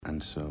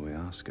And so we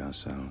ask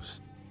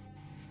ourselves,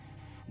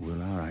 will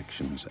our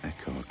actions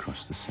echo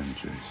across the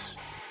centuries?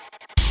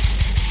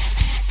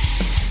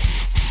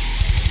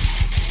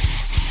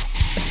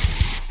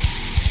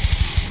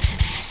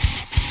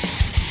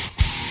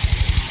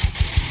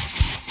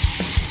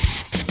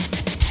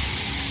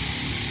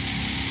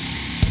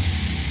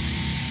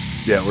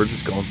 Yeah, we're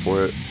just going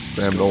for it.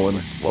 Graham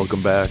Nolan,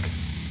 welcome back.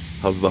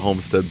 How's the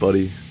homestead,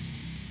 buddy?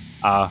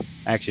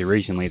 Actually,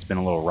 recently it's been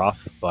a little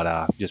rough,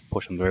 but just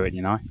pushing through it,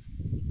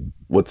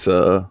 What's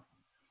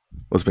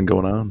been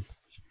going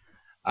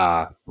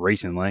on?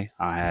 Recently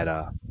I had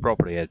a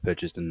property I had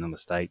purchased in another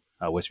state,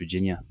 West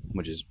Virginia,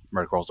 which is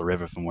right across the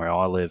river from where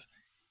I live.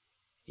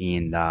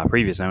 And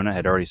previous owner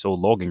had already sold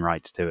logging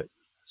rights to it,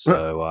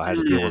 so I had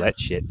to deal with that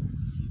shit.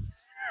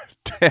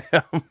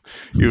 Damn,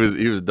 he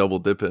was double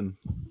dipping.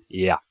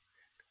 Yeah.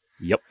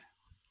 Yep.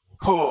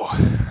 Oh,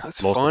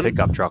 that's Lost fun. a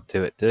pickup truck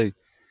to it too,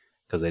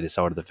 because they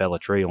decided to fell a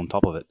tree on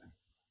top of it.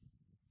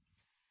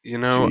 You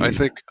know, I Jeez.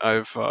 think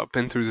I've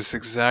been through this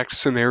exact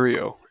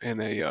scenario in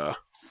a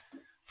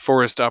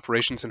forest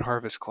operations and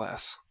harvest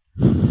class.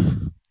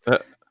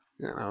 It's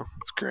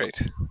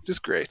great.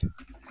 Just great.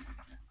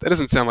 That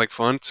doesn't sound like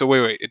fun. So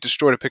wait, it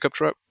destroyed a pickup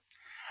truck?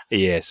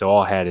 Yeah, so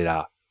I had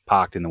it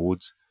parked in the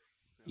woods,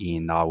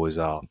 and I was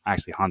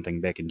actually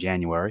hunting back in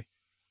January,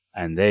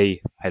 and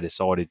they had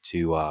decided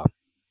to, I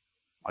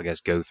guess,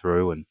 go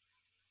through and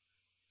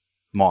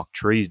mark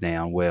trees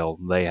down. Well,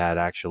 they had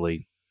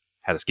actually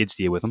had a skid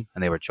steer with them,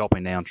 and they were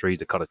chopping down trees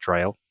to cut a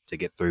trail to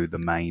get through the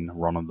main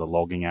run of the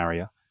logging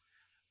area.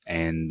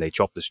 And they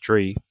chopped this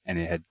tree, and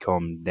it had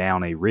come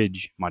down a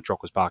ridge. My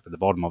truck was parked at the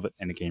bottom of it,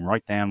 and it came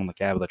right down on the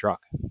cab of the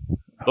truck.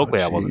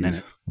 Luckily, I wasn't in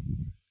it.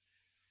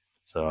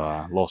 So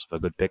loss of a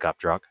good pickup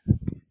truck.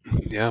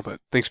 Yeah, but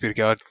thanks be to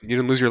God, you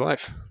didn't lose your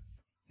life.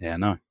 Yeah,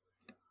 no.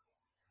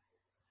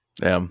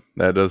 Damn,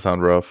 that does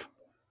sound rough.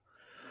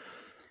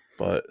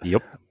 But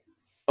Yep.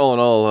 all in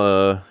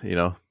all,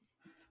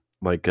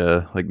 like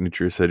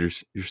Nutria said,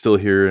 you're still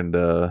here, and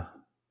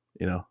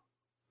you'll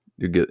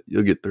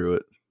get through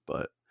it.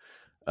 But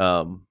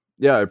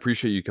yeah, I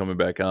appreciate you coming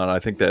back on. I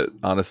think that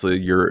honestly,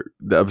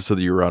 the episode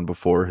that you were on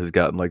before has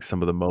gotten like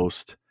some of the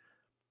most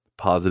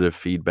positive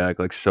feedback.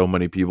 Like so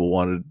many people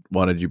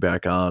wanted you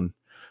back on.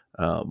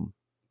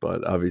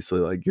 But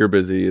obviously, like you're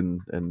busy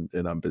and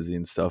I'm busy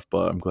and stuff.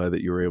 But I'm glad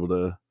that you were able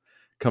to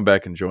come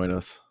back and join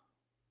us.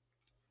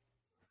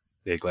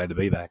 Yeah, glad to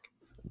be back.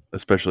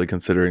 Especially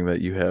considering that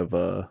you have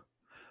a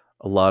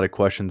lot of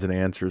questions and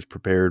answers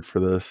prepared for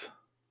this.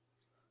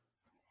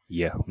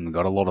 Yeah, and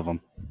got a lot of them.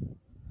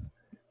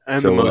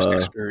 And the most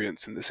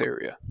experience in this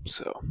area,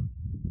 so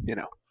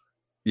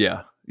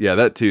Yeah,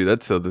 that too.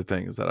 That's the other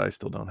thing, is that I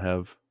still don't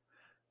have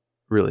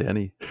really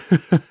any.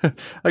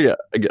 I got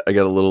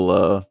a little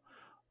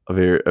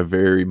a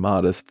very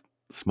modest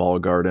small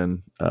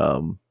garden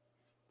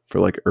for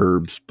like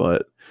herbs,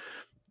 but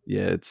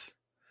yeah,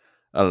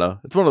 I don't know.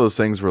 It's one of those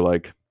things where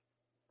like,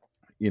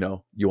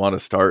 you want to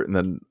start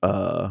and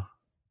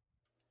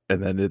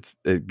then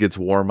it gets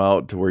warm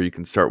out to where you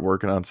can start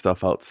working on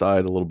stuff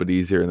outside a little bit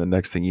easier, and the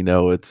next thing you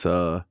know, it's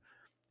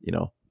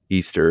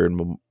Easter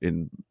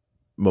and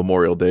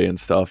Memorial Day and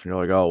stuff, and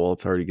you're like, oh well,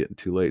 it's already getting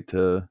too late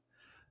to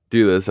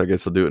do this. I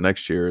guess I'll do it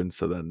next year. And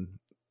so then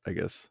I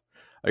guess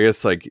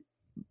like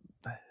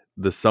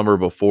the summer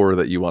before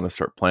that, you want to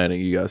start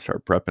planning, you guys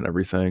start prepping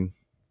everything.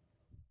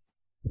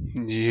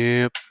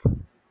 Yep.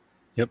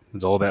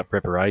 It's all about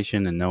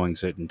preparation and knowing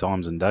certain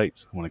times and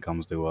dates when it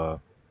comes to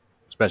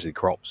especially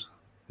crops.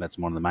 That's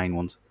one of the main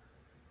ones.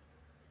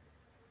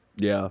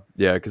 Yeah,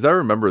 because I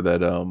remember that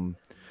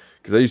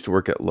because I used to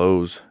work at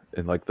Lowe's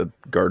in like the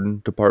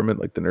garden department,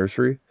 like the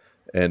nursery,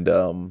 and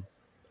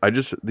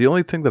the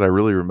only thing that I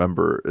really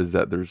remember is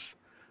that there's,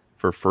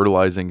 for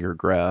fertilizing your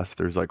grass,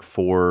 there's like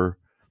four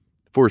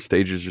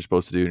stages you're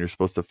supposed to do, and you're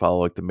supposed to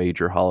follow like the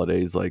major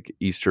holidays like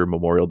Easter,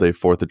 Memorial Day,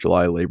 4th of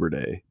July, Labor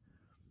Day.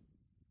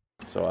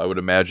 So I would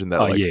imagine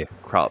that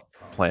crop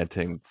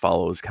planting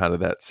follows kind of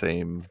that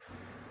same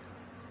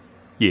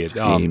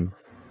scheme.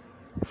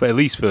 At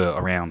least for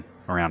around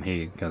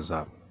here, because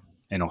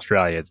in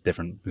Australia it's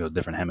different, because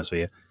different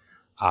hemisphere.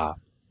 The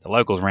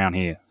locals around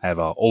here have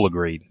all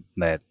agreed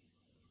that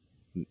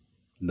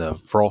the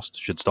frost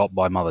should stop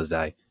by Mother's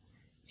Day,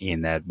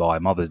 and that by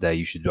Mother's Day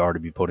you should already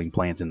be putting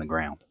plants in the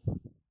ground.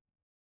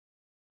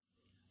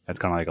 That's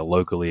kind of like a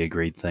locally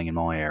agreed thing in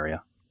my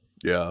area.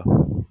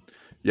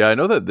 Yeah, I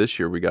know that this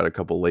year we got a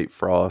couple late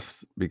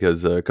frosts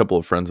because a couple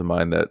of friends of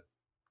mine that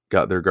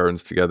got their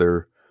gardens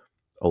together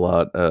a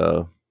lot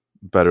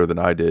better than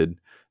I did.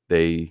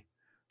 They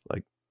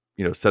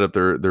set up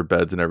their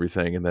beds and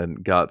everything, and then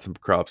got some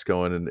crops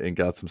going and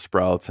got some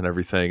sprouts and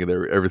everything, and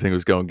everything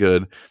was going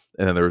good.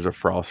 And then there was a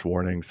frost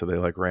warning, so they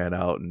like ran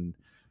out and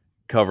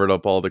covered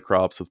up all the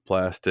crops with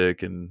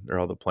plastic, or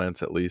all the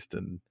plants at least,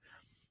 and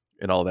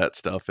all that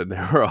stuff. And they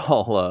were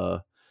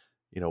all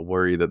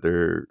worried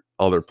that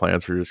all their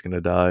plants were just going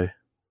to die.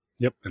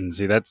 Yep, and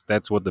see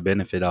that's what the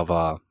benefit of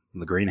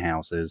the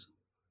greenhouse is.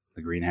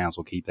 The greenhouse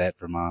will keep that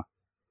from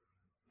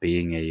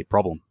being a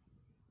problem.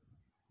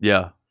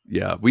 Yeah,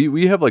 Yeah,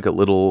 we have like a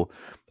little.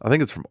 I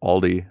think it's from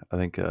Aldi. I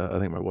think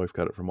my wife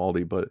got it from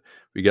Aldi, but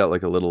we got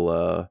like a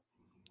little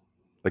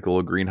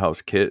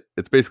greenhouse kit.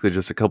 It's basically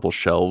just a couple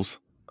shelves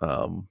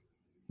um,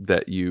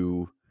 that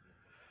you.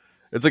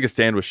 It's like a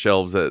stand with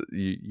shelves that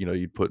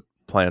you'd put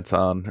plants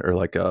on or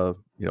like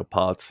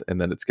pots, and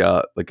then it's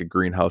got like a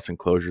greenhouse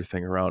enclosure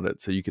thing around it,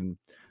 so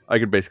I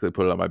could basically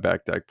put it on my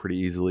back deck pretty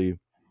easily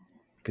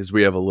because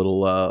we have a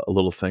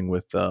little thing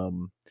with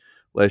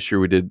last year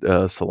we did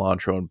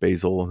cilantro and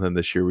basil, and then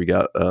this year we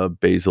got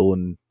basil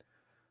and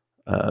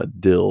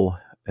dill,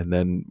 and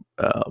then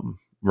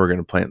we're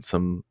gonna plant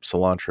some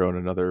cilantro in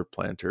another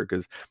planter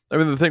because I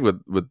mean the thing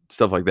with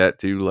stuff like that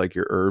too, like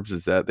your herbs,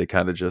 is that they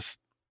kind of just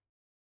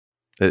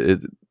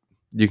it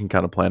you can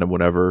kind of plant them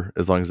whenever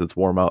as long as it's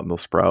warm out and they'll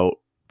sprout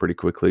pretty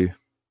quickly.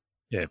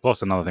 Yeah.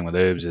 Plus, another thing with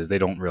herbs is they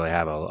don't really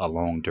have a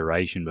long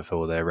duration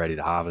before they're ready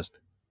to harvest,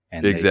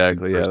 and they do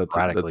Exactly, grow yeah, that's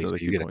sporadically, so another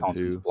you key get a point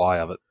constant too. supply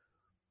of it.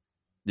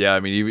 Yeah,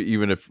 I mean,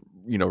 even if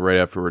right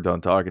after we're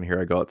done talking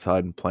here, I go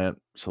outside and plant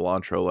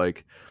cilantro.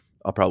 Like,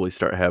 I'll probably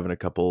start having a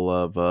couple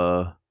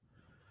of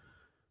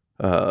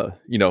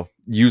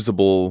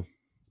usable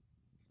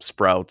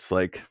sprouts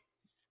like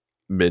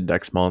mid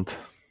next month.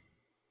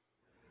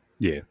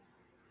 Yeah.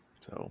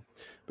 So,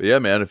 but yeah,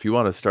 man, if you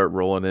want to start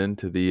rolling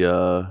into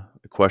the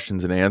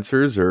questions and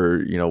answers,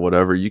 or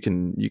whatever, you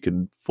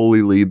can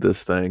fully lead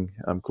this thing.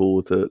 I'm cool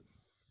with it.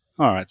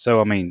 All right.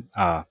 So, I mean,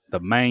 the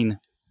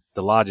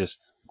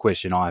largest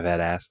question I've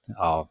had asked,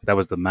 that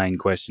was the main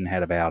question.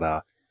 Had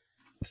about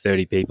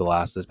 30 people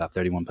asked this, about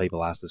 31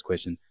 people asked this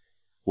question.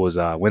 Was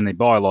when they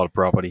buy a lot of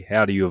property,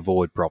 how do you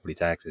avoid property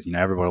taxes?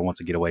 Everybody wants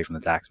to get away from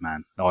the tax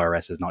man. The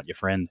IRS is not your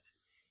friend,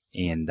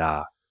 and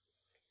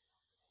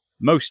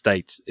most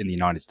states in the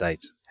United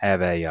States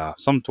have a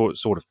some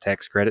sort of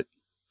tax credit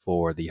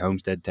for the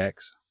homestead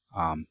tax.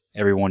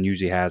 Everyone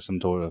usually has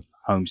some sort of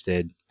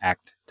Homestead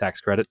Act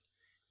tax credit,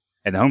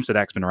 and the Homestead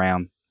Act's been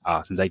around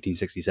since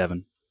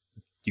 1867.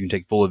 You can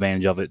take full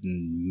advantage of it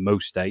in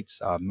most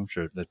states. I'm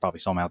sure there's probably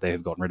some out there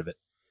who've gotten rid of it,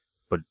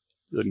 but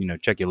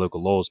check your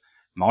local laws.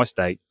 My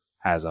state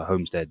has a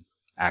Homestead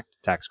Act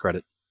tax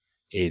credit.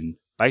 In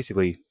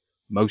basically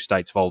most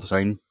states follow the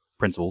same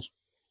principles,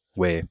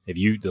 where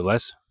the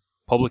less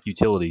public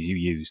utilities you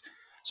use,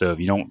 so if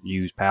you don't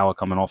use power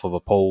coming off of a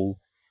pole,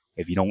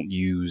 if you don't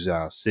use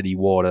city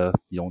water,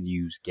 you don't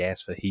use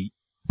gas for heat,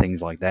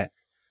 things like that,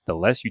 the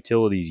less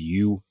utilities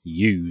you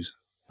use,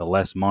 the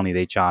less money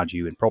they charge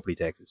you in property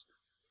taxes.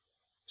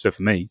 So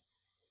for me,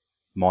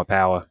 my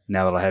power,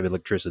 now that I have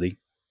electricity,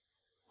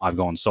 I've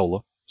gone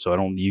solar, so I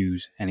don't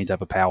use any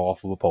type of power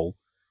off of a pole.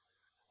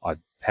 I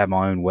have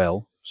my own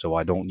well, so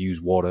I don't use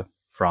water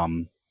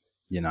from,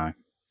 the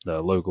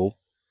local,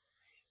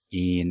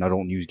 and I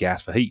don't use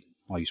gas for heat.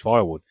 I use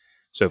firewood.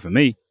 So for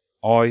me,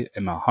 I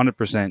am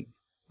 100%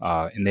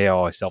 in the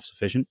AI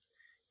self-sufficient,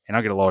 and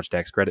I get a large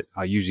tax credit.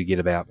 I usually get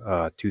about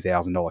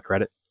 $2,000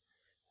 credit.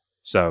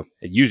 So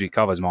it usually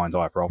covers my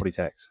entire property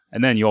tax.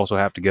 And then you also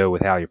have to go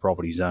with how your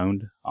property's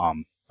zoned. A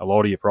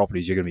lot of your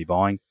properties you're going to be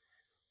buying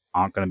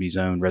aren't going to be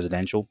zoned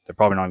residential. They're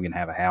probably not even going to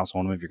have a house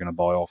on them if you're going to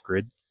buy off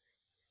grid.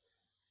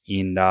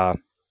 And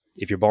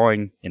if you're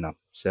buying in a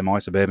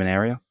semi-suburban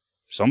area,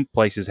 some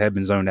places have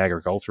been zoned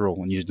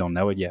agricultural and you just don't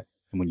know it yet.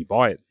 And when you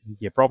buy it,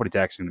 your property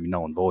tax is going to be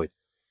null and void.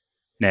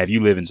 Now, if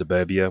you live in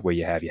suburbia where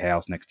you have your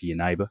house next to your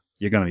neighbor,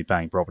 you're going to be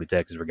paying property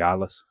taxes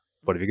regardless.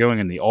 But if you're going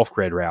in the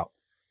off-grid route,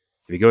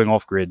 if you're going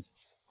off-grid,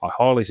 I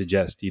highly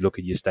suggest you look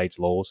at your state's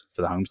laws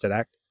for the Homestead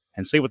Act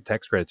and see what the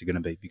tax credits are going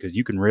to be, because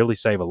you can really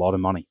save a lot of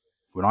money.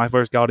 When I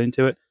first got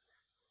into it,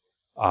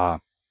 I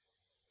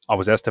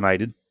was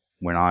estimated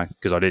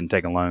because I didn't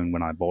take a loan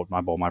when I bought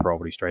my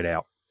property straight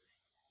out,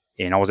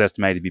 and I was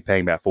estimated to be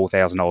paying about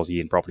 $4,000 a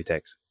year in property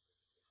tax.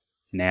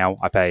 Now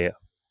I pay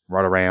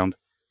right around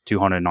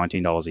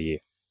 $219 a year.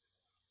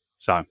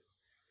 So,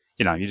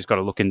 you just got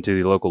to look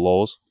into the local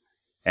laws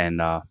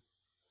and,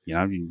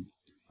 you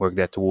work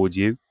that towards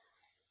you.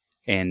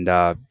 And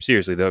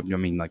seriously, though,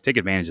 take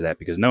advantage of that,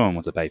 because no one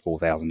wants to pay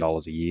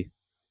 $4,000 a year.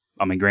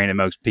 I mean, granted,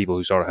 most people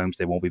who start a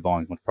homestead won't be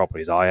buying as much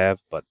property as I have,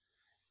 but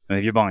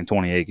if you're buying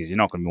 20 acres, you're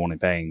not going to be wanting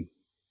paying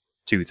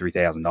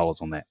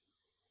 $2,000-$3,000 on that.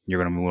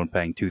 You're going to be wanting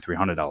paying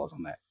 $200-$300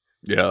 on that.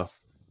 Yeah.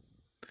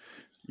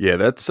 Yeah,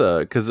 that's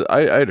because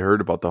I'd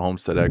heard about the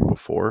Homestead Act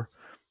before.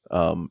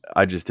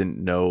 I just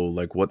didn't know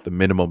like what the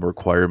minimum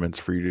requirements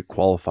for you to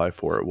qualify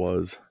for it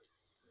was.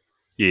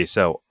 Yeah,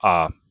 so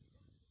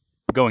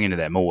going into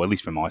that more, at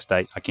least for my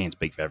state, I can't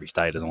speak for every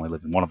state, as I only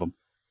live in one of them.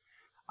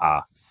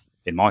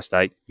 In my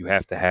state, you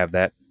have to have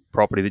that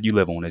property that you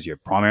live on as your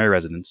primary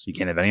residence. You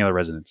can't have any other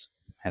residence.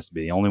 It has to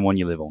be the only one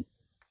you live on.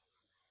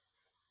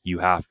 You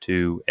have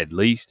to at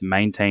least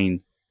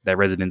maintain that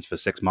residence for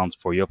 6 months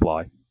before you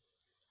apply.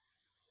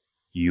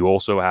 You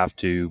also have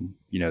to,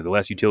 the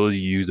less utilities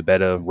you use, the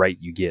better rate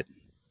you get.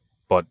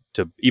 But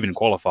to even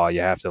qualify,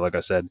 you have to, like I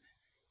said,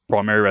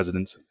 primary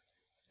residence.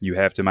 You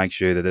have to make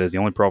sure that that is the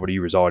only property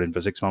you reside in for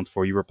 6 months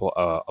before you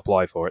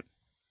apply for it.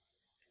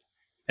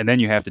 And then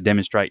you have to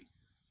demonstrate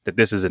that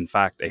this is in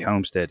fact a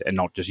homestead and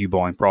not just you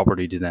buying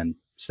property to then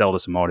sell to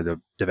somebody to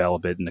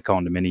develop it into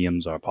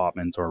condominiums or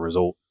apartments or a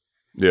resort.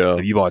 Yeah. So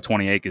if you buy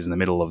 20 acres in the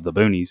middle of the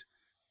boonies,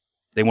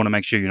 they want to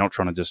make sure you're not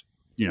trying to just,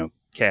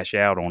 cash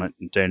out on it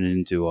and turn it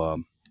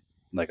into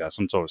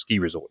some sort of ski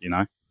resort,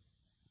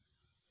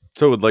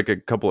 So with like a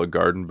couple of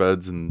garden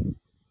beds and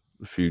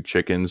a few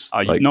chickens,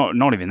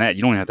 Not even that.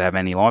 You don't even have to have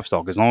any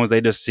livestock. As long as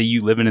they just see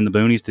you living in the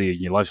boonies to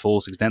your life's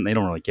fullest extent, they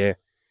don't really care.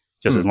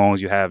 Just as long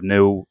as you have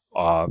no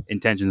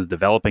intentions of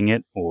developing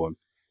it or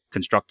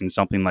constructing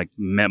something like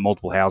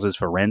multiple houses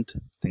for rent,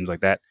 things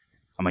like that.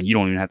 I mean, you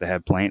don't even have to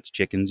have plants,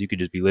 chickens. You could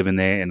just be living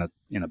there in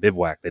a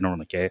bivouac. They don't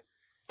really care.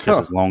 Just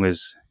as long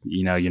as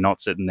you're not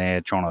sitting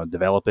there trying to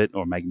develop it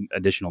or make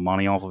additional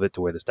money off of it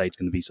to where the state's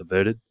going to be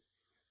subverted.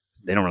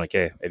 They don't really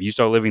care. If you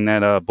start living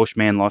that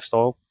bushman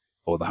lifestyle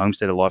or the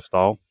homesteader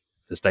lifestyle,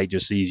 the state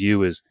just sees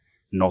you as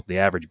not the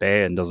average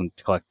bear and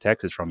doesn't collect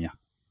taxes from you.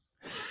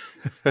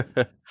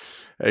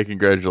 Hey,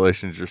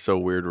 congratulations! You're so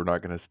weird. We're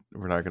not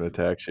gonna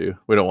tax you.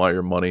 We don't want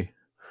your money.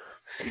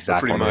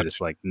 Exactly. Pretty much. It's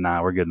like,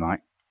 nah, we're good, mate.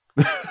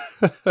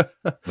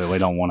 But we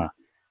don't want to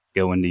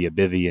go into your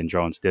bivvy and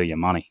try and steal your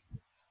money.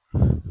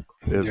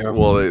 Yeah.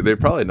 Well, they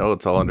probably know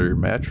it's all under your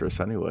mattress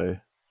anyway.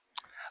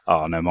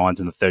 Oh no, mine's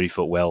in the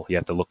 30-foot well. You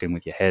have to look in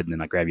with your head, and then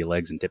I grab your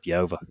legs and tip you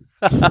over.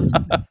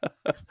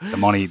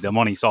 The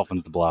money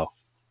softens the blow.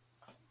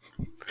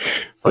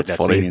 It's like That's that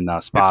funny. scene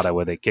in Sparta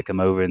where they kick him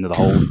over into the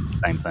hole.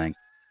 Same thing.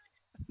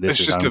 This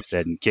It's is just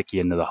Homestead and kick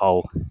you into the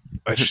hole.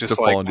 It's to just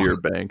fall like into your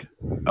bank.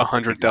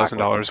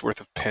 $100,000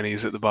 worth of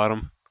pennies at the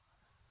bottom.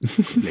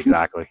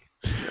 Exactly.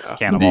 Yeah,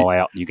 Count them all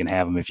out. You can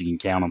have them if you can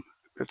count them.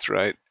 that's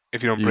right.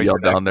 If you don't You break yell your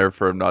neck. down there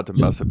for him not to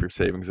mess up your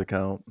savings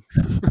account.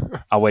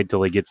 I'll wait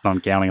till he gets done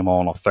counting them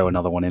all, and I'll throw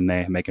another one in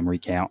there and make him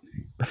recount.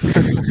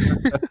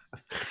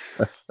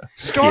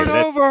 Start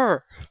Yeah,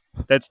 over.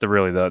 That's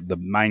the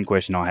main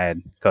question I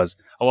had, because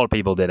a lot of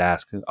people did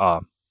ask.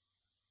 For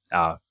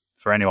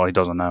anyone who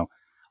doesn't know,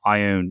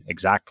 I own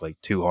exactly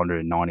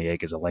 290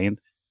 acres of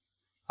land.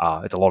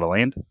 It's a lot of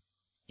land,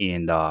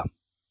 and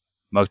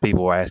most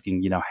people were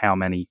asking,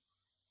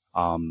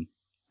 how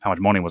much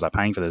money was I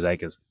paying for those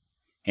acres?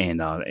 And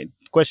the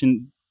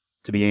question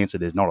to be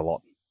answered is not a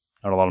lot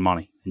of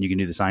money, and you can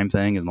do the same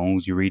thing as long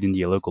as you read into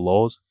your local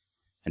laws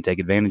and take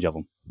advantage of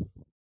them.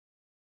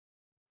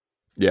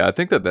 Yeah, I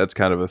think that's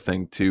kind of a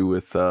thing too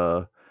with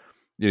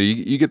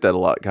you get that a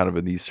lot kind of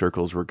in these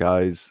circles where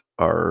guys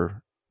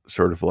are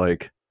sort of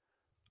like,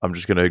 I'm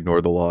just going to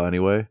ignore the law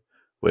anyway,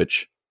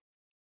 which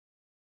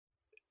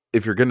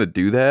if you're going to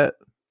do that,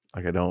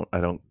 like I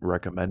don't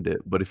recommend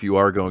it, but if you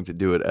are going to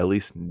do it, at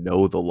least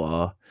know the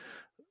law.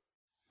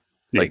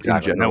 Yeah, Like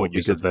exactly. in Know general, what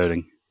you're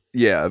subverting.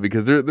 yeah,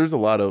 because there's a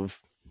lot of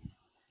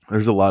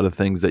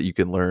things that you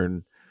can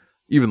learn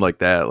even like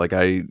that. Like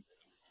I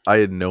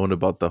had known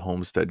about the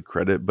homestead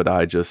credit, but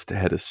I just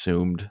had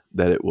assumed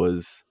that it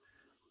was,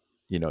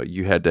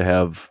 you had to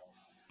have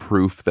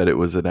proof that it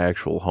was an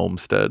actual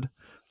homestead.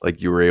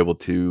 Like you were able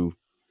to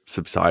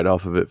subside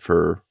off of it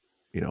for,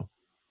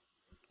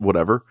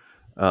 whatever.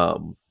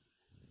 And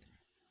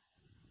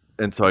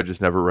so I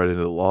just never read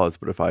into the laws.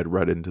 But if I'd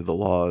read into the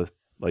law,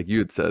 like you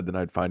had said, then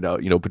I'd find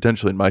out,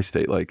 potentially in my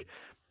state, like,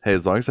 hey,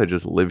 as long as I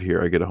just live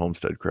here, I get a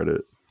homestead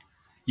credit.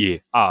 Yeah.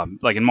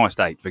 Like in my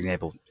state, for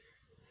example,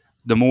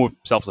 the more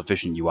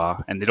self-sufficient you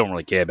are, and they don't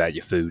really care about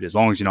your food, as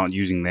long as you're not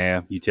using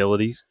their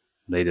utilities,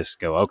 they just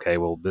go, okay,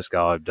 well, this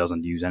guy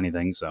doesn't use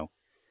anything, so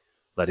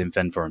let him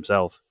fend for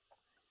himself.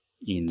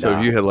 And So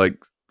if you had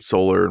like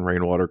solar and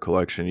rainwater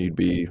collection, you'd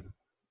be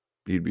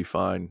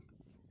fine.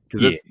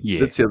 Because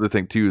that's the other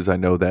thing too, is I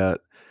know that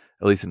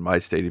at least in my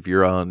state, if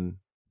you're on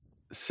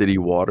city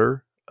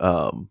water,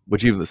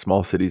 which even the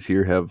small cities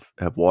here have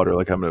water.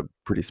 Like I'm in a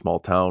pretty small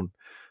town,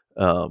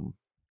 and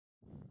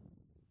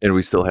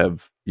we still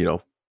have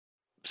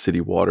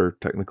city water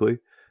technically.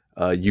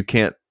 You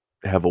can't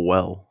have a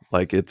well.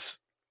 Like it's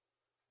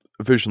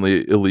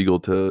officially illegal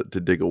to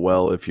dig a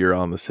well if you're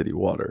on the city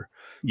water.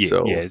 Yeah,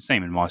 so, yeah, it's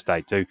same in my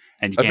state too.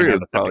 And you I can't figured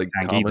have a it's probably septic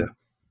tank common. either.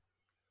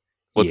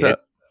 What's that?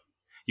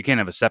 You can't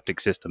have a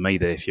septic system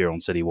either if you're on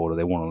city water.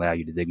 They won't allow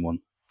you to dig one.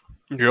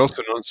 You're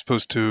also not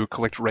supposed to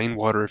collect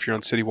rainwater if you're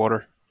on city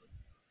water.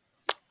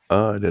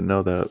 I didn't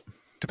know that.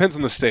 Depends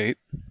on the state,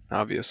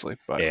 obviously.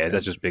 But Yeah,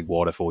 that's just big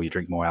water for you.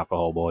 Drink more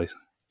alcohol, boys.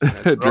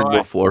 Drink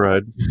more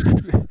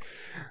fluoride.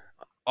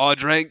 I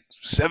drank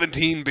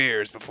 17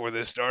 beers before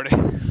this started.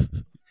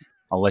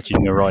 I'll let you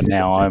know right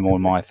now, I'm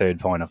on my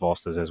third pint of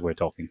Foster's as we're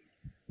talking.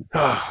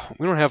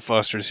 We don't have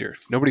Foster's here.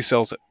 Nobody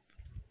sells it.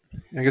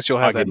 I guess you'll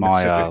have I that get in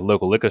my Mississippi.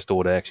 local liquor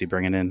store to actually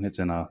bring it in. It's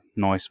in a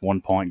nice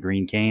 1-pint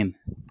green can.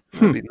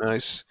 That'd be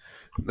nice.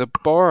 The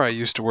bar I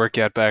used to work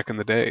at back in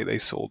the day, they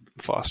sold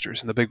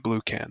Foster's in the big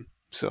blue can.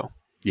 So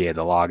Yeah,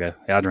 the lager.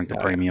 I drink the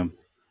premium.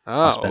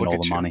 I spend look all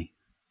at the you. money.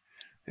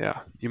 Yeah,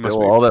 you must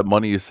Well, be. all that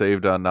money you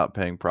saved on not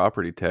paying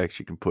property tax,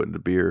 you can put into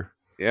beer.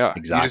 Yeah,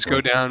 Exactly. You just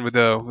go down with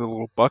a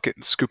little bucket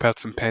and scoop out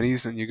some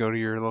pennies, and you go to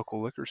your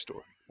local liquor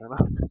store.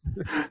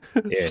 Yeah,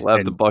 Slap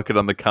and- the bucket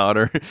on the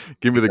counter.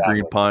 Give me the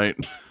green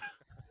pint.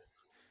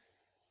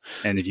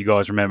 And if you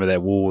guys remember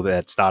that war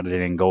that started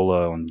in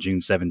Angola on June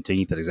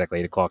 17th at exactly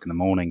 8 o'clock in the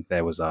morning,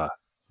 that was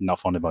not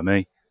funded by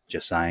me.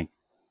 Just saying.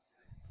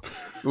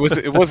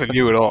 It wasn't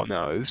you at all.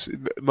 No, it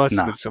must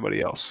have Nah, been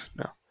somebody else.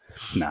 No,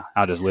 nah.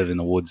 I just live in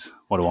the woods.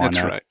 What do I that's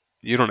know? right.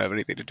 You don't have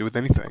anything to do with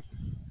anything.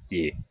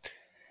 Yeah.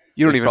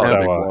 You don't It's even probably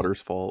have. So, Big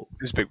Water's fault.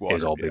 It's Big It Water.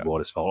 was all Big yeah.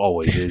 Water's fault.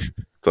 Always is.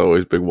 It's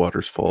always Big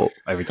Water's fault.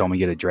 Every time we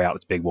get a drought,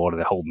 it's Big Water.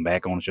 They're holding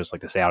back on us, just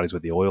like the Saudis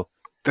with the oil.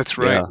 That's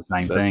right. It's the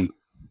same thing.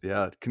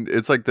 Yeah,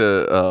 it's like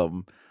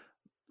the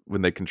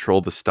when they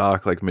control the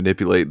stock, like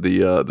manipulate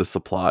the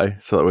supply,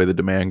 so that way the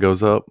demand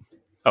goes up.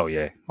 Oh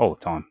yeah, all the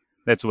time.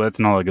 That's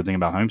another good thing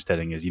about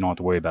homesteading is you don't have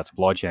to worry about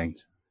supply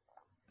chains.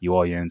 You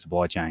are your own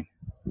supply chain.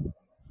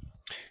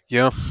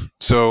 Yeah.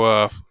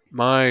 So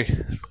my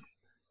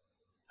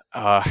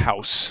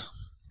house,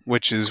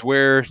 which is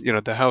where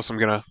the house I'm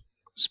gonna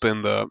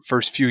spend the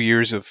first few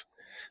years of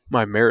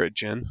my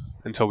marriage in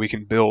until we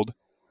can build.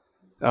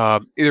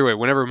 Either way,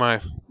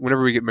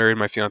 whenever we get married,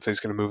 my fiance is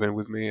going to move in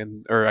with me,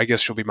 or I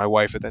guess she'll be my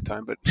wife at that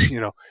time. But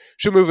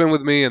she'll move in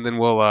with me, and then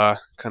we'll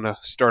kind of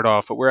start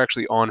off. But we're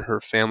actually on her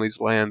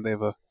family's land. They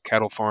have a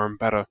cattle farm,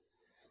 about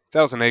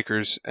 1,000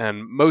 acres,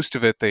 and most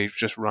of it they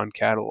just run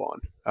cattle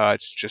on.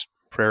 It's just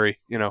prairie.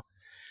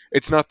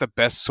 It's not the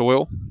best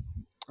soil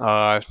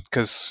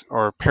because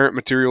our parent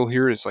material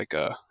here is like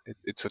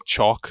it's a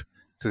chalk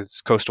because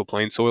it's coastal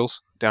plain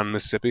soils down in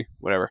Mississippi,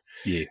 whatever.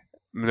 Yeah.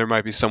 There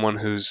might be someone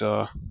who's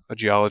a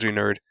geology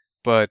nerd,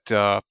 but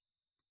so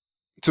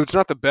it's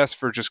not the best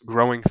for just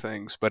growing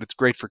things, but it's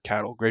great for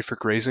cattle, great for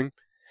grazing,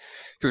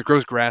 because it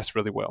grows grass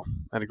really well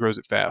and it grows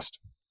it fast.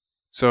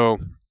 So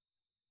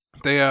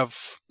they have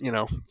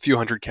a few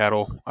hundred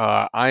cattle.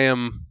 I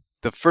am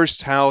the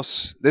first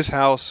house. This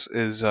house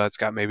is it's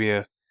got maybe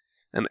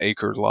an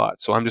acre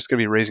lot, so I'm just gonna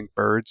be raising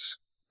birds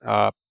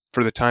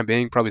for the time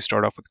being. Probably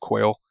start off with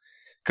quail,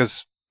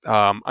 because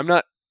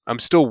I'm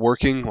still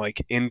working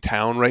like in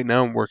town right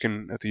now. I'm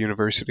working at the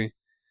university,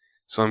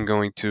 so I'm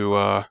going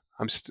to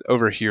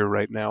over here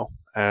right now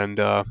and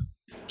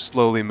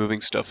slowly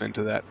moving stuff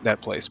into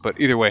that place. But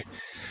either way,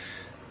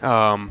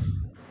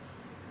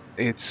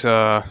 it's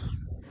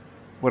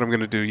what I'm going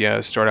to do. Yeah,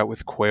 is start out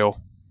with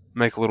quail,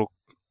 make a little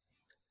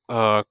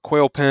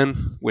quail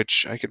pen,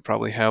 which I could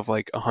probably have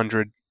like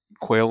 100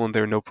 quail in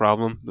there, no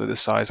problem. The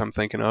size I'm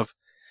thinking of,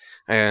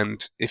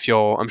 and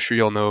I'm sure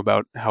y'all know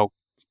about how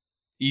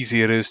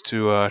easy it is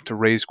to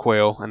raise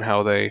quail and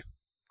how they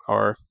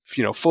are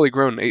fully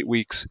grown in 8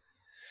 weeks.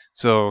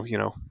 So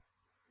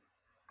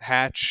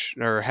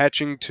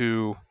hatching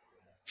to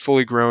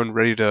fully grown,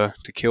 ready to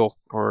kill,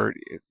 or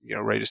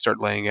ready to start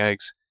laying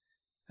eggs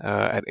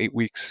at 8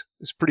 weeks.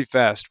 It's pretty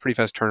fast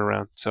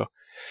turnaround. So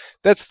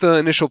that's the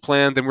initial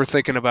plan. Then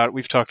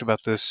we've talked about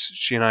this.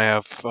 She and I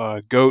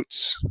have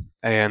goats,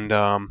 and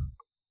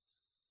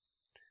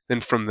then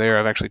from there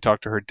I've actually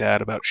talked to her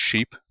dad about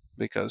sheep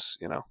because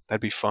that'd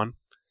be fun.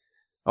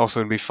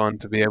 Also, it'd be fun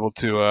to be able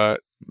to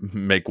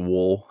make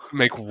wool.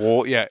 Make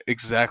wool, yeah,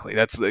 exactly.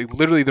 That's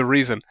literally the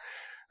reason.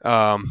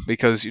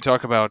 Because you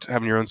talk about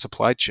having your own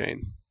supply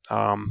chain.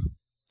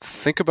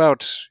 Think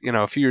about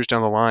a few years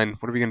down the line,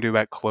 what are we going to do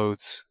about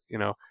clothes?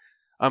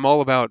 I'm all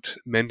about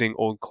mending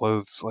old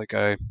clothes. Like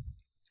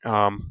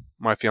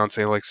my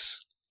fiance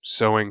likes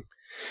sewing.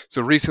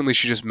 So recently,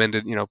 she just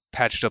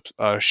patched up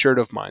a shirt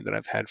of mine that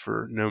I've had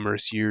for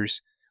numerous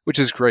years, which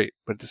is great.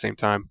 But at the same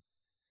time,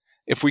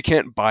 if we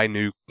can't buy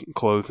new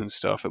clothes and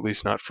stuff, at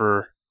least not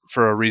for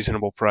a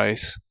reasonable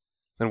price,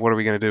 then what are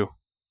we going to do?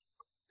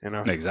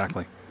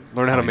 Exactly.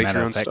 Learn how to make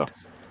your own stuff.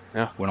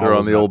 Yeah. Throw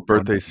on the old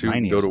birthday suit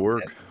and go to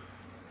work.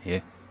 Yeah.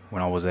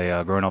 When I was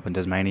growing up in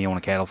Tasmania on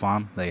a cattle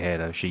farm, they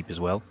had sheep as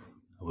well.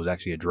 I was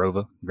actually a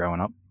drover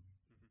growing up.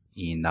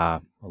 And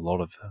a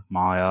lot of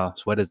my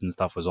sweaters and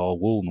stuff was all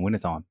wool in the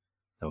wintertime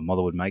that my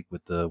mother would make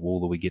with the wool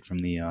that we get from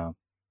the, I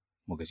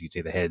guess you could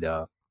say the head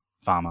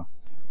farmer.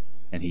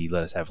 And he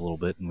let us have a little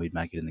bit, and we'd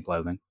make it in the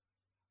clothing.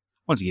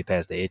 Once you get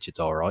past the itch, it's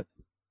all right.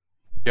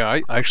 Yeah,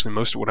 I actually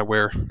most of what I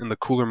wear in the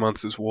cooler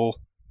months is wool,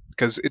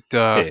 because it's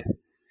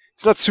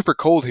not super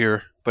cold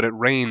here, but it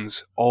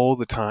rains all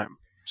the time.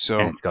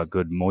 So and it's got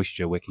good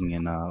moisture wicking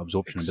and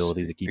absorption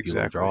abilities that keep you a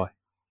little dry.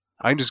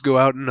 I can just go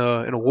out in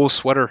a wool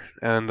sweater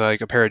and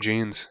like a pair of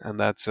jeans, and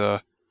that's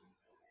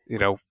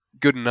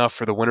good enough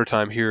for the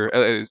wintertime here,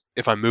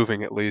 if I'm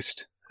moving at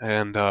least,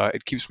 and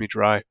it keeps me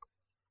dry.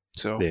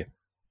 So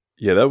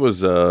yeah, that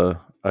was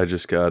I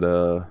just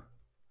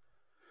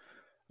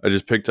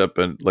picked up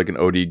an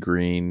OD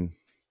green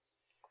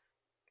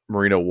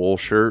merino wool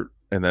shirt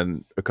and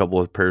then a couple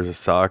of pairs of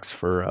socks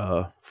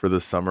for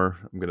this summer.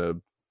 I'm gonna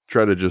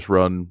try to just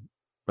run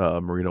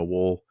merino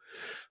wool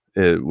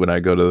when I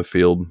go to the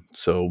field.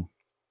 So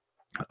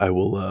I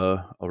will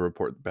I'll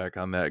report back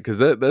on that, because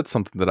that's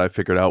something that I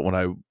figured out when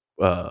I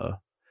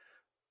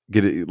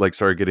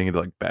started getting into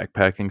like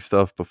backpacking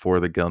stuff before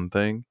the gun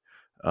thing.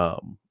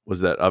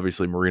 Was that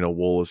obviously merino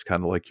wool is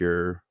kind of like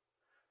the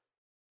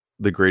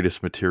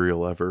greatest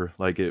material ever.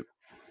 Like, it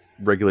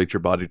regulates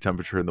your body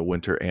temperature in the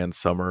winter and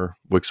summer,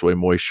 wicks away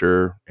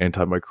moisture,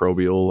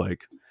 antimicrobial,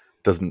 like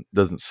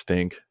doesn't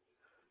stink.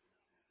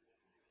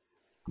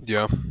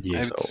 Yeah,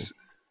 Yeah. it's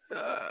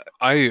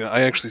I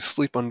actually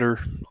sleep under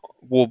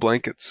wool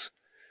blankets.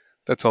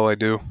 That's all I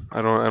do.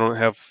 I don't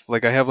have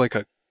like I have like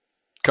a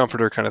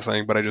comforter kind of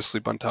thing, but I just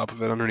sleep on top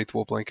of it underneath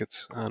wool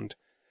blankets, and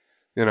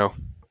you know,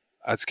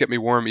 it's kept me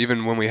warm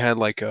even when we had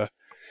like a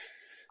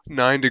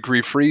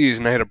 9-degree freeze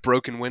and I had a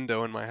broken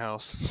window in my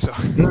house. So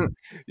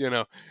you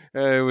know,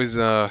 it was.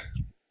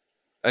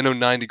 I know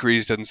 9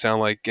 degrees doesn't sound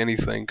like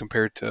anything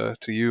compared to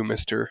you,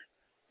 Mister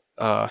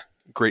uh,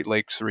 Great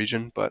Lakes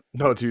region, but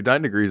No, dude,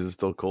 9 degrees is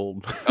still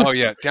cold. oh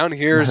yeah, down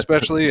here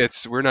especially,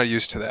 we're not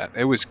used to that.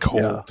 It was Yeah.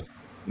 cold.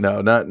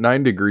 No, not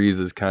 9 degrees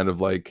is kind of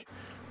like,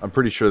 I'm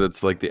pretty sure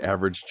that's like the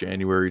average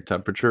January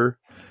temperature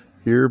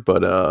here,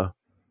 but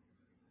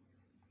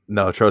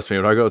no, trust me,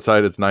 when I go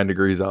outside, it's 9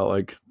 degrees out.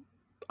 Like,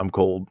 I'm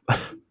cold.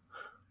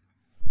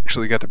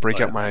 Actually, got to break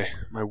Oh, out yeah.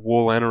 my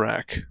wool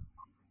anorak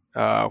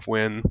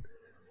when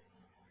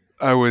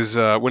I was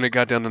when it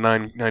got down to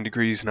 9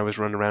 degrees and I was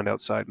running around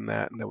outside in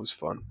that, and that was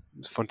fun. It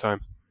was a fun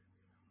time.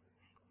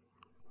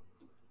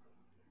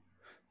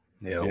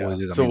 Yeah, it Yeah. always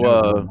is. I So, mean,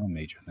 those are my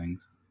major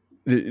things.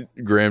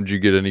 Graham, did you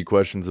get any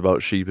questions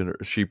about sheep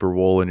or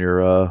wool in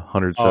your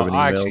 107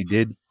 I actually emails?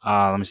 did.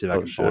 Let me see if I Oh,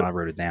 can find. shit. I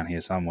wrote it down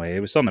here somewhere. It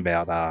was something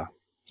about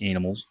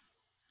animals.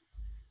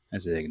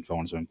 Let's see if I can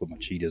find it so I can put my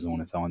cheetahs on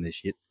and find this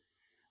shit.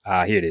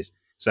 Here it is.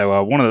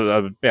 So one of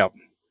the about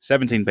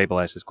 17 people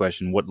asked this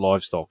question: what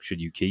livestock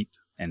should you keep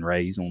and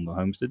raise on the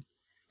homestead,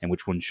 and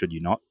which ones should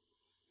you not?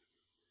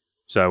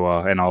 So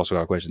and I also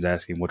got questions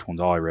asking which ones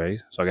I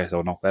raise. So I guess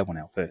I'll knock that one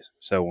out first.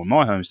 So on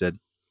my homestead,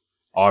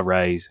 I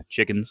raise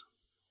chickens,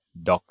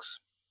 ducks,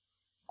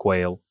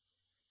 quail,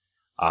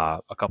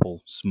 a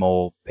couple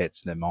small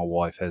pets that my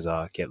wife has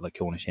kept, like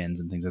Cornish hens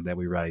and things like that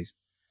we raise.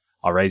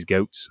 I raise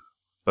goats,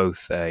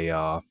 both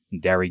a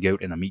dairy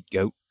goat and a meat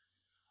goat.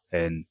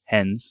 And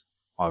hens,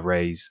 I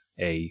raise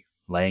a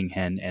laying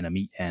hen and a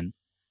meat hen.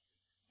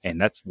 And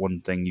that's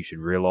one thing you should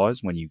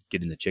realize when you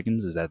get into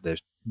chickens is that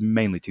there's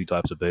mainly two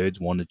types of birds,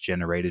 one that's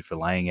generated for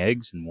laying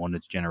eggs and one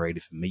that's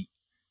generated for meat.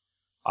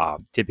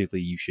 Typically,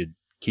 you should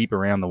keep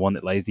around the one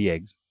that lays the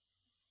eggs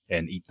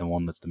and eat the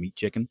one that's the meat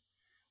chicken,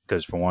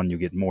 because for one, you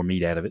get more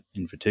meat out of it,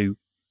 and for two,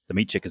 the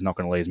meat chicken's not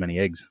going to lay as many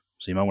eggs.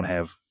 So you might want to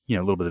have a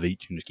little bit of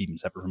each and just keep them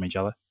separate from each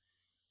other.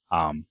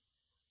 I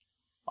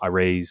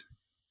raise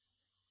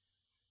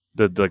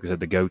like I said,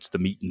 the goats, the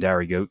meat and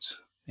dairy goats,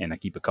 and I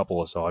keep a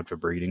couple aside for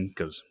breeding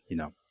because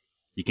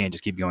you can't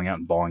just keep going out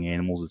and buying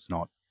animals. It's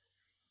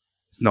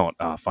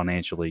not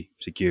financially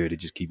secure to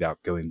just keep out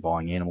going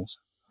buying animals.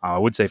 I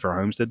would say for a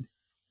homestead,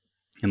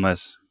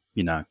 unless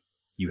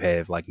you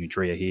have like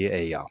Nutria here,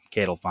 a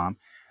cattle farm,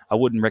 I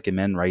wouldn't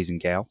recommend raising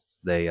cow.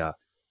 They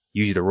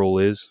usually the rule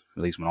is,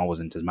 at least when I was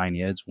in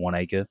Tasmania, it's 1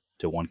 acre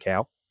to one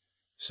cow.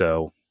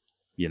 So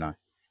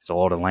it's a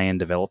lot of land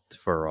developed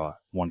for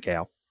one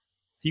cow.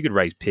 You could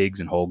raise pigs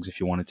and hogs if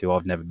you wanted to.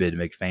 I've never been a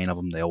big fan of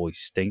them. They always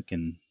stink,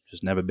 and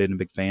just never been a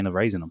big fan of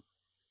raising them.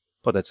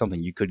 But that's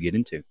something you could get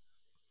into.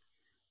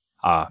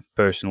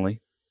 Personally,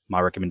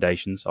 my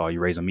recommendations are you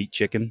raise a meat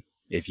chicken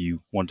if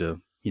you want to,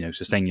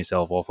 sustain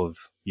yourself off of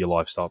your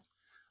livestock.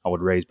 I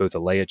would raise both a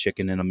layer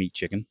chicken and a meat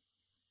chicken.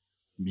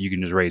 You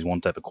can just raise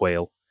one type of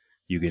quail.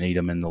 You can eat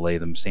them and they'll lay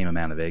the same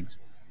amount of eggs.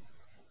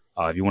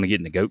 If you want to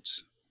get into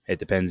goats, it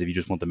depends if you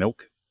just want the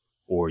milk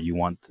or you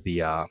want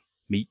the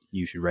meat.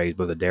 You should raise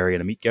both a dairy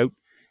and a meat goat.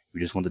 If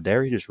you just want the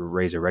dairy, just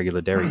raise a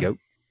regular dairy goat.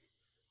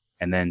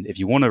 And then if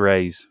you want to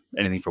raise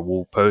anything for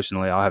wool,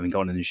 personally, I haven't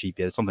gotten into sheep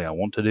yet. It's something I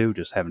want to do,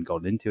 just haven't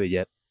gotten into it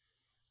yet.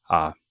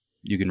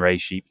 You can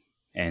raise sheep,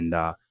 and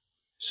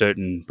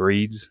certain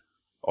breeds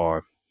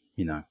are,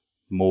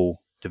 more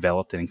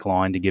developed and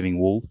inclined to giving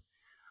wool.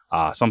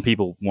 Some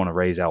people want to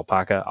raise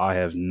alpaca. I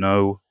have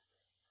no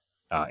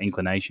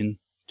inclination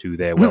to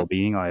their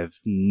well-being. I have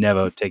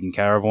never taken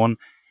care of one.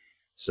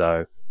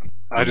 So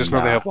I just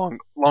know they have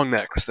long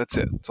necks. That's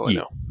it. That's all I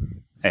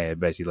know.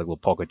 Basically like a little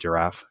pocket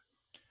giraffe.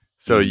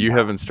 So you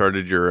haven't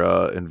started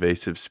your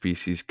invasive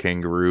species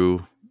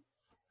kangaroo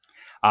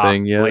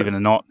thing yet? Believe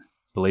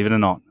it or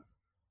not,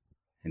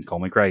 and call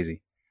me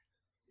crazy.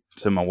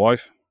 So my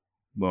wife,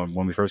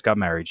 when we first got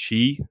married,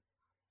 she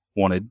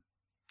wanted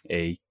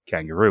a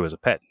kangaroo as a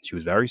pet. She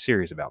was very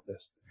serious about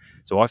this.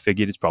 So I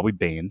figured it's probably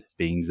banned,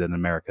 being that in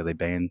America they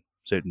ban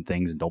certain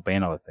things and don't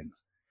ban other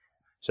things.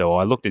 So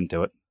I looked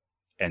into it,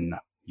 and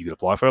you could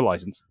apply for a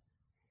license.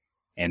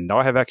 And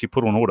I have actually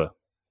put on order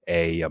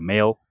a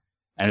male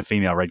and a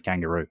female red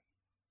kangaroo.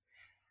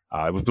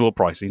 It was a little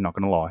pricey, not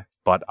going to lie,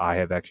 but I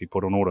have actually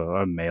put on order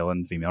a male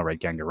and female red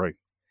kangaroo,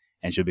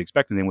 and should be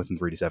expecting them within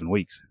 3 to 7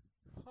 weeks.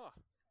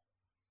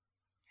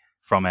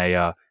 From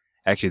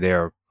actually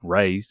they're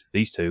raised.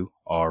 These two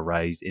are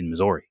raised in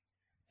Missouri,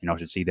 and I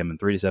should see them in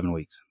 3 to 7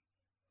 weeks.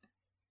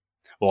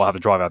 Well, I'll have to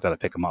drive out there to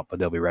pick them up, but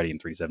they'll be ready in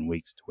 3 to 7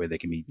 weeks to where they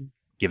can be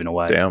given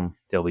away. Damn.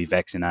 They'll be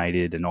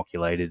vaccinated,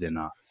 inoculated, and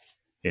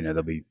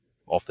they'll be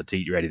off the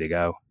teat, ready to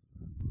go.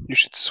 You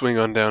should swing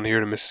on down here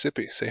to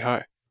Mississippi. Say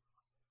hi.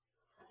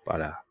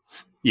 But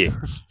yeah,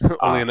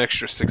 only an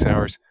extra 6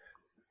 hours.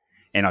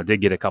 And I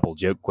did get a couple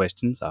joke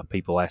questions.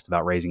 People asked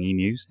about raising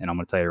emus, and I'm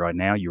going to tell you right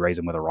now, you raise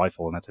them with a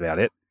rifle, and that's about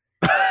it.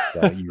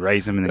 You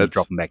raise them and then you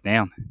drop them back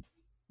down.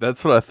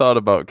 That's what I thought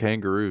about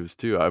kangaroos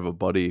too. I have a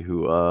buddy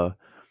who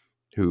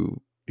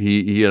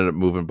he ended up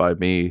moving by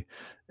me,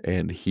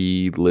 and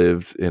he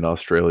lived in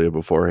Australia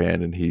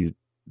beforehand, and he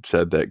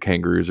said that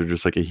kangaroos are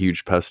just like a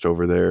huge pest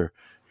over there,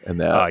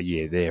 and that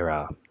Yeah, they're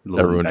a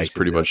little everyone just invasive.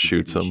 pretty They much like to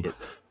get shoots in them.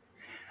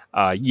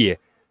 shit.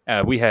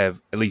 We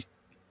have at least.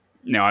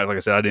 Now, like I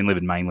said, I didn't live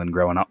in mainland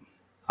growing up.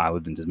 I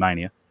lived in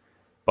Tasmania,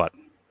 but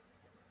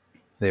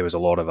there was a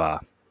lot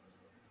of.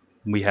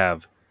 We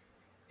have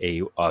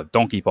a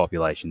donkey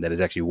population that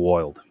is actually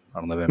wild. I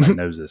don't know if anyone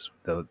knows this.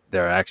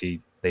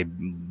 They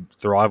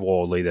thrive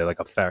wildly. They're like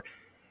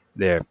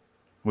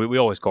we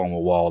always call them a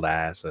wild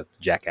ass, a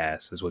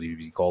jackass is what you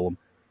usually call them.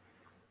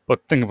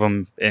 But think of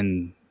them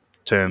in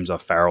terms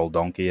of feral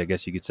donkey, I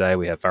guess you could say.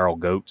 We have feral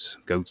goats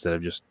that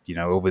have just,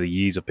 over the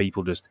years of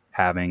people just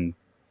having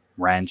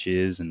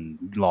ranches and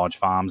large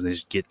farms, and they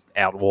just get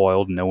out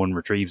wild and no one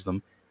retrieves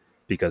them.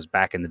 Because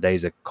back in the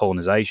days of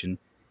colonization,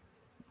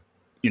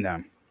 you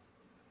know,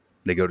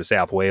 they go to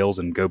South Wales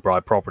and go buy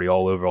property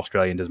all over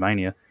Australia and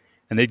Tasmania,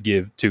 and they'd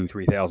give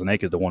 2,000-3,000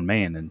 acres to one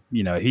man. And,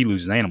 he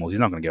loses animals. He's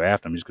not going to go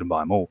after them. He's going to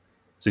buy more.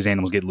 So these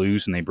animals get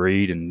loose and they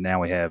breed, and now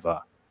we have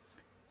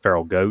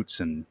feral goats,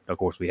 and of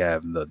course we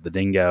have the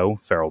dingo,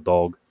 feral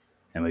dog,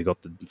 and we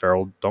got the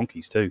feral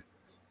donkeys too.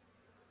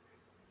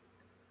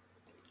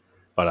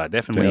 But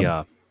definitely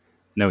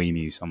no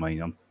emus. I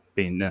mean, I'm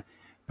being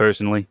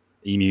personally,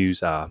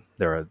 emus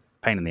they're a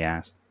pain in the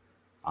ass.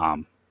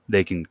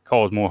 They can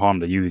cause more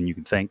harm to you than you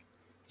can think,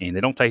 and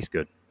they don't taste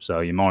good. So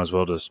you might as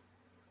well just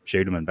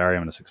shoot them and bury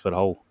them in a 6-foot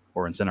hole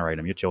or incinerate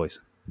them. Your choice.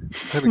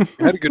 I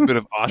had a good bit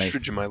of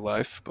ostrich in my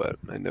life, but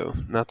I know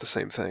not the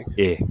same thing.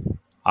 Yeah.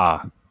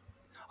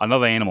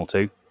 Another animal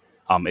too.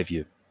 If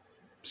you're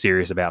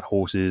serious about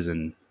horses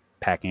and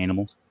pack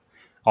animals,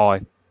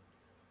 I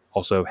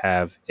also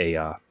have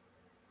a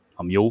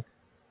mule.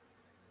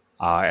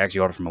 I actually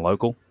got it from a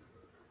local.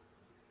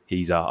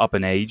 He's up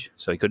in age,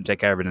 so he couldn't take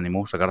care of it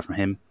anymore, so I got it from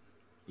him.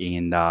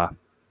 And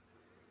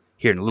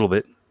here in a little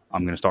bit,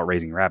 I'm going to start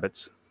raising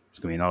rabbits. It's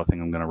going to be another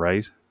thing I'm going to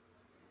raise.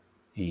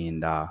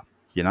 And, on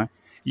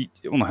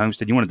the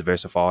homestead, you want to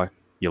diversify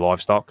your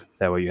livestock.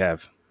 That way you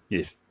have,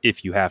 if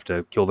you have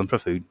to kill them for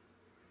food,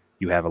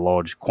 you have a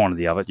large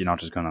quantity of it. You're not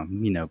just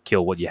going to,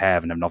 kill what you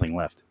have and have nothing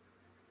left.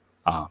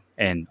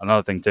 And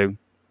another thing, too,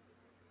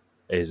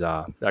 is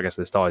I guess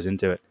this ties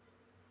into it.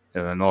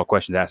 Another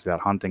question asked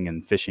about hunting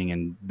and fishing,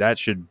 and that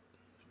should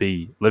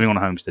be living on a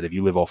homestead. If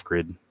you live off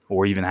grid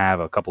or even have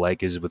a couple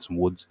acres with some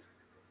woods,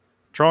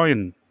 try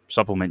and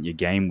supplement your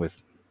game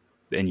with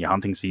in your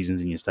hunting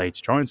seasons in your states.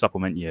 Try and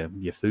supplement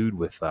your food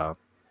with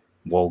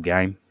wild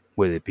game,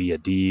 whether it be a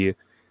deer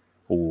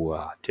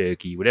or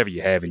turkey, whatever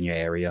you have in your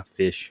area,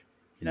 fish.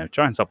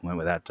 Try and supplement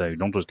with that too.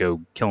 Don't just go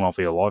killing off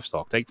your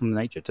livestock. Take from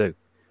nature too.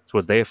 That's what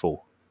it's there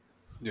for.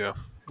 Yeah,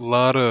 a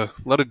lot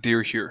of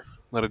deer here,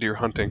 a lot of deer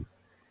hunting,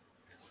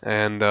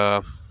 and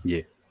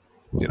Yeah.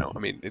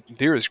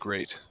 Deer is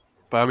great.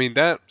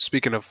 But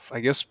speaking of, I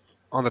guess,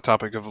 on the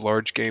topic of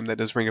large game, that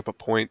does bring up a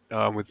point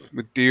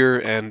with deer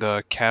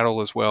and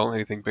cattle as well.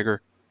 Anything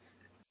bigger,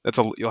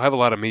 you'll have a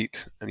lot of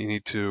meat, and you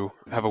need to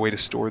have a way to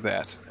store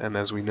that. And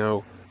as we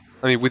know,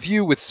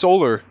 with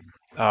solar,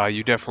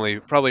 you definitely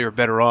probably are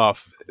better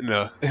off in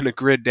a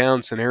grid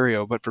down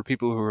scenario. But for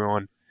people who are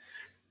on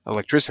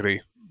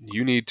electricity,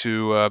 you need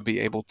to be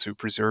able to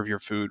preserve your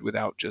food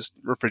without just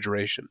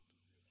refrigeration.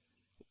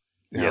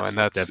 Yes, and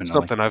that's definitely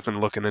something I've been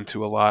looking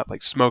into a lot,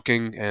 like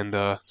smoking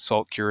and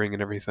salt curing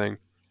and everything.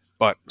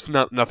 But it's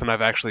nothing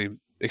I've actually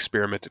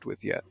experimented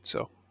with yet.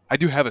 So I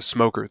do have a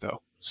smoker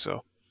though.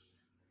 So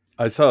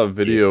I saw a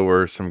video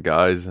where some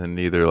guys in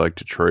either like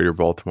Detroit or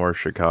Baltimore, or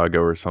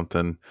Chicago or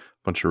something,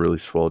 a bunch of really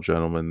swell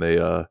gentlemen,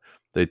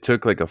 they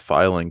took like a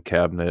filing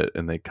cabinet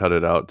and they cut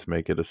it out to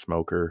make it a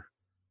smoker.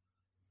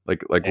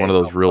 Like one of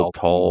those real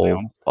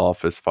tall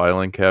office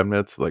filing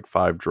cabinets, like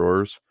 5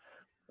 drawers.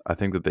 I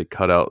think that they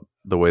cut out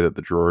the way that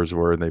the drawers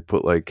were, and they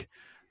put like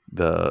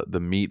the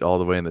meat all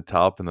the way in the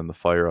top and then the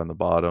fire on the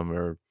bottom.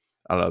 Or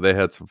I don't know, they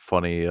had some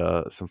funny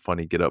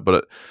get up.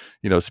 But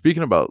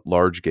speaking about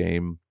large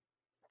game,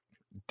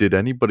 did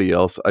anybody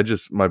else,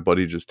 my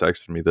buddy just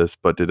texted me this,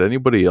 but did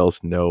anybody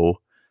else know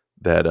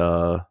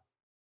that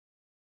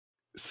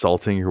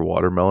salting your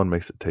watermelon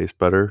makes it taste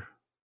better?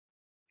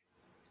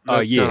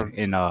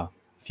 In a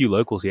few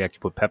locals, he actually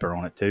put pepper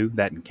on it too.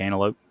 That and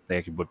cantaloupe, they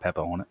actually put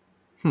pepper on it.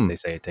 They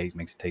say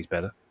makes it taste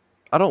better.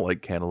 I don't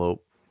like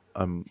cantaloupe.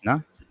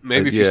 No?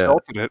 Maybe if you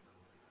salted it.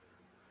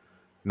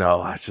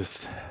 No,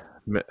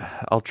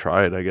 I'll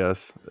try it, I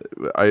guess.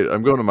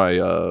 I'm going to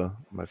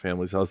my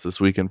family's house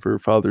this weekend for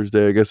Father's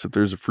Day. I guess if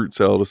there's a fruit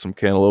salad with some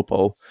cantaloupe,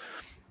 I'll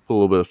put a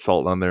little bit of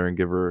salt on there and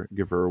give her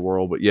a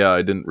whirl. But yeah,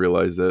 I didn't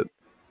realize that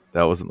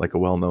wasn't like a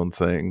well-known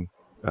thing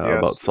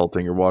about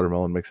salting your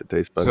watermelon makes it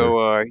taste better.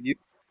 So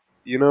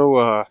you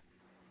know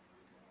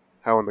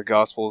how in the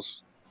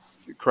Gospels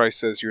Christ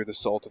says you're the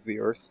salt of the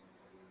earth?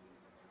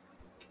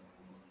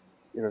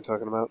 You know what I'm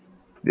talking about?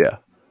 Yeah.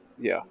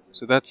 Yeah.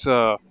 So that's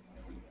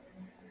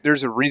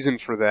there's a reason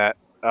for that,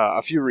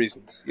 A few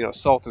reasons.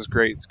 Salt is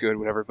great, it's good,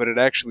 whatever, but it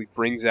actually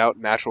brings out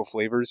natural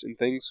flavors in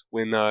things.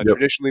 When Yep.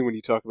 traditionally, when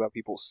you talk about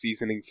people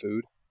seasoning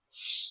food,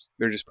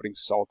 they're just putting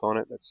salt on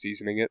it. That's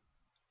seasoning it.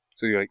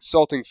 So you're like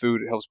salting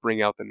food. It helps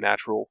bring out the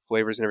natural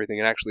flavors and everything.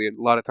 And actually, a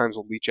lot of times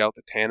will leach out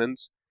the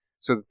tannins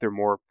so that they're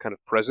more kind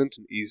of present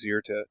and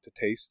easier to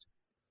taste.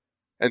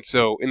 And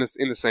so, in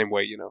the same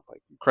way,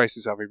 like Christ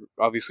is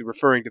obviously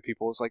referring to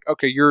people as like,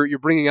 okay, you're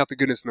bringing out the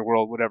goodness in the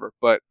world, whatever.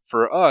 But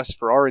for us,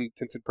 for our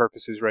intents and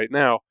purposes, right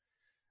now,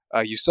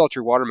 you salt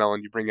your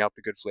watermelon, you bring out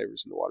the good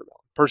flavors in the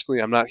watermelon.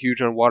 Personally, I'm not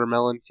huge on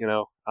watermelon.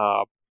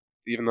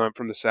 Even though I'm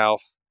from the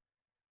South,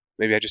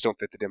 maybe I just don't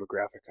fit the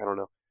demographic. I don't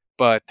know.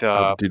 But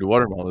Dude,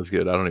 watermelon is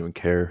good. I don't even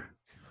care.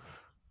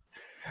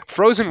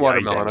 frozen Yeah, I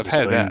eat that watermelon, with I've a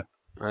had spoon. that.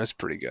 That's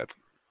pretty good.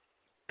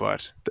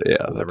 But Yeah,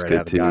 Pull that that's right good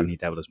out of the garden, too. eat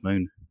that with a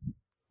spoon.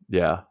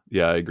 Yeah,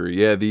 I agree.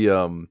 Yeah,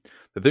 the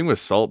thing with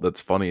salt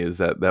that's funny is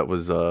that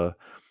was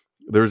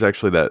there was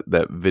actually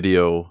that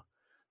video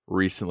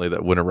recently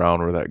that went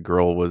around where that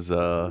girl was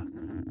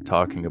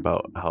talking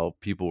about how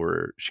people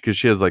were, because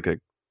she has like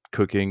a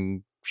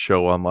cooking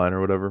show online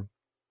or whatever.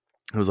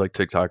 It was like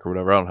TikTok or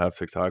whatever. I don't have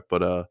TikTok,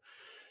 but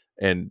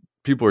and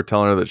people were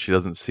telling her that she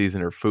doesn't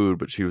season her food,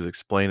 but she was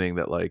explaining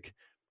that like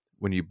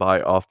when you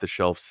buy off the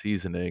shelf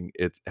seasoning,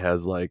 it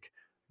has like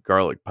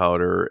garlic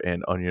powder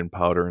and onion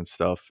powder and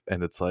stuff,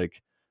 and it's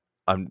like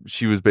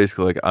she was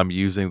basically like, I'm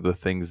using the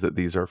things that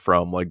these are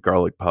from, like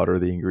garlic powder,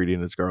 the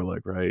ingredient is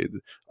garlic, right?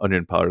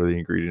 Onion powder, the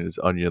ingredient is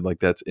onion, like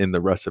that's in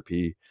the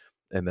recipe.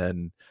 And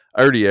then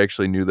I already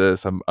actually knew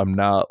this. I'm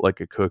not like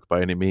a cook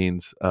by any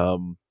means.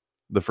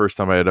 The first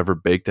time I had ever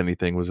baked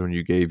anything was when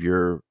you gave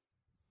your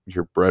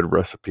bread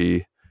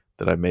recipe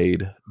that I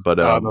made. But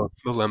the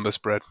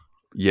lembas bread.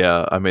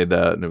 yeah, I made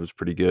that and it was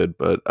pretty good.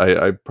 But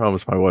I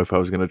promised my wife I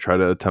was going to try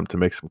to attempt to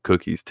make some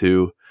cookies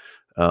too,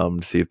 to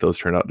see if those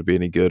turn out to be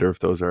any good or if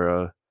those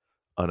are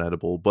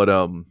unedible. But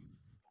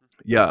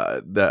yeah,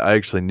 that I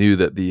actually knew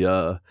that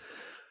the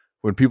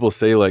when people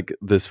say like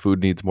this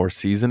food needs more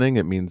seasoning,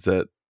 it means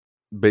that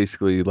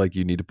basically like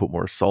you need to put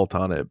more salt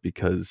on it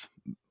because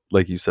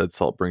like you said,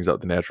 salt brings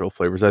out the natural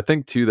flavors. I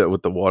think too that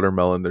with the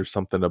watermelon there's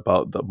something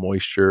about the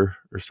moisture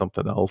or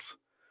something else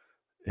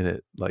in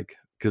it, like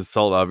because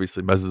salt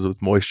obviously messes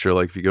with moisture.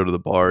 Like if you go to the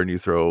bar and you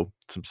throw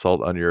some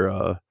salt on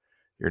your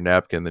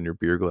napkin, then your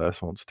beer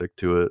glass won't stick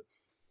to it.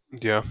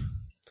 Yeah.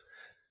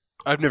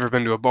 I've never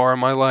been to a bar in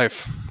my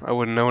life. I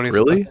wouldn't know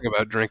anything Really?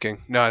 about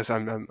drinking. No,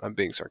 I'm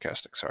being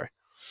sarcastic. Sorry.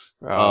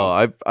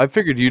 Oh, I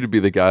figured you to be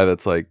the guy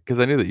that's like, because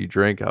I knew that you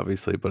drink,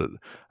 obviously, but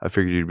I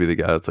figured you'd be the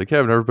guy that's like, yeah,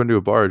 I've never been to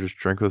a bar, I just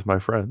drink with my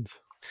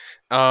friends.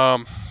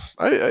 Um,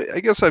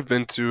 I guess I've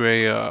been to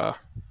a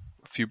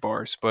few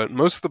bars, but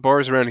most of the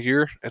bars around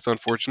here, it's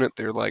unfortunate,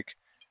 they're like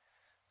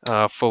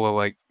full of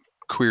like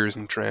queers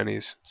and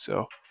trannies.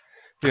 So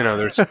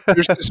there's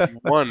this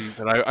one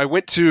that I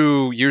went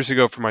to years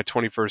ago for my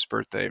 21st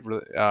birthday,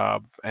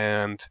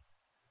 and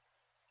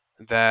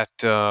that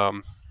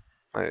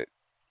I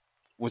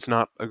was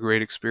not a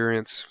great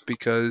experience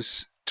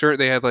because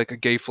they had like a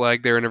gay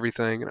flag there and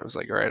everything, and I was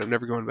like, all right, I'm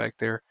never going back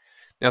there.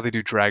 Now they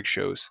do drag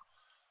shows.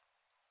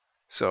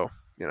 So,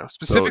 So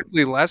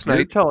specifically last you're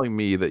night. telling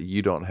me that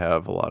you don't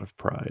have a lot of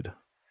pride.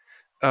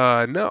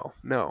 No.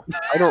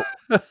 I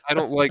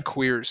don't like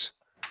queers.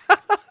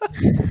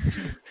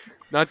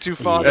 Not too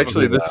fond of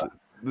Actually, them.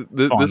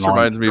 this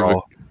reminds me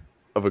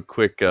of a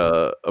quick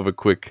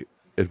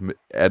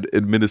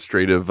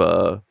administrative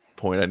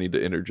point I need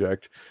to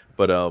interject.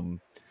 But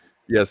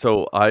yeah,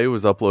 so I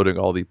was uploading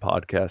all the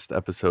podcast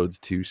episodes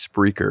to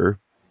Spreaker,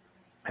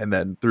 and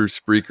then through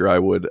Spreaker I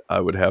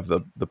would have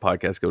the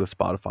podcast go to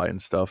Spotify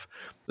and stuff.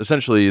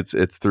 Essentially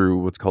it's through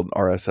what's called an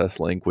RSS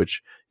link,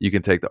 which you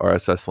can take the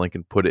RSS link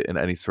and put it in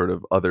any sort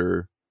of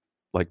other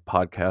like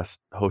podcast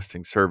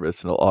hosting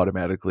service, and it'll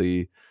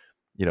automatically,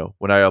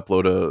 when I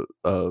upload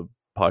a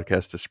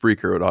podcast to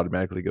Spreaker, it would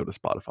automatically go to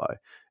Spotify.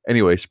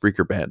 Anyway,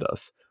 Spreaker banned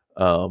us.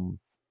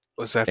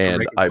 Was that for and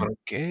making fun of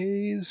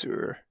gays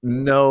or?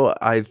 No,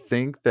 I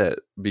think that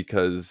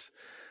because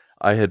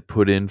I had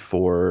put in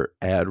for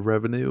ad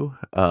revenue,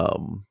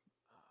 and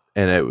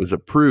it was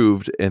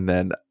approved, and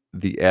then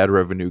the ad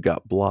revenue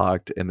got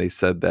blocked, and they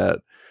said that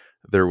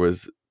there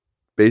was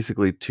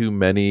basically too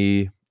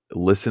many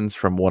listens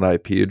from one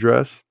IP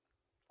address,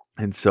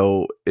 and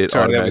so it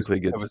Sorry, automatically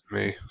that gets. was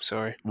me.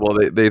 Sorry. Well,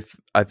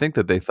 I think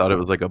that they thought it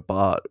was like a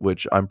bot,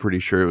 which I'm pretty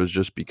sure it was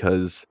just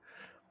because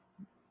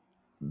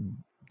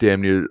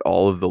damn near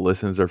all of the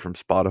listens are from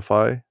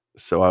Spotify.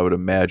 So I would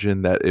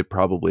imagine that it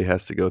probably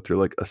has to go through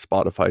like a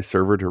Spotify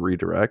server to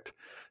redirect.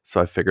 So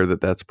I figure that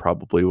that's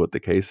probably what the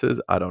case is.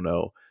 I don't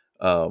know.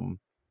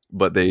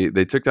 But they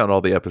took down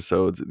all the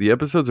episodes. The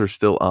episodes are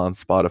still on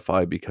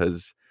Spotify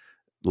because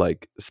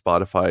like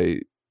Spotify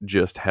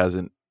just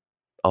hasn't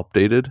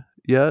updated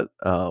yet.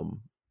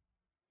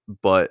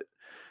 But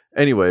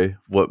anyway,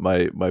 what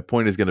my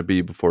point is going to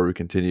be before we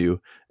continue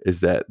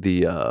is that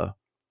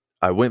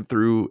I went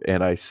through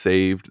and I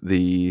saved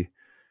the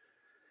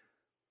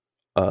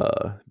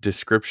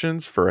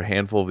descriptions for a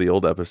handful of the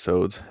old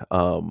episodes,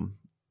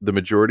 the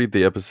majority of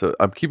the episode,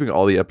 I'm keeping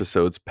all the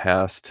episodes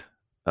past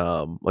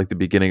like the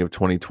beginning of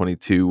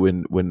 2022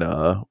 when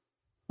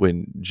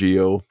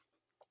Gio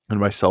and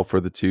myself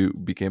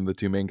became the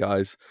two main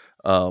guys.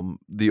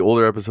 The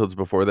older episodes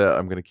before that,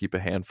 I'm going to keep a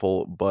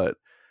handful, but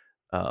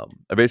I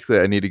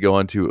need to go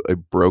onto a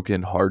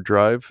broken hard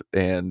drive,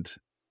 and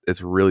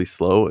it's really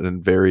slow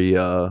and very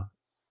a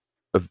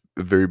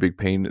very big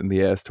pain in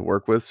the ass to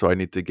work with. So I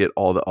need to get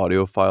all the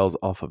audio files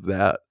off of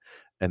that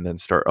and then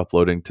start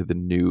uploading to the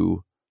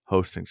new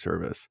hosting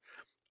service.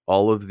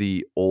 All of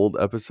the old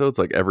episodes,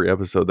 like every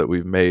episode that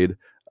we've made,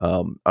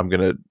 I'm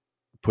gonna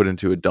put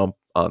into a dump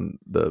on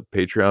the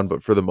Patreon.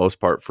 But for the most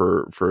part,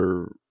 for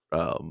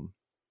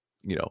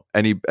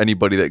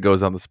anybody that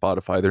goes on the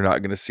Spotify, they're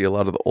not going to see a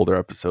lot of the older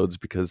episodes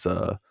because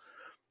and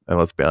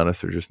let's be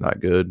honest, they're just not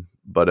good.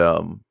 But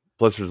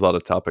plus there's a lot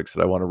of topics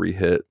that I want to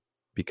re-hit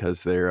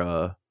because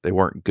they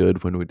weren't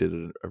good when we did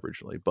it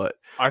originally. But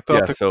I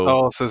thought the so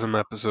Catholicism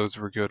episodes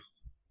were good.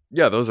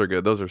 yeah, those are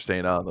good. Those are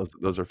staying on.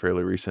 Those are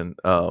fairly recent.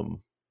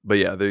 But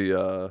yeah,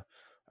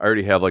 I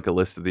already have like a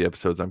list of the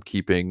episodes I'm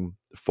keeping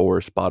for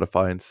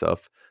Spotify and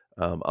stuff.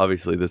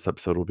 Obviously, this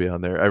episode will be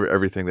on there.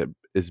 Everything that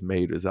is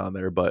made is on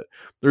there. But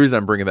the reason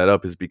I'm bringing that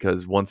up is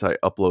because once I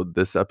upload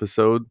this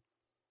episode,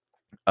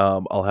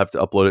 I'll have to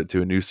upload it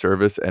to a new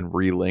service and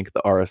relink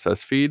the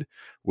RSS feed,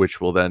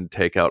 which will then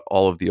take out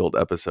all of the old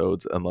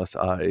episodes unless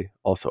I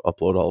also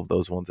upload all of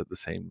those ones at the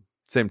same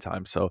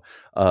time. So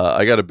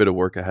I got a bit of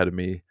work ahead of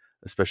me,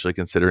 especially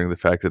considering the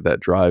fact that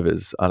drive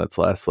is on its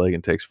last leg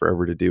and takes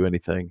forever to do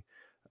anything.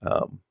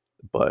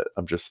 But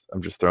I'm just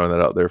throwing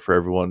that out there for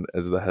everyone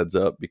as the heads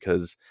up,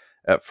 because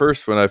at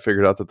first when I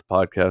figured out that the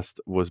podcast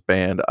was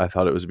banned, I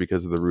thought it was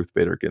because of the Ruth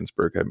Bader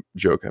Ginsburg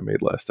joke I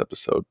made last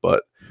episode,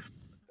 but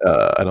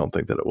I don't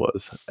think that it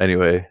was.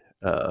 Anyway,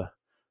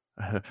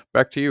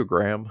 back to you,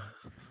 Graham.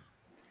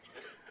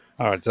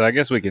 All right, so I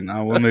guess we'll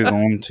move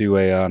on to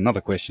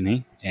another question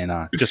here,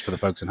 and just for the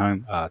folks at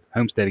home,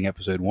 Homesteading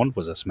episode 1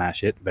 was a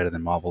smash hit, better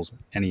than Marvel's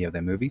any of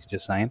their movies.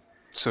 Just saying.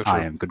 So true.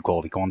 I am good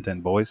quality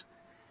content, boys.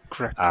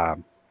 Correct.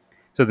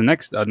 So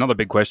another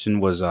big question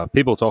was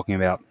people talking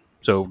about.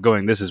 So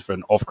this is for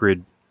an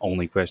off-grid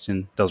only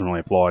question. Doesn't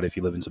really apply if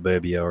you live in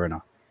suburbia or in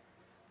a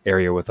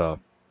area with a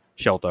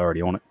shelter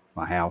already on it,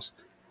 a house.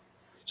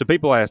 So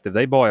people asked if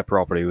they buy a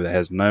property that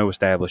has no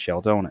established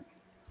shelter on it,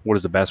 what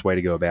is the best way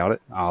to go about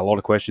it? A lot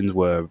of questions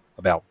were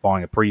about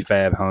buying a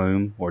prefab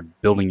home or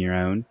building your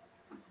own.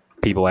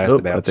 People asked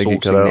about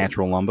sourcing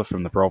natural lumber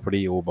from the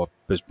property or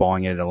just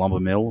buying it at a lumber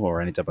mill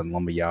or any type of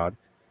lumber yard.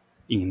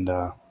 And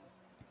to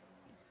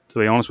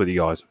be honest with you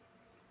guys,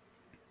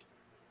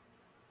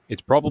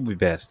 it's probably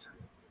best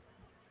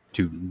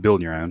to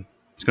build your own.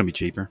 It's going to be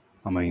cheaper.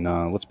 I mean,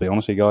 let's be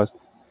honest with you guys.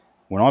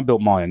 When I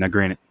built mine, now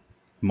granted,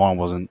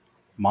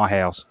 my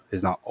house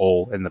is not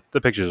all, and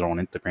the pictures are on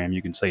Instagram.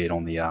 You can see it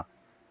on the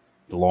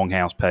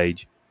Longhouse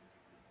page.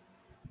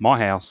 My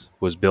house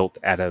was built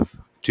out of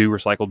 2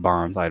 recycled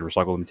barns. I had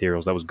recycled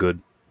materials that were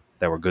good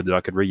that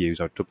I could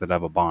reuse. I took that out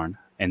of a barn,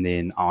 and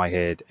then I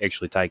had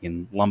actually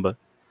taken lumber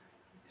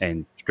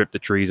and stripped the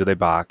trees of their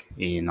bark,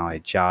 and I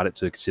had charred it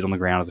so it could sit on the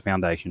ground as a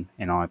foundation,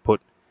 and I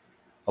put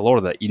a lot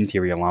of the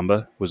interior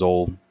lumber was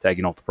all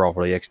taken off the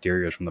property,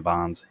 exteriors from the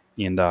barns,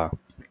 and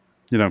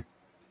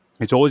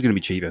it's always going to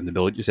be cheaper to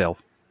build it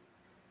yourself,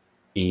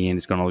 and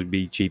it's going to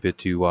be cheaper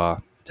to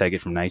take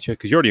it from nature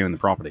because you already own the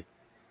property.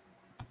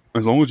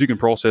 As long as you can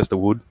process the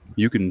wood,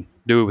 you can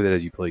do with it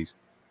as you please.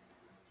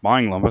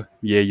 Buying lumber,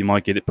 yeah, you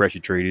might get it pressure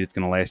treated. It's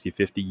going to last you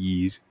 50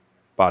 years,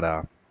 but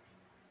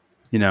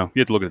you have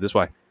to look at it this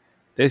way.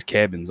 There's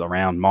cabins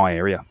around my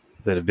area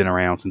that have been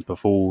around since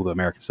before the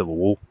American Civil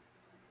War,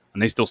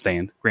 and they still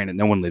stand. Granted,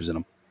 no one lives in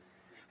them,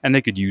 and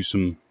they could use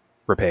some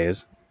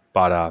repairs,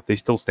 but they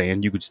still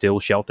stand. You could still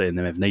shelter in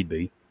them if need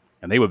be,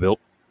 and they were built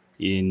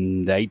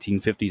in the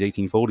 1850s,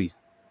 1840s,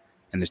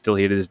 and they're still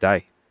here to this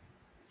day.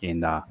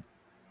 And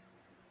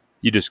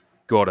you just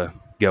got to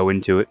go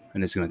into it,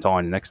 and it's going to tie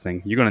in the next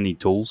thing. You're going to need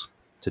tools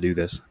to do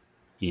this,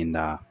 and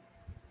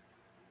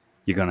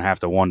you're going to have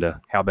to wonder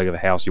how big of a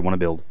house you want to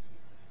build.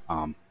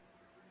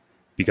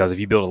 Because if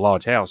you build a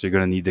large house, you're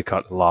going to need to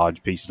cut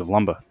large pieces of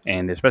lumber,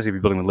 and especially if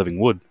you're building with living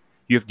wood,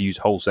 you have to use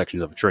whole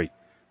sections of a tree.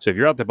 So if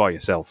you're out there by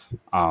yourself,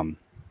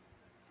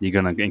 you're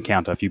going to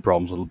encounter a few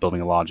problems with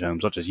building a large home,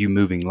 such as you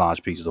moving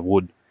large pieces of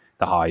wood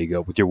the higher you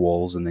go with your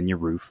walls and then your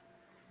roof.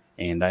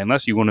 And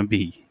unless you want to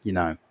be,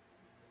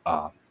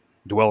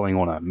 dwelling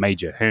on a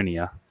major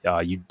hernia,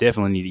 you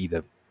definitely need to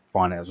either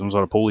find out some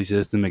sort of pulley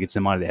system or get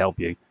somebody to help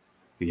you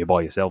if you're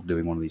by yourself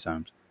doing one of these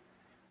homes.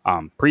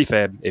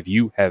 Prefab, if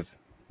you have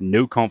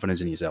no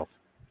confidence in yourself,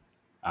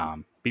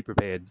 be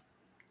prepared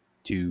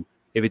to,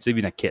 if it's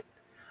even a kit.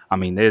 I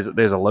mean, there's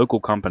a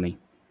local company,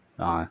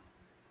 not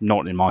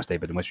in my state,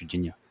 but in West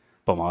Virginia,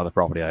 but my other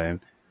property I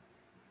own.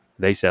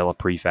 They sell a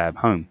prefab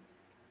home.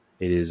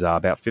 It is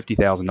about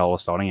 $50,000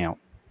 starting out,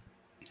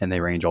 and they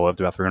range all up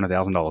to about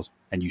 $300,000,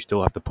 and you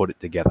still have to put it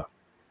together.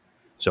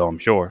 So I'm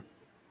sure,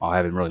 I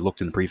haven't really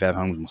looked into prefab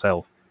homes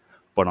myself,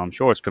 but I'm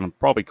sure it's going to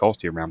probably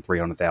cost you around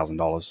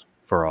 $300,000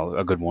 for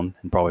a good one,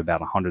 and probably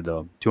about $100,000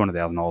 to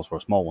 $200,000 for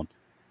a small one.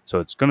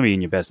 So it's going to be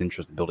in your best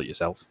interest to build it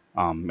yourself.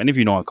 And if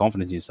you don't have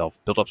confidence in yourself,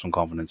 build up some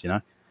confidence.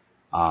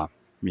 I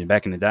mean,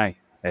 back in the day,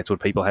 that's what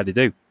people had to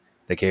do.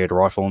 They carried a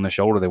rifle on their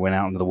shoulder. They went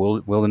out into the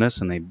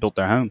wilderness and they built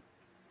their home.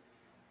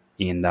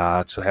 And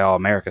that's how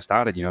America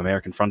started.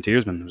 American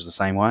frontiersmen was the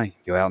same way.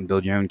 Go out and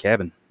build your own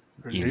cabin.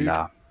 Indeed.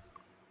 And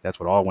that's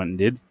what I went and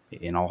did.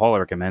 And I'll highly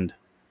recommend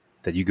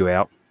that you go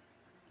out,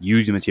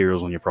 use the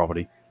materials on your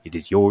property. It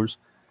is yours.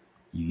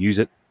 You use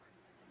it.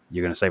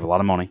 You're going to save a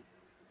lot of money.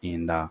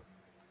 And I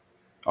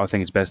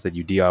think it's best that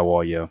you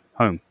DIY your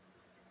home.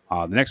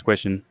 The next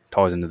question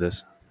ties into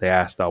this. They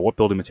asked, what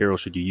building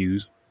materials should you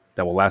use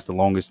that will last the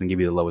longest and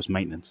give you the lowest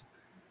maintenance?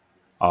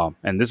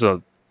 And this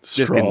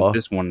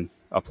one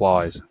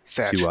applies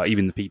Thatch. to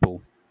even the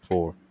people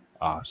for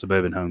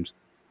suburban homes.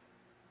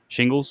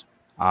 Shingles,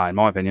 in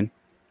my opinion,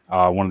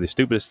 are one of the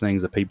stupidest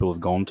things that people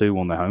have gone to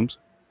on their homes,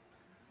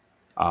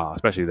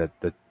 especially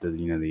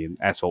the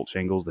asphalt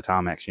shingles, the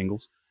tarmac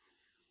shingles.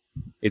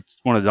 It's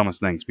one of the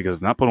dumbest things because if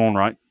they're not put on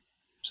right,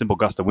 simple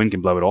gust of wind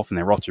can blow it off and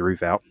they rot your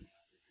roof out.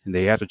 And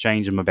they have to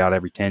change them about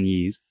every 10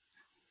 years.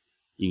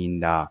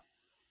 And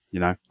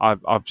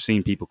I've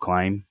seen people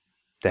claim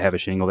to have a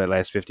shingle that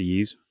lasts 50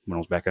 years when I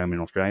was back home in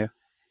Australia.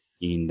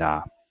 And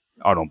I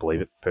don't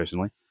believe it,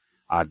 personally.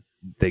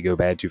 They go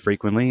bad too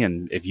frequently,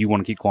 and if you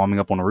want to keep climbing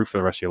up on a roof for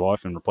the rest of your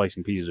life and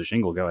replacing pieces of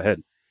shingle, go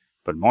ahead.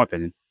 But in my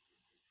opinion,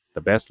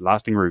 the best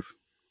lasting roof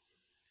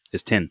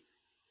is tin.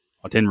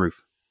 A tin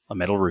roof, a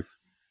metal roof.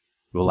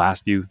 It will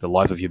last you the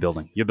life of your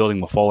building. Your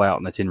building will fall out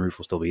and the tin roof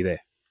will still be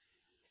there.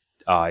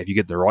 If you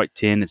get the right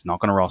tin, it's not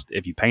going to rust.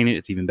 If you paint it,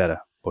 it's even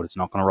better, but it's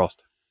not going to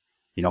rust.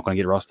 You're not going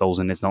to get rust holes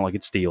in it. It's not like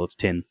it's steel, it's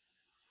tin.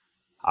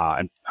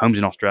 And homes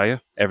in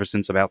Australia, ever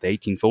since about the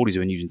 1840s,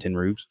 have been using tin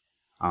roofs.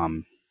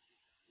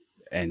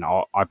 And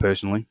I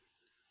personally,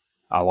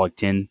 I like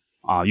tin.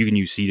 You can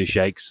use cedar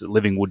shakes.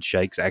 Living wood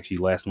shakes actually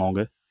last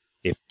longer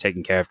if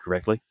taken care of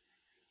correctly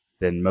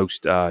than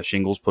most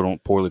shingles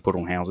poorly put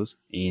on houses.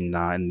 And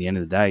in the end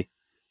of the day,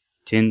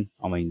 tin,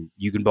 I mean,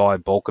 you can buy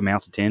bulk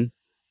amounts of tin.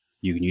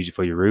 You can use it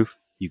for your roof.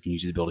 You can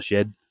use it to build a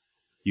shed.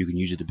 You can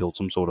use it to build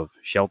some sort of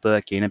shelter,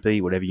 canopy,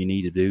 whatever you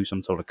need to do,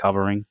 some sort of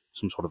covering,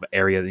 some sort of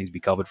area that needs to be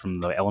covered from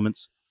the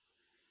elements.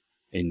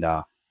 And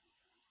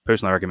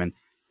personally, I recommend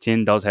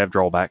tin does have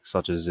drawbacks,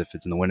 such as if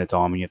it's in the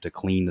wintertime and you have to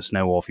clean the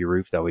snow off your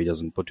roof, that way it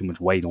doesn't put too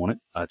much weight on it.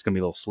 It's going to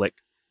be a little slick.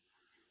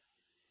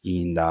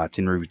 And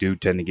tin roofs do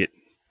tend to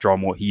draw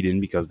more heat in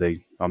because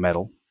they are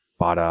metal.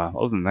 But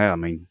other than that, I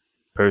mean,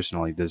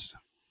 personally, there's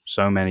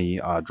so many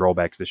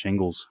drawbacks to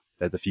shingles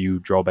that the few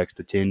drawbacks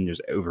to tin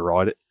just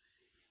override it.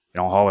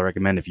 And I'll highly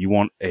recommend if you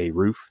want a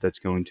roof that's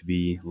going to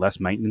be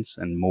less maintenance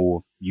and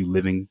more you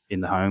living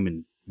in the home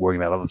and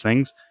worrying about other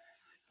things,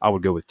 I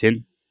would go with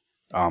tin.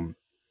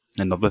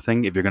 Another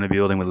thing, if you're going to be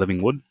building with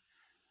living wood,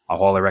 I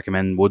highly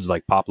recommend woods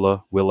like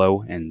poplar,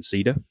 willow, and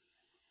cedar.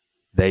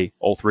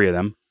 All three of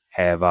them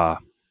have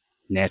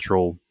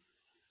natural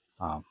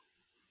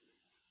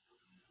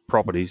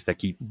properties that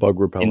keep Bug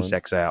repellent.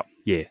 insects out.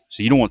 Yeah,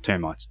 so you don't want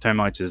termites.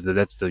 Termites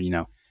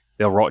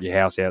they'll rot your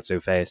house out so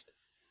fast.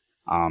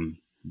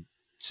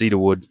 Cedar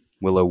wood,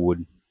 willow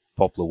wood,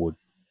 poplar wood.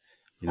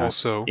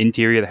 Also,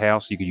 interior of the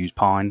house, you could use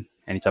pine,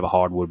 any type of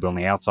hardwood, but on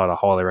the outside, I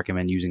highly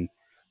recommend using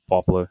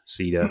poplar,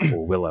 cedar,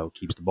 or willow.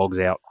 Keeps the bugs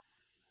out,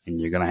 and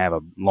you're going to have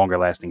a longer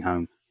lasting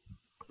home.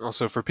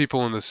 Also, for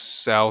people in the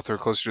south or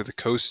closer to the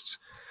coast,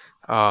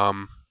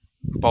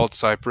 bald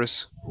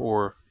cypress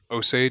or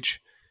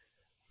osage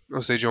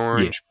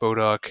orange,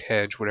 bodock,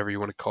 hedge, whatever you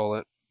want to call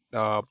it.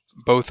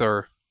 Both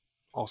are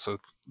also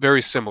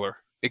very similar,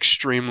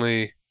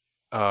 extremely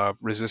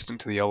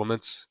resistant to the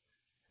elements.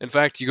 In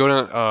fact, you go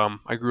down.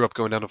 I grew up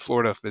going down to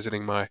Florida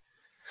visiting my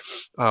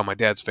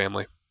dad's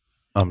family.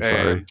 I'm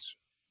sorry.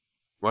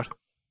 What?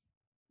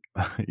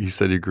 You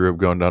said you grew up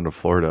going down to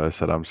Florida. I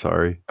said I'm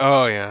sorry.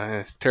 Oh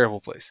yeah, terrible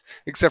place.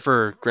 Except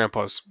for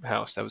Grandpa's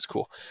house, that was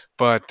cool.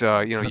 But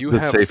you the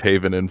have safe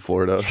haven in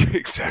Florida. Yeah,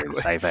 exactly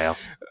safe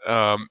house.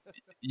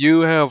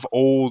 You have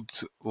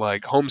old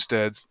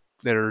homesteads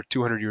that are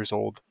 200 years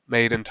old,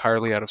 made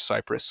entirely out of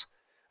cypress,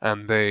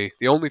 and the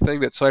only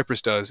thing that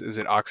cypress does is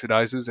it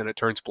oxidizes and it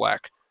turns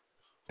black.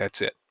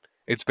 That's it.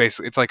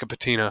 It's like a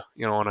patina,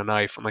 on a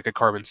knife, on like a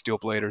carbon steel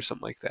blade or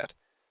something like that.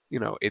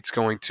 It's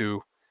going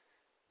to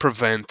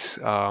prevent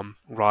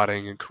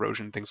rotting and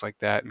corrosion, things like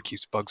that, and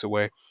keeps bugs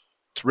away.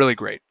 It's really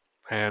great.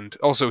 And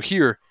also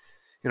here,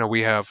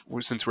 we have,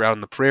 since we're out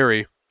on the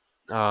prairie,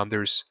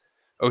 there's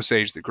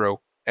osage that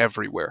grow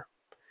everywhere.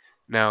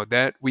 Now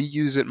that we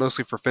use it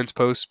mostly for fence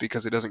posts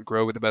because it doesn't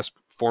grow with the best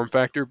form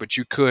factor, but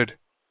you could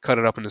cut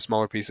it up into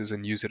smaller pieces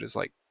and use it as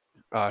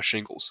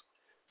shingles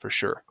for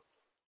sure.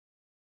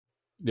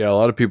 Yeah, a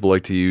lot of people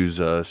like to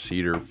use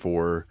cedar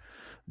for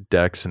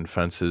decks and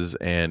fences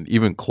and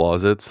even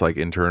closets, like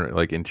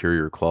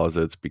interior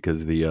closets,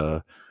 because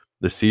the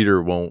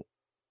cedar won't,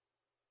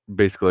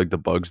 basically, the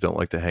bugs don't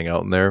like to hang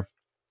out in there,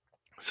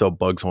 so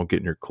bugs won't get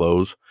in your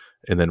clothes.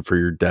 And then for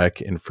your deck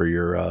and for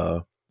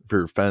your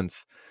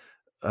fence,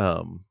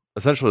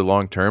 essentially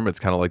long term, it's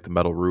kind of like the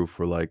metal roof,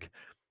 where like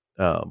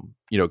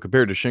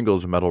compared to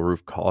shingles, a metal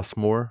roof costs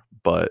more,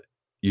 but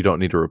you don't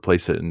need to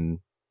replace it in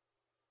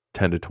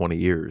 10 to 20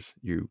 years.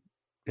 You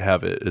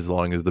have it as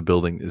long as the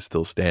building is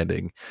still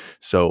standing.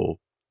 So,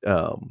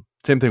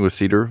 same thing with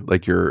cedar.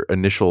 Like your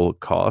initial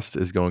cost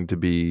is going to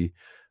be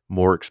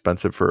more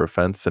expensive for a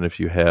fence than if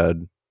you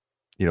had,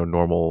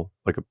 normal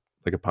like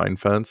a pine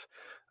fence.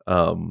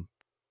 Um,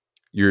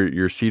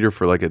 your cedar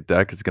for like a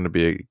deck is going to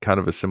be kind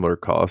of a similar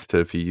cost to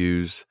if you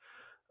use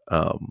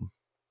um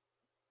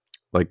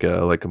like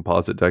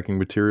composite decking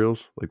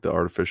materials, like the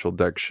artificial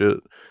deck shit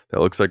that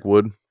looks like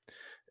wood.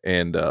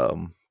 And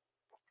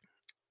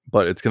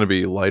but it's going to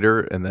be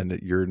lighter, and then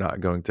you're not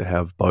going to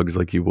have bugs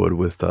like you would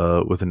with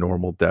a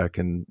normal deck,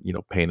 and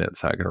paint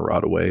it's not going to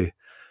rot away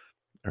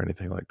or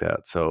anything like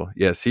that. So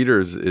yeah, cedar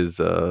is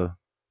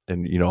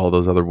and all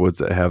those other woods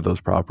that have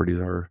those properties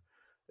are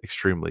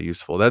extremely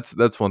useful. That's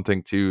one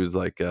thing too, is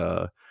like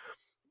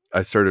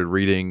I started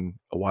reading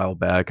a while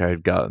back. I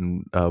had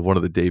gotten one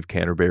of the Dave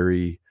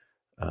Canterbury,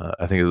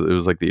 I think it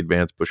was like the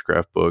advanced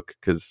bushcraft book,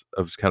 because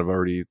I was kind of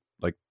already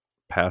like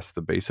past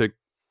the basic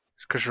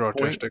Because you're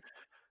point. autistic.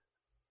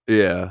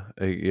 Yeah,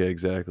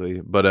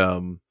 exactly. But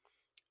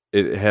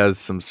it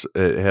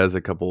has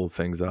a couple of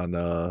things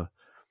on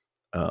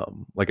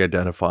like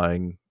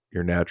identifying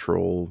your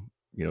natural,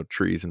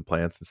 trees and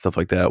plants and stuff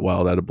like that,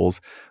 wild edibles,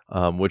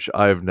 which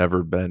I've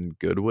never been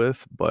good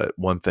with. But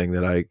one thing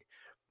that I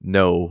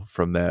know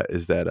from that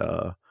is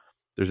that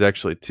there's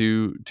actually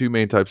two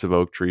main types of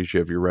oak trees. You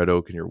have your red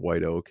oak and your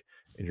white oak.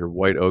 And your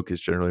white oak is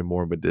generally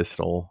more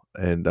medicinal,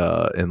 and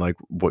like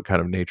what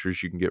kind of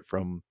natures you can get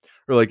from,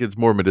 or like it's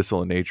more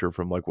medicinal in nature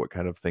from like what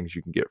kind of things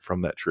you can get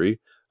from that tree.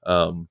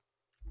 Um,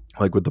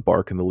 like with the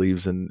bark and the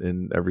leaves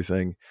and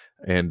everything.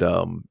 And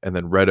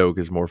then red oak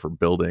is more for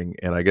building.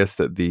 And I guess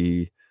that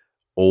the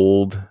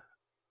old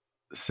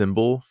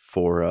symbol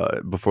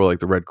for before like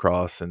the Red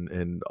Cross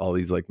and all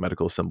these like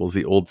medical symbols,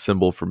 the old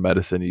symbol for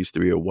medicine used to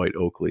be a white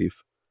oak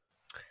leaf.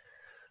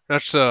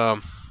 That's a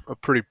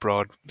pretty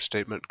broad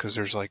statement because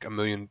there's like a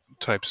million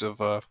types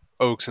of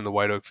oaks in the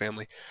white oak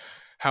family. Yeah,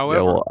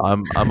 However, well,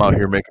 I'm out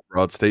here making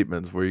broad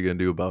statements. What are you gonna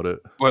do about it?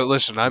 well,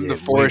 listen, I'm the Yeah,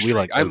 we forestry.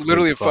 like I'm oak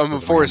literally leaf I'm a busters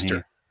around forester.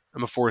 here.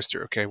 I'm a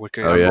forester. Okay, what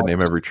can Oh I'm yeah, all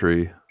name every forester.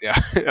 tree. Yeah.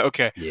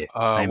 Okay. Yeah,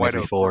 name White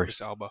every oak, Quercus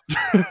forest. alba.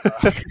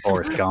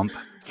 Forest Gump,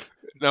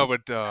 No,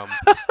 but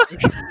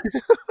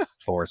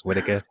Forest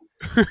Whitaker.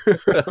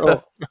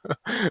 oh,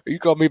 you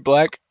call me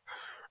black.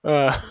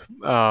 Uh,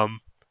 um,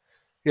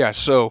 yeah.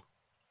 So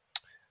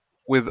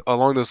with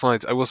along those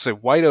lines, I will say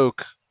white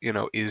oak,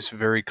 is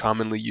very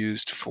commonly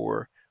used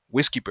for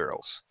whiskey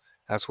barrels.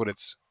 That's what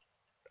it's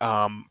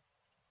um,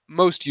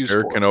 most used for.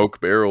 American oak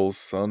barrels,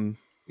 son.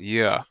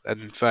 Yeah,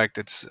 and in fact,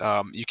 it's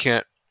you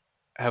can't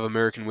have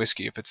American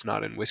whiskey if it's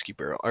not in whiskey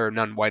barrel or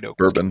non white oak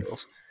whiskey Bourbon.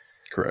 barrels.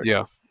 Correct.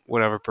 Yeah,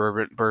 whatever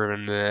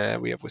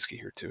bourbon. We have whiskey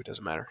here too. It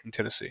doesn't matter in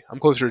Tennessee. I'm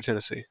closer to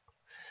Tennessee,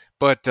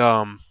 but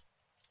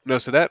no.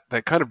 So that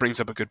kind of brings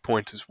up a good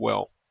point as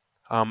well.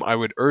 I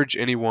would urge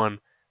anyone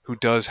who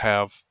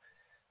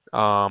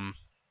um,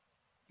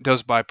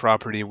 does buy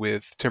property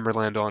with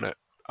timberland on it.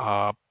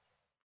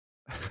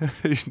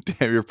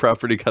 Damn, your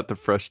property got the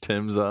fresh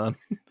Tims on.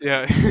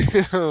 Yeah,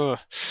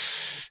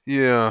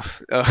 yeah.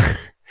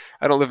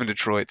 I don't live in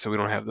Detroit, so we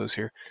don't have those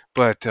here.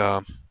 But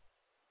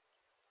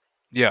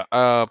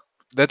yeah,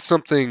 that's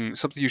something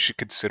you should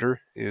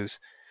consider is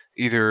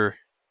either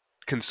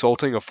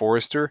consulting a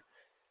forester.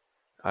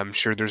 I'm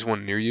sure there's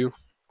one near you,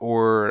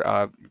 or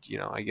I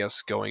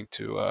guess going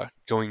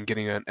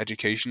getting an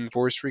education in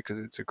forestry because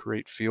it's a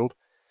great field.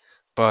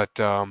 But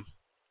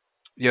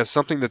yeah,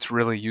 something that's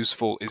really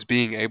useful is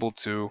being able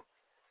to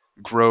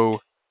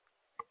grow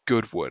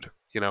good wood,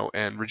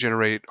 and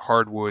regenerate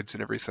hardwoods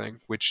and everything,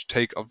 which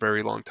take a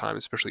very long time,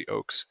 especially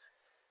oaks.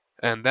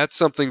 And that's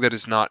something that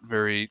is not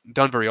very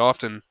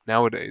often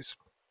nowadays,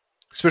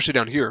 especially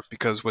down here,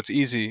 because what's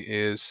easy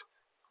is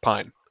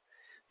pine,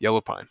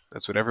 yellow pine.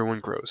 That's what everyone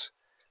grows.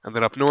 And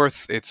then up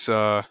north, it's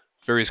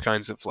various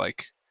kinds of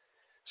like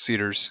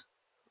cedars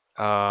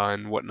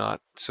and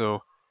whatnot.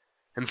 So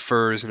and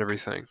firs and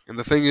everything. And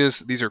the thing is,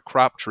 these are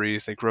crop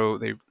trees. They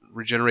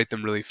regenerate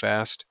them really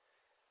fast,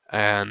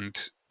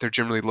 and they're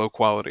generally low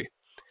quality.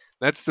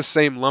 That's the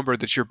same lumber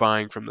that you're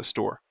buying from the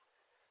store.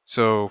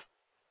 So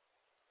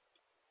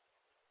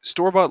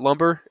store-bought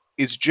lumber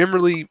is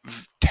generally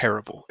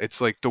terrible. It's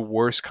like the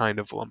worst kind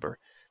of lumber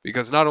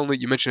because not only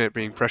you mentioned it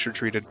being pressure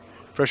treated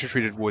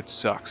wood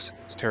sucks.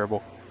 It's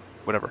terrible,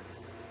 whatever.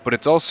 But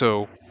it's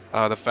also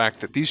the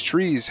fact that these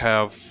trees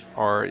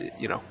are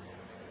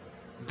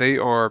they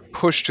are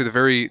pushed to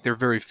their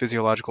very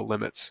physiological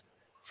limits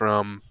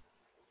from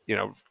you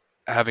know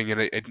having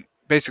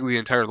basically the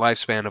entire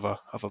lifespan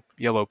of a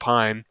yellow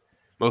pine,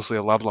 mostly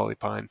a loblolly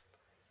pine,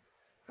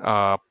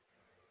 uh,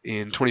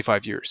 in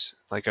 25 years,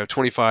 like a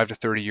 25 to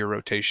 30 year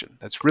rotation.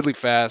 That's really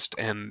fast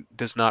and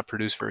does not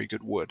produce very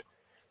good wood.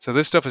 So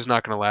this stuff is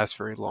not going to last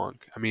very long.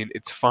 I mean,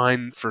 it's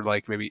fine for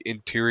like maybe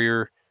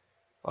interior,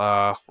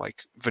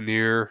 like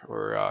veneer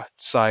or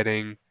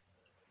siding,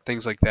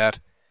 things like that.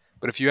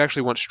 But if you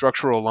actually want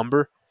structural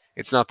lumber,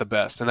 it's not the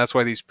best. And that's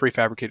why these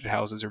prefabricated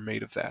houses are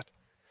made of that.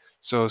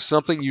 So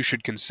something you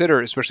should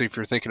consider, especially if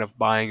you're thinking of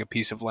buying a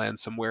piece of land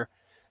somewhere,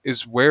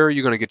 is where are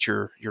you going to get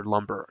your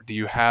lumber? Do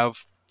you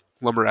have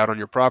lumber out on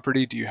your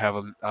property? Do you have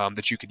a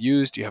that you could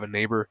use? Do you have a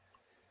neighbor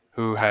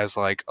who has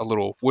like a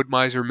little wood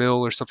miser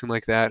mill or something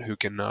like that who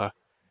can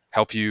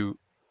help you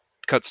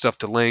cut stuff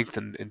to length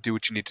and do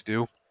what you need to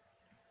do?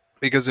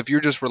 Because if you're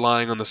just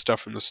relying on the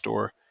stuff from the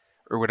store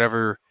or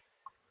whatever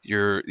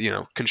your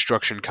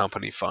construction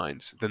company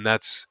finds, then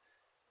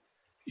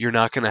you're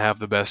not going to have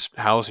the best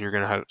house, and you're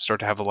going to start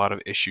to have a lot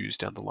of issues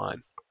down the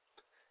line.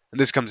 And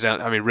this comes down,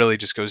 really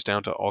just goes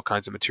down to all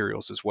kinds of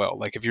materials as well.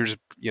 Like if you're just,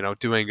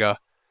 doing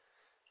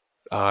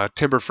a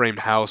timber framed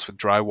house with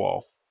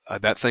drywall,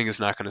 that thing is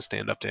not going to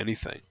stand up to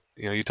anything.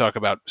 You talk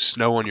about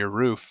snow on your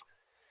roof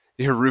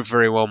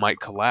very well might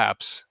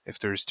collapse if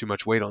there's too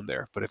much weight on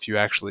there. But if you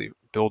actually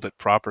build it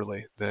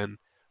properly, then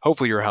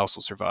hopefully your house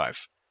will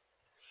survive.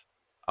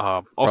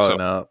 Also, Probably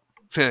not.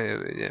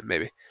 yeah,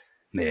 maybe.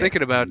 Yeah,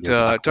 Thinking about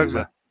talking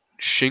about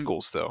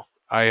shingles though.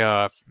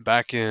 I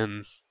back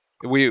in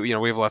we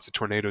have lots of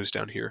tornadoes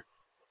down here.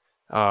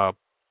 But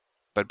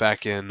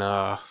back in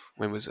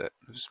when was it?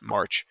 It was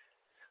March.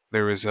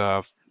 There was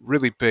a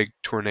really big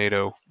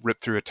tornado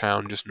ripped through a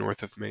town just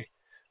north of me,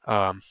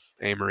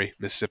 Amory,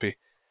 Mississippi.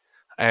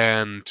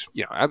 And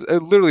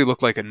it literally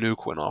looked like a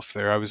nuke went off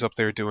there. I was up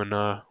there doing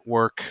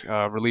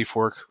relief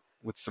work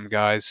with some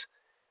guys,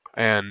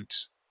 and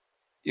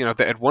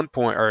at one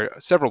point or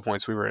several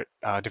points we were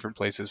at different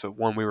places, but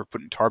one we were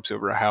putting tarps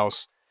over a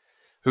house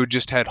who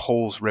just had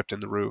holes ripped in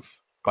the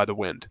roof by the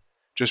wind,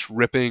 just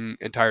ripping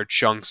entire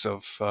chunks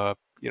of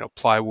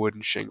plywood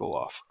and shingle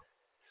off.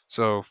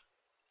 So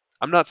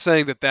I'm not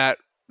saying that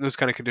those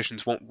kind of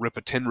conditions won't rip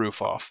a tin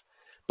roof off,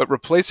 but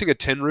replacing a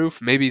tin roof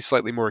may be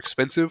slightly more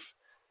expensive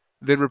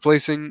than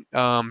replacing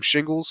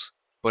shingles,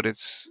 but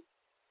it's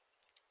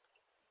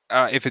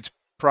if it's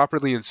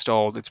properly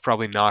installed, it's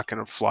probably not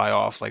going to fly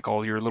off like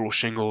all your little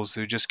shingles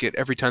who just get,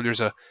 every time there's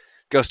a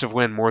gust of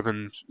wind more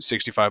than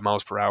 65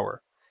 miles per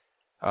hour,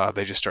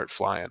 they just start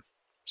flying.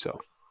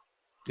 So,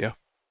 yeah.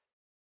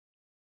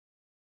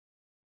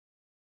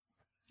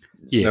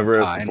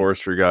 Never asked a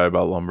forestry guy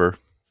about lumber.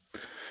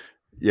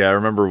 Yeah, I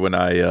remember when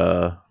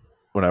I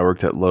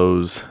worked at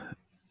Lowe's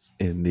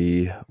in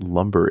the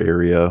lumber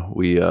area,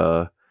 we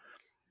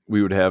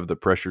would have the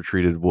pressure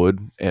treated wood,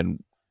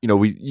 and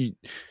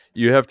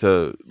you have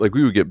to, like,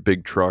 we would get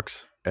big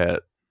trucks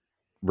at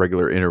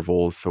regular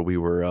intervals, so we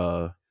were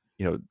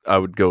I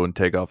would go and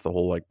take off the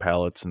whole like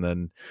pallets and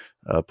then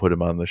put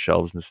them on the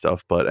shelves and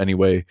stuff. But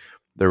anyway,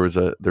 there was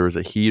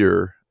a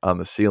heater on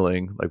the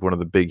ceiling, like one of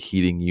the big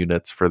heating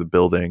units for the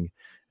building,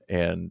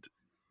 and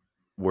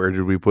where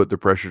did we put the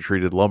pressure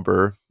treated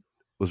lumber?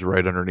 Was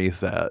right underneath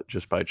that,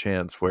 just by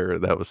chance, where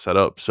that was set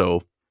up.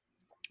 So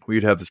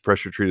we'd have this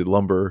pressure treated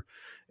lumber,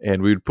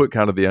 and we'd put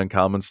kind of the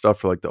uncommon stuff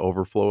for like the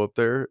overflow up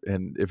there.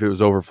 And if it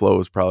was overflow, it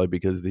was probably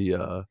because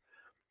the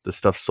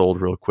stuff sold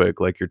real quick,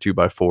 like your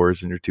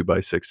 2x4s and your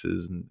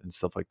 2x6s and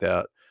stuff like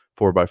that,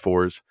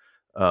 4x4s.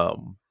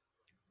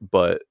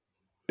 But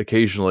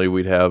occasionally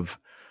we'd have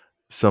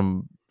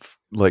some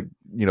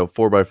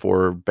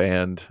 4x4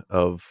 band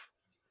of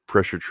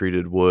pressure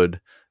treated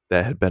wood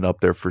that had been up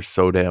there for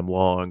so damn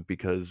long,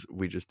 because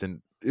we just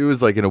didn't, it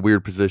was like in a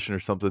weird position or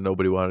something.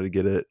 Nobody wanted to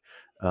get it.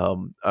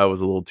 I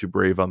was a little too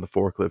brave on the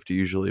forklift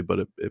usually, but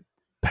it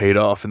paid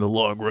off in the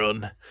long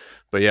run.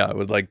 But yeah, I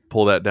would like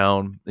pull that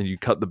down, and you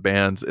cut the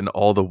bands, and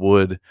all the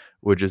wood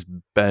would just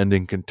bend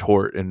and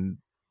contort in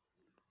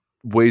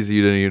ways that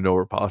you didn't even know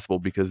were possible,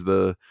 because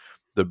the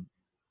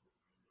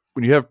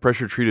when you have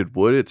pressure treated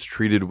wood, it's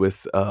treated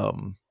with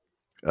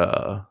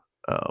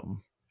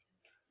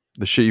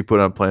the shit you put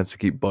on plants to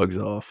keep bugs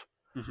off.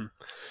 Mm-hmm.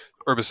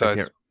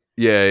 Herbicides.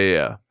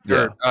 Yeah.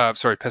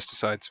 Sorry,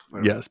 pesticides.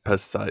 Whatever. Yes,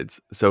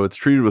 pesticides. So it's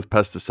treated with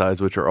pesticides,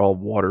 which are all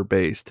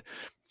water-based.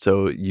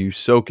 So you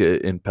soak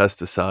it in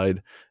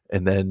pesticide,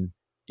 and then,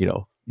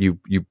 the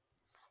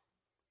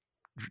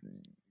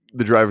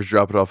drivers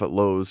drop it off at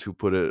Lowe's, who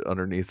put it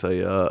underneath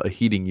a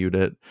heating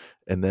unit,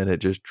 and then it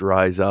just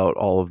dries out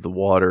all of the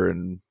water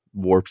and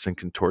warps and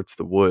contorts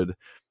the wood,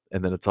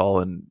 and then it's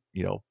all in,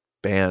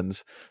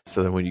 bands.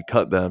 So then when you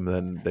cut them,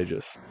 then they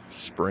just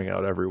spring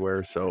out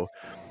everywhere. So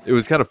it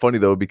was kind of funny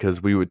though,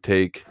 because we would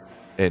take,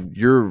 and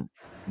your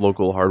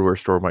local hardware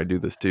store might do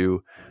this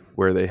too,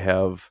 where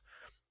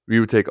we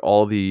would take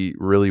all the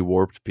really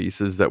warped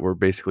pieces that were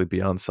basically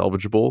beyond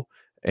salvageable,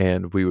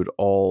 and we would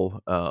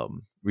all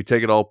we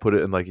take it all, put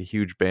it in like a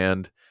huge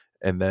band,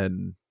 and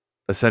then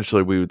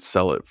essentially we would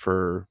sell it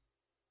for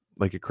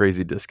like a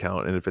crazy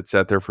discount. And if it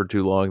sat there for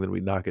too long, then we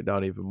knock it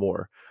down even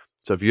more.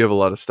 So if you have a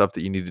lot of stuff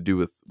that you need to do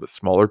with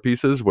smaller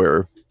pieces,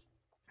 where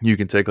you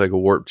can take like a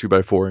warp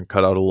 2x4 and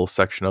cut out a little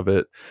section of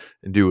it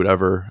and do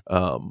whatever,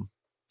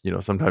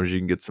 sometimes you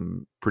can get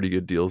some pretty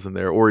good deals in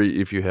there. Or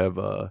if you have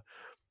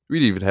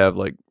we'd even have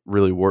like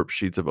really warped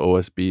sheets of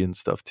OSB and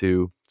stuff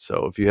too.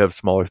 So if you have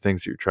smaller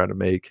things that you're trying to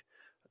make,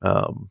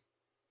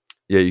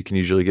 you can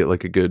usually get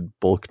like a good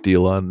bulk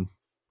deal on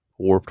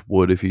warped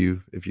wood if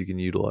you can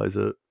utilize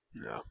it.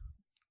 Yeah.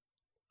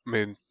 I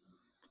mean,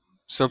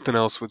 something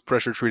else with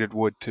pressure treated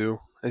wood too.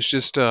 It's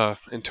just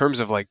in terms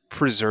of like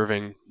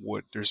preserving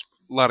wood, there's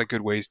a lot of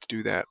good ways to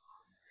do that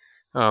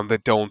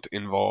that don't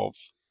involve,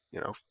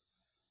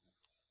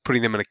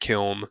 putting them in a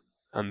kiln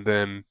and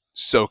then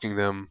soaking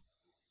them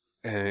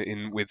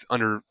in with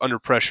under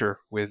pressure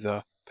with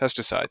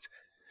pesticides.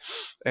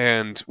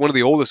 And one of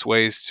the oldest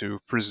ways to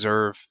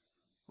preserve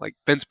like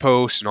fence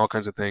posts and all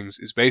kinds of things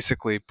is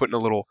basically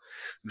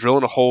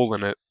drilling a hole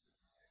in it,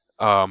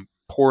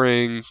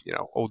 pouring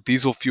old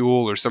diesel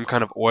fuel or some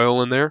kind of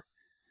oil in there,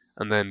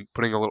 and then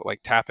putting a little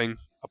like tapping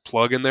a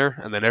plug in there,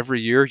 and then every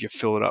year you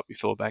fill it up, you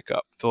fill it back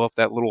up, fill up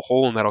that little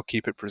hole, and that'll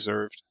keep it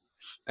preserved.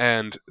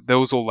 And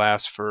those will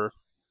last for,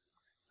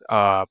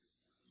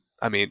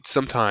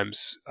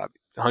 sometimes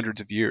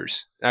hundreds of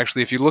years.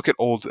 Actually, if you look at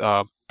old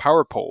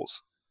power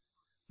poles,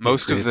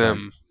 most of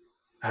them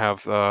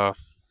have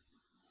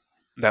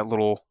that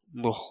little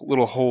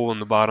hole in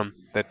the bottom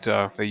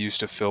that they used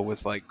to fill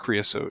with like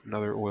creosote and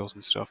other oils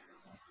and stuff.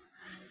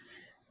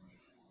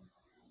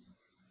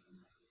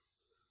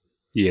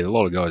 Yeah, a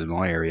lot of guys in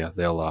my area,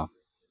 they'll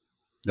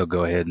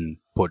go ahead and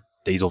put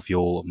diesel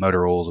fuel.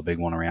 Motor oil is a big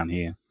one around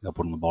here. They'll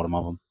put on the bottom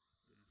of them.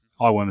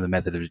 I went with the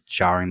method of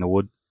charring the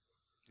wood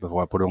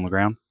before I put it on the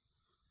ground.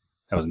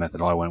 That was the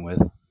method I went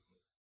with.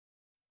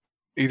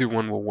 Either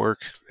one will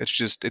work.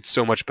 It's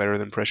so much better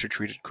than pressure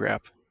treated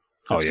crap.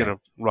 It's yeah. gonna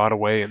rot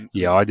away in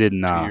I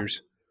didn't 2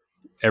 years.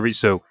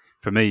 So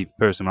for me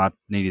personally, I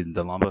needed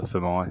the lumber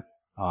for my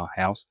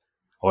house.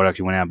 I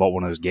actually went out and bought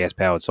one of those gas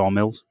powered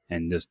sawmills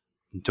and just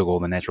took all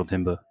the natural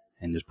timber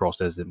and just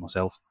processed it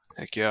myself.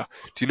 Heck yeah!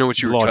 Do you know what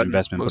It's you a were large cutting?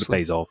 investment, Mostly? but it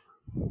pays off.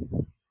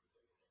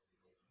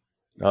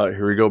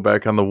 Here we go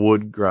back on the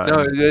wood grind.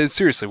 No,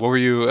 seriously, what were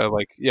you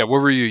what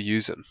were you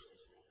using?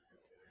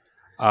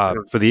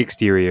 For the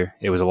exterior,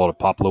 it was a lot of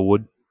poplar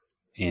wood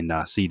and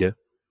cedar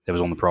that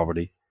was on the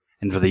property.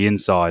 And for the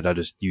inside, I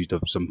just used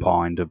some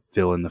pine to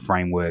fill in the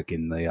framework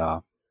and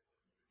the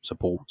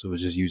support. So I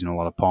was just using a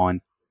lot of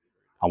pine.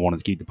 I wanted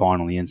to keep the pine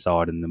on the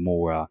inside, and the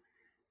more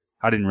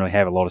I didn't really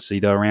have a lot of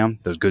cedar around.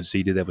 There was good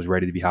cedar that was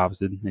ready to be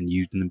harvested and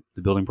used in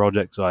the building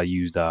project. So I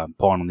used pine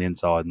on the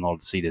inside and a lot of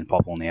the cedar and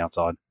poplar on the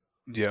outside.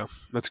 Yeah,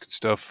 that's good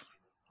stuff.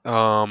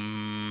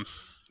 I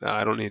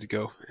don't need to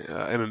go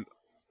and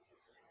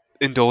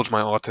indulge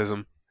my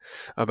autism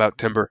about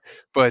timber,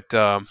 but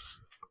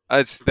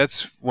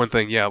that's one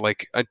thing. Yeah,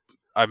 like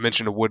I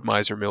mentioned a wood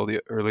miser mill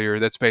earlier.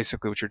 That's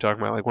basically what you're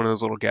talking about, like one of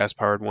those little gas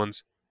powered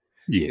ones.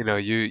 Yeah.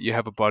 You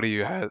have a buddy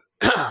who has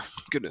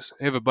goodness,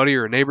 you have a buddy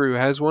or a neighbor who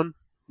has one.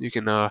 You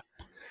can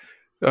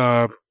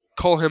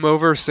call him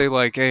over, say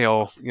like, hey,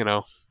 I'll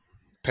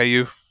pay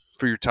you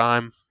for your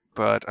time,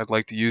 but I'd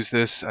like to use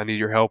this. I need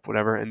your help,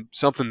 whatever. And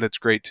something that's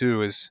great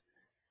too is,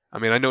 I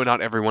mean, I know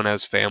not everyone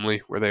has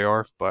family where they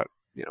are, but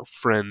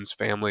friends,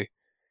 family,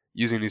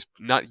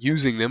 not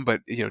using them,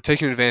 but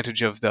taking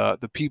advantage of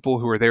the people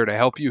who are there to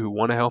help you, who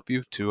want to help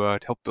you to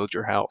help build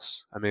your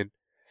house. I mean,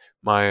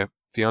 my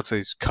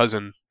fiance's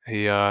cousin,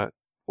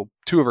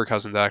 two of her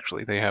cousins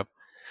actually, they have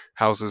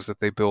houses that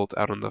they built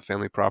out on the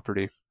family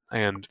property,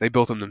 and they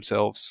built them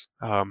themselves.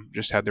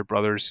 Just had their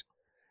brothers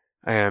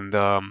and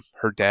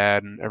her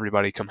dad and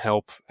everybody come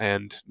help,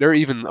 and there are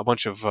even a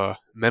bunch of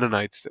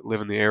Mennonites that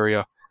live in the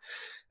area,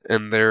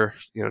 and they're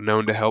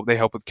known to help. They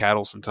help with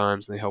cattle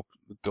sometimes, and they help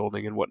with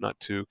building and whatnot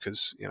too,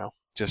 because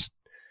just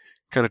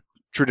kind of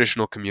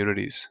traditional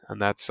communities,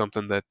 and that's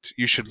something that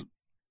you should,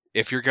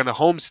 if you're going to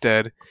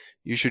homestead,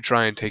 you should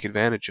try and take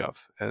advantage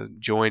of and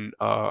join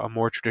a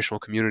more traditional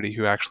community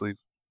who actually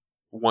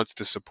wants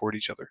to support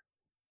each other.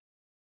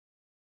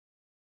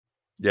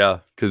 Yeah,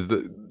 because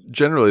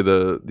generally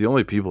the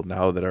only people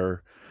now that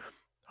are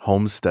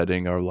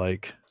homesteading are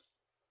like,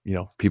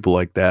 people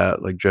like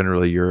that. Like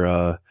generally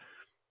your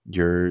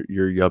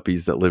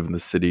yuppies that live in the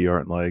city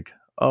aren't like,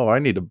 oh, I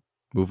need to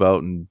move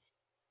out and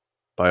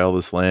buy all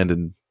this land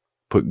and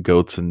put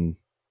goats and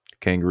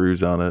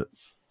kangaroos on it.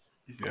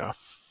 Yeah,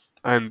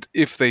 and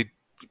if they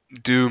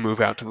do move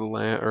out to the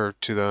land or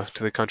to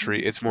the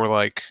country, it's more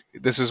like,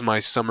 this is my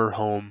summer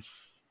home.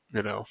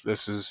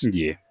 This is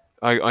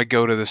I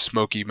go to the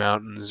Smoky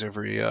Mountains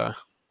every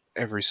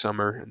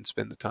summer and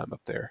spend the time up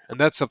there, and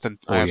that's something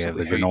I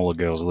absolutely the granola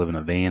girls live in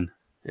a van.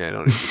 Yeah, I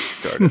don't even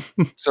start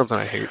it. Something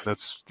I hate.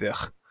 That's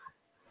ugh.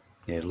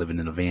 Yeah, living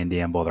in a van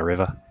down by the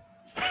river.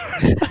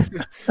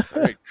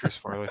 All right, Chris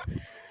Farley.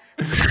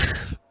 That's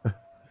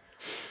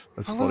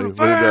I funny. live in a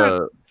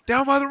van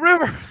down by the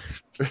river.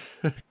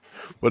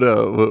 What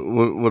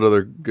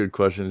other good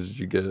questions did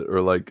you get,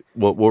 or like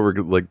what were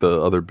like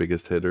the other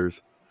biggest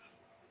hitters?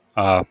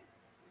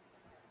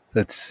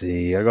 Let's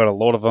see. I got a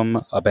lot of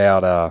them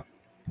about. I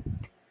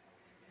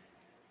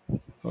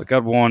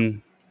got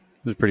one.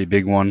 It was a pretty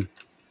big one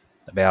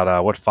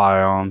about what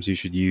firearms you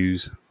should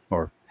use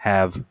or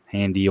have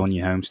handy on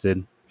your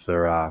homestead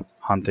for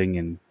hunting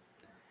and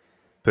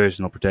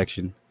personal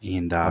protection.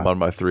 And I'm on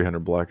my 300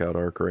 blackout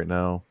arc right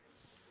now.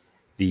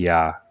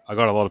 I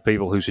got a lot of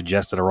people who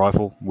suggested a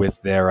rifle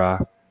with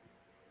their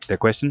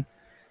question,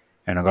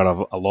 and I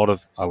got a lot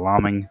of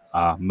alarming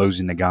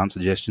Mosing the gun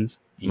suggestions.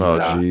 And, Oh,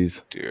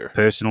 jeez. Dear.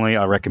 personally,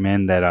 I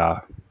recommend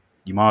that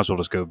you might as well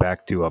just go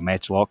back to a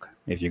matchlock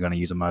if you're going to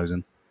use a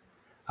Mosin.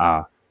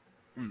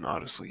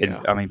 Honestly,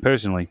 yeah. I mean,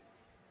 personally,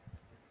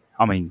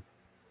 I mean,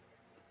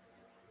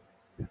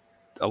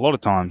 a lot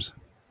of times,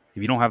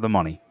 if you don't have the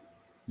money,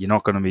 you're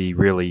not going to be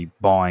really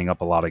buying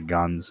up a lot of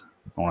guns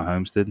on a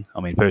homestead.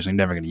 I mean, personally,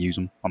 never going to use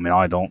them. I mean,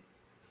 I don't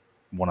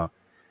want to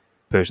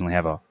personally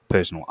have a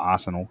personal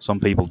arsenal. Some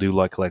people do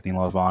like collecting a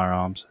lot of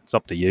firearms. It's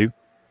up to you.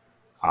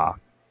 Uh,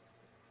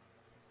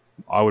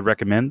 I would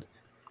recommend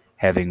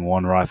having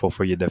one rifle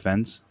for your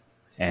defense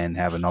and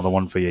have another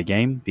one for your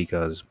game,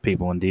 because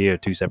people and deer are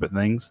two separate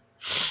things.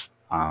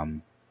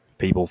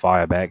 People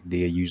fire back,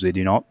 deer usually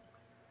do not.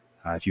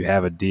 If you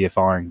have a deer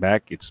firing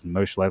back, it's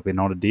most likely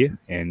not a deer,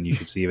 and you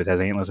should see if it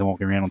has antlers and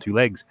walking around on two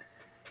legs,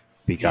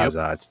 because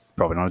it's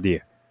probably not a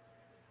deer.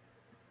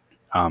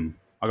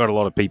 I got a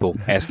lot of people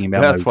asking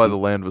about That's why the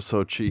motions. land was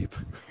so cheap.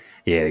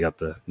 Yeah, they got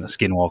the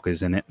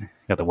skinwalkers in it.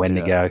 Got the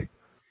Wendigo.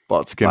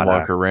 Bought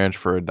Skinwalker Ranch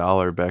for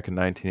 $1 back in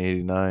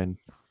 1989.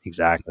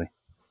 Exactly.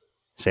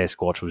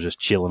 Sasquatch was just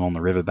chilling on the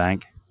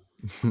riverbank.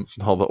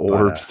 All the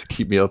orbs to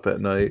keep me up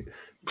at night.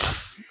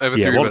 I have a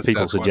theory a lot about of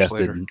people Sasquatch suggested.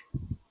 later.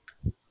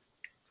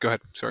 Go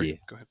ahead. Sorry. Yeah.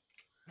 Go ahead.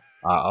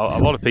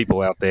 A lot of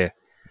people out there,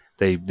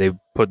 they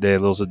put their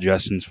little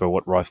suggestions for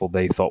what rifle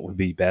they thought would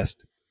be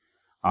best.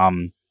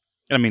 And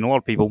I mean, a lot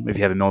of people, if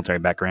you have a military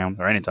background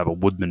or any type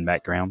of woodman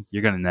background,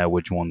 you're going to know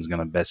which one's going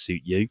to best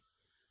suit you.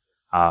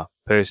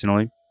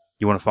 Personally,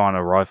 you want to find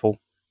a rifle,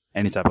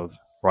 any type of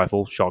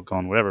rifle,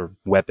 shotgun, whatever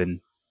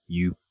weapon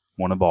you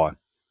want to buy.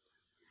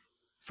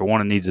 For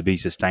one, it needs to be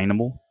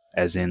sustainable,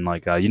 as in,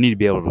 like, you need to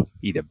be able to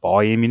either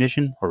buy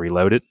ammunition or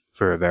reload it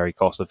for a very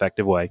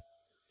cost-effective way.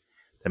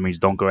 That means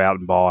don't go out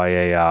and buy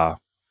a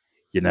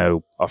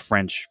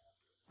French,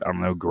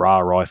 Gras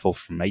rifle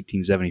from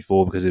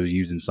 1874 because it was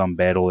used in some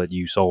battle that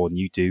you saw on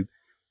YouTube.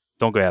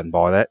 Don't go out and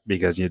buy that,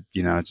 because it's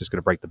just going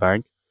to break the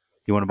bank.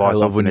 You want to buy I love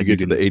something when you that get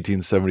to the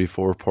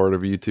 1874 part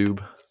of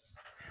YouTube.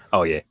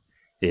 Oh yeah,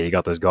 you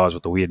got those guys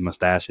with the weird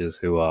mustaches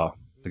who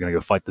they're going to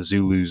go fight the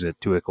Zulus at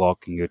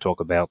 2:00 and go talk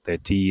about their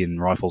tea and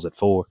rifles at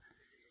 4.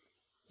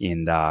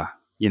 And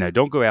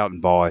don't go out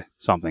and buy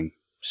something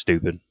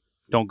stupid.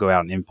 Don't go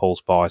out and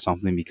impulse buy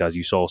something because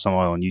you saw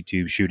someone on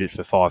YouTube shoot it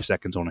for 5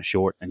 seconds on a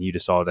short and you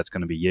decide that's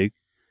going to be you. You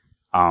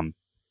want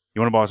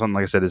to buy something,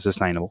 like I said, that's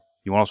sustainable.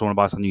 You also want to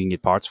buy something you can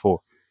get parts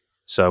for.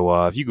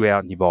 So if you go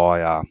out and you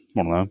buy, I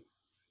don't know,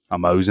 a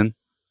Mosin,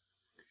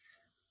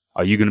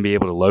 are you going to be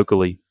able to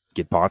locally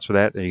get parts for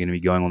that? Are you going to be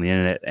going on the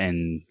internet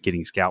and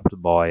getting scalped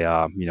by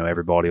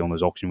everybody on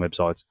those auction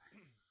websites?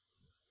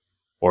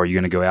 Or are you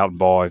going to go out and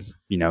buy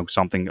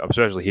something,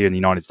 especially here in the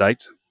United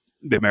States?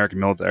 The American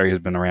military has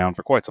been around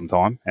for quite some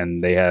time,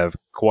 and they have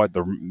quite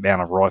the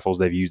amount of rifles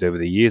they've used over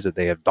the years that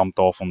they have dumped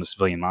off on the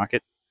civilian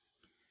market.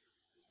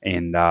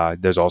 And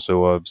there's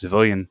also a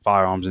civilian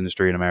firearms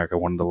industry in America,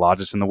 one of the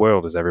largest in the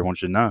world, as everyone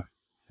should know.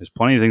 There's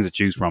plenty of things to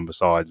choose from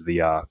besides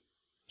the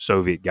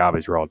Soviet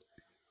garbage rod.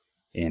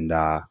 And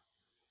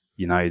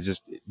it's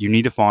just, you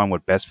need to find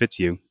what best fits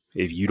you.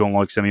 If you don't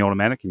like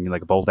semi-automatic and you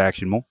like a bolt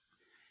action more,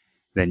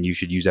 then you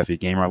should use that for your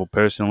game rifle.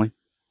 Personally,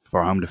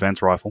 for a home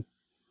defense rifle,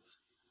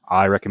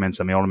 I recommend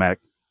semi-automatic.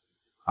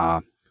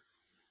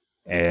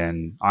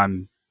 And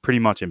I'm pretty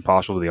much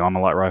impartial to the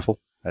Armalite rifle,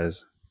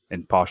 as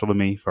impartial to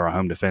me for a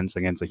home defense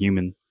against a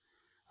human.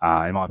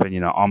 In my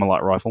opinion, an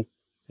Armalite rifle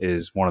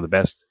is one of the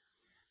best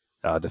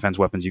defense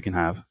weapons you can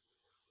have.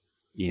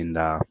 And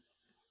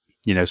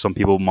some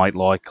people might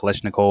like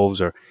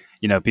Kalashnikovs, or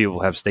people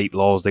have state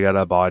laws they got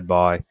to abide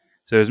by.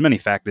 So there's many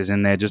factors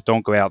in there. Just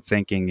don't go out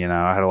thinking,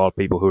 I had a lot of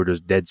people who are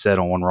just dead set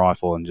on one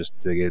rifle and just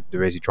they're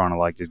basically trying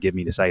to just get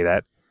me to say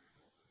that.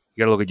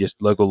 You got to look at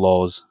just local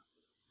laws.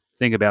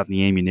 Think about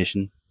the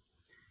ammunition.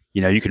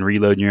 You can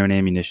reload your own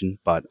ammunition,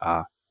 but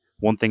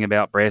one thing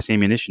about brass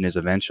ammunition is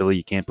eventually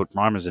you can't put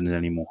primers in it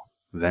anymore.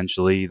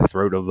 Eventually the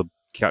throat of the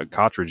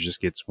cartridge just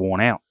gets worn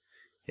out,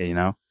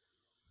 And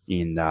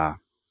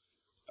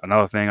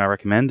another thing I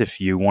recommend,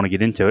 if you want to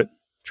get into it,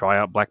 try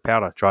out black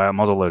powder, try out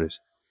muzzle loaders.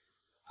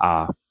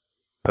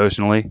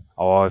 Personally,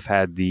 I've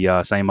had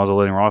the same muzzle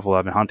loading rifle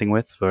I've been hunting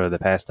with for the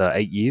past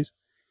 8 years,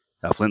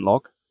 a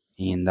flintlock.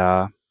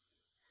 And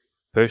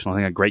personally, I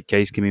think a great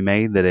case can be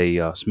made that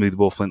a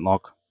smoothbore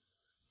flintlock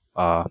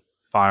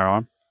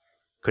firearm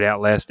could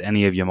outlast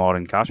any of your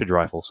modern cartridge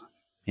rifles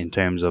in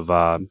terms of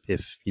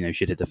if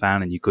shit hit the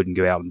fan and you couldn't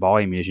go out and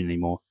buy ammunition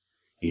anymore,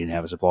 you didn't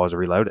have a supplies to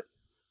reload it.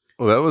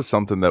 Well, that was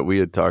something that we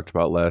had talked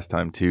about last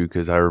time too,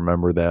 because I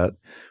remember that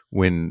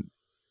when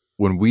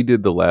we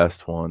did the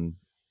last one,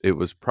 it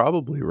was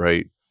probably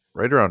right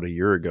around a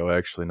year ago,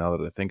 actually, now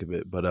that I think of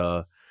it.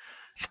 But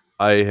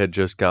I had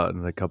just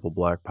gotten a couple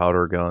black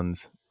powder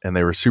guns, and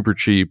they were super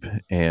cheap,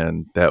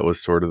 and that was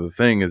sort of the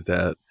thing, is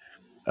that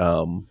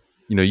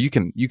you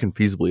can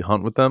feasibly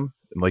hunt with them,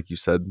 and like you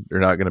said, they're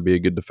not going to be a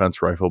good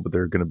defense rifle, but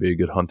they're going to be a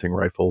good hunting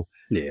rifle.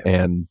 Yeah.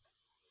 And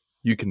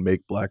you can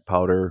make black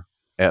powder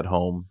at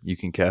home. You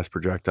can cast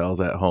projectiles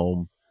at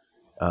home.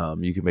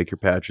 You can make your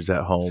patches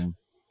at home.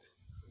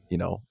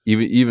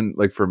 even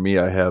like for me,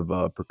 I have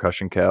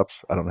percussion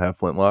caps. I don't have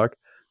flintlock,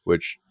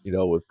 which,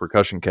 with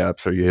percussion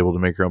caps, are you able to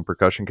make your own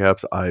percussion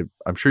caps?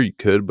 I'm sure you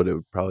could, but it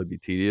would probably be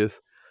tedious.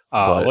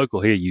 A But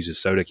local here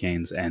uses soda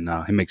cans, and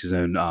he makes his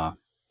own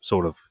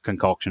sort of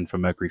concoction for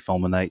mercury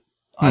fulminate.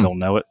 I don't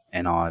know it,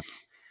 and I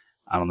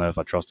don't know if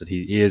I trust it.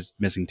 He is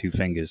missing 2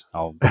 fingers.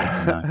 I'll let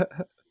you know,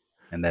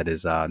 and that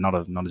is not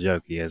a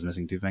joke. He is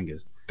missing 2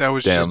 fingers. That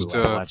was Damn. just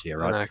Appalachia,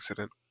 right? an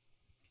accident.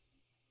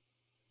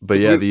 but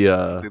yeah,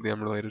 Completely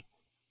unrelated.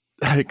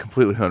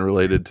 completely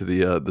unrelated to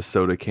the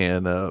soda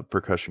can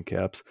percussion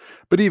caps.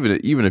 But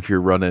even if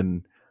you're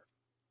running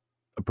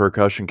a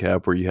percussion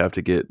cap where you have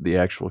to get the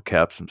actual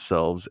caps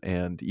themselves,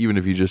 and even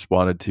if you just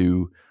wanted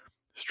to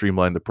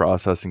streamline the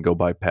process and go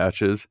buy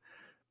patches,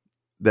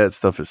 that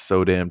stuff is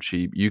so damn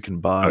cheap. You can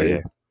buy. Oh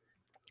yeah,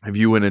 If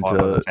you went into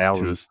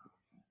 1,000.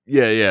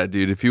 yeah,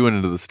 dude. If you went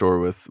into the store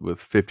with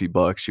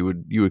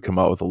 $50, you would come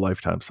out with a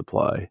lifetime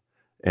supply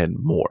and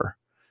more.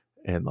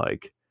 And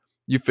like,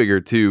 you figure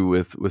too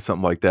with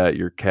something like that,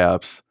 your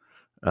caps,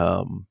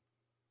 it's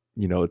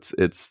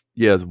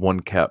 1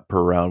 cap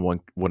per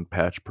round, one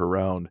patch per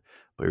round,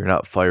 but you're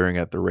not firing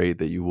at the rate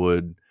that you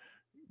would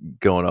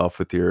going off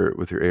with your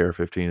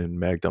AR-15 and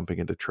mag dumping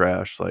into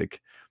trash. Like,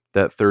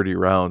 that 30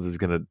 rounds is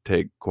going to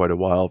take quite a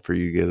while for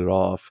you to get it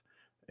off.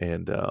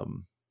 And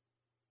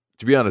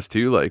to be honest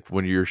too, like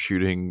when you're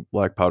shooting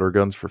black powder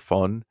guns for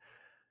fun,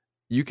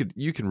 you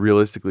can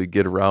realistically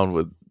get around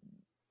with,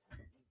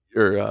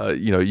 or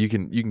you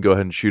can go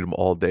ahead and shoot them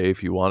all day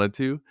if you wanted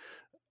to,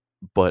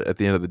 but at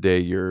the end of the day,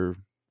 you're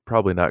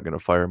probably not going to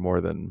fire more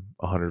than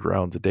 100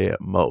 rounds a day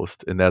at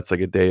most, and that's like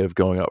a day of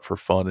going out for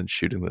fun and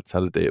shooting. That's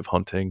not a day of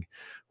hunting,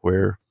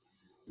 where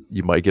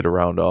you might get a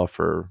round off,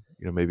 or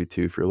maybe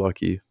 2 if you're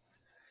lucky.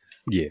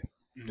 Yeah,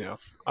 Yeah.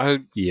 a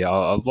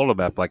lot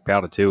about black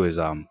powder too is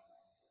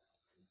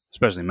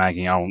especially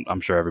making.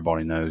 I'm sure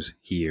everybody knows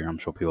here. I'm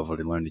sure people have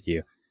already learned it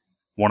here.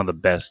 One of the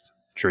best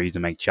trees to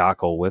make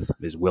charcoal with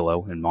is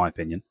willow, in my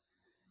opinion.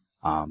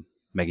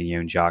 Making your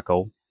own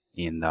charcoal.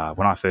 And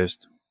when I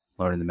first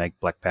learned to make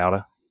black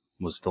powder,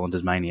 was still in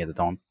Tasmania at the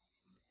time,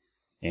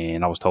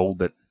 and I was told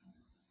that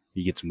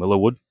you get some willow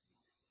wood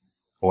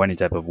or any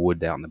type of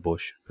wood out in the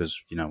bush,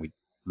 because we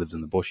lived in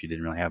the bush. You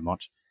didn't really have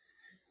much.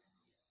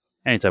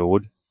 Any type of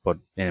wood, but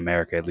in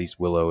America, at least,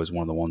 willow is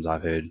one of the ones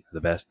I've heard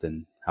the best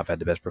and I've had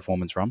the best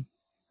performance from.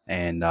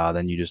 And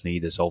then you just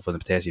need the sulfur and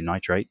the potassium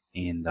nitrate.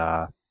 And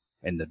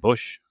in the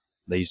bush,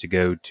 they used to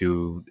go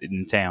to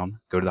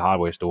the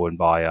hardware store and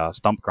buy a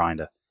stump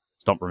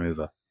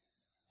remover,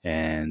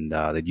 and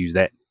they'd use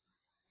that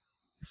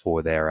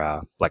for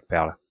their black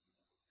powder.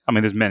 I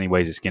mean, there's many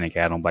ways to skin a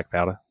cat on black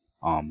powder.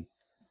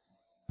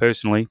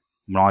 Personally,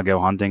 when I go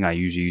hunting, I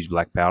usually use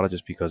black powder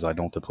just because I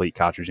don't deplete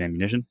cartridge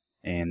ammunition.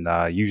 And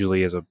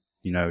usually, as a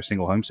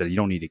single homesteader, you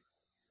don't need to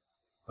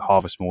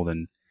harvest more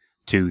than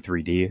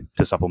 2-3 deer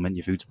to supplement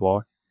your food supply.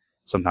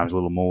 Sometimes a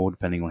little more,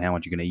 depending on how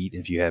much you're going to eat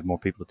if you have more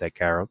people to take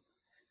care of.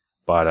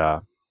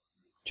 But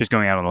just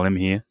going out on a limb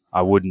here,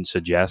 I wouldn't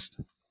suggest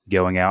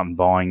going out and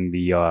buying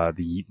the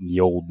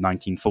old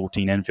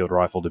 1914 Enfield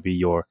rifle to be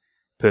your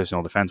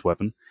personal defense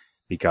weapon,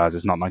 because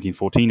it's not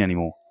 1914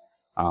 anymore.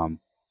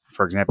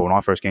 For example, when I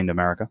first came to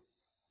America,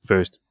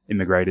 first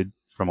immigrated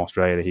from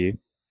Australia to here,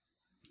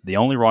 the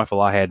only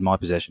rifle I had in my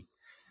possession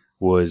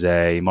was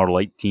a Model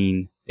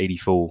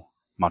 1884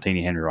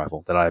 Martini Henry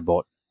rifle that I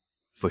bought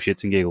for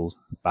shits and giggles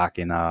back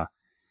in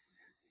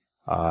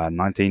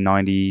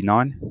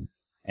 1999,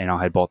 and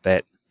I had bought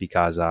that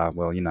because,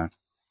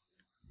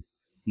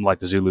 like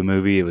the Zulu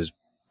movie, it was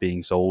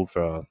being sold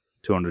for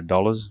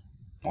 $200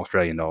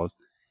 Australian dollars,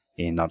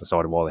 and I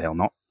decided, why the hell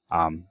not?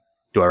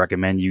 Do I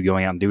recommend you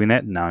going out and doing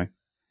that? No.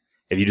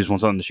 If you just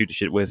want something to shoot the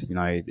shit with,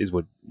 it is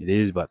what it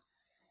is. But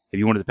if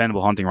you want a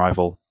dependable hunting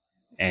rifle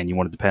and you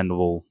want a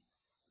dependable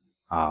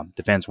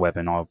defense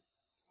weapon, I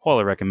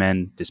highly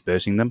recommend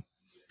dispersing them.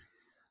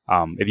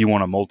 If you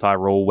want a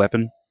multi-role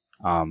weapon,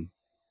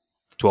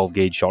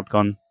 12-gauge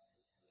shotgun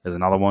is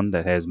another one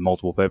that has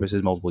multiple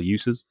purposes, multiple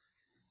uses.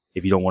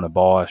 If you don't want to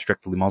buy a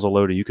strictly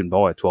muzzleloader, you can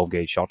buy a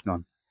 12-gauge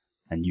shotgun,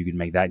 and you can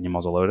make that in your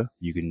muzzleloader.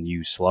 You can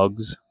use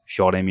slugs,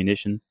 shot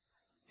ammunition.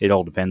 It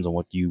all depends on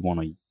what you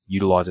want to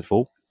utilize it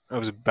for. I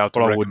was about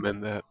to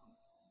recommend that.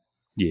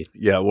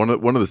 Yeah. One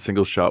of the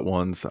single shot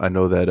ones. I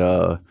know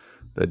that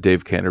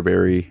Dave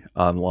Canterbury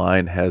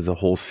online has a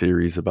whole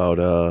series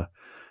about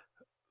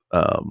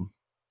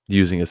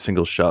using a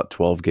single shot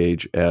 12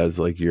 gauge as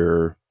like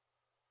your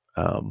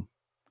kind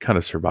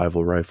of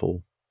survival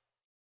rifle.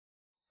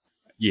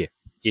 Yeah.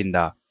 In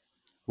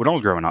when I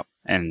was growing up,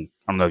 and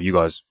I don't know if you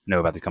guys know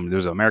about this company, there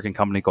was an American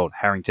company called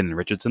Harrington and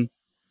Richardson,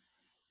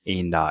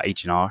 and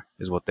H&R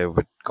is what they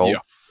were called. Yeah.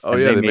 Oh,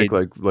 and yeah, they make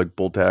like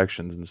bolt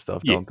actions and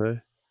stuff, don't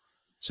they?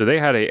 So they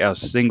had a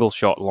single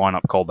shot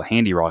lineup called the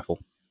Handy Rifle,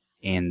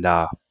 and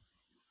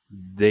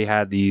they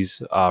had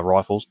these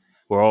rifles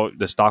where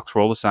the stocks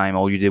were all the same.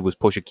 All you did was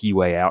push a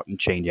keyway out and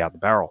change out the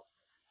barrel.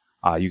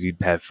 You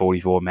could have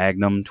 44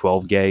 Magnum,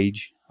 12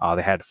 gauge.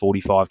 They had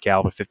 45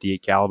 caliber,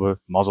 58 caliber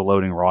muzzle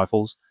loading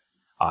rifles,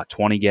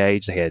 20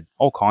 gauge. They had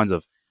all kinds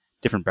of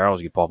different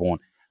barrels you could pop on.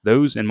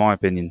 Those, in my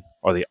opinion,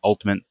 are the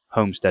ultimate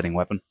homesteading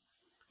weapon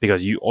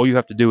because all you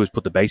have to do is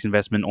put the base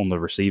investment on the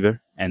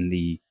receiver and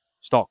the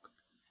stock,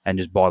 and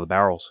just buy the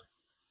barrels,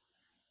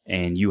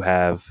 and you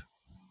have,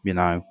 you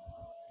know,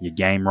 your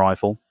game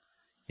rifle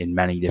in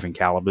many different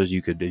calibers.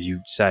 You could, if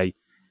you say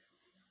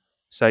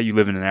you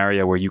live in an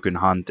area where you can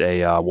hunt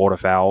a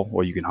waterfowl,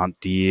 or you can hunt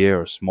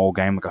deer or small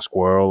game like a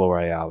squirrel or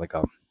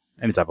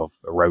any type of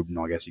a rodent,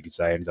 I guess you could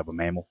say, any type of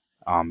mammal,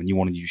 and you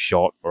want to use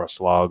shot or a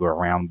slug or a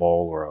round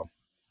ball or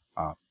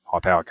a high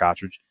power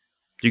cartridge,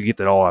 you can get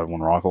that all out of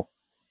one rifle.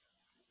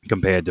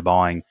 Compared to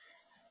buying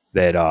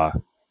that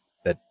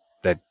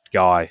that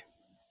guy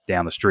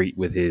down the street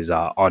with his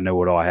I know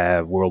what I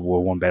have World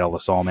War One Battle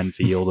of Salem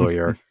Enfield, or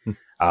your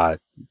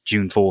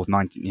June 4th,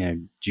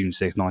 June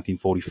 6th,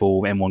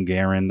 1944 M1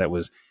 Garand that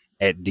was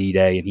at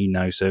D-Day and he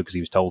knows so because he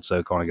was told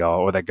so kind of guy,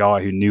 or that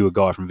guy who knew a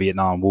guy from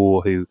Vietnam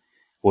War who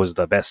was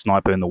the best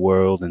sniper in the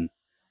world and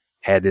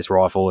had this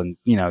rifle. And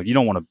you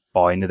don't want to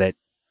buy into that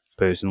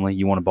personally.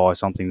 You want to buy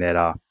something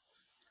that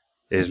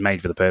is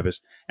made for the purpose.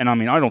 And I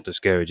mean, I don't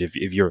discourage if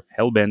you're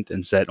hell bent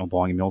and set on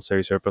buying a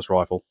military surplus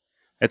rifle,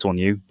 that's on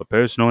you. But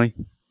personally,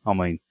 I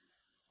mean,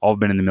 I've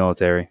been in the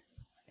military,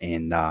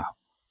 and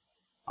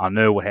I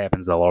know what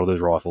happens to a lot of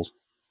those rifles.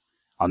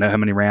 I know how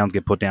many rounds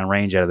get put down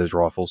range out of those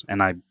rifles,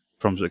 and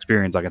from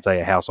experience, I can tell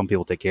you how some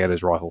people take care of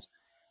those rifles.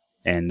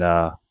 And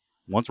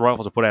once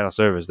rifles are put out of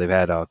service, they've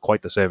had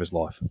quite the service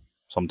life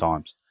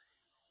sometimes,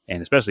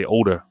 and especially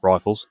older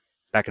rifles.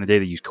 Back in the day,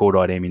 they used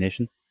cordite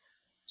ammunition,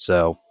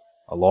 so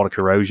a lot of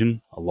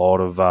corrosion, a lot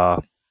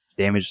of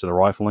damage to the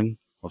rifling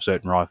of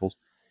certain rifles.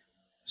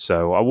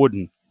 So I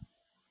wouldn't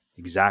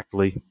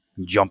exactly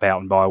jump out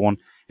and buy one.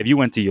 If you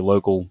went to your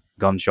local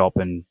gun shop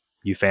and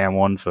you found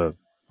one for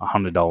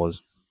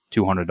 $100,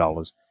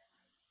 $200,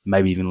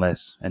 maybe even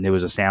less, and there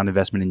was a sound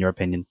investment in your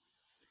opinion,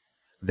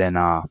 then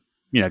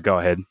go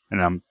ahead.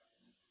 And I'm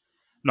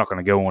not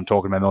going to go on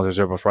talking about military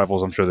surplus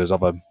rifles. I'm sure there's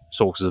other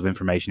sources of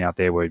information out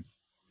there where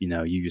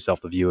you yourself,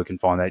 the viewer, can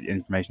find that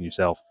information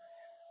yourself.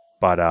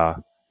 But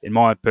in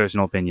my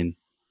personal opinion,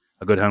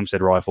 a good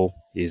homestead rifle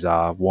is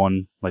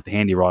one like the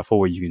handy rifle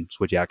where you can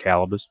switch out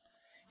calibers.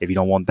 If you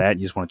don't want that,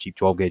 you just want a cheap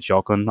 12-gauge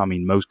shotgun. I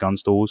mean, most gun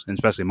stores, and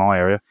especially in my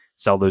area,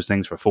 sell those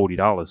things for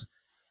 $40,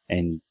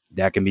 and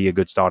that can be a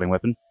good starting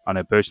weapon. I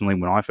know personally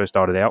when I first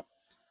started out,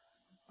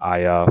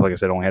 I like I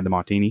said, only had the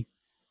Martini,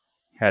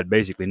 had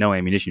basically no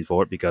ammunition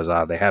for it because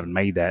they haven't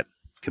made that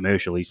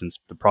commercially since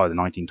probably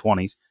the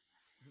 1920s,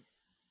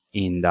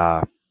 and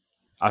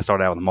I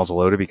started out with a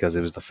muzzleloader because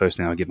it was the first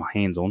thing I would get my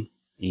hands on.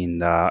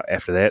 And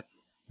after that,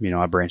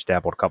 I branched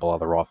out with a couple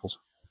other rifles.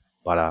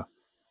 But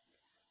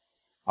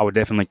I would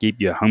definitely keep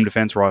your home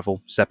defense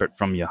rifle separate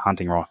from your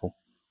hunting rifle.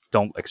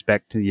 Don't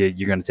expect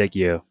you're going to take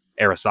your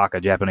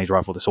Arisaka Japanese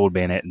rifle to sword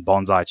bayonet and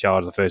bonsai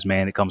charge the first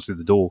man that comes through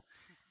the door.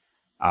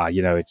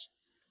 It's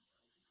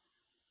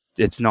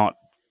not.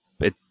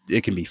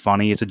 It can be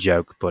funny. It's a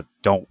joke, but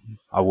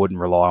I wouldn't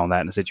rely on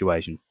that in a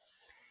situation.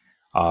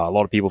 A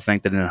lot of people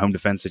think that in a home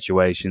defense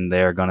situation,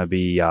 they're going to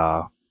be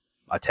a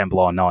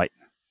Templar Knight.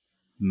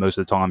 Most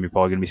of the time, you're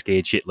probably going to be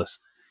scared shitless.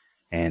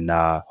 And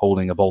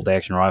holding a bolt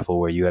action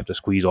rifle where you have to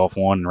squeeze off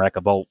one and rack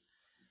a bolt,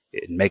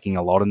 and making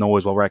a lot of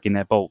noise while racking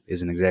that bolt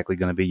isn't exactly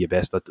going to be your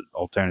best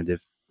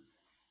alternative.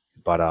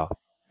 But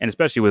and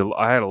especially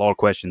I had a lot of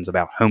questions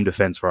about home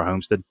defense for a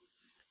homestead.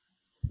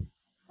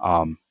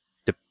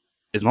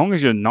 As long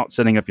as you're not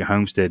setting up your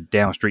homestead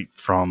down the street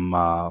from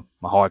a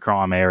high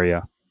crime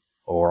area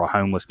or a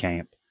homeless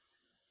camp,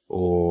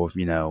 or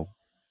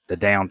the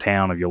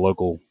downtown of your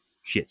local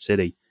shit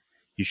city,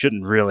 you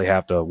shouldn't really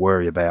have to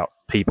worry about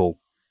people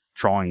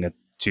trying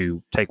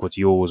to take what's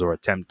yours or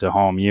attempt to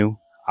harm you.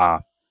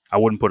 I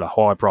wouldn't put a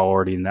high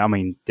priority in that. I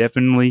mean,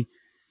 definitely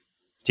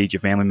teach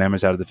your family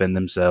members how to defend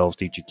themselves,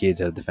 teach your kids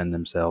how to defend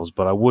themselves,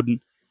 but I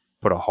wouldn't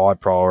put a high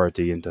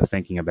priority into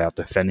thinking about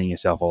defending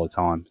yourself all the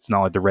time. It's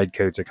not like the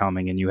redcoats are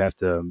coming and you have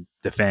to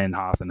defend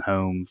hearth and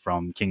home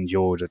from King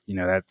George.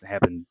 That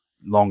happened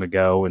long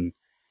ago, and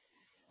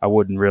I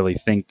wouldn't really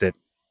think that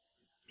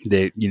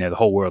the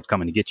whole world's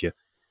coming to get you.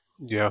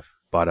 Yeah.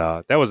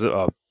 But that was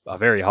a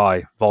very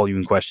high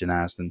volume question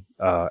asked, and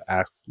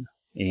I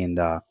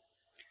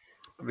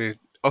mean,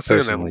 I'll say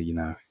personally,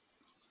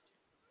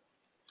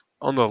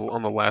 on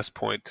the last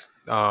point,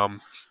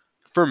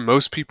 for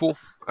most people,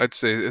 I'd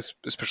say,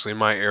 especially in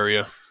my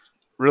area,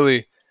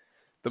 really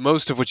the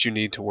most of what you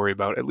need to worry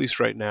about, at least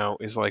right now,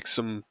 is like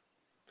some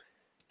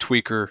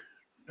tweaker,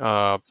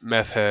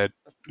 meth head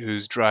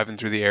who's driving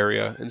through the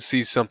area and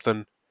sees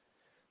something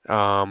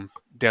down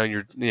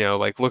your,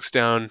 like looks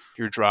down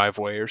your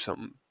driveway or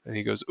something, and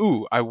he goes,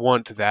 "Ooh, I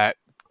want that,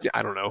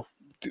 I don't know,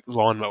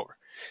 lawnmower,"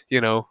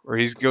 or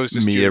he goes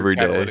to steal your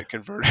catalytic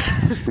converter.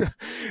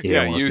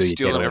 Yeah, you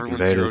stealing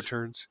everyone's zero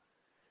turns.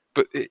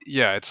 But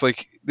it's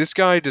like this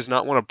guy does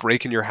not want to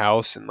break in your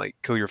house and like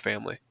kill your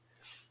family.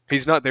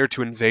 He's not there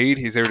to invade.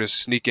 He's there to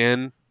sneak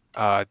in,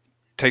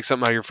 take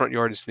something out of your front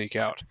yard and sneak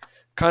out.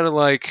 Kind of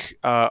like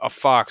a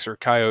fox or a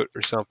coyote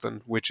or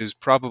something, which is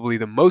probably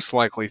the most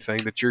likely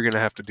thing that you're going to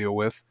have to deal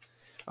with.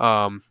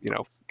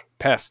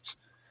 pests,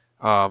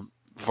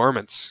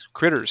 varmints,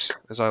 critters,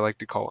 as I like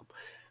to call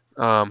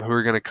them, who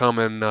are going to come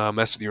and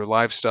mess with your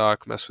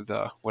livestock, mess with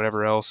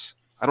whatever else.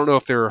 I don't know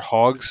if there are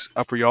hogs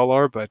up where y'all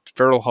are, but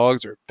feral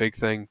hogs are a big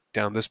thing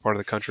down this part of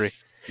the country.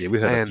 Yeah, we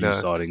had a And few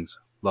sightings.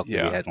 Luckily,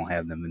 we yeah, don't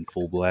have them in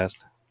full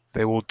blast.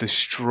 they will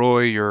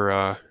destroy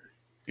your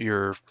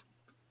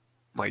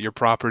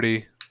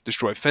property,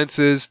 destroy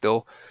fences.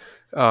 They'll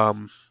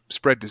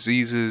spread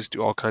diseases,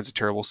 do all kinds of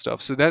terrible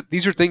stuff. So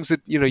these are things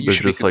that you They're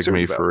should be just like concerned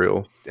me about. for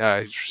real.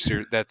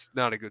 That's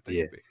not a good thing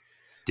Yeah. to be.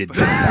 Did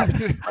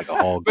like a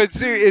hog. But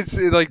it's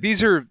like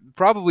these are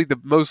probably the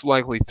most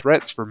likely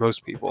threats for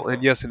most people.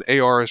 And yes, an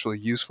AR is really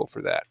useful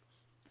for that.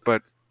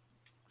 But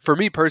for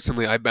me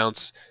personally, I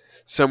bounce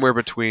somewhere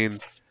between,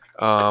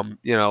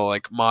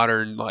 like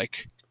modern,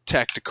 like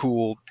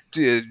tactical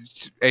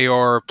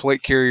AR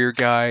plate carrier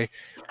guy,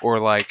 or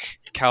like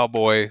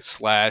cowboy /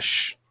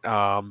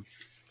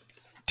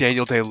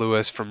 Daniel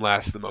Day-Lewis from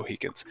Last of the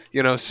Mohicans.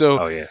 So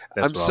Oh yeah,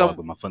 that's I'm what I like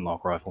with my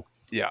flintlock rifle.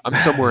 yeah, I'm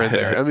somewhere in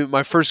there. I mean,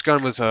 my first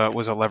gun was a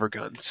lever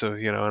gun, so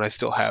and I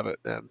still have it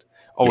and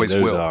always yeah,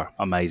 those will. are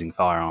amazing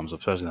firearms,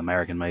 especially the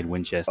American-made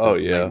Winchesters. Oh,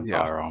 yeah. Amazing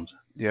Yeah. firearms.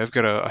 Yeah, I've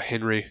got a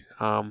Henry,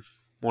 one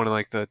of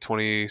like the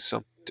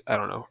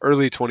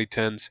early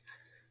 2010s,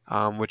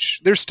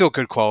 which they're still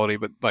good quality,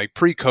 but like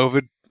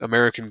pre-COVID,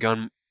 American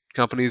gun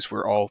companies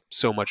were all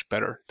so much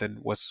better than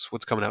what's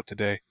coming out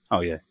today. Oh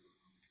yeah,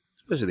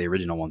 especially the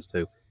original ones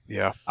too.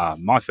 Yeah,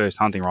 My first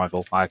hunting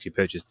rifle I actually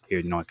purchased here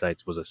in the United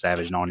States was a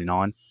Savage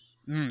 99.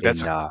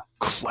 that's and a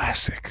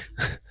classic.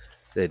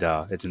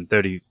 it's in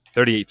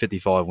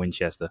 3855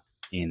 Winchester,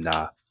 and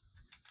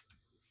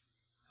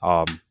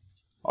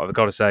I've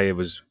got to say it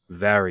was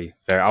very,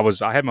 very.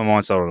 I had my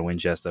mind set on a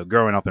Winchester.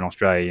 Growing up in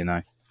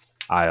Australia,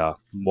 I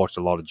watched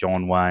a lot of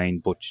John Wayne,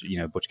 Butch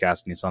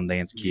Cassidy, and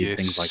Sundance Kid, Yes.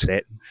 things like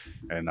that,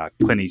 and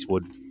Clint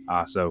Eastwood.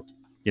 So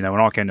when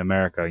I came to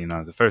America,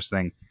 the first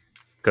thing,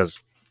 because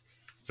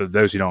for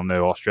those who don't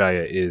know,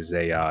 Australia is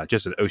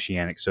just an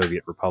oceanic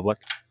Soviet republic.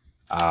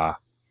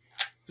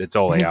 That's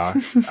all they are.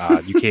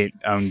 You can't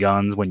own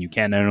guns. When you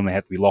can own them, they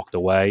have to be locked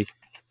away.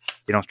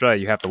 In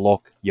Australia, you have to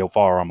lock your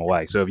firearm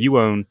away. So if you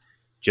own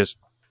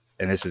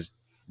and this is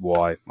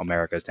why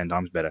America is 10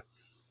 times better.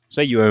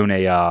 Say you own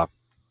a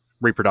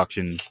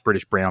reproduction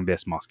British brown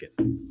bess musket,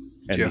 and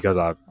Yeah. because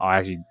I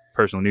actually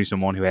personally knew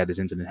someone who had this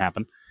incident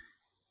happen,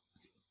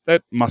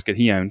 that musket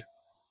he owned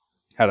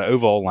had an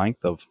overall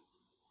length of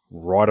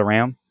right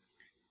around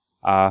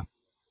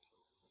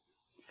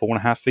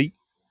 4.5 feet.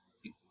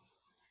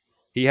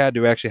 He had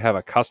to actually have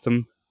a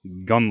custom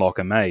gun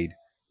locker made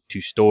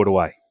to store it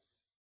away.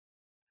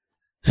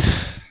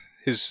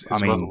 His I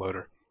mean, muzzle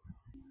loader.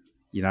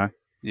 Yeah.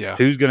 Yeah.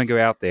 Who's going to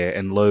go out there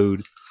and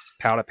load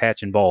powder,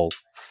 patch, and ball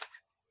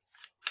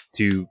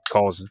to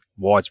cause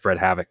widespread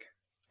havoc?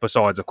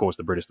 Besides, of course,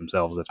 the British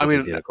themselves. That's what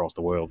they did across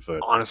the world for.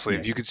 Honestly,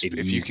 if you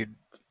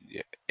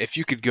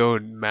could go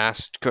and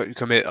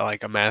commit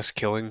like a mass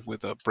killing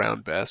with a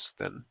brown vest,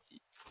 then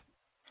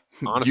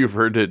honestly, You've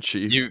heard it,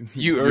 Chief.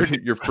 you earned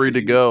it. You're free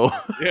to go.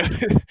 Yeah,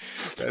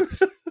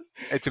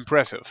 it's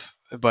impressive,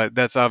 but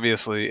that's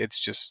obviously it's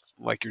just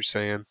like you're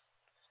saying.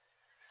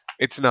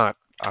 It's not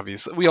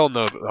obviously. We all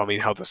know.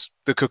 How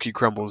the cookie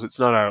crumbles. It's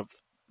not out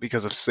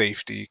because of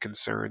safety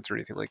concerns or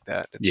anything like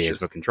that. It's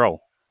for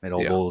control. It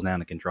all boils down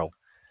to control.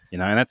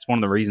 And that's one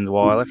of the reasons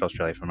why I left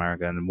Australia for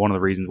America, and one of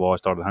the reasons why I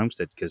started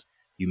Homestead, because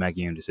you make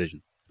your own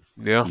decisions.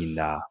 Yeah. And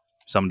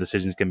some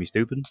decisions can be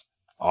stupid.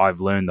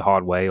 I've learned the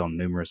hard way on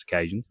numerous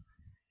occasions.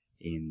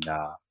 And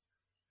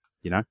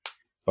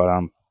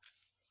but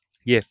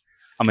yeah.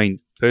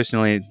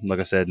 Personally, like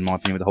I said, in my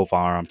opinion, with the whole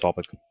firearm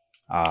topic,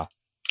 I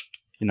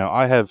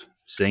have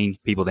seen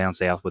people down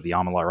south with the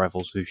Armalite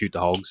rifles who shoot the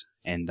hogs,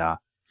 and the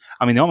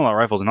Armalite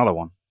rifle is another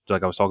one.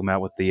 Like I was talking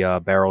about with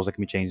the barrels that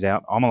can be changed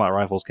out. Armalite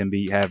rifles can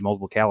have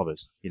multiple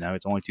calibers.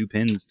 It's only 2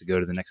 pins to go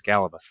to the next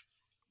caliber.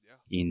 Yeah.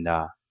 And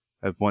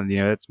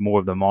that's more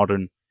of the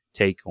modern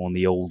take on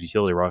the old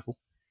utility rifle.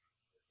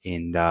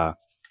 And I'm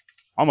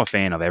a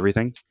fan of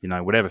everything.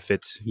 Whatever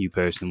fits you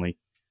personally.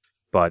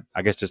 But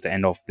I guess just to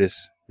end off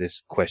this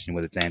question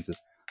with its answers,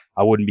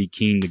 I wouldn't be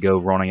keen to go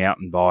running out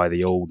and buy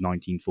the old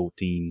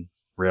 1914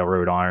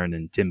 railroad iron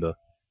and timber.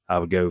 I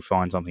would go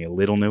find something a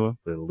little newer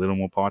with a little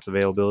more parts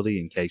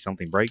availability in case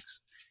something breaks,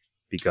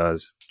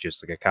 because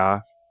just like a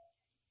car,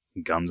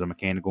 guns are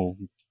mechanical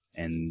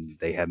and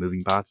they have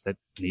moving parts that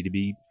need to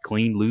be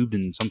cleaned, lubed,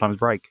 and sometimes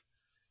break.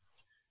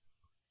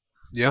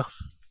 Yeah.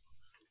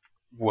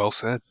 Well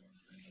said.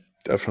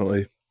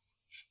 Definitely.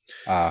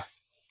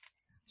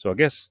 So I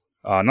guess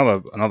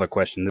another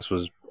question. This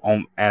was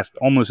asked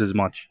almost as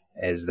much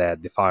as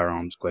the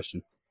firearms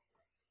question.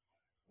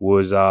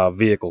 Was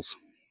vehicles.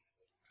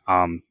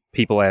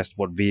 People asked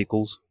what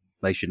vehicles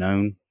they should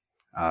own.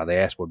 They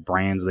asked what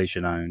brands they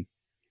should own.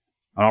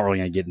 I'm not really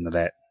going to get into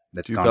that.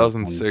 That's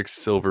 2006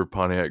 Silver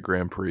Pontiac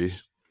Grand Prix.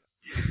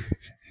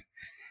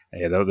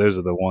 Yeah, those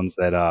are the ones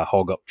that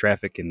hog up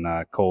traffic and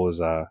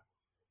cause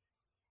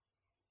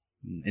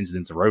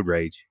incidents of road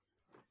rage.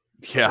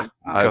 Yeah,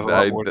 Cause a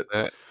lot more than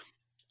that.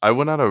 I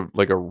went on a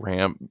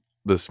ramp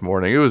this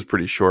morning. It was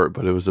pretty short,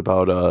 but it was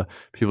about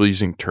people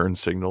using turn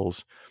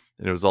signals,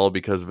 and it was all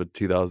because of a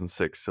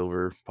 2006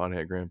 Silver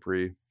Pontiac Grand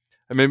Prix.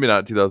 And maybe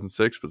not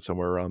 2006, but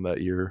somewhere around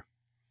that year.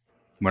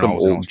 When I Some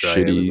was in old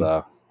Australia, it was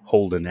shitty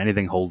Holden,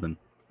 anything Holden,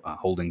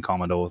 Holden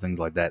Commodore, things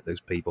like that.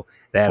 Those people.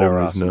 They had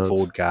holding these some nuts.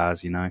 Ford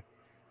cars, a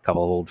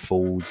couple of old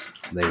Fords.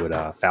 They would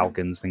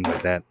Falcons, things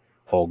like that,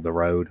 hog the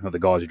road. Or the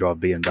guys who drive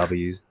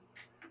BMWs,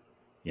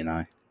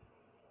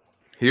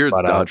 Here it's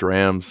But Dodge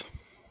Rams.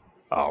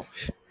 oh,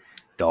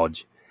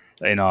 Dodge.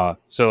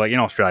 So like in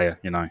Australia,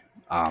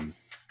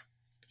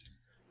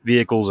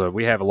 vehicles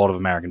we have a lot of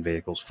American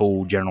vehicles,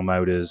 Ford, General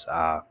Motors,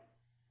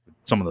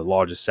 some of the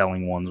largest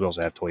selling ones. We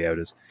also have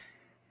Toyotas.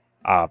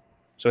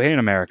 So here in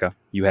America,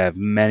 you have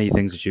many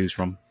things to choose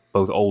from,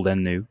 both old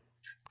and new.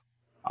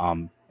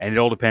 And it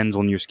all depends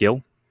on your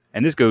skill.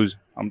 And this goes,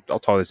 I'll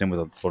tie this in with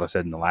what I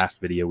said in the last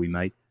video we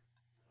made.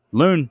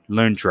 Learn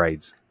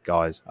trades,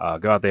 guys.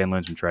 Go out there and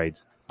learn some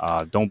trades.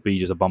 Don't be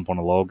just a bump on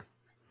a log.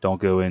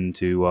 Don't go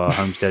into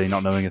homesteading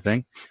not knowing a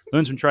thing.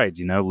 Learn some trades,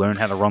 learn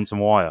how to run some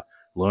wire.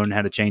 Learn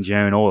how to change your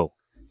own oil.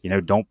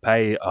 Don't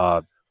pay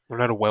Learn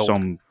how to weld.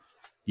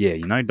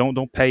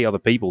 don't pay other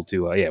people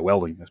to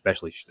welding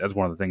especially. That's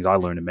one of the things I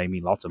learned and made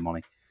me lots of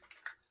money.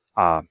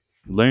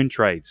 Learn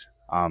trades.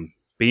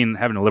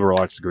 Having a liberal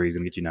arts degree is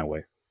going to get you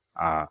nowhere.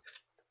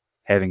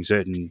 Having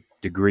certain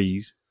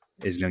degrees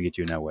is going to get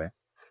you nowhere.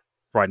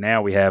 Right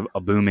now, we have a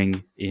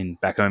booming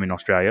back home in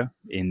Australia,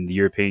 in the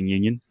European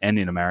Union, and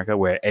in America,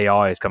 where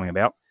AI is coming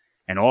about,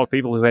 and a lot of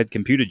people who had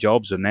computer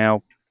jobs are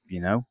now,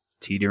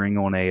 teetering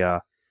on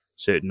a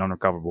certain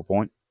unrecoverable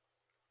point.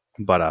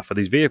 But for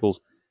these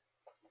vehicles,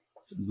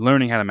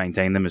 learning how to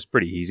maintain them is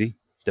pretty easy,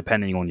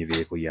 depending on your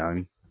vehicle you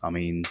own. I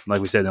mean, like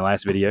we said in the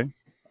last video,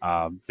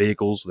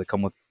 vehicles that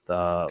come with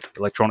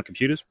electronic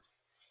computers,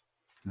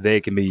 they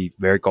can be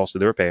very costly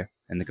to repair,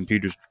 and the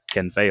computers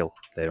can fail.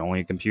 They're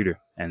only a computer.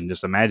 And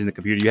just imagine the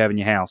computer you have in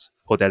your house,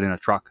 put that in a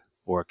truck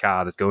or a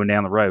car that's going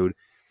down the road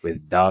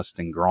with dust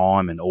and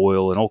grime and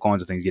oil and all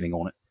kinds of things getting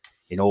on it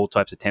in all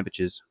types of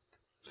temperatures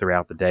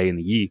throughout the day and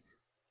the year.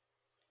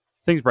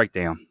 Things break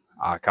down.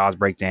 Cars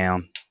break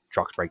down.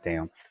 Trucks break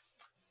down.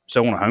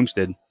 So on a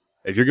homestead,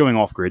 if you're going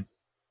off-grid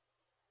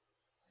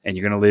and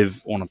you're going to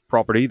live on a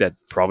property that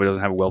probably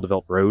doesn't have a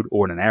well-developed road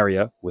or in an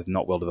area with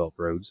not well-developed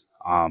roads,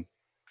 I'm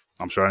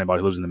sure anybody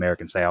who lives in the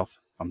American South,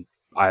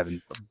 I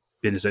haven't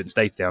been to certain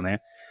states down there,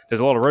 there's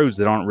a lot of roads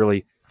that aren't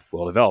really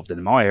well developed. And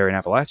in my area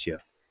in Appalachia,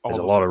 there's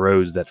a lot of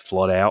roads that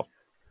flood out,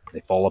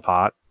 they fall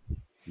apart,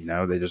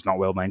 they're just not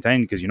well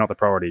maintained because you're not the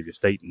priority of your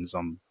state in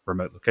some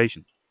remote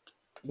location.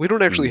 We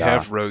don't actually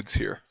have roads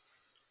here.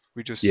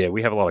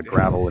 We have a lot of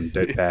gravel and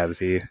dirt paths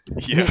here.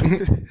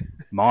 Yeah.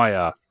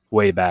 My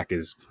way back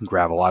is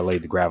gravel. I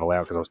laid the gravel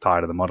out because I was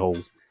tired of the mud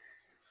holes.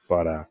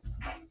 But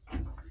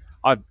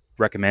I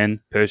recommend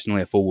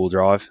personally a four-wheel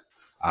drive.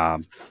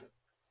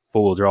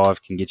 Four-wheel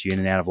drive can get you in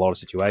and out of a lot of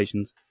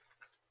situations.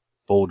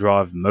 Four-wheel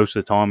drive most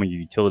of the time are your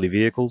utility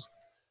vehicles.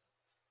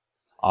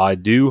 I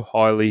do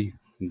highly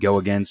go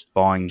against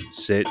buying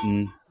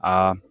certain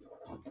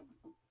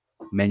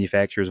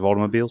manufacturers of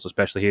automobiles,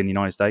 especially here in the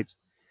United States.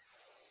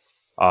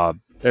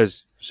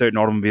 There's certain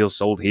automobiles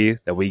sold here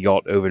that we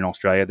got over in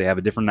Australia. They have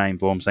a different name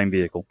for them, same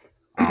vehicle.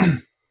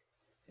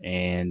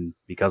 And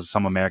because of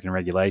some American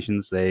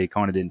regulations, they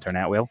kind of didn't turn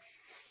out well.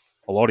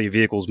 A lot of your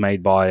vehicles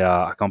made by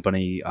a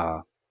company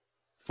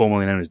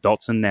formerly known as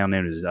Datsun, now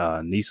known as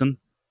Nissan,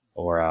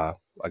 or I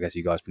guess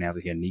you guys pronounce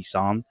it here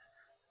Nissan.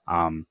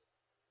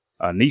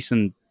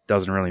 Nissan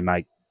doesn't really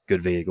make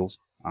good vehicles,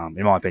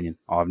 in my opinion.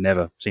 I've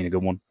never seen a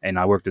good one, and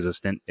I worked as a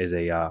stint as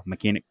a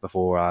mechanic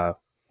before I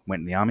went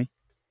in the army.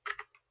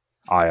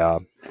 I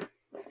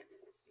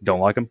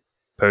don't like them.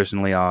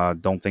 Personally, I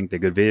don't think they're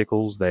good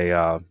vehicles. They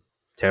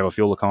terrible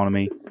fuel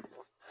economy.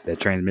 Their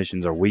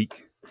transmissions are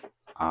weak.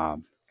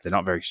 They're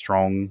not very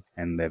strong,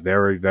 and they're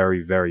very,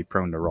 very, very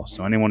prone to rust.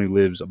 So anyone who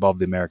lives above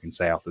the American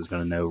South is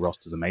going to know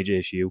rust is a major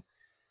issue.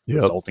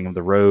 Yep. Salting of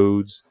the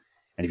roads,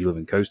 and if you live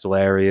in coastal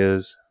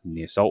areas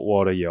near salt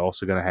water, you're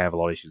also going to have a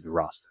lot of issues with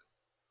rust.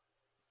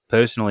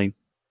 Personally,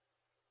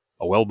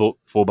 a well-built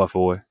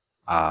 4x4,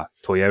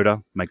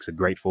 Toyota makes a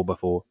great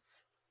 4x4.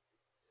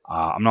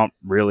 I'm not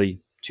really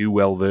too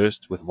well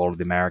versed with a lot of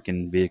the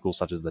American vehicles,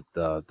 such as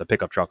the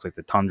pickup trucks like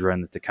the Tundra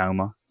and the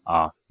Tacoma.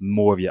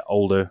 More of your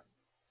older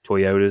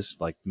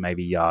Toyotas, like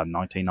maybe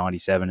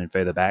 1997 and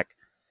further back.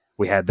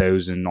 We had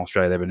those in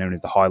Australia. They were known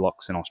as the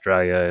Hilux in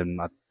Australia, and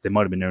they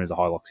might have been known as the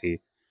Hilux here.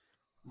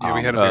 Yeah,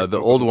 we had the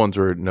old ones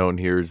were known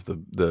here as the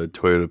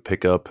Toyota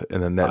pickup,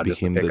 and then that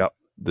just the became pickup.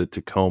 the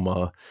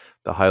Tacoma.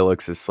 The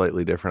Hilux is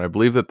slightly different. I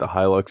believe that the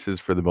Hiluxes,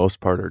 for the most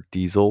part, are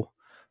diesel,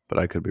 but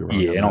I could be wrong.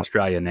 Yeah, in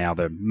Australia now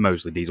they're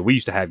mostly diesel. We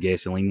used to have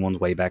gasoline ones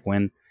way back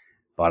when,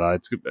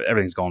 but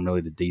everything's gone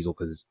really to diesel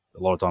because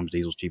a lot of times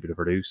diesel's cheaper to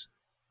produce.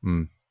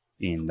 Mm.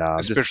 And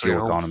Especially just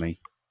fuel economy.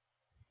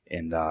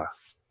 And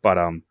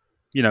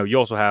you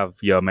also have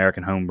your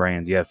American home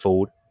brands. You have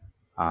Ford.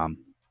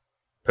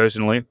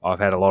 Personally, I've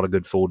had a lot of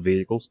good Ford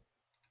vehicles.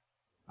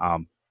 I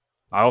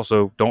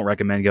also don't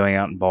recommend going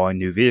out and buying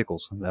new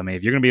vehicles. I mean,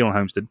 if you're going to be on a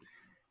homestead,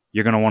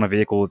 you're going to want a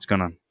vehicle that's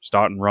going to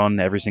start and run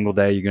every single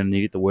day. You're going to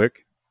need it to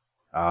work.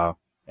 And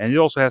it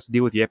also has to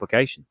deal with your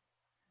application.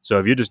 So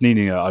if you're just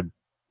needing a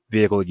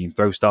vehicle that you can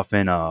throw stuff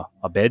in a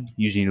bed,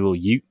 usually a little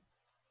ute,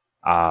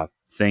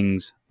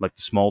 things like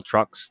the small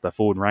trucks, the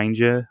Ford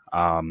Ranger,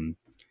 The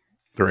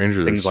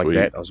Rangers things are like sweet.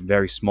 that. A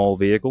very small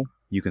vehicle.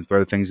 You can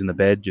throw things in the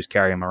bed, just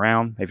carry them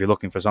around. If you're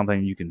looking for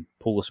something, you can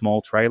pull a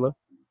small trailer.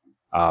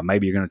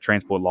 Maybe you're going to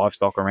transport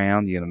livestock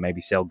around. You're going to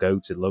maybe sell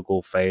goats at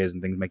local fairs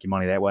and things, make your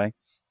money that way.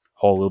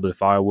 Haul a little bit of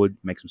firewood,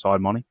 make some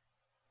side money.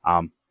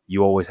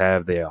 You always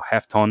have the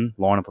half-ton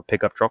lineup of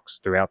pickup trucks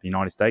throughout the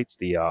United States.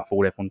 The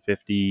Ford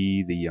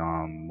F-150, the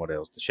what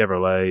else? The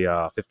Chevrolet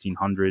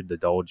 1500, the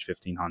Dodge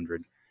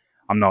 1500.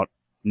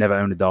 Never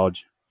owned a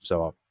Dodge,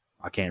 so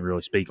I can't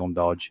really speak on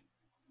Dodge.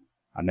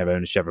 I never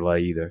owned a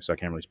Chevrolet either, so I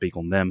can't really speak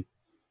on them.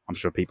 I'm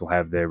sure people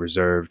have their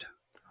reserved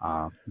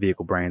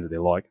vehicle brands that they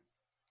like.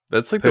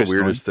 That's like the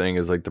weirdest thing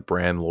is like the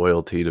brand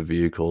loyalty to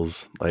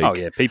vehicles. Like, oh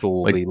yeah,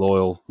 people will be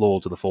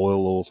loyal to the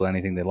foil, loyal to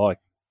anything they like.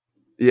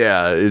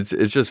 Yeah, it's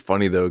just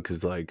funny though,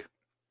 because like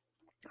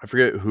I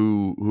forget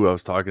who I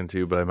was talking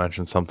to, but I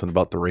mentioned something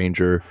about the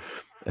Ranger,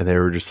 and they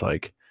were just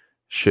like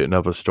shitting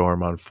up a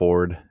storm on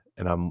Ford,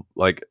 and I'm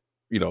like,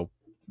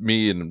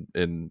 me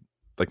and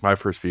like my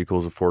first vehicle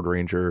is a Ford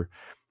Ranger,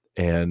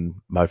 and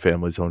my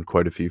family's owned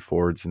quite a few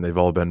Fords, and they've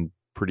all been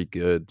pretty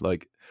good.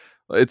 Like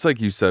it's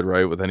like you said,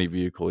 right? With any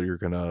vehicle, you're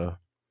gonna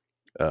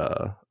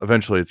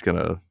eventually it's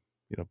gonna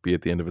be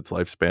at the end of its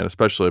lifespan,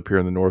 especially up here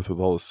in the north with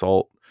all the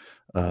salt.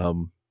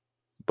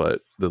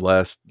 But the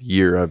last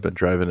year I've been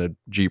driving a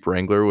Jeep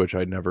Wrangler, which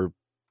I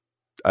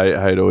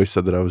had always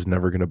said that I was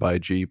never going to buy a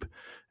Jeep.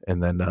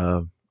 And then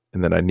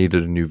I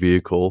needed a new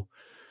vehicle.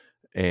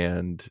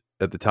 And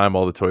at the time,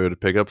 all the Toyota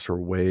pickups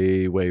were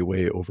way, way,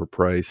 way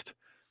overpriced.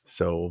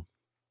 So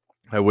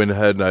I went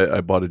ahead and I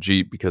bought a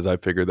Jeep because I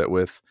figured that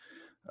with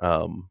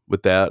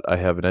that, I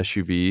have an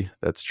SUV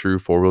that's true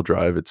 4-wheel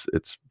drive.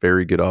 It's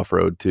very good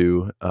off-road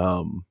too.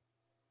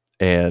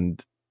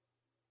 And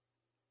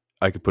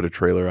I could put a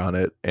trailer on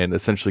it and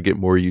essentially get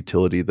more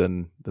utility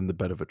than the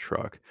bed of a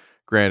truck.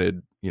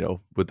 Granted,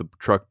 with the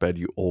truck bed,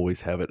 you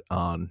always have it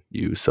on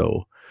you.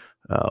 So,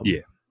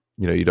 you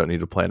don't need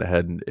to plan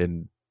ahead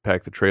and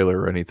pack the trailer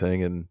or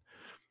anything. And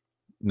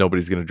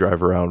nobody's going to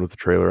drive around with the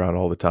trailer on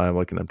all the time,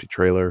 like an empty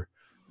trailer.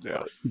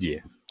 Yeah. Yeah.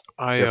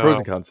 Pros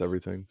and cons to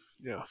everything.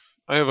 Yeah.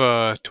 I have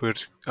a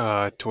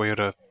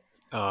Toyota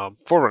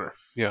 4Runner.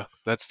 Yeah,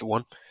 that's the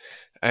one.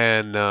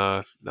 And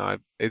no,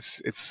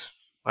 it's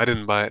I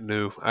didn't buy it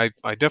new. I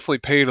definitely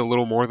paid a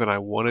little more than I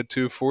wanted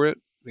to for it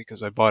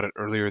because I bought it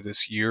earlier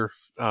this year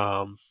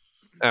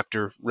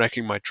after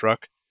wrecking my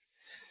truck.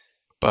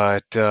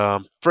 But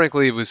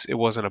frankly, it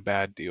wasn't a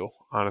bad deal.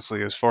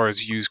 Honestly, as far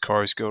as used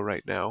cars go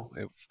right now,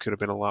 it could have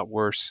been a lot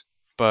worse.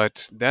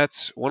 But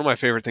that's one of my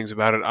favorite things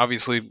about it.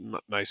 Obviously,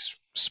 nice,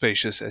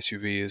 spacious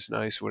SUV is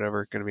nice.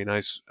 Whatever, going to be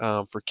nice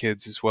for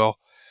kids as well.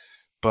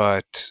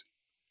 But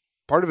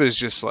part of it is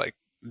just like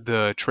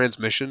the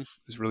transmission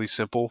is really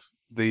simple.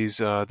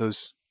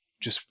 Those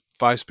just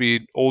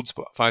 5-speed old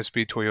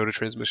 5-speed Toyota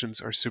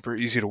transmissions are super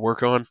easy to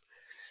work on,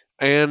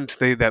 and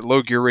that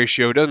low gear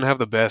ratio doesn't have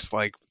the best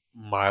like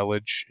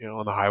mileage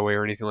on the highway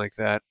or anything like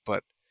that.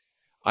 But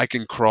I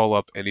can crawl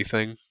up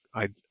anything.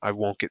 I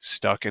won't get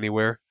stuck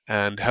anywhere,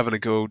 and having to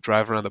go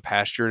drive around the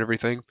pasture and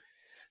everything,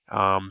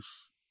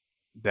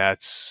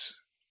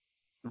 that's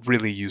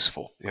really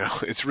useful.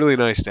 It's really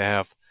nice to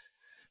have.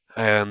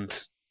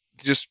 And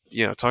just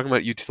talking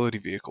about utility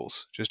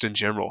vehicles just in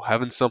general,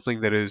 having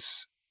something that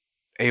is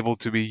able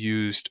to be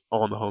used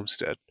on the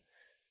homestead.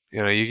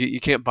 You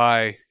can't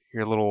buy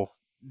your little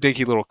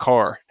dinky little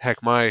car.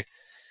 Heck, my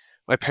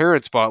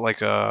parents bought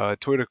like a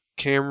Toyota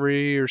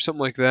Camry or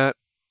something like that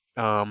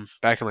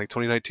back in like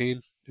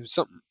 2019. It was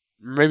something,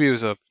 maybe it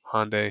was a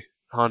Honda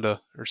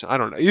or something, I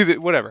don't know, either,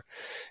 whatever.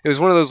 It was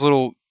one of those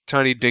little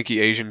tiny dinky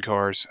Asian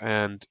cars,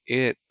 and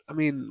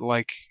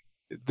like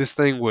this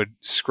thing would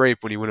scrape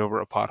when you went over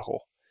a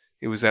pothole.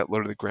 It was that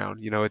low to the ground.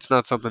 It's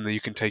not something that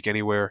you can take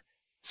anywhere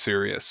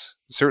serious.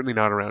 Certainly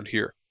not around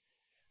here.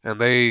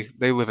 And they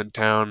live in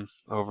town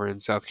over in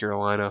South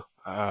Carolina.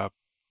 That,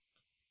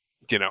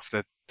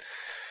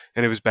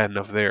 and it was bad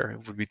enough there.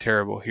 It would be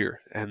terrible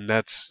here. And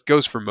that's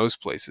goes for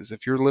most places.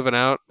 If you're living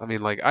out,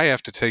 like I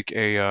have to take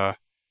a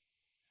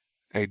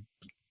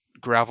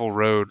gravel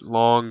road,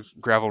 long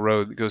gravel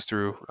road that goes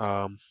through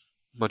a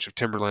bunch of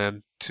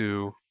timberland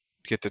to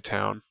get to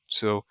town.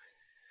 So,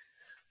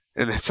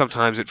 and then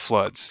sometimes it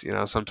floods.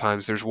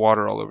 Sometimes there's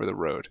water all over the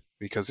road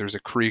because there's a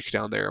creek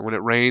down there. When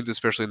it rains,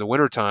 especially in the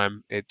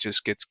wintertime, it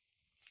just gets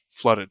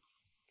flooded.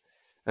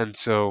 And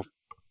so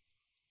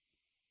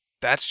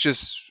that's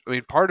just,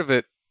 part of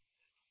it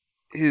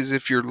is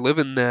if you're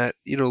living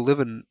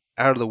living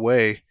out of the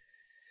way,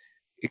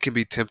 it can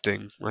be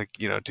tempting, like,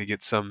 to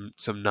get some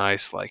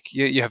nice, like,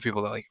 you have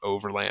people that like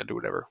overland or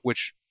whatever,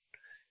 which,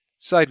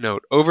 side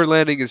note,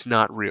 overlanding is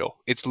not real.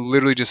 It's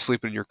literally just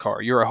sleeping in your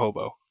car. You're a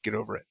hobo. Get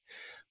over it.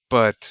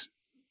 But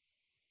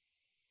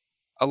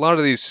a lot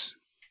of these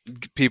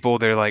people,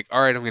 they're like, all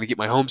right, I'm going to get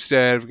my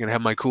homestead. I'm going to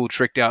have my cool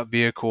tricked out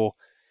vehicle.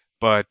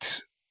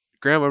 But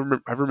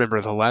Graham, I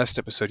remember the last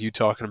episode you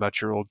talking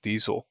about your old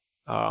diesel,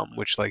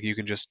 which like you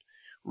can just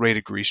rate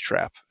a grease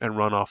trap and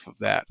run off of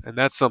that, and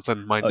that's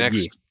something. My Yeah.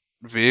 next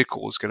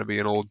vehicle is going to be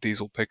an old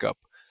diesel pickup.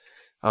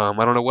 I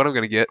don't know what I'm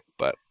going to get,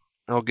 but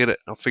I'll get it.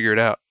 I'll figure it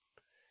out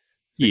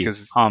Yeah.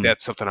 because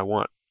that's something I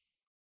want.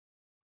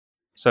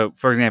 So,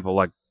 for example,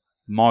 like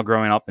my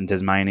growing up in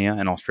Tasmania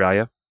and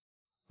Australia,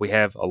 we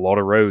have a lot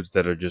of roads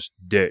that are just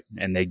dirt,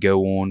 and they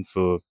go on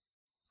for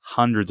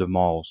hundreds of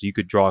miles. You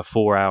could drive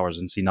 4 hours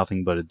and see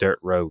nothing but a dirt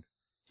road.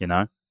 You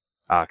know,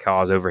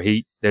 cars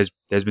overheat. There's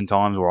been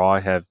times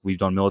where we've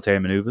done military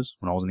maneuvers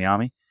when I was in the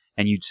army,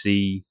 and you'd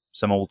see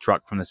some old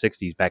truck from the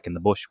 60s back in the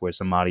bush where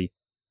somebody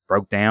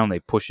broke down, they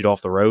pushed it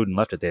off the road and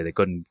left it there. They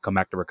couldn't come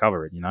back to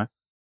recover it, you know?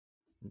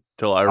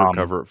 Till I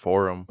recover it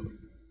for them.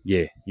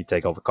 Yeah, you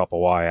take all the copper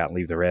wire out and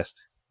leave the rest.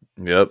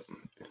 Yep.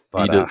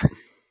 But, Eat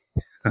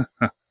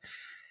it.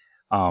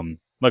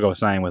 like I was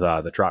saying with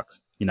the trucks,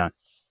 you know,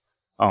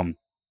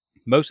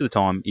 most of the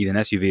time, either an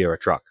SUV or a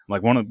truck.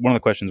 Like one of the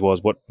questions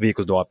was, what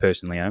vehicles do I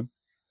personally own?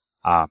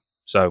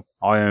 So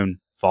I own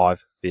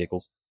 5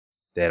 vehicles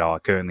that I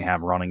currently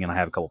have running, and I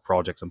have a couple of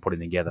projects I'm putting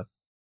together.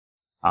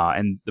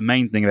 And the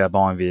main thing about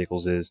buying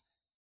vehicles is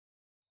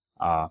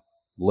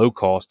low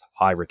cost,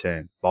 high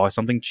return. Buy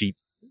something cheap,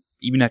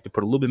 even have to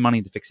put a little bit of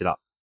money to fix it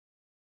up.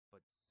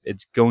 But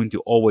it's going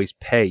to always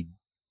pay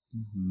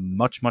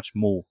much, much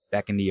more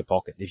back into your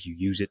pocket if you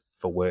use it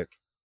for work,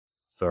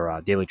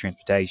 for daily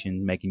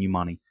transportation, making you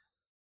money.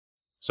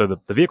 So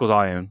the vehicles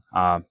I own,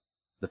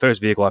 the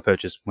first vehicle I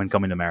purchased when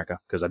coming to America,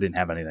 because I didn't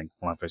have anything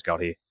when I first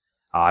got here,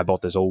 I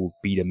bought this old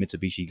beat-up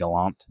Mitsubishi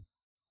Galant.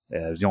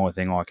 It was the only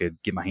thing I could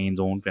get my hands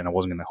on, and I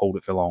wasn't going to hold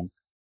it for long.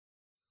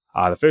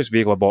 The first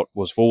vehicle I bought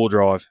was four-wheel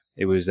drive.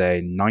 It was a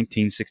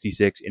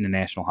 1966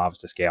 International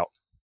Harvester Scout.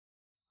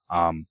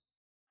 I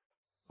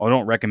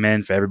don't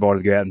recommend for everybody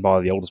to go out and buy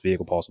the oldest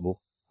vehicle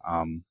possible.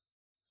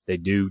 They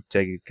do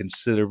take a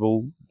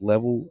considerable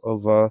level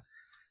of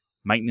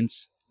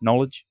maintenance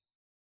knowledge.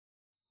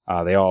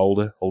 They are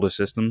older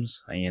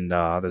systems, and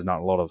there's not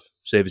a lot of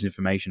service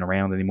information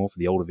around anymore for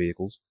the older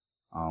vehicles.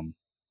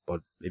 But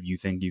if you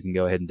think you can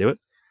go ahead and do it.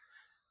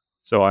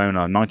 So I own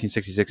a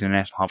 1966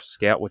 International Harvester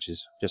Scout, which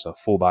is just a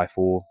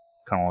 4x4,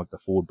 kind of like the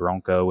Ford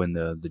Bronco and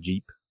the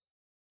Jeep.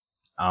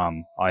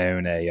 I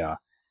own a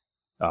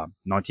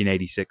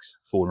 1986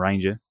 Ford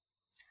Ranger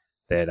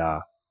that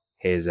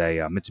has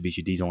a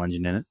Mitsubishi diesel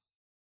engine in it.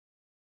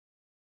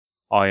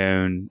 I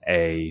own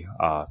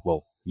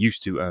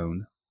used to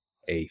own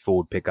a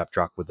Ford pickup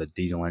truck with a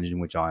diesel engine,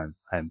 which I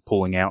am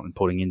pulling out and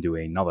putting into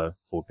another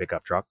Ford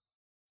pickup truck.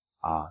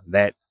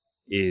 That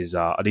is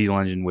a diesel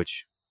engine,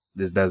 which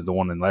that's the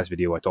one in the last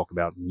video I talked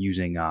about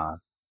using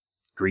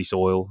grease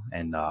oil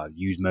and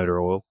used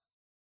motor oil.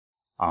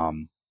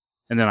 And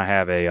then I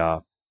have a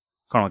kind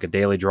of like a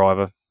daily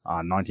driver,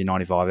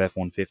 1995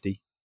 F-150.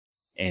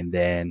 And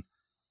then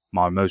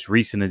my most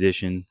recent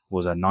addition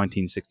was a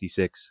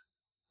 1966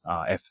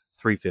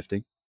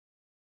 F-350.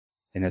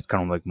 And that's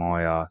kind of like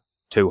my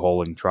tow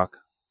hauling truck.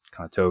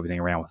 Kind of tow everything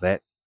around with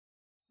that.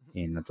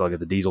 And until I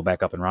get the diesel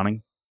back up and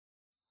running.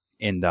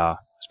 And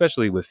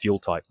especially with fuel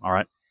type, all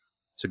right?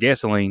 So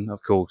gasoline,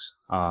 of course,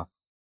 I'm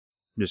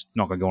just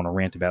not going to go on a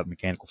rant about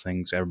mechanical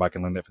things. Everybody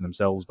can learn that for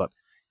themselves. But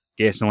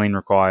gasoline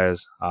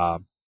requires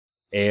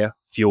air,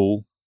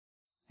 fuel,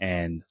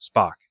 and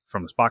spark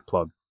from the spark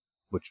plug,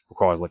 which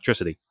requires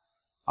electricity.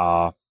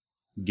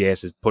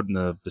 Gas is put in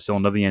the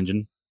cylinder of the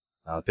engine.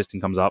 The piston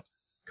comes up,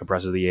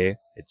 compresses the air.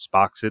 It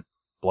sparks it,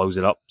 blows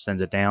it up,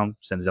 sends it down,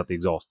 sends out the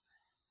exhaust.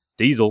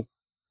 Diesel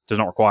does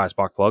not require a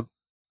spark plug.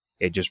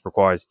 It just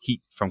requires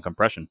heat from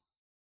compression.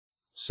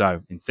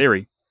 So, in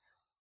theory,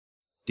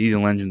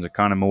 diesel engines are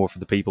kind of more for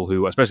the people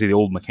who, especially the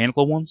old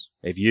mechanical ones.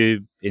 If you're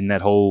in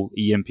that whole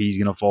EMP is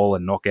going to fall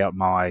and knock out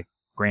my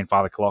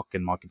grandfather clock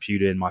and my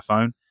computer and my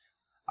phone,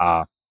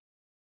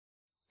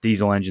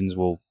 diesel engines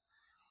will,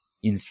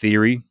 in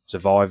theory,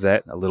 survive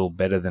that a little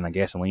better than a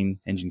gasoline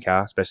engine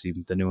car, especially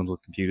the new ones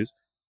with computers.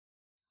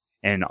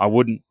 And I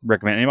wouldn't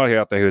recommend anybody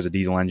out there who has a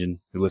diesel engine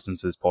who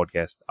listens to this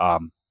podcast.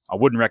 I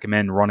wouldn't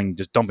recommend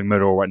just dumping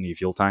motor oil right into your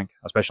fuel tank,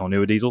 especially on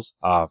newer diesels.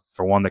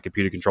 For one, they're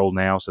computer controlled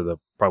now, so they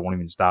probably won't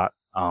even start.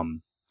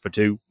 For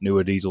two,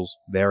 newer diesels,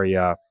 very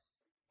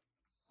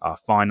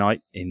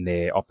finite in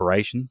their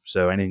operation,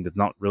 so anything that's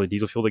not really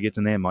diesel fuel that gets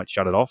in there might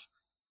shut it off.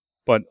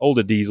 But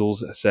older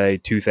diesels, say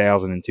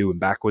 2002 and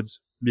backwards,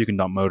 you can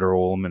dump motor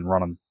oil them and run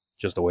them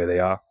just the way they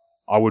are.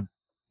 I would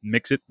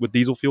mix it with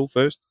diesel fuel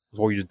first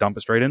before you just dump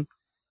it straight in.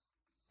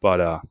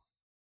 But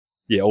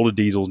older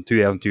diesels in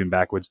 2002 and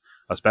backwards,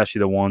 especially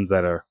the ones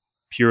that are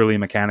purely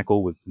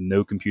mechanical with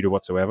no computer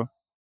whatsoever,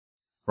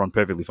 run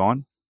perfectly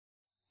fine.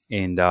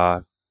 And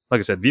like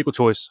I said, vehicle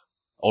choice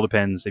all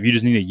depends. If you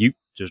just need a ute,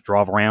 just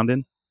drive around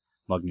in,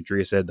 like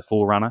Nutria said, the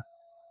 4Runner,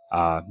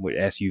 with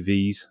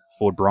SUVs,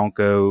 Ford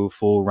Bronco,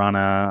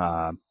 4Runner,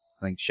 I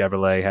think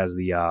Chevrolet has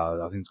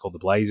I think it's called the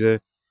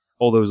Blazer,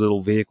 all those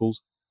little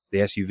vehicles, the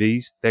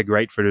SUVs, they're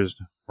great for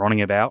just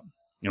running about.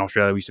 In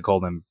Australia, we used to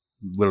call them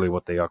literally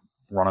what they are,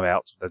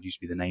 runabouts. That used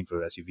to be the name for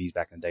SUVs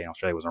back in the day in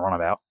Australia, was a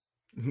runabout.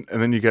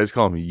 And then you guys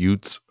call them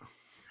Utes.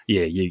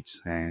 Yeah,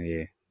 Utes.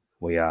 Yeah.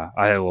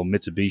 I had a little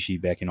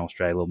Mitsubishi back in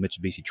Australia, a little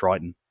Mitsubishi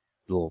Triton,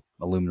 little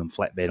aluminum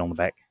flatbed on the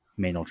back,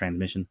 manual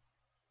transmission,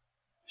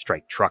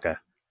 straight trucker.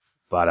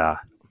 But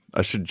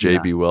I should you know,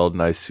 JB Weld an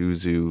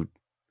Isuzu.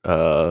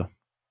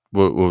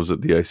 What was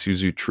it? The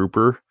Isuzu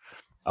Trooper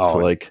to oh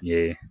like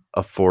yeah,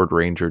 a Ford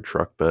Ranger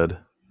truck bed.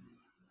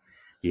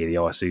 yeah, the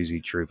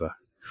Isuzu Trooper.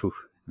 Whew,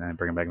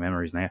 bringing back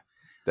memories now.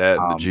 That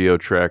and the Um, Geo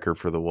Tracker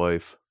for the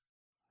wife.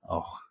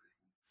 oh,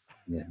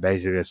 yeah,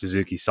 basically a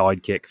Suzuki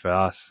Sidekick for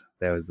us.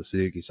 That was the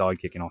Suzuki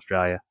Sidekick in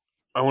Australia.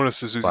 I want a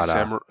Suzuki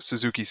But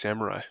Suzuki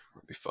Samurai.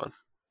 That'd be fun.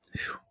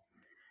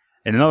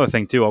 and another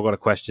thing too, I've got a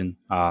question,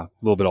 a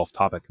little bit off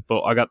topic,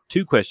 but I got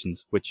two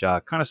questions which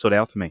kind of stood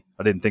out to me.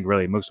 I didn't think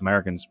really most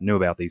Americans knew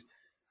about these.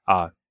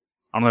 I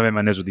don't know if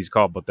anybody knows what these are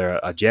called, but they're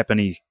a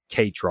Japanese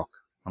K truck.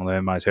 I don't know if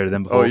anybody's heard of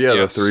them Oh before. yeah,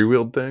 Yes. the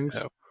 3-wheeled things.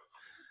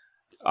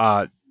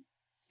 Yeah.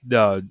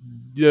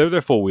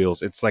 They're four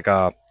wheels. It's like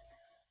a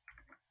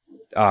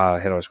how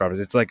do I describe it?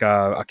 It's like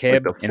a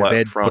cab Like the and a flat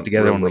bed front, put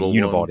together real on a little one.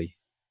 unibody.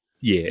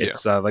 Yeah,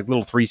 it's like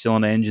little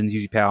 3-cylinder engines.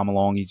 Usually power them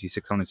along. Usually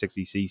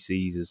 660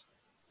 cc's.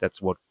 That's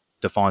what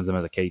defines them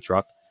as a K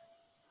truck.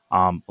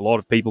 A lot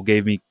of people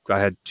I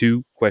had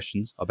two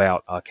questions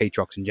about K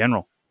trucks in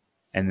general,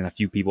 and then a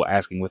few people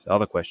asking with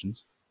other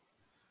questions.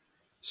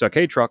 So a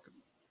K truck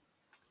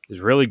is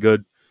really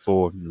good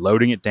for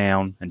loading it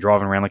down and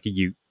driving around like a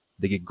ute.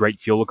 They get great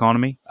fuel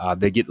economy.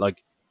 They get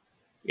like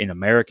in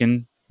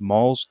American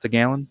miles to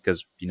gallon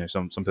because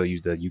some people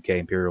use the UK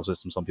imperial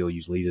system, some people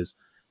use liters.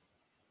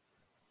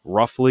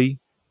 Roughly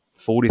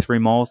 43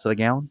 miles to the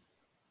gallon.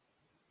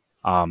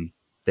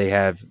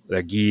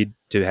 They're geared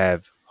to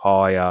have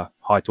high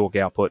torque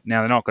output.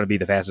 Now they're not going to be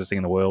the fastest thing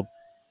in the world,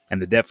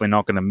 and they're definitely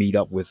not going to meet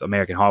up with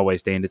American highway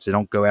standards. So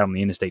don't go out on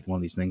the interstate in one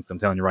of these things. I'm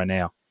telling you right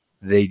now,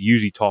 they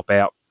usually top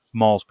out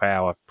miles per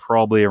hour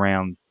probably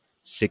around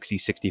 60,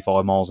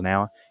 65 miles an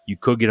hour. You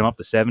could get them up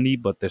to 70,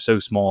 but they're so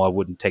small I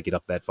wouldn't take it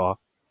up that far.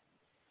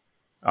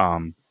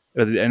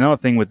 Another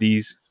thing with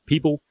these,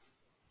 people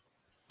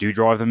do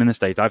drive them in the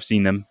States. I've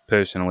seen them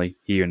personally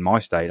here in my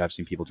state. I've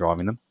seen people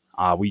driving them.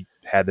 We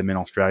had them in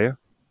Australia.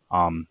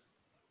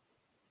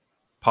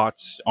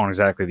 Parts aren't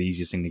exactly the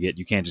easiest thing to get.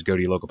 You can't just go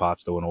to your local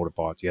parts store and order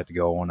parts. You have to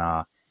go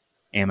on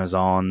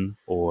Amazon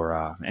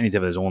or any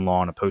type of those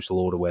online or postal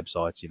order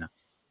websites.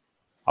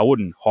 I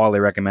wouldn't highly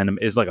recommend them.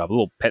 It's like a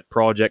little pet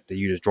project that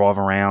you just drive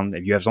around.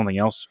 If you have something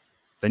else,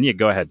 then yeah,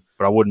 go ahead.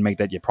 But I wouldn't make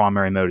that your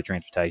primary mode of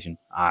transportation.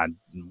 I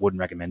wouldn't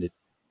recommend it.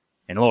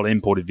 And a lot of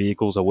imported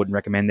vehicles, I wouldn't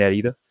recommend that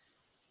either.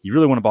 You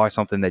really want to buy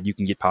something that you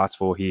can get parts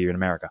for here in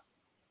America.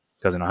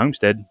 Because in a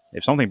homestead,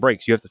 if something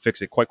breaks, you have to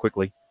fix it quite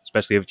quickly,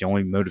 especially if it's your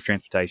only mode of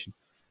transportation.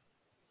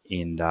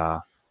 And,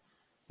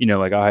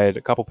 like I had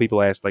a couple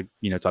people ask,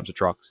 types of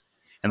trucks.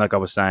 And like I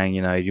was saying,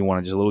 if you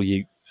wanted just a little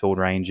Ute, Ford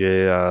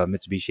Ranger,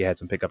 Mitsubishi had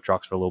some pickup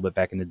trucks for a little bit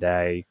back in the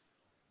day.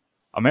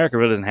 America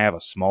really doesn't have a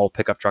small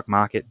pickup truck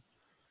market.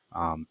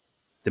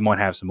 They might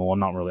have some more. I'm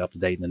not really up to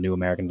date in the new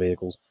American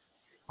vehicles.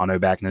 I know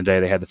back in the day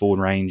they had the Ford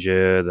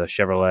Ranger, the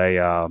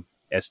Chevrolet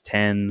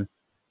S10,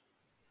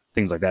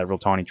 things like that, real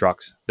tiny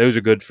trucks. Those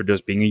are good for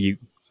just being a ute,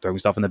 throwing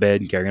stuff in the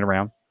bed and carrying it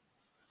around.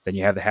 Then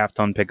you have the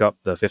half-ton pickup,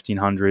 the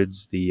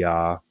 1500s, the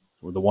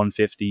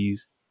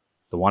 150s,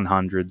 the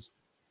 100s.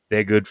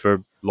 They're good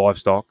for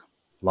livestock,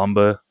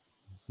 lumber,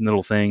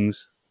 little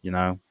things. If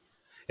you're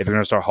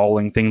going to start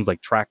hauling things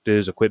like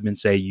tractors, equipment,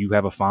 say you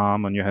have a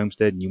farm on your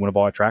homestead and you want to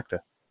buy a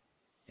tractor.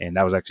 And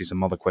that was actually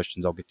some other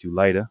questions I'll get to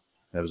later.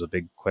 That was a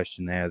big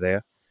question there. They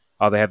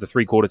have the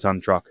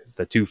 3/4-ton truck,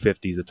 the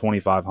 250s, the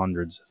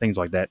 2500s, things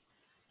like that.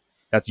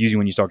 That's usually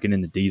when you start getting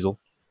into diesel.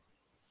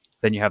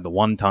 Then you have the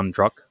 1-ton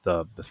truck,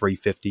 the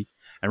 350.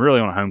 And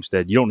really on a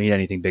homestead, you don't need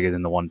anything bigger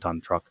than the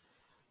 1-ton truck.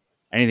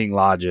 Anything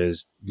larger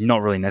is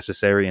not really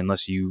necessary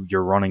unless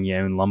you're running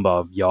your own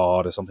lumber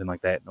yard or something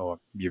like that, or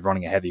you're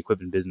running a heavy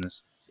equipment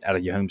business out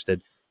of your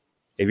homestead.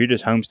 If you're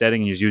just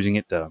homesteading and you're just using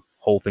it to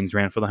haul things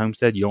around for the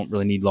homestead, you don't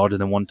really need larger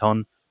than 1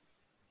 ton.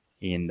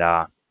 And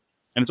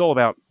it's all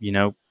about,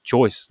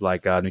 choice,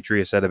 like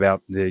Nutria said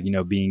about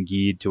the, being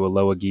geared to a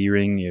lower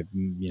gearing,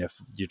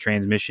 your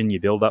transmission,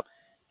 you build up.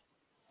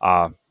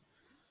 I'm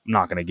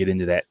not going to get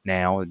into that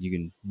now. You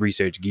can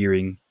research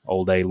gearing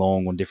all day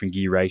long on different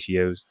gear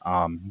ratios.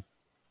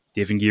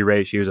 Different gear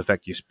ratios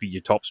affect your speed,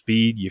 your top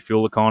speed, your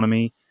fuel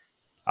economy,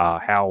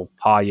 how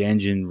high your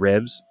engine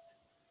revs.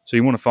 So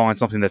you want to find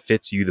something that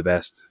fits you the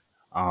best.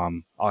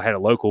 I had a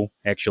local,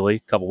 actually, a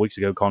couple weeks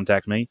ago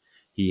contact me.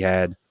 He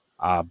had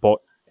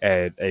bought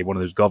at one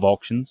of those Gov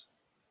auctions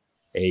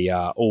a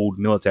old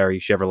military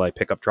Chevrolet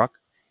pickup truck,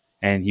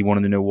 and he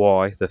wanted to know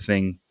why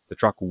the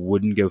truck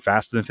wouldn't go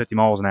faster than 50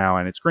 miles an hour,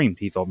 and it screamed.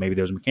 He thought maybe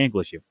there was a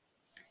mechanical issue.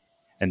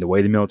 And the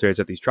way the military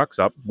set these trucks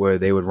up, where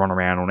they would run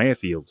around on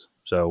airfields,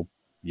 so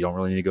you don't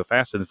really need to go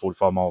faster than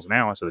 45 miles an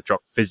hour, so the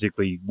truck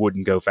physically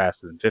wouldn't go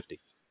faster than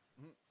 50.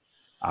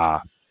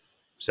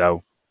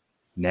 So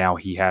now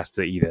he has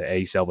to either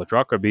A, sell the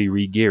truck, or B,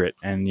 re-gear it.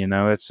 And,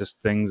 it's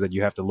just things that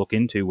you have to look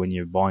into when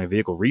you're buying a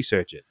vehicle,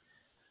 research it.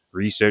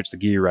 research the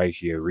gear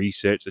ratio,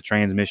 research the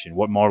transmission,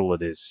 what model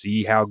it is,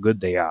 see how good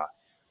they are.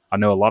 I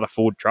know a lot of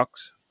Ford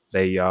trucks,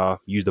 they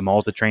use the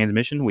Mazda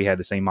transmission. We had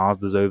the same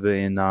Mazdas over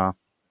in, or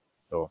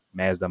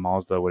Mazda,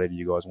 whatever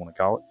you guys want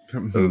to call it,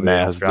 over in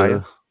Australia.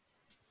 Mazda.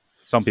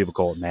 Some people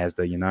call it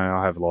Mazda,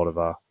 I have a lot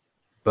of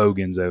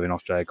bogans over in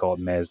Australia call it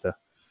Mazda.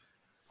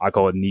 I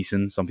call it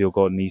Nissan. Some people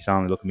call it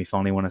Nissan. They look at me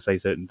funny when I say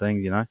certain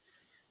things, and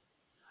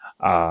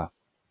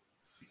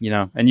you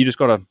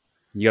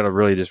gotta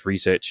really just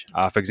research.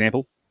 For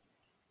example,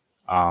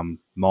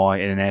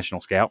 my International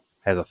Scout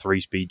has a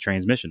 3-speed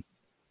transmission.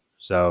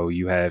 So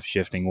you have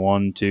shifting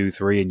 1, 2,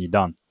 3, and you're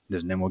done.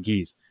 There's no more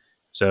gears.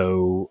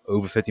 So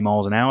over 50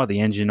 miles an hour,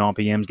 the engine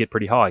RPMs get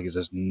pretty high because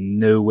there's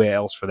nowhere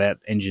else for that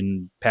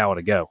engine power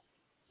to go.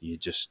 You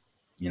just,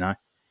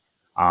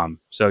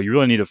 so you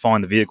really need to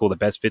find the vehicle that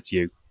best fits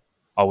you.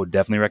 I would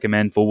definitely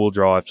recommend 4-wheel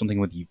drive, something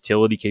with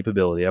utility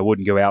capability. I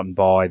wouldn't go out and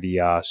buy the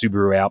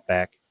Subaru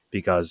Outback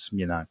because,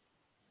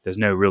 there's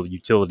no real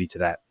utility to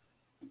that.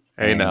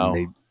 Hey, now,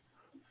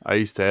 I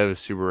used to have a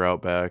Subaru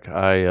Outback.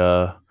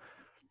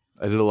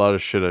 I did a lot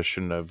of shit I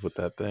shouldn't have with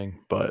that thing,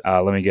 but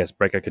let me guess,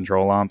 break a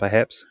control arm,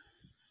 perhaps.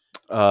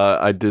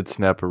 I did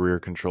snap a rear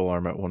control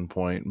arm at one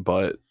point,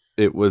 but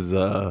it was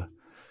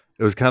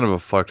kind of a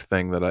fucked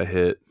thing that I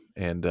hit,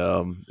 and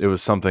it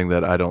was something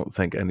that I don't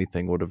think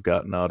anything would have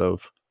gotten out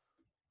of.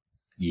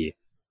 Yeah.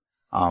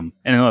 And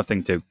another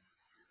thing too,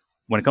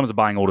 when it comes to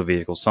buying older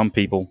vehicles, some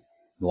people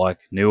like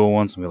newer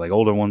ones, some people like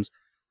older ones,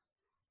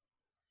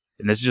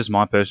 and this is just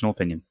my personal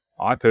opinion.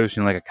 I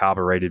personally like a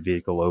carbureted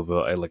vehicle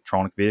over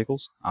electronic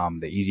vehicles.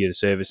 They're easier to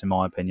service, in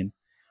my opinion.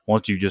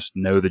 Once you just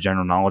know the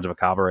general knowledge of a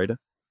carburetor,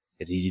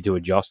 it's easy to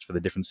adjust for the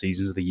different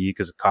seasons of the year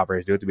because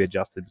carburetors do have to be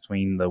adjusted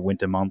between the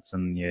winter months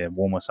and your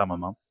warmer summer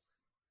months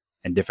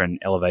and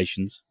different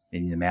elevations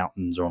in the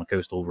mountains or on a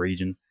coastal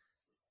region.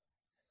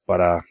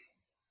 But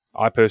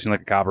I personally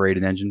like a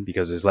carbureted engine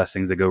because there's less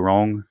things that go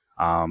wrong.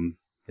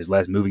 There's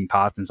less moving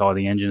parts inside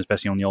the engine,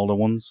 especially on the older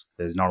ones.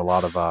 There's not a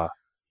lot of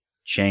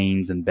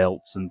chains and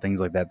belts and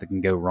things like that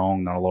can go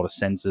wrong. Not a lot of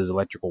sensors,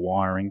 electrical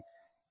wiring.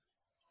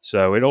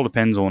 So it all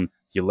depends on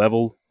your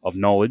level of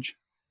knowledge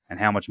and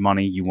how much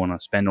money you want to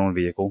spend on a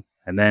vehicle,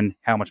 and then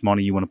how much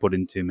money you want to put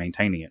into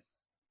maintaining it.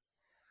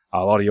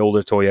 A lot of the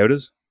older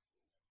Toyotas,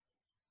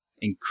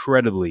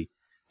 incredibly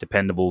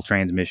dependable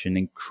transmission,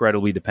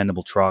 incredibly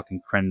dependable truck,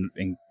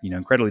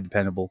 incredibly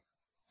dependable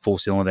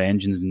 4-cylinder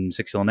engines and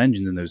 6-cylinder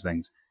engines and those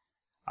things.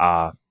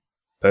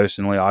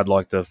 Personally, I'd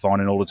like to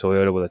find an older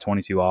Toyota with a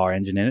 22R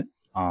engine in it.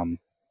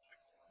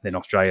 In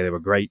Australia, they were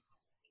great,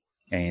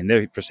 and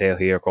they're for sale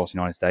here across the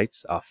United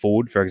States.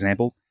 Ford, for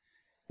example,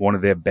 one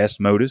of their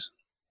best motors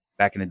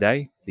back in the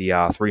day,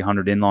 the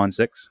 300 inline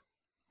 6.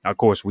 Of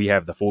course, we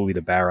have the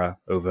 4-liter Barra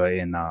over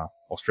in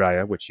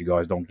Australia, which you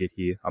guys don't get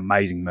here.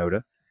 Amazing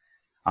motor.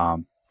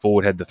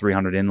 Ford had the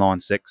 300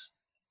 inline 6,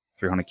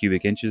 300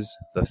 cubic inches.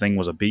 The thing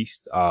was a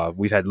beast.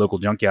 We've had local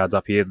junkyards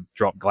up here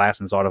drop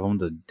glass inside of them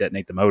to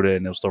detonate the motor,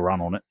 and they'll still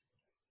run on it.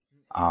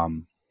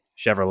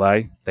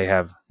 Chevrolet, they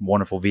have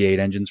wonderful V8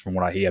 engines from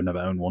what I hear. I've never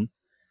owned one.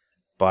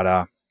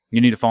 But you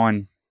need to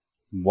find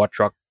what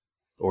truck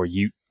or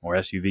ute or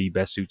SUV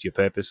best suits your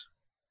purpose,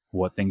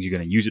 what things you're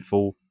going to use it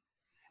for.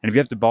 And if you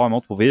have to buy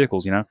multiple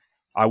vehicles,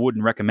 I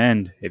wouldn't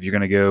recommend, if you're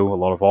going to go a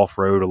lot of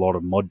off-road, a lot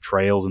of mud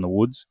trails in the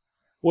woods,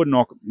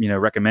 wouldn't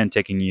recommend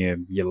taking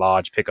your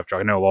large pickup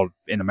truck. I know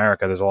in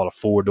America there's a lot of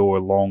 4-door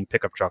long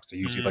pickup trucks that are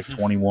usually like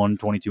 21,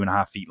 22 and a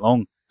half feet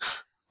long.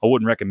 I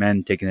wouldn't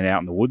recommend taking it out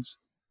in the woods,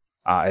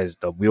 as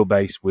the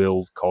wheelbase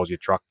will cause your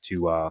truck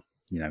to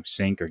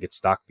sink or get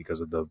stuck because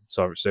of the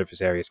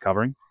surface area it's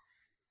covering.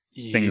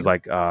 Yeah. Things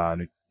like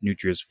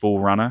Nutria's Full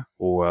Runner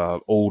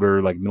or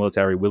older like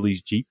military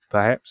Willys Jeep,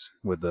 perhaps,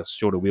 with the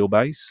shorter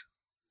wheelbase,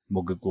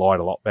 will glide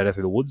a lot better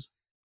through the woods.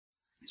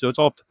 So it's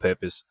all up to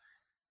purpose.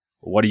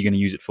 What are you going to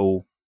use it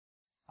for?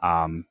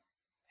 How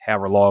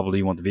reliable do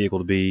you want the vehicle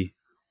to be?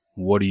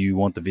 What do you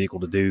want the vehicle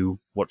to do?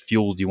 What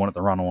fuels do you want it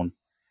to run on?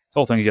 It's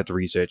all things you have to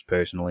research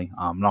personally.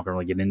 I'm not going to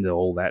really get into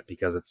all that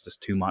because it's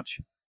just too much.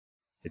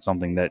 It's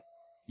something that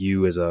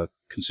you as a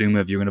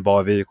consumer, if you're going to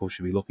buy a vehicle,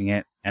 should be looking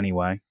at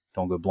anyway.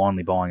 Don't go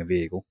blindly buying a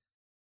vehicle.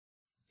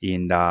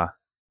 And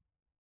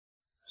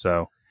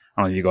so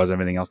I don't know if you guys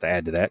have anything else to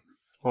add to that.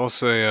 I'll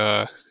say,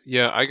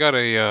 I got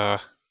a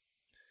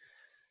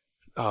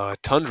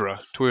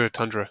Toyota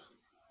Tundra,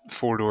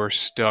 4-door,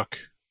 stuck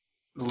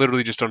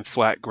literally just on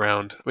flat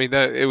ground. I mean,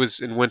 that it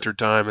was in winter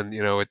time, and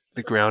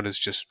the ground is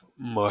just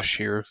mush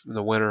here in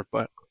the winter.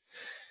 But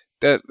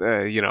that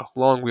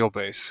long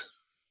wheelbase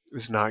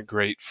is not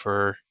great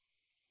for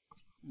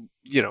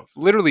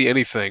literally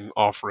anything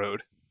off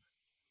road.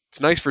 It's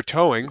nice for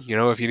towing.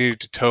 If you needed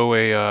to tow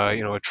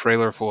a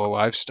trailer full of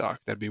livestock,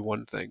 that'd be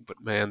one thing.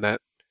 But man,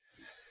 that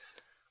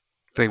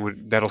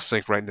thing that'll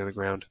sink right into the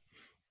ground.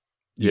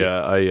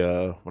 Yeah,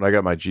 I when I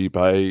got my Jeep,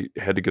 I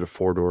had to get a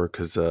 4-door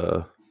because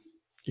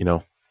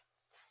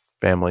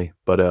family.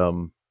 But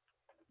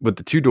with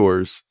the 2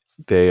 doors,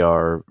 they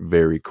are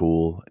very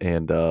cool,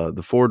 and the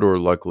 4-door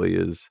luckily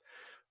is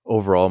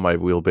overall my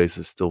wheelbase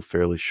is still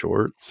fairly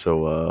short,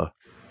 so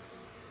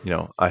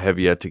I have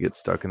yet to get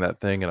stuck in that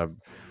thing, and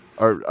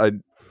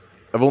I've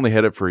only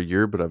had it for a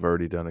year, but I've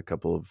already done a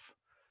couple of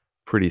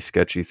pretty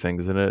sketchy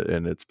things in it,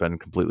 and it's been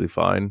completely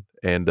fine.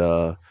 And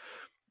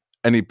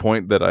any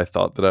point that I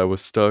thought that I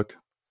was stuck,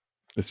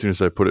 as soon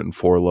as I put it in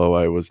 4 low,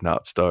 I was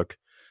not stuck.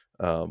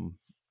 But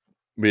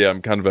yeah,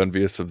 I'm kind of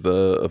envious of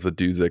the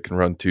dudes that can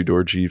run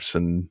 2-door Jeeps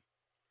and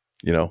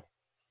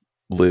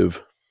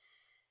live.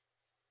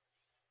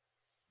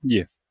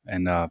 Yeah,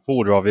 and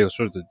four-wheel drive vehicles,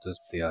 sort of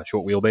the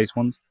short wheelbase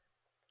ones.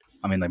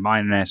 I mean, like my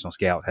International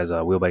Scout has a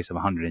wheelbase of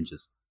 100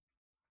 inches,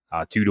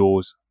 2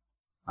 doors,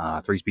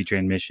 3-speed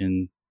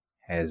transmission,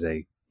 has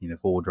a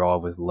four-wheel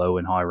drive with low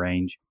and high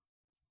range,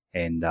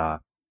 and I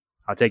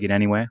take it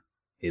anywhere.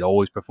 It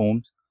always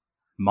performs.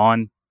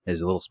 Mine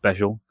is a little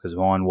special because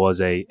mine was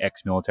a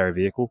ex-military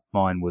vehicle.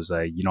 Mine was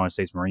a United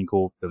States Marine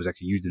Corps that was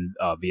actually used in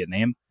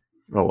Vietnam,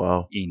 Oh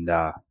wow. and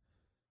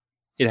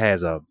it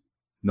has a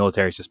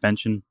military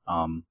suspension.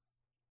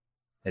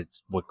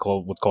 It's what's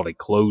called a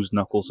closed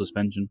knuckle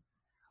suspension.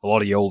 A lot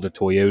of the older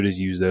Toyotas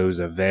use those.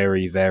 Are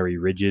very, very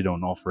rigid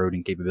on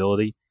off-roading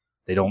capability.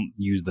 They don't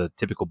use the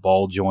typical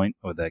ball joint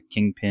or the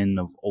kingpin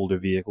of older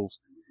vehicles,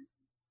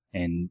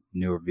 and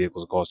newer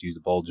vehicles, of course, use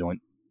the ball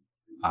joint.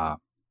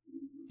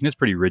 It's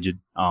pretty rigid.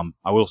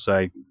 I will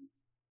say,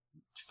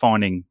 I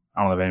don't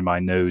know if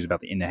anybody knows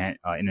about the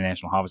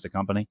International Harvester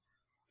Company.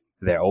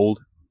 They're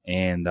old,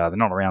 and they're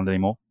not around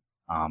anymore.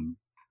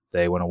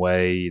 They went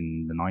away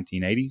in the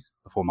 1980s,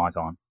 before my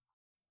time.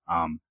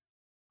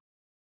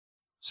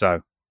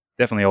 So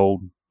definitely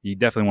old. You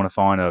definitely want to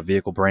find a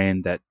vehicle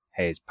brand that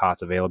has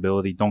parts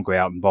availability. Don't go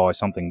out and buy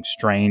something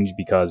strange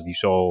because you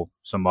saw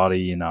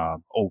somebody in a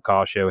old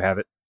car show have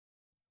it.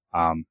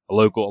 A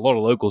lot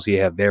of locals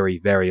here have very,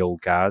 very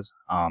old cars.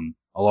 A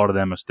lot of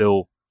them are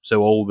still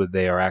so old that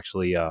they are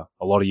actually, a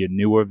lot of your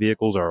newer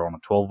vehicles are on a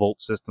 12-volt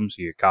system,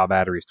 so your car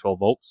battery is 12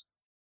 volts.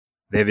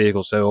 Their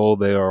vehicles so old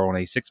they are on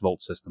a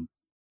 6-volt system.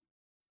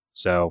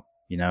 So,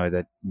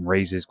 that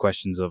raises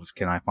questions of,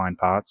 can I find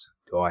parts?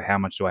 How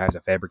much do I have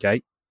to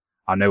fabricate?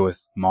 I know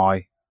with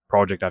my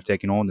project I've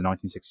taken on, the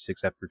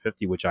 1966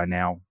 F350, which I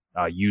now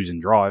use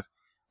and drive,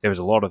 there was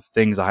a lot of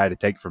things I had to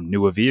take from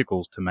newer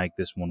vehicles to make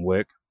this one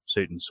work.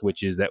 Certain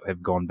switches that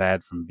have gone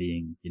bad from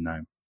being,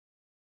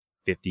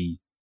 50,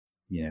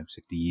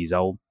 60 years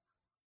old,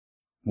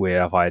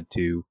 where I've had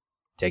to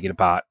take it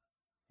apart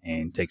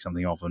and take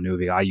something off a new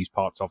vehicle. I used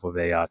parts off of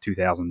a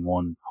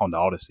 2001 Honda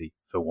Odyssey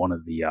for one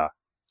of the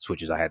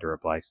switches I had to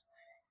replace.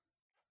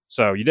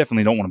 So you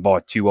definitely don't want to buy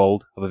too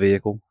old of a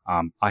vehicle.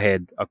 I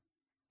had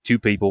 2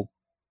 people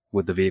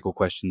with the vehicle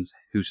questions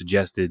who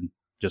suggested,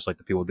 just like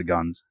the people with the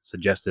guns,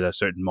 suggested a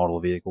certain model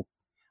of vehicle.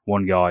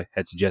 One guy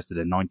had suggested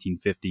a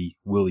 1950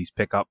 Willys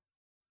pickup.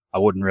 I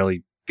wouldn't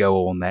really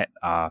go on that.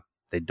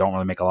 They don't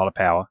really make a lot of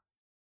power.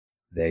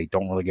 They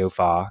don't really go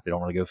far. They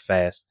don't really go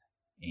fast.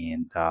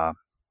 And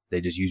they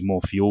just use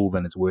more fuel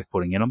than it's worth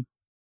putting in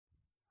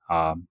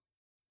them.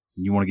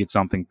 You want to get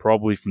something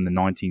probably from the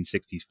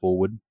 1960s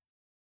forward.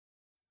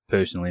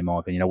 Personally, in my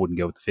opinion, I wouldn't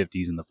go with the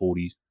 50s and the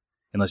 40s.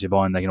 Unless you're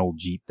buying like an old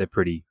Jeep, they're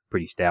pretty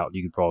stout.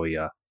 You could probably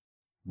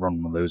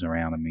run one of those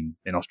around. I mean,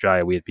 in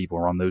Australia, we had people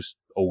run those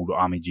old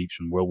army Jeeps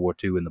from World War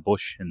II in the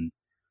bush, and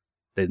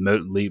they'd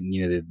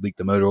leak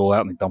the motor all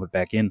out and they dump it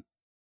back in.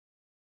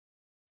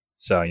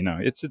 So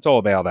it's all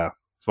about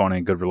finding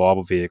a good,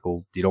 reliable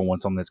vehicle. You don't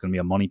want something that's going to be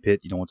a money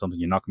pit. You don't want something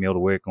you're not going to be able to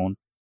work on.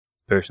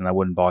 Personally, I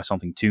wouldn't buy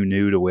something too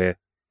new to where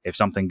if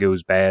something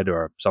goes bad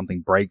or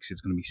something breaks,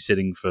 it's going to be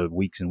sitting for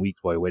weeks and weeks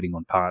while you're waiting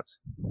on parts.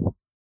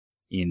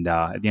 And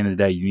at the end of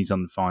the day, you need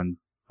something to find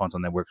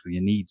something that works with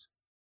your needs,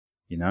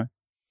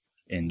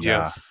 And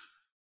Yeah.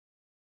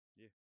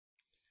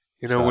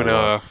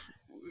 So,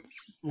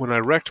 when I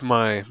wrecked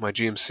my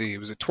GMC, it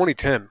was a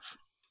 2010.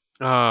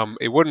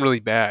 It wasn't really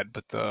bad,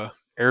 but the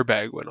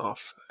airbag went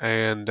off,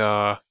 and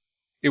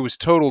it was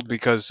totaled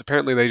because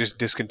apparently they just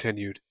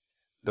discontinued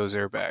those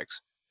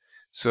airbags.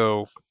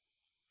 So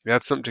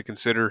that's something to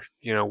consider.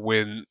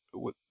 When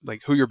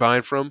like who you're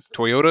buying from,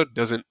 Toyota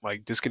doesn't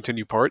like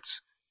discontinue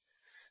parts,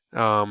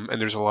 and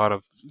there's a lot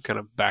of kind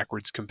of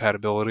backwards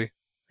compatibility.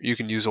 You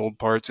can use old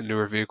parts in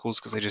newer vehicles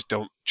because they just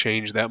don't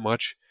change that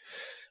much.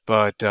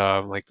 But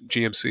like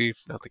GMC,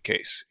 not the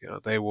case.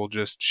 They will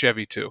just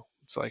Chevy too.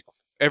 It's like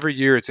every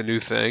year it's a new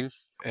thing,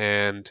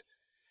 and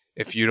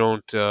if you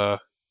don't,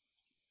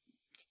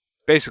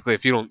 basically,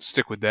 if you don't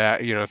stick with that,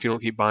 if you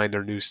don't keep buying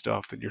their new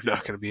stuff, then you're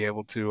not going to be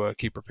able to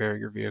keep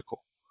repairing your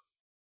vehicle.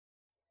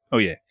 oh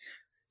yeah,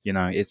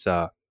 it's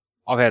I've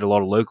had a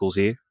lot of locals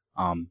here.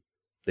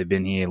 They've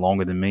been here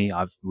longer than me.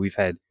 I've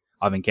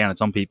encountered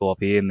some people up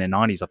here in their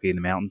 90s up here in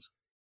the mountains,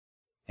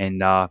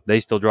 and they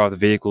still drive the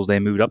vehicles they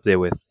moved up there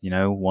with.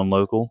 One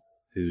local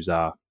who's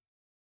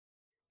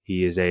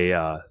he is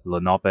a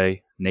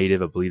Lenape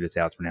native. I believe that's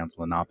how it's pronounced,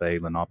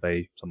 Lenape,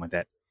 something like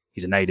that.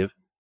 He's a native.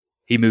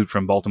 He moved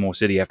from Baltimore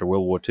City after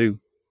World War II.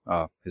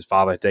 His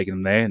father had taken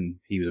him there, and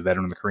he was a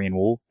veteran of the Korean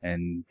War,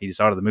 and he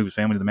decided to move his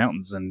family to the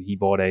mountains, and he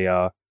bought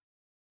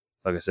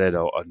like I said,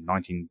 a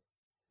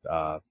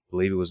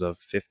believe it was a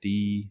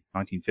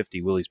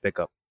 1950 Willys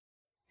pickup,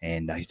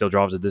 and he still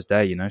drives it this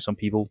day. You know, some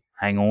people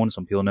hang on,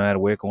 some people know how to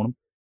work on them.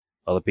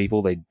 Other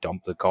people, they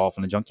dump the car off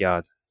in the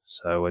junkyard.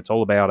 So it's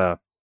all about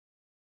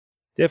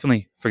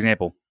definitely, for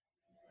example,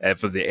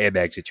 for the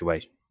airbag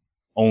situation.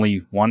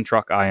 Only one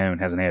truck I own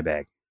has an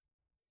airbag,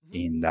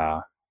 and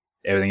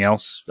everything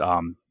else,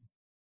 for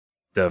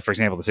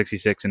example, the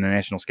 66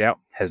 International Scout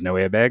has no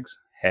airbags,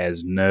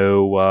 has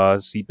no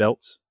seat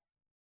belts,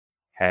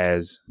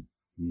 has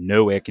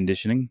no air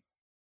conditioning.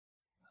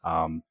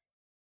 The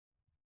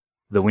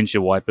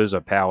windshield wipers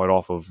are powered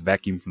off of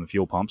vacuum from the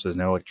fuel pumps. There's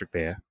no electric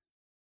there,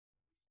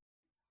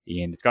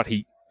 and it's got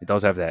heat. It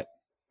does have that.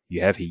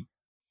 You have heat.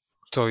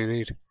 That's all you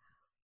need.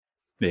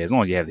 Yeah, as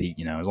long as you have the heat,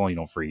 you know, as long as you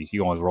don't freeze, you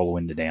can always roll the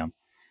window down.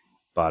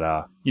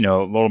 But you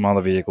know, a lot of my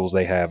other vehicles,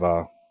 they have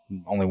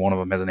only one of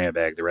them has an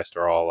airbag. The rest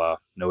are all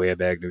no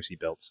airbag, no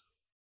seatbelts.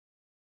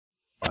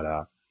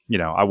 But you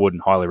know, I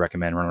wouldn't highly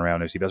recommend running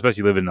around no seatbelts,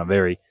 especially living in a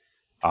very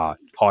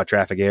high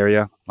traffic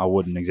area. I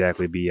wouldn't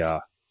exactly be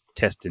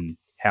testing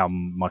how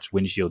much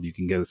windshield you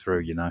can go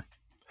through. You know,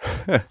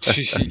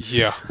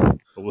 Yeah.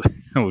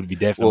 I would be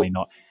definitely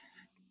not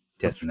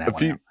testing that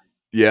one out.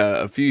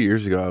 Yeah, a few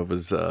years ago, I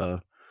was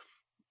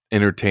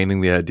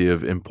entertaining the idea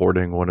of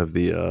importing one of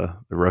the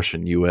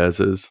Russian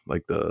UAZs,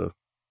 like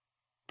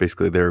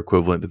basically their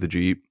equivalent to the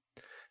Jeep.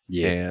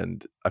 Yeah.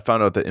 And I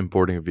found out that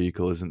importing a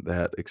vehicle isn't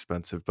that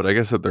expensive, but I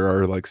guess that there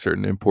are like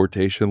certain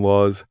importation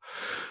laws.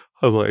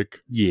 I'm like,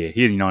 yeah,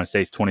 here in the United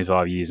States,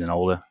 25 years and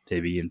older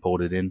to be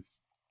imported in.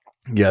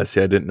 yeah,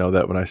 see, I didn't know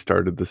that when I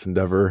started this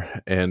endeavor,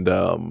 and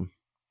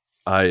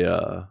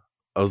I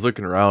was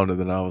looking around, and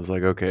then I was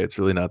like, okay, it's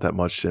really not that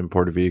much to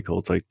import a vehicle.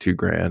 It's like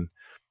 $2,000,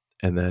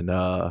 and then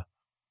I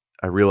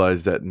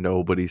realized that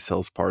nobody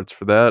sells parts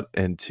for that,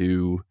 and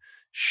to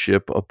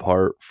ship a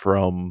part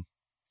from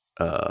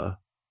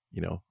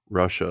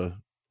Russia.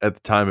 At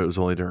the time, it was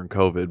only during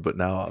COVID, but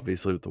now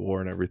obviously with the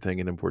war and everything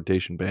and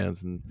importation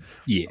bans and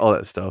all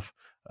that stuff,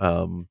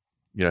 having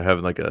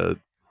like a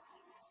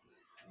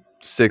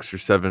 6 or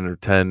 7 or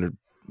 10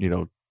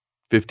 or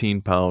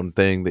 15-pound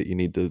thing that you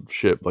need to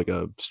ship, like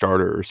a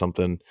starter or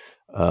something,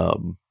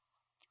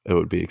 it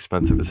would be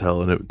expensive as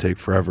hell and it would take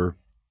forever.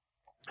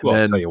 Well,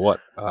 I'll tell you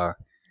what,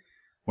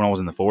 when I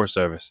was in the Forest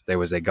Service, there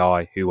was a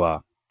guy who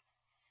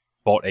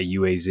bought a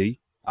UAZ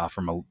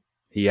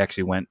he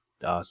actually went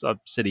a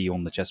city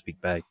on the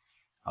Chesapeake Bay,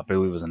 I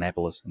believe it was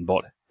Annapolis, and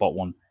bought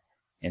one,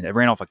 and it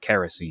ran off of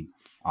kerosene.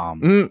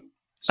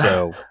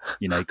 So,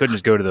 you couldn't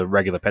just go to the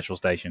regular petrol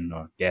station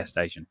or gas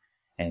station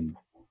and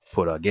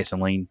put a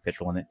gasoline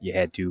petrol in it. You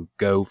had to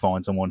go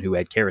find someone who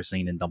had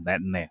kerosene and dump that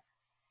in there.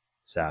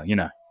 So, you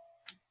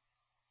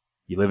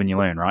live and you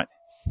learn, right?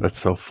 That's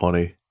so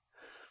funny.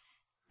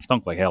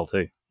 Stunk like hell,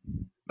 too.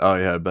 Oh,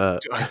 yeah, I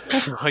bet.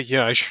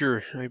 Yeah,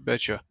 I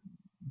bet you.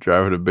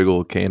 Driving a big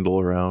old candle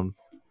around.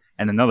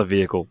 And another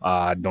vehicle,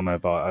 I don't know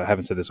if I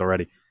haven't said this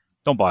already.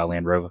 Don't buy a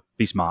Land Rover.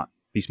 Be smart.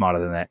 Be smarter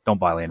than that. Don't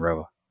buy a Land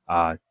Rover.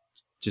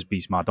 Just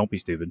be smart. Don't be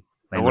stupid.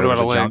 And what about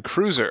a Land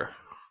Cruiser?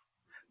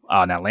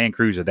 Now, Land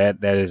Cruiser,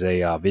 that is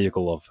a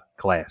vehicle of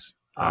class.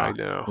 I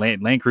know.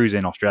 Land Cruiser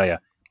in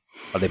Australia,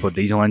 they put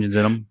diesel engines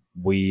in them.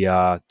 We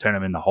turn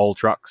them into whole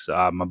trucks.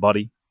 My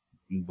buddy,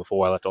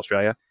 before I left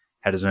Australia,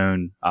 had his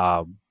own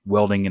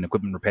welding and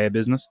equipment repair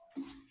business.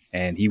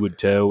 And he would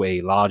tow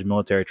a large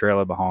military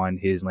trailer behind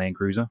his Land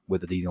Cruiser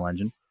with a diesel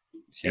engine.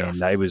 Yeah.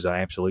 And it was an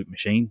absolute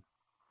machine.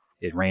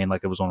 It ran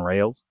like it was on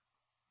rails.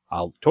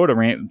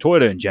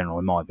 Toyota in general,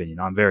 in my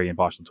opinion, I'm very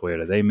impartial to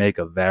Toyota. They make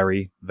a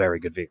very, very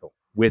good vehicle,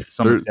 with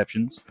some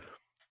exceptions.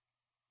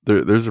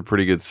 There's a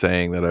pretty good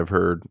saying that I've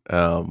heard,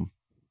 and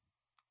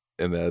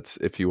that's,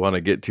 if you want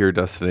to get to your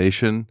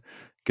destination,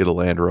 get a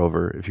Land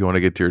Rover. If you want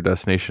to get to your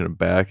destination and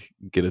back,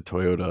 get a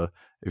Toyota.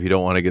 If you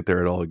don't want to get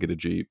there at all, get a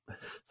Jeep.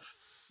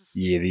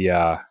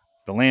 Yeah,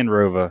 the Land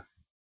Rover,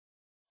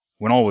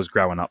 when I was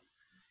growing up,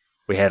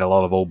 we had a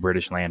lot of old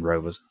British Land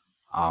Rovers.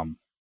 The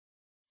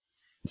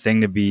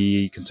thing to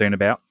be concerned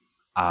about,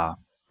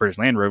 British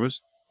Land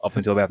Rovers, up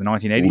until about the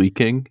 1980s.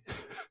 Leaking?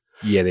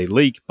 Yeah, they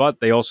leak,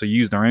 but they also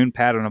use their own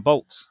pattern of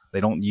bolts.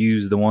 They don't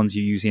use the ones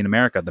you use here in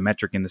America, the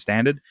metric and the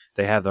standard.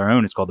 They have their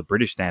own. It's called the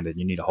British standard.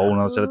 You need a whole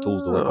other set of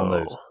tools to work on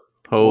those.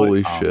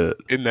 Holy shit.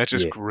 Isn't that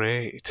just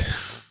great?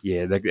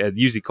 Yeah, they're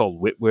usually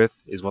called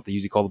Whitworth is what they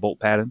usually call the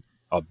bolt pattern.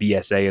 Or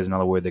BSA is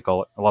another word they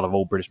call it. A lot of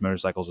old British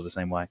motorcycles are the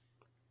same way.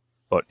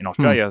 But in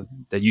Australia,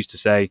 they used to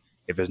say,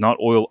 if there's not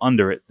oil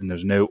under it, then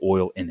there's no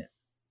oil in it.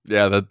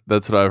 Yeah,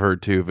 that's what I've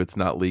heard too. If it's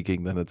not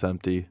leaking, then it's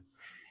empty.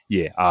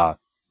 Yeah,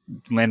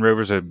 Land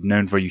Rovers are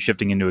known for you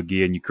shifting into a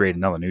gear and you create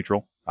another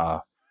neutral.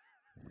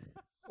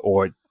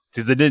 Or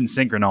because they didn't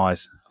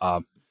synchronize.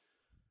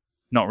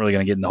 Not really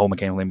going to get in the whole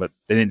mechanical thing, but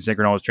they didn't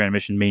synchronize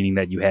transmission, meaning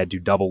that you had to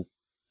double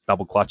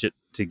clutch it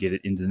to get it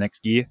into the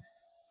next gear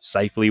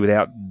safely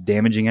without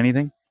damaging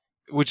anything.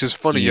 Which is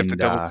funny. You have to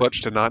double clutch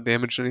to not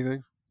damage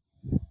anything.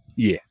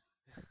 Yeah,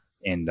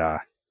 and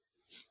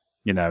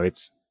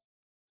it's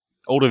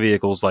older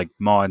vehicles like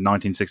my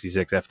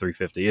 1966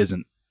 F350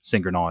 isn't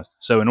synchronized.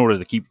 So in order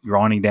to keep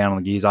grinding down on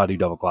the gears, I do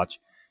double clutch.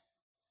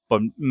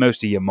 But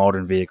most of your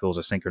modern vehicles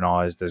are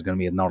synchronized. There's going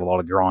to be not a lot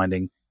of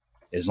grinding.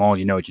 as long as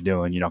you know what you're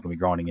doing, you're not going to be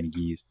grinding any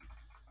gears.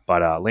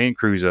 But Land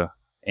Cruiser,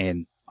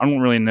 and I don't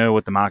really know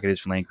what the market is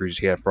for Land Cruisers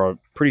here. I'm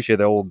pretty sure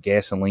they're all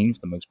gasoline for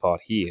the most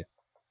part here.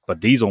 But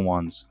diesel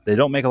ones, they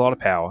don't make a lot of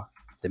power.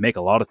 They make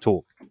a lot of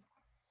torque. And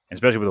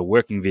especially with a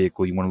working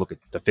vehicle, you want to look at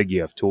the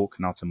figure of torque,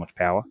 not so much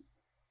power.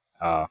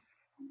 Yeah,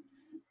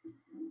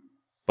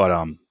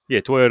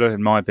 Toyota,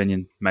 in my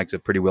opinion, makes a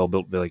pretty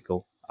well-built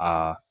vehicle.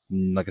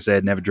 Like I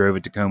said, never drove a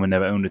Tacoma,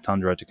 never owned a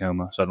Tundra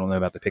Tacoma, so I don't know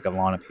about the pickup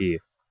lineup here.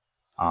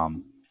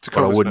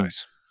 Tacoma's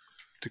nice.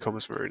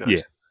 Tacoma's very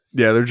nice.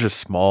 Yeah, they're just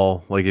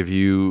small. Like if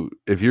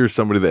you're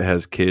somebody that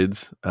has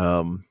kids,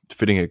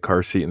 fitting a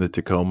car seat in the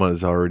Tacoma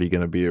is already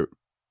going to be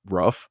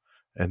rough,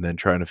 and then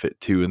trying to fit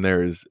two in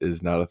there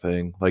is not a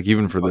thing. Like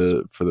even for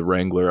the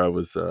Wrangler, I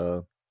was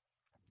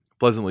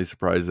pleasantly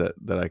surprised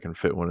that I can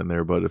fit one in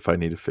there. But if I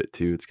need to fit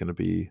two, it's going to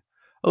be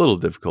a little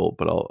difficult.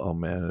 But I'll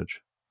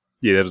manage.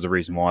 Yeah, that was the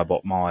reason why I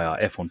bought my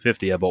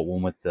F-150. I bought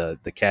one with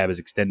the cab is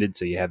extended,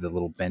 so you have the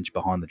little bench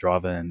behind the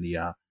driver and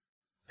the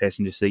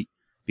passenger seat.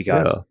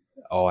 Because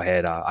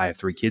I have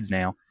 3 kids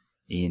now,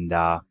 and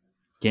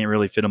can't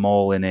really fit them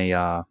all in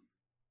can't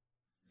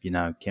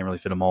really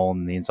fit them all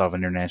in the inside of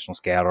an International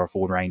Scout or a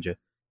Ford Ranger.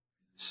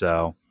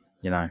 So,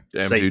 damn,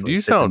 dude,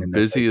 you sound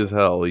busy as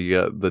hell. You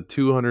got the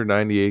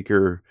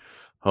 290-acre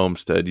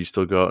homestead. You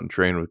still go out and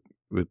train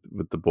with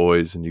the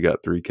boys, and you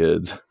got 3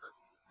 kids.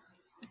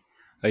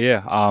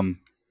 Yeah.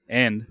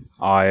 And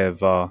I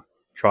have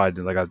tried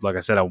to, like I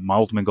said, my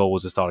ultimate goal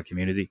was to start a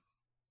community,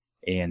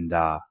 and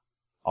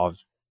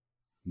I've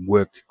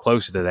worked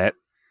closer to that.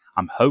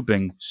 I'm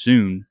hoping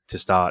soon to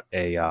start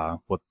a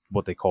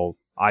what they call,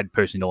 I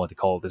personally don't like to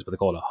call it this, but they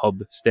call it a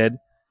hubstead.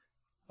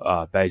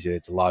 Basically,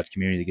 it's a large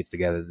community that gets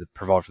together to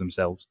provide for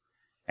themselves.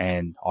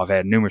 And I've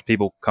had numerous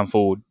people come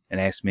forward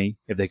and ask me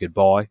if they could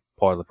buy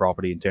part of the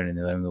property and turn it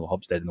into their own little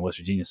hubstead in the West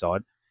Virginia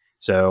side.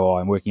 So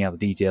I'm working out the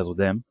details with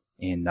them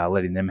and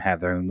letting them have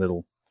their own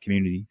little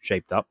community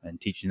shaped up and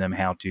teaching them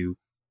how to,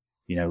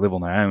 live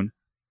on their own.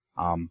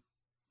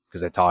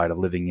 Because they're tired of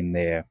living in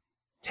their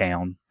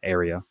town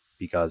area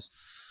because,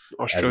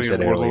 Australian as you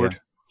said warlord.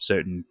 earlier,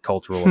 certain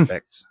cultural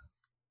effects,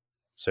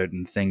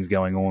 certain things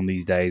going on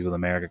these days with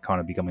America kind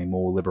of becoming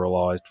more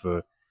liberalized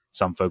for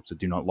some folks that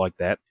do not like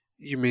that.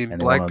 You mean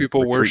black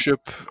people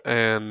worship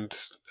and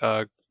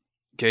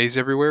gays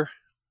everywhere?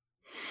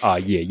 Yeah,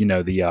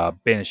 the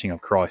banishing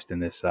of Christ in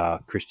this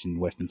Christian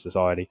Western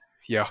society.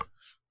 Yeah.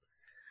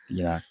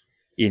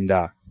 And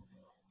I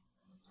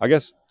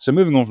guess, so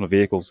moving on from the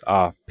vehicles,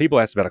 people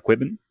asked about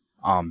equipment,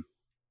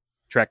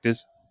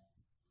 tractors.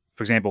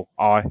 For example,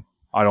 I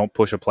don't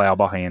push a plow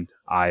by hand.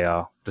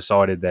 I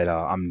decided that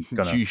I'm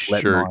going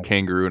to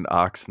kangaroo and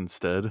ox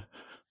instead.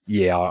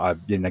 Yeah, I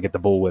get the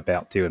bullwhip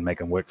out too and make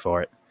them work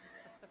for it.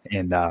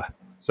 And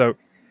so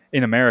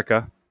in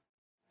America,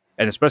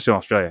 and especially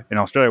in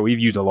Australia, we've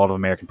used a lot of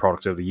American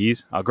products over the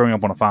years. Growing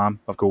up on a farm,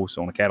 of course,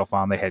 on a cattle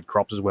farm, they had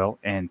crops as well.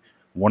 And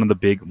one of the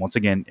big, once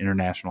again,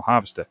 International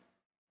Harvester.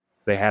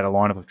 They had a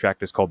lineup of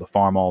tractors called the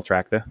Farm All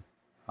tractor.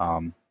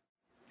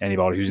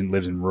 Anybody who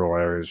lives in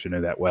rural areas should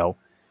know that well.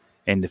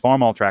 And the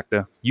Farm All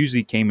tractor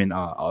usually came in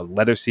a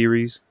letter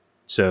series.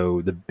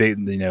 So the big,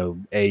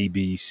 A,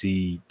 B,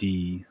 C,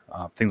 D,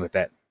 things like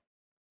that.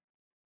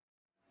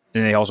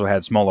 And they also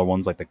had smaller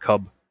ones like the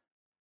Cub.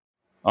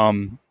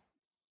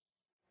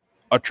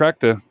 A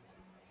tractor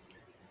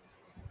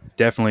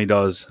definitely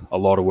does a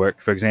lot of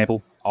work. For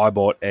example, I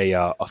bought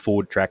a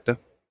Ford tractor,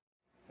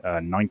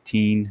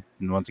 19.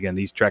 And once again,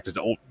 these tractors,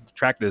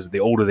 the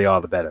older they are,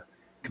 the better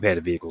compared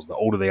to vehicles. The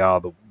older they are,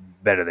 the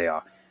better they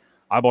are.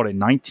 I bought a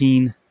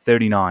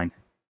 1939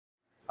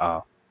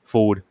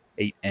 Ford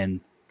 8N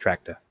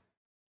tractor,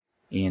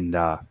 and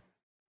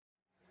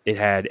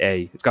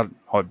it's got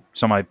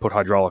somebody put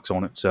hydraulics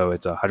on it, so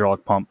it's a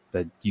hydraulic pump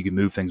that you can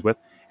move things with,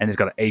 and it's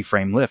got an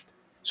A-frame lift.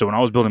 So when I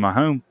was building my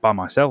home by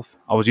myself,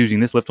 I was using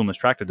this lift on this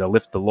tractor to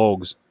lift the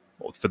logs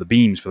for the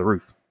beams for the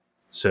roof.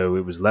 So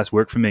it was less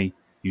work for me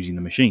using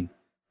the machine.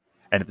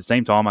 And at the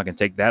same time, I can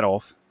take that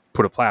off,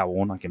 put a plow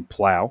on, I can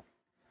plow,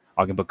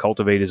 I can put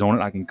cultivators on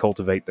it, I can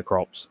cultivate the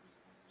crops.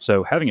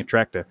 So having a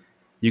tractor,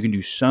 you can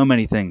do so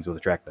many things with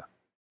a tractor.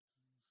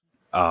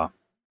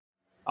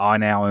 I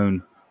now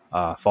own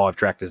 5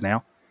 tractors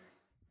now,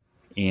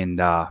 and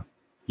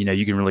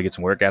you can really get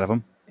some work out of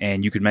them,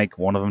 and you can make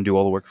one of them do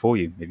all the work for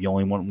you. If you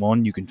only want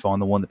one, you can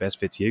find the one that best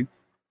fits you.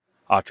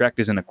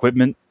 Tractors and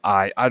equipment,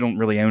 I don't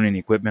really own any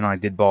equipment. I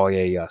did buy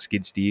a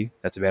skid steer.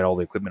 That's about all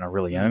the equipment I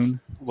really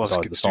own.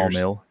 Besides the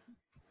sawmill.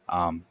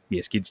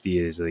 Skid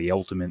steer is the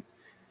ultimate.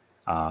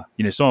 All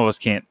of us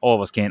can't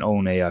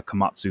own a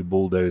Komatsu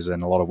bulldozer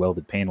and a lot of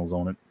welded panels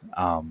on it.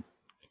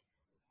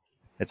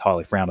 It's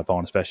highly frowned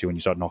upon, especially when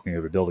you start knocking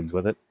over buildings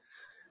with it.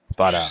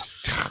 But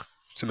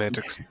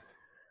semantics.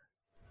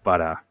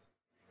 But a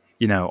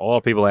lot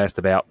of people asked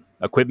about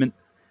equipment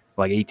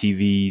like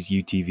ATVs,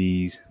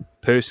 UTVs.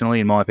 Personally,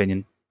 in my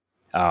opinion,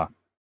 I'm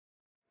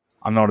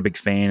not a big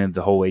fan of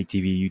the whole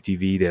ATV,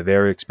 UTV. They're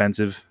very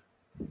expensive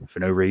for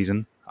no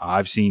reason.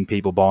 I've seen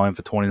people buy them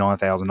for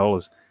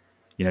 $29,000.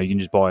 You can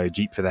just buy a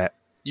Jeep for that.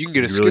 You can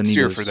get a skid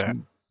steer for that.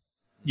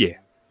 Yeah.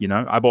 You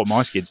know, I bought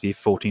my skid steer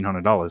for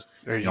 $1,400.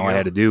 There you All I go.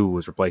 had to do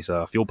was replace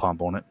a fuel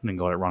pump on it and then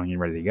got it running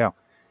and ready to go.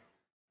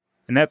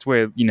 And that's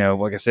where, you know,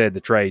 like I said, the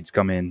trades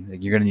come in.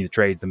 You're going to need the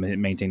trades to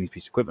maintain these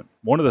pieces of equipment.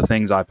 One of the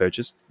things I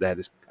purchased that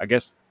is, I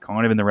guess,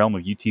 kind of in the realm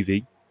of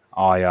UTV,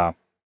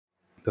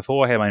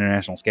 before I had my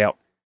International Scout,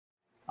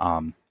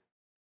 and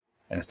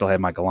I still had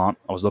my Galant,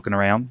 I was looking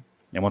around,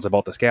 and once I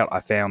bought the Scout,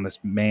 I found this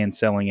man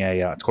selling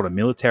it's called a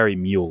military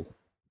mule,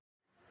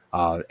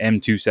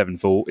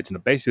 M274. It's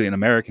basically an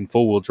American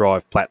four-wheel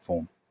drive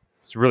platform.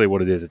 It's really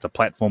what it is. It's a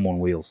platform on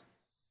wheels.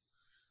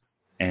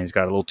 And it's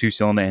got a little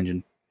two-cylinder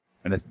engine,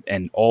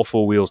 and all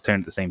four wheels turn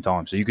at the same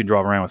time. So you can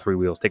drive around with three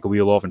wheels, take a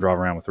wheel off, and drive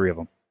around with three of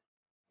them.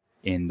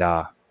 And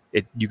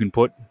you can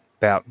put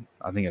about,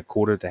 I think, a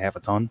quarter to half a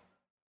ton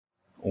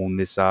on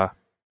this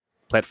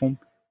platform.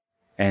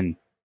 And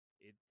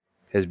it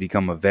has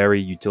become a very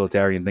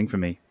utilitarian thing for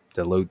me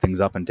to load things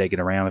up and take it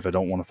around if I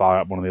don't want to fire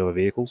up one of the other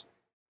vehicles.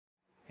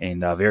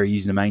 And very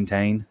easy to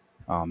maintain.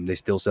 They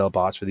still sell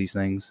parts for these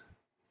things.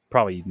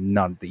 Probably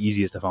not the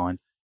easiest to find.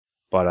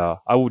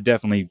 But I would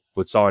definitely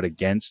side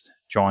against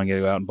trying to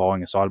go out and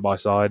buying a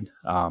side-by-side.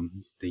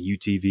 The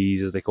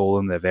UTVs, as they call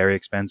them, they're very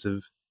expensive.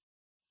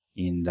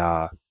 And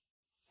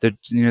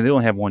they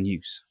only have one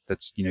use.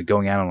 That's,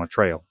 going out on a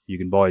trail. You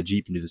can buy a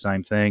Jeep and do the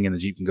same thing, and the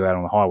Jeep can go out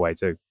on the highway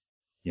too,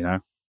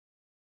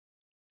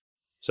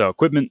 So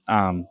equipment,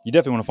 you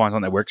definitely want to find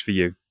something that works for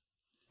you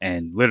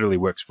and literally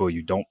works for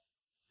you.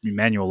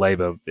 Manual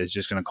labor is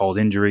just going to cause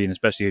injury, and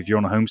especially if you're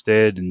on a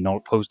homestead and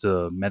not close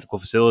to medical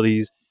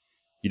facilities,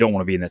 you don't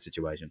want to be in that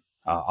situation.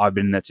 I've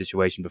been in that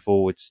situation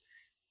before. It's,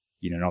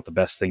 not the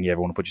best thing you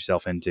ever want to put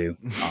yourself into.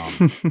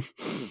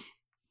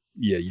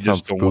 Yeah, you Sounds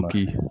just don't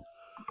spooky. want to.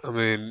 I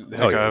mean, Oh,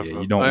 heck,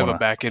 yeah, I have a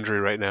back injury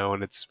right now,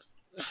 and it's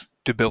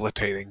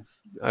debilitating.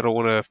 I don't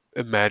want to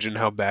imagine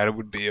how bad it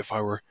would be if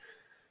I were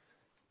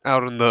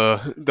out in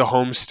the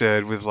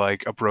homestead with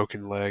like a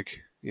broken leg.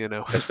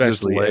 Just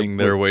Especially laying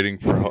there waiting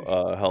for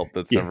help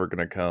that's Yeah. never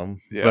going to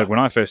come. Yeah. Like when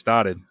I first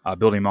started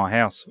building my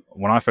house,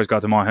 when I first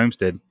got to my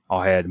homestead,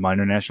 I had my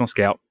International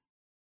Scout,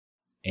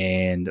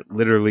 and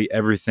literally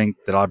everything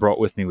that I brought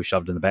with me was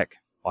shoved in the back.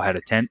 I had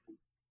a tent.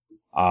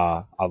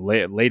 I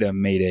later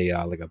made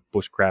a like a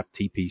bushcraft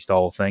teepee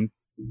style thing,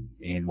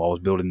 and while I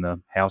was building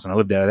the house, and I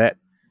lived out of that.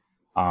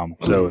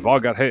 So if I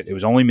got hurt, it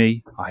was only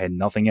me. I had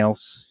nothing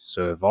else.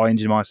 So if I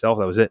injured myself,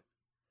 that was it.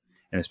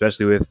 And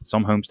especially with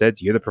some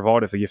homesteads, you're the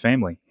provider for your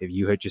family. If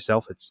you hurt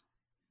yourself, it's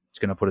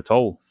going to put a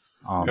toll.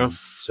 Yeah.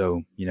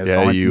 So Yeah,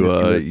 find you things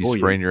that can work you for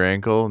sprain your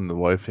ankle, and the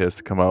wife has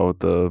to come out with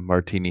the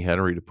Martini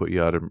Henry to put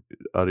you out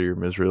of your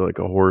misery like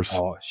a horse.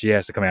 Oh, she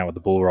has to come out with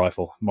the bull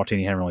rifle.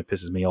 Martini Henry really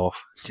pisses me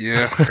off.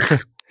 Yeah.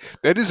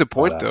 That is a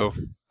point, But,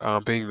 though,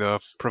 being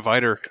the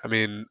provider. I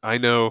mean, I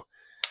know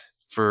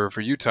for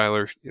you,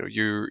 Tyler,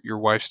 your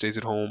wife stays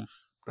at home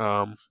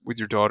with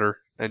your daughter,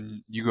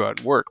 and you go out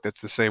and work.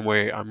 That's the same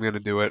way I'm going to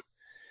do it.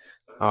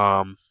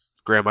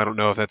 Graham, I don't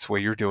know if that's the way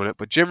you're doing it,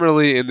 but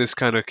generally in this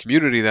kind of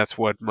community, that's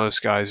what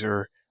most guys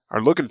are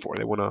looking for.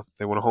 They want to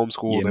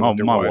homeschool. yeah, They want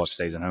their my wife wives.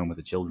 stays at home with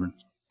the children.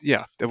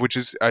 Yeah, which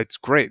is it's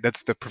great.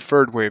 That's the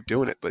preferred way of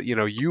doing it. But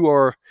you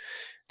are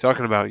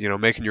talking about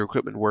making your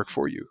equipment work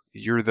for you.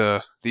 You're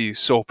the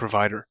sole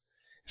provider.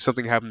 If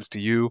something happens to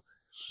you,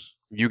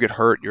 you get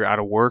hurt, you're out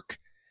of work.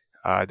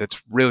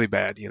 That's really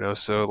bad.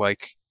 So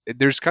like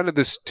there's kind of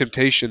this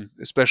temptation,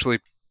 especially.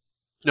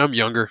 I'm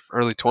younger,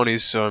 early 20s,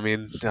 so I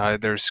mean,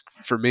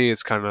 for me,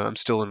 it's kind of I'm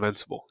still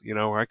invincible,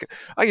 where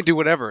I can do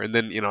whatever, and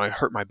then I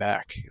hurt my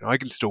back. I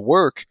can still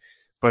work,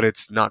 but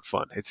it's not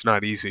fun. It's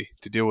not easy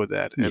to deal with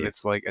that, and Yeah.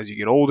 it's like as you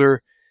get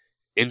older,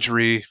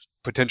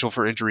 potential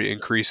for injury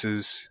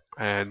increases,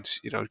 and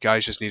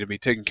guys just need to be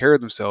taking care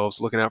of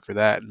themselves, looking out for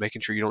that, and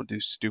making sure you don't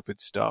do stupid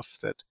stuff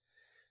that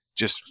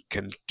just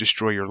can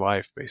destroy your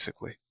life,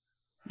 basically.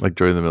 Like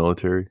join the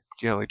military.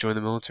 Yeah, like join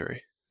the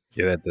military.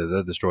 Yeah,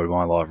 that destroyed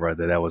my life right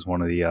there. That was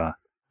one of the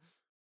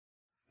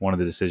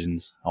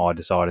decisions. I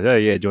decided, oh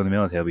yeah, join the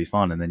military, it'll be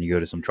fun. And then you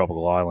go to some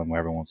tropical island where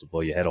everyone wants to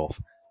blow your head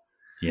off,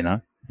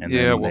 And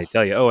Yeah, then they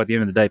tell you, at the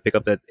end of the day, pick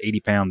up that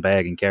 80-pound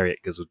bag and carry it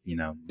because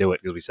do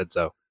it because we said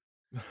so.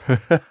 I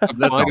That's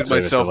not blinded service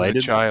myself as a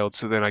related. child,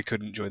 so then I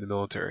couldn't join the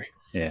military.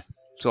 Yeah.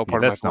 It's all Yeah,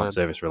 part of my that's plan. not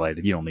service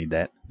related. You don't need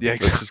that. Yeah,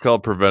 It's just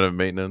called preventive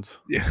maintenance.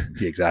 Yeah.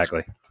 Yeah,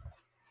 exactly.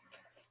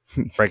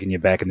 Breaking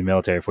your back in the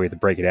military before you have to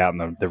break it out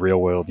in the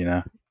real world,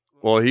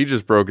 Well, he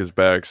just broke his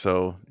back,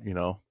 so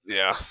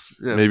Yeah.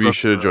 maybe you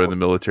should have joined the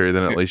military.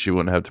 Then at Yeah. least you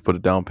wouldn't have to put a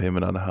down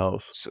payment on a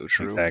house. So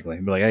true. Exactly.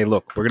 Be like, hey,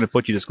 look, we're going to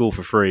put you to school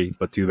for free,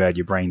 but too bad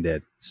you're brain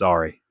dead.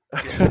 Sorry.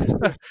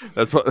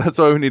 That's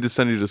why we need to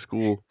send you to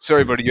school.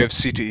 Sorry, buddy. You have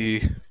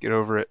CTE. Get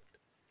over it.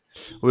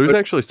 Well, there's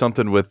actually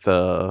something with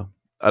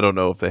I don't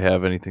know if they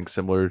have anything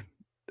similar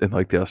in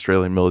like the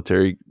Australian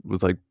military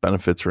with like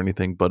benefits or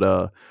anything, but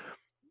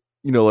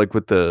like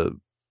with the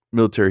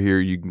military here,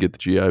 you can get the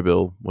GI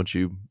Bill once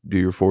you do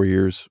your 4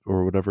 years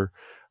or whatever.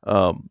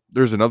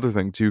 There's another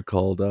thing too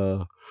called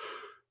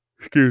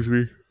excuse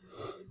me.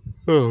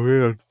 Oh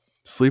man,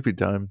 sleepy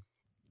time.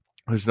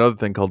 There's another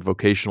thing called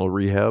vocational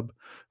rehab,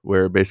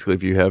 where basically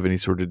if you have any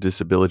sort of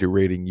disability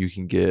rating, you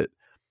can get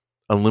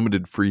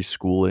unlimited free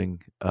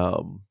schooling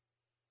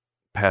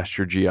past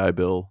your GI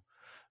Bill,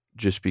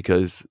 just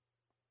because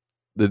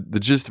the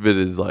gist of it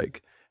is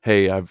like,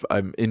 hey,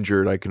 I'm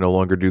injured, I can no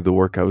longer do the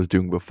work I was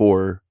doing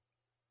before.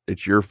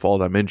 It's your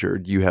fault I'm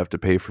injured. You have to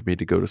pay for me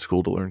to go to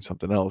school to learn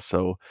something else.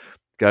 So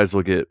guys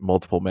will get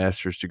multiple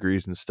master's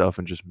degrees and stuff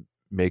and just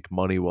make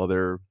money while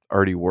they're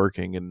already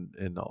working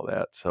and all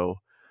that. So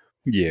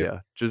Yeah, yeah,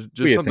 just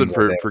we have something things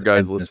like that for with the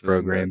guys pensioners listening that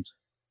programs.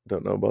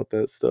 don't know about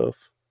that stuff.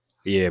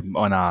 Yeah,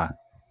 on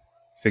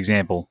for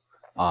example,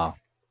 I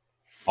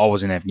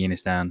was in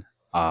Afghanistan.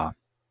 I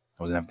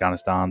was in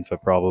Afghanistan for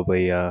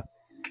probably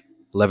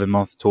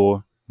 11-month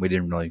tour. We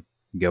didn't really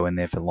go in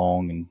there for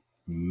long, and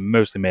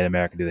mostly made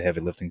America do the heavy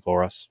lifting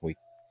for us. We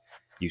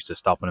used to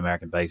stop on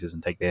American bases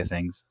and take their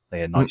things. They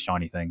had nice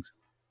shiny things.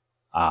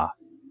 Uh,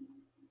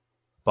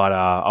 but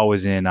I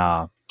was in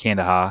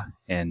Kandahar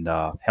and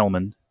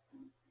Helmand,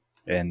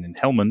 and in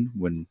Helmand,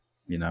 when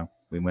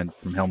we went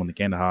from Helmand to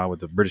Kandahar with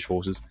the British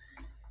forces,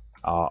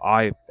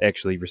 I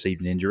actually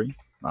received an injury.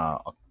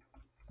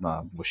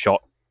 Was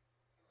shot,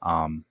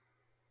 um,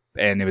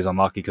 and it was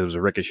unlucky because it was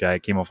a ricochet.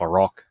 It came off a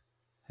rock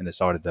and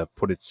decided to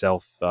put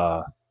itself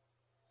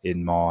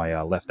in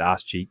my left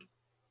ass cheek.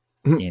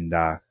 And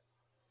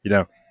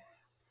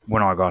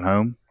when I got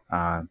home,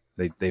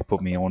 they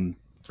put me on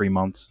 3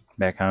 months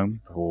back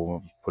home before I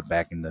was put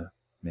back into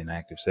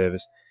active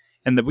service.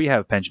 And we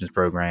have a pensioners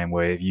program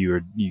where if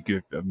you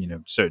get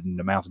certain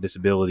amounts of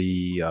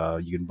disability,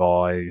 you can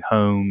buy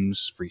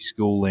homes, free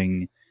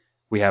schooling.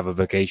 We have a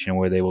vocation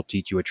where they will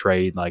teach you a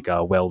trade like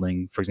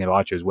welding. For example,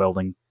 I chose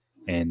welding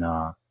and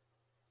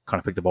kind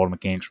of picked up all the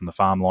mechanics from the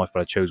farm life,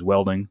 but I chose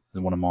welding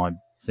as one of my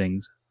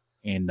things.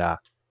 And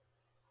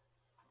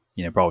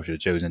probably should have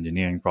chose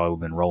engineering. Probably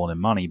would have been rolling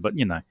in money, but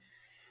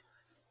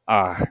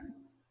uh,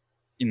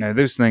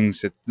 those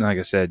things, like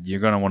I said, you're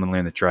going to want to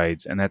learn the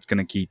trades, and that's going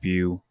to keep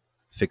you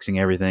fixing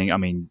everything. I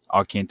mean,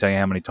 I can't tell you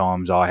how many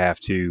times I have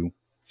to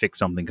fix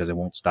something because it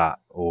won't start,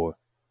 or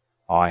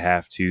I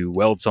have to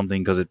weld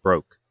something because it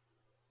broke,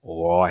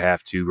 or I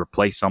have to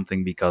replace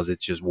something because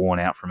it's just worn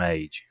out from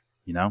age.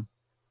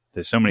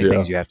 There's so many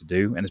things you have to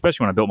do, and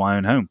especially when I built my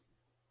own home.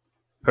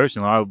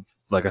 Personally,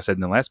 like I said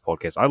in the last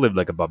podcast, I lived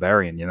like a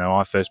barbarian.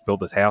 I first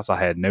built this house. I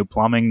had no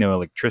plumbing, no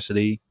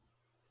electricity,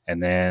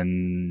 and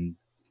then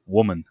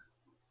woman.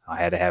 I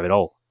had to have it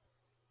all.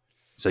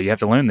 So you have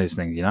to learn these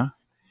things.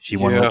 She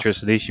wanted Yeah.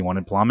 electricity. She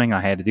wanted plumbing.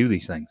 I had to do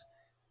these things.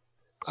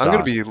 I'm going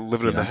to be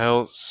living in know. the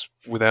house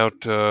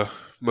without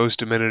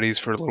most amenities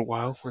for a little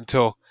while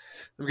until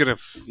I'm going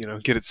to,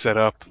 get it set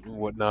up and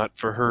whatnot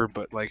for her.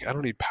 But, I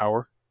don't need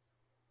power.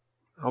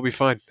 I'll be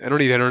fine. I don't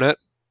need internet.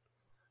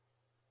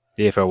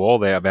 Yeah, for a while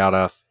there,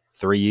 about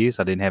 3 years,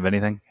 I didn't have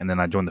anything. And then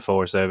I joined the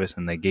Forest Service,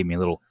 and they gave me a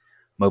little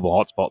mobile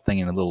hotspot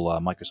thing and a little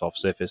Microsoft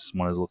Surface,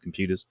 one of those little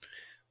computers.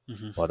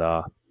 Mm-hmm. But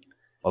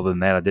other than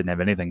that, I didn't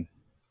have anything.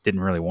 Didn't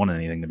really want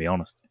anything, to be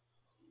honest.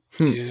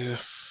 Yeah.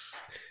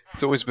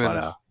 It's always been...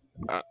 But,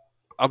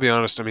 I'll be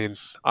honest. I mean,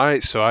 I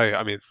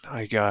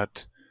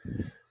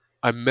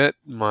met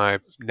my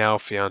now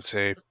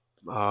fiance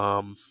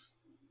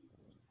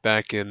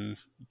back in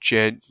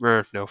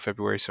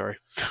February. Sorry,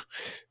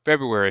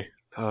 February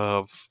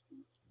of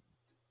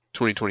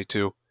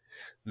 2022.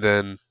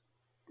 Then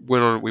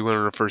we went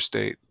on a first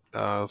date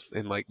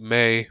in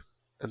May,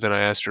 and then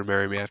I asked her to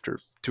marry me after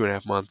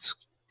 2.5 months.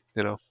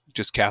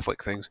 Just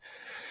Catholic things,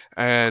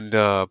 and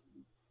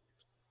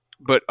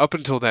but up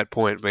until that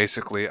point,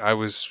 basically, I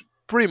was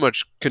pretty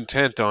much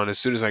content on, as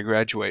soon as I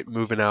graduate,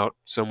 moving out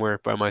somewhere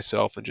by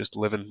myself and just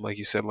living, like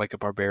you said, like a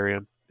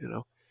barbarian.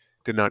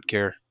 Did not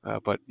care.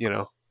 But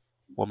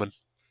woman.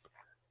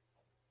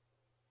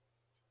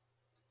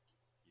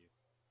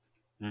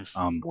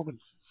 Woman.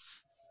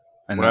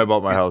 and When I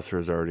bought my house, there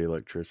was already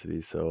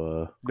electricity,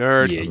 so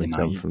Nerd. Yeah, let me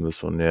jump from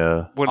this one.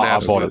 Yeah, What I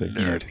an bought absolute a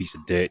nerd. piece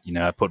of dirt.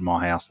 I put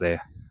my house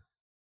there.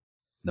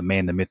 The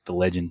man, the myth, the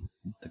legend,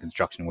 the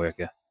construction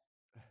worker.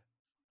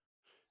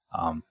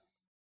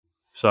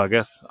 So I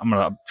guess I'm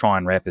gonna try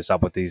and wrap this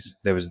up with these.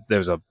 There was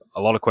a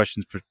lot of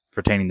questions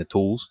pertaining to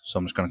tools, so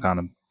I'm just gonna kind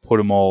of put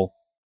them all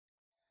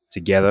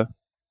together.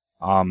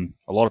 A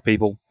lot of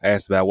people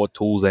asked about what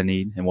tools they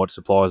need and what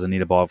supplies they need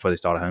to buy before they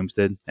start a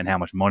homestead, and how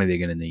much money they're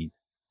gonna need.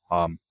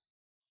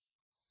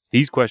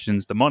 These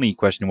questions, the money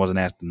question wasn't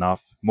asked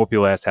enough. More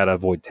people asked how to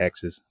avoid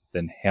taxes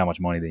than how much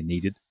money they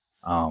needed.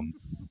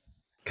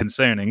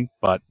 Concerning,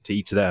 but to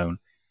each their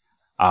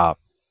own.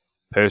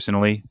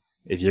 Personally,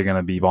 if you're going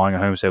to be buying a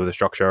homestead with a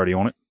structure already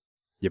on it,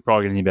 you're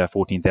probably going to need about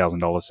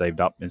 $14,000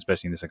 saved up,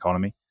 especially in this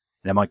economy.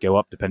 And that might go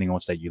up depending on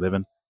what state you live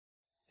in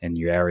and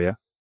your area.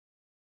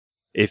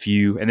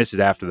 And this is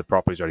after the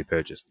property's already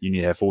purchased, you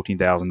need to have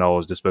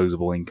 $14,000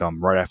 disposable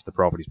income right after the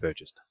property's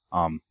purchased.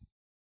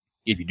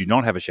 If you do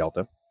not have a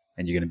shelter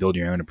and you're going to build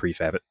your own and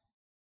prefab it,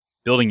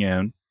 building your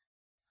own,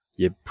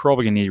 you're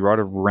probably going to need right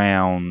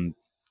around,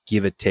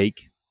 give or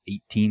take,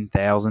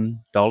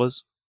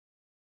 $18,000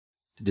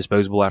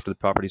 disposable after the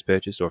property's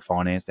purchased or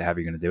financed, to how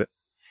you're going to do it.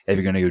 If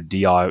you're going to go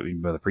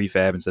DIY with a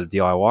prefab instead of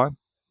DIY,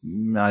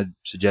 I'd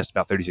suggest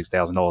about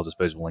 $36,000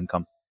 disposable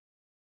income.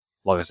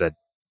 Like I said,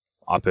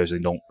 I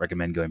personally don't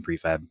recommend going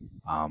prefab.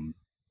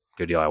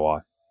 Go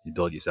DIY. You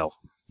build it yourself.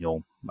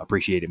 You'll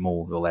appreciate it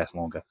more. It'll last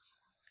longer.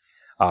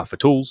 For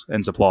tools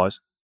and supplies,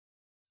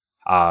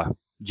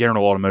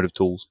 general automotive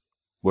tools,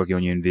 working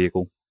on your own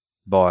vehicle,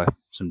 buy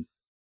some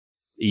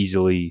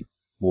easily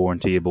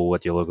warrantyable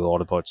at your local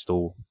auto parts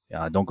store.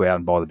 Don't go out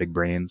and buy the big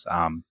brands.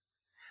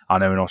 I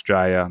know in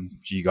Australia,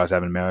 you guys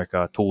have in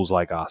America, tools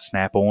like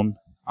Snap-on,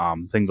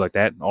 things like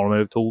that,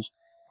 automotive tools.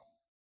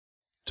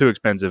 Too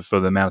expensive for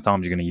the amount of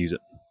times you're going to use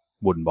it.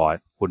 Wouldn't buy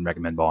it. Wouldn't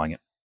recommend buying it.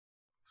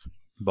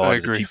 Buy it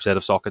as a cheap set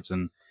of sockets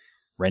and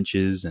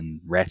wrenches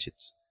and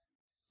ratchets,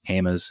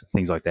 hammers,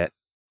 things like that,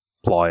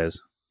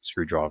 pliers,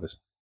 screwdrivers.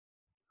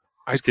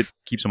 Just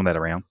keep some of that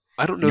around.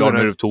 I don't know the that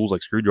automotive tools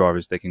like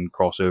screwdrivers, they can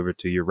cross over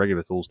to your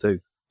regular tools too.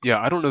 Yeah,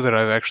 I don't know that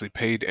I've actually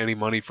paid any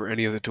money for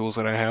any of the tools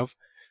that I have.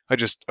 I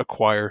just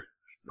acquire,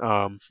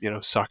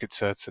 socket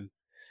sets, and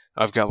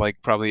I've got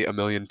like probably a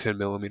million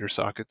 10mm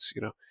sockets.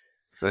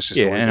 That's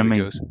just the way that it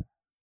goes.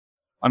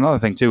 Another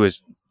thing too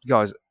is,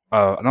 guys,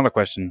 another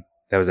question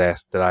that was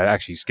asked that I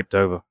actually skipped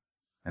over,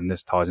 and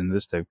this ties into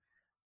this too.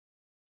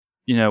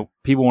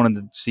 People wanted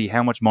to see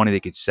how much money they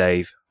could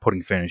save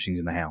putting furnishings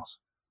in the house.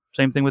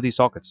 Same thing with these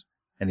sockets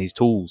and these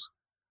tools.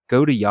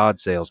 Go to yard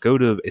sales, go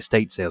to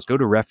estate sales, go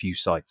to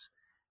refuse sites.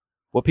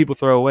 What people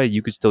throw away,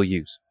 you could still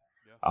use.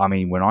 I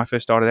mean, when I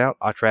first started out,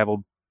 I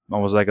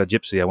was like a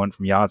gypsy. I went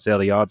from yard sale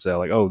to yard sale.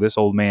 Like, oh, this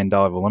old man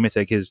died. Well, let me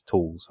take his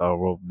tools. Oh,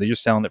 well, they're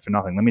just selling it for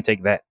nothing. Let me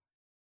take that.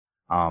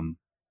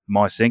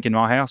 My sink in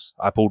my house,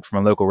 I pulled from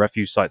a local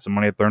refuse site.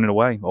 Somebody had thrown it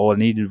away. All it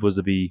needed was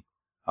to be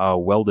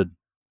welded.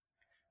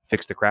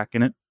 Fixed a crack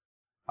in it.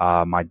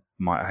 I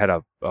had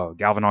a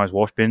galvanized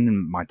wash bin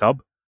in my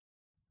tub.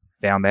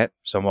 Found that.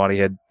 Somebody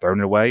had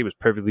thrown it away. It was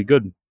perfectly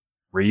good.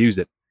 Reused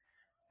it.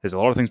 There's a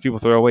lot of things people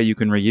throw away you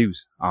can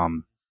reuse.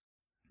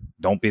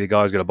 Don't be the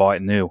guy who's going to buy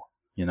it new,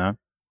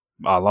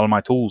 A lot of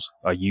my tools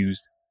are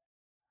used.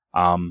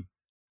 Just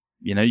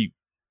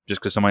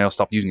because somebody else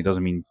stopped using it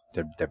doesn't mean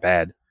they're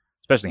bad.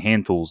 Especially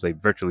hand tools, they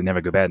virtually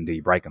never go bad until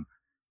you break them.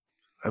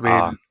 I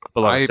mean,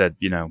 but like I said,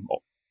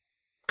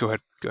 Go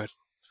ahead.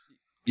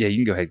 Yeah, you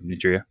can go ahead,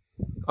 Nutria.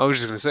 I was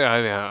just going to say,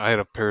 I had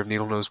a pair of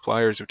needle nose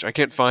pliers, which I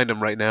can't find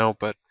them right now,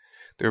 but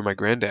they were my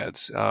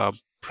granddad's,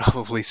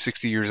 probably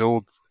 60 years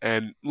old,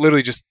 and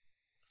literally just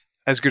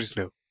as good as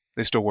new.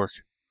 They still work.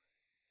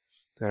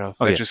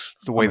 That's just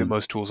the way that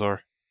most tools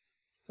are.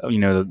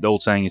 The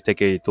old saying is take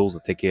care of your tools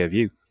that take care of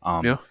you.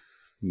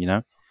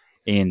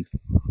 And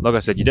like I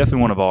said, you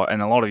definitely want to buy,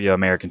 and a lot of your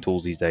American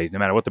tools these days, no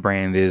matter what the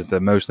brand is, they're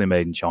mostly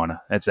made in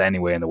China. That's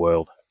anywhere in the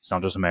world. It's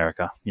not just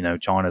America.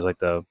 China's like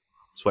the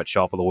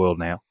sweatshop of the world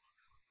now.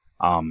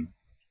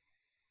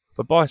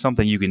 But buy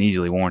something you can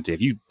easily warranty.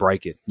 If you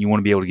break it, you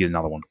want to be able to get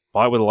another one.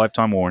 Buy it with a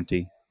lifetime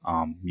warranty.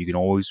 You can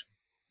always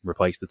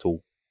replace the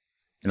tool.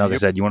 And like I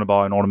said, you want to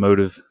buy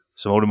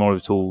some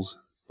automotive tools,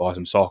 buy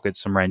some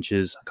sockets, some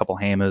wrenches, a couple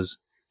hammers,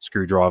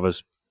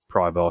 screwdrivers,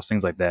 pry bars,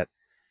 things like that.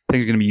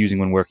 Things you're going to be using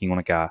when working on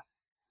a car.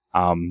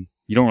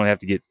 You don't really have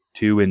to get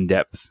too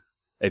in-depth.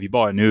 If you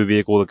buy a new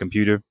vehicle with a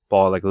computer,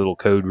 buy like a little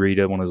code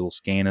reader, one of those little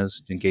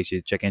scanners, in case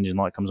your check engine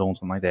light comes on,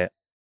 something like that.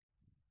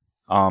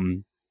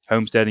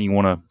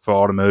 Homesteading, for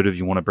automotive,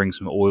 you want to bring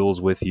some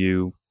oils with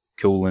you,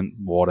 coolant,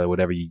 water,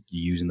 whatever you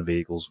use in the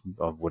vehicles,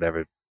 of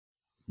whatever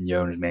the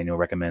owner's manual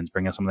recommends.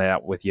 Bring some of that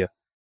out with you.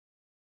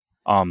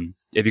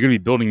 If you're going to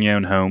be building your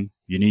own home,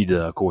 you need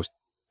to, of course,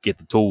 get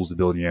the tools to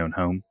build your own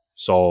home.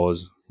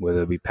 Saws,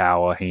 whether it be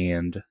power,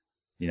 hand,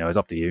 it's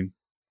up to you.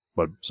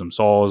 But some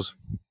saws,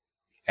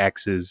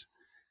 axes,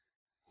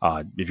 if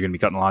you're going to be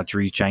cutting a lot of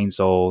trees,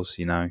 chainsaws,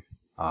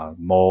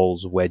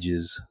 mauls,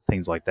 wedges,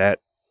 things like that.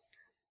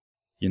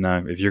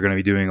 If you're going to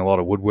be doing a lot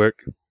of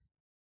woodwork,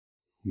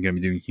 you're going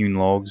to be doing hewn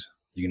logs,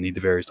 you're going to need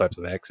the various types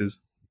of axes.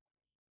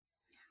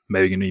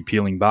 Maybe you're going to be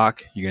peeling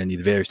bark, you're going to need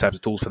the various types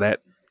of tools for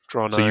that.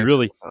 So you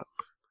really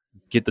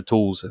get the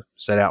tools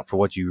set out for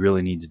what you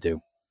really need to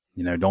do.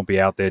 Don't be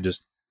out there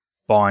just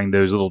buying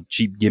those little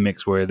cheap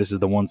gimmicks where this is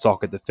the one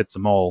socket that fits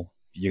them all.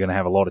 You're going to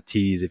have a lot of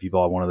T's if you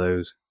buy one of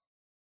those.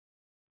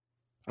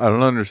 I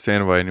don't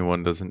understand why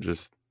anyone doesn't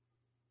just,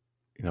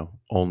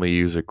 only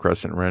use a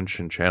crescent wrench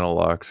and channel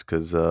locks,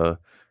 because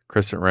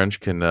crescent wrench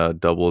can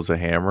double as a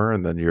hammer,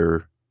 and then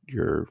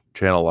your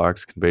channel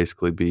locks can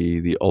basically be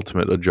the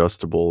ultimate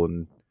adjustable.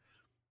 And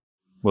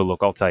well, look,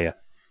 I'll tell you,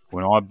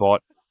 when I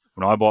bought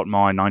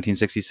my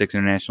 1966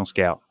 International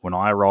Scout, when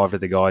I arrived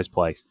at the guy's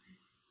place,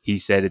 he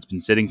said it's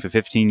been sitting for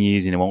 15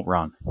 years and it won't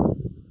run.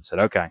 I said,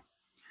 okay.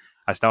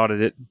 I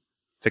started it,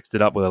 fixed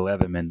it up with a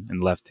Leatherman,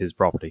 and left his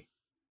property.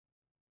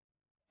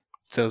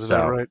 Sounds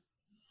about right.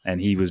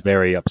 And he was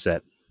very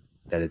upset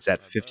that it's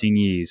at 15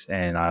 years,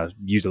 and I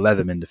used a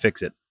Leatherman to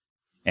fix it,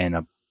 and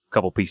a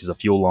couple pieces of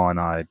fuel line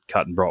I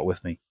cut and brought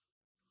with me.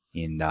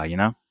 And,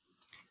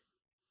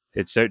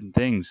 it's certain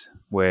things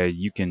where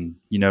you can,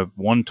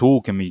 one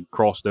tool can be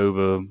crossed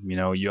over,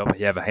 you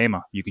have a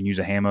hammer. You can use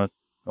a hammer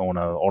on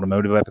an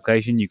automotive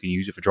application, you can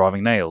use it for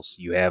driving nails.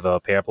 You have a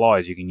pair of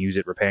pliers, you can use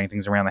it repairing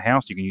things around the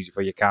house. You can use it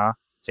for your car.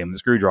 Same with the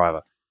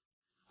screwdriver.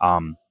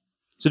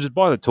 So just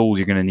buy the tools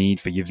you're going to need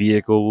for your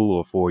vehicle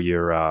or for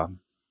your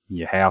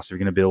house if you're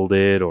going to build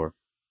it, or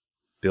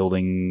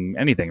building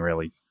anything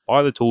really.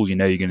 Buy the tools you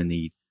know you're going to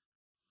need.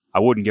 I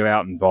wouldn't go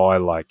out and buy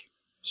like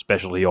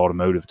specialty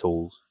automotive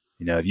tools.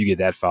 If you get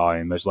that far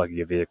in, most likely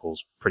your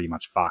vehicle's pretty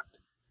much fucked.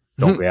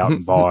 Don't go out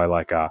and buy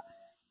like I'm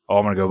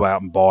going to go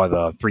out and buy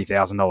the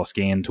 $3,000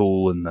 scan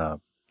tool and the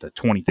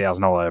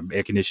 $20,000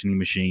 air conditioning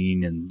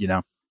machine.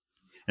 And,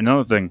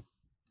 another thing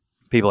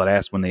people had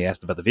asked when they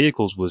asked about the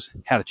vehicles was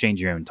how to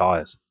change your own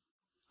tires.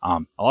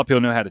 A lot of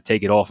people know how to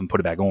take it off and put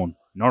it back on.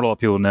 Not a lot of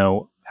people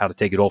know how to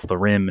take it off the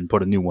rim and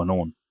put a new one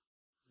on.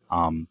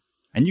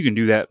 And you can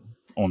do that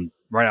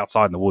right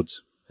outside in the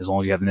woods as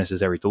long as you have the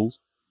necessary tools.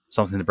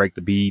 Something to break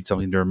the bead,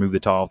 something to remove the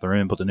tire off the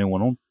rim, put the new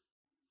one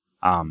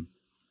on.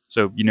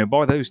 So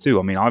buy those too.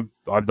 I mean,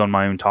 I've done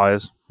my own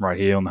tires right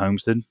here on the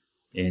homestead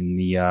in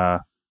the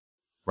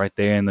right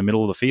there in the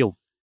middle of the field.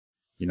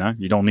 You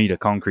don't need a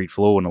concrete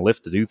floor and a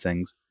lift to do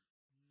things.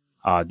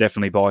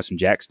 Definitely buy some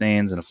jack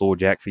stands and a floor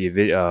jack for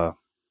your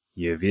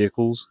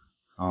vehicles.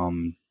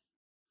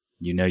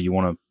 You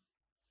want to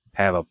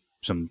have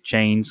some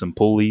chains, some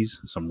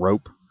pulleys, some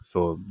rope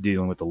for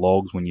dealing with the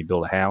logs when you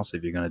build a house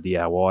if you're going to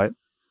DIY it.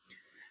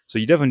 So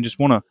you definitely just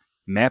want to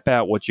map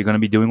out what you're going to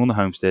be doing on the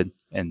homestead,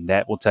 and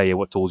that will tell you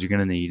what tools you're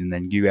going to need, and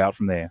then you out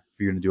from there. If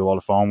you're going to do a lot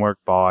of farm work,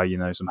 buy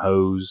some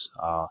hose.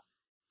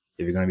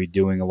 If you're going to be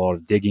doing a lot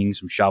of digging,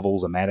 some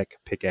shovels, a mattock,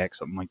 pickaxe,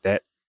 something like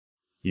that.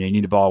 You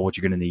need to buy what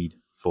you're going to need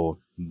for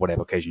what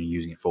application you're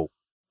using it for.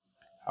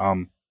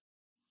 Other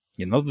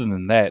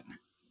than that,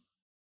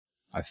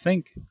 I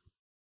think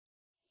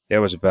that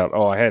was about.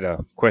 I had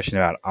a question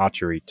about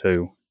archery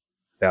too,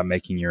 about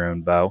making your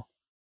own bow.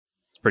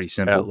 It's pretty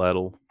simple.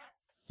 Atlatl.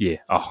 Yeah.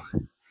 Oh,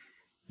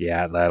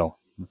 yeah. Atlatl.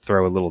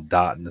 Throw a little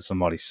dot into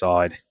somebody's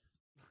side.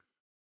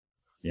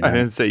 I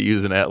didn't say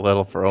use an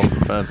atlatl for home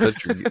defense.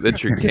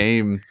 That's your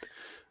game.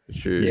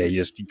 Yeah,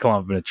 you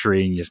climb up in a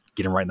tree and you just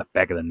get him right in the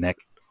back of the neck.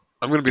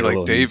 I'm gonna be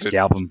like David.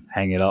 Scalp him,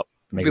 hang it up,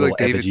 make a little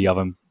effigy of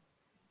him.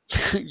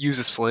 Use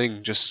a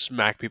sling, just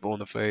smack people in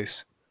the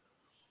face.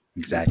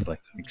 Exactly.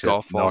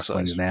 Except our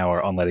slings now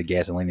are unleaded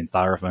gasoline and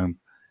styrofoam.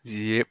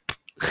 Yep.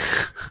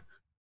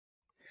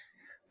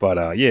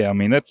 But yeah, I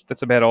mean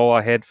that's about all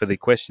I had for the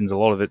questions. A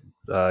lot of it,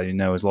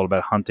 is a lot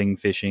about hunting,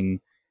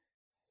 fishing,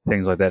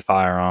 things like that,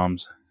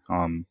 firearms.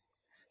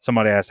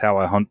 Somebody asked how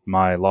I hunt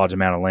my large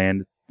amount of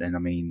land, and I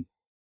mean,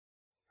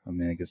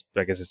 I guess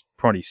it's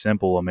pretty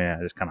simple. I mean, I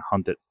just kind of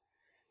hunt it.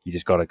 You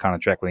just got to kind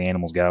of track where the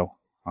animals go.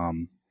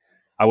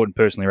 I wouldn't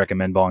personally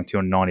recommend buying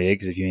 290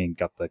 acres if you ain't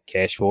got the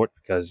cash for it,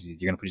 because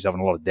you're going to put yourself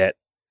in a lot of debt.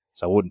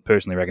 So I wouldn't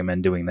personally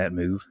recommend doing that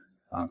move.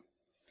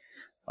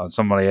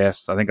 Somebody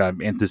asked, I think I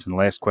answered this in the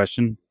last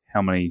question,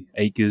 how many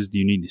acres do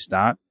you need to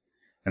start?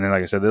 And then,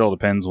 like I said, that all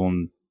depends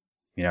on,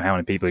 how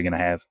many people you're going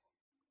to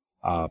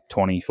have.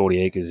 20,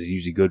 40 acres is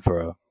usually good for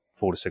a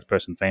 4 to 6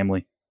 person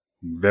family.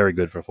 Very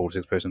good for a 4 to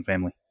 6 person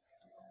family.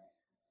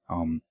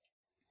 So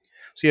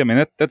yeah, I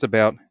mean, that's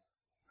about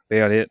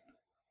it.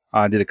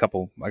 I got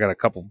a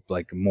couple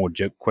like more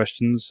joke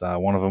questions.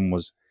 One of them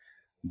was,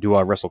 do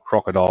I wrestle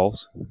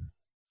crocodiles?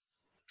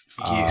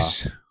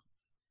 Yes.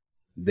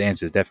 The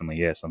answer is definitely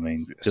yes. I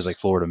mean, just like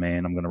Florida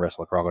Man, I'm going to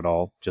wrestle a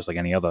crocodile just like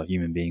any other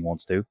human being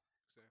wants to.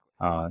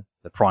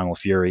 The primal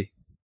fury.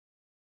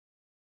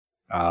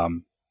 Have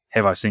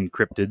I seen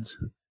cryptids?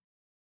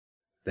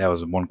 That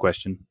was one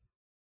question.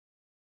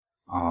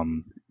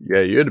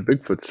 Yeah, you had a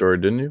Bigfoot story,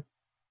 didn't you?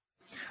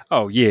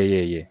 Oh,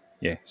 yeah.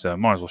 So I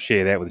might as well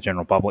share that with the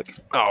general public.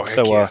 Oh,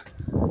 heck yeah.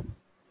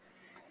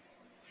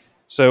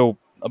 So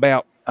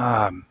about,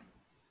 I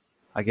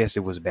guess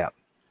it was about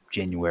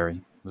January.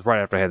 It was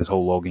right after I had this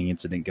whole logging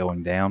incident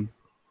going down.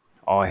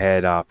 I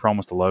had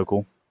promised a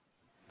local,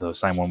 the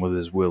same one with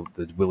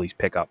the Willie's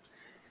pickup.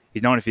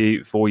 He's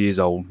 94 years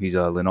old. He's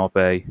a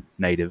Lenape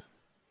native.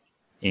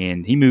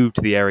 And he moved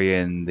to the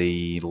area in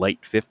the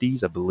late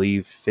 50s, I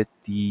believe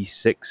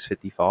 56,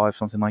 55,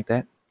 something like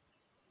that.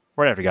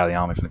 Right after he got out of the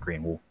army from the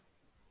Korean War,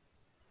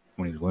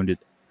 when he was wounded.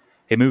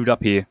 He moved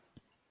up here,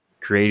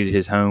 created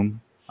his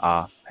home,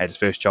 had his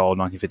first child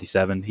in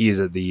 1957. He is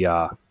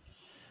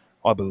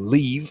I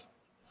believe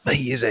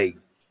he is a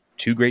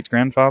 2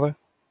 great-grandfather,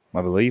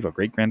 I believe, or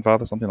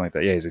great-grandfather, something like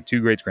that. Yeah, he's a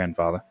 2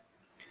 great-grandfather.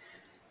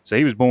 So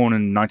he was born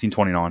in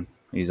 1929.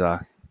 He's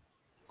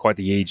quite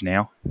the age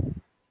now.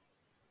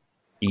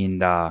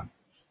 And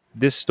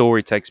this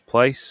story takes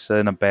place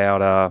in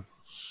about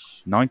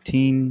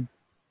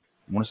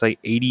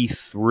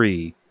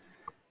 83.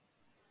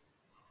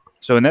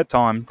 So in that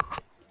time,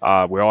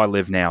 where I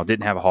live now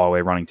didn't have a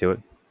highway running to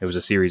it. It was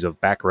a series of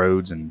back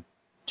roads and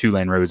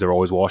 2-lane roads that were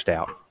always washed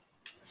out.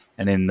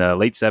 And in the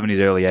late 70s,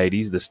 early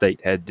 80s, the state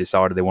had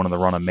decided they wanted to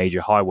run a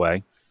major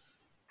highway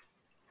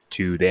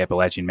to the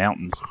Appalachian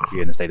Mountains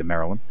here in the state of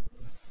Maryland.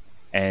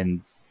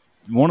 And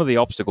one of the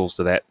obstacles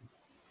to that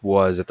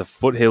was at the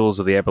foothills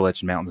of the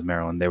Appalachian Mountains of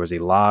Maryland, there was a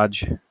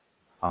large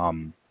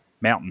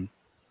mountain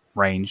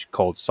range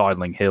called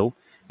Sidling Hill.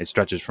 It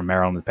stretches from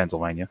Maryland to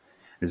Pennsylvania.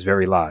 It's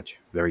very large,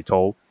 very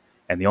tall,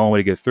 and the only way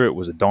to get through it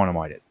was to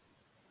dynamite it.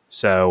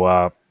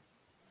 So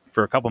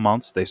for a couple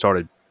months, they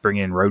started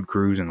bringing in road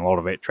crews, and a lot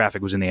of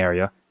traffic was in the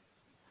area.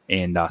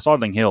 And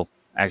Sidling Hill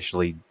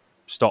actually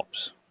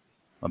stops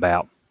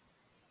about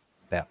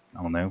I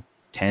don't know,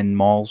 10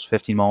 miles,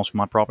 15 miles from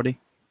my property,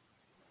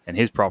 and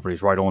his property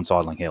is right on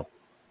Sidling Hill.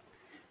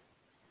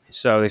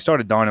 So they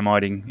started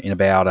dynamiting in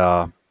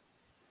about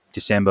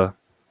December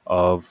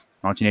of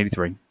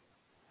 1983.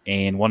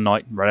 And one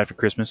night, right after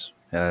Christmas,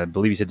 I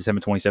believe he said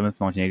December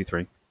 27th,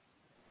 1983,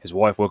 his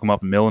wife woke him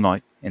up in the middle of the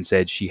night and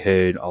said she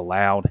heard a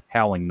loud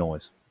howling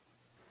noise.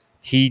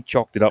 He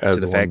chalked it up As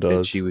to the one fact that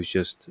does. she was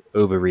just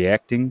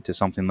overreacting to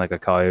something like a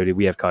coyote.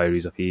 We have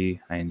coyotes up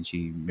here, and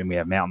we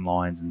have mountain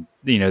lions, and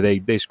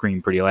they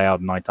scream pretty loud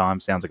at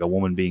nighttime. Sounds like a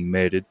woman being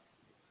murdered.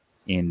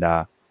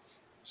 And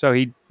so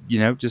he,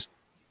 just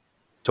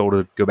told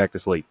her to go back to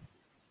sleep.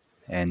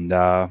 And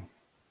the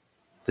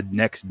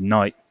next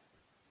night,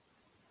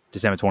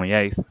 December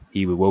 28th,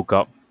 he woke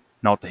up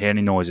not to hear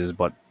any noises,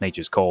 but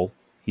nature's call.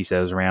 He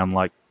says around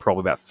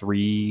probably about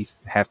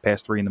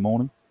 3:30 in the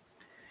morning.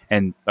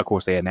 And of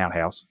course, they had an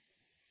outhouse.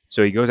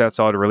 So he goes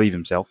outside to relieve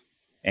himself,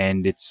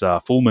 and it's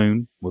full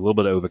moon with a little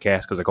bit of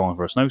overcast because they're calling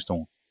for a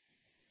snowstorm.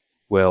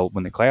 Well,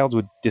 when the clouds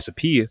would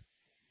disappear,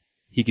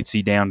 he could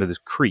see down to this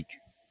creek.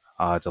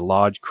 It's a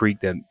large creek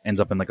that ends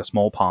up in like a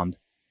small pond,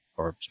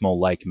 or small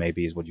lake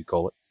maybe is what you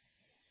call it.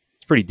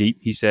 It's pretty deep.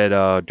 He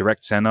said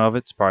direct center of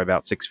it's probably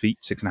about 6 feet,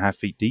 6.5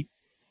 feet deep.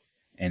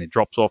 And it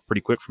drops off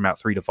pretty quick from about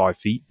 3 to 5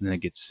 feet, and then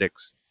it gets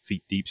 6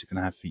 feet deep,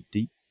 6.5 feet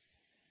deep.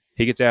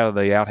 He gets out of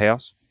the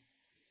outhouse,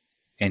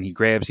 and he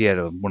had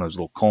one of those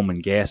little Coleman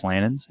gas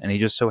lanterns, and he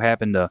just so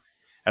happened to, out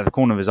of the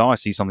corner of his eye,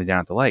 see something down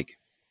at the lake.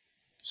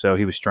 So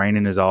he was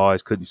straining his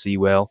eyes, couldn't see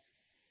well.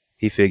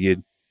 He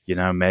figured,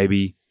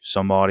 maybe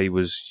somebody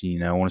was,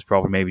 on his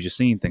property, maybe just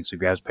seeing things. So he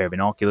grabs a pair of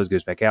binoculars,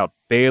 goes back out,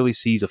 barely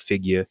sees a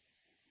figure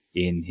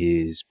in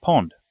his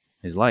pond,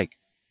 his lake.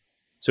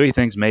 So he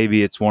thinks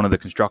maybe it's one of the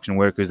construction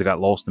workers that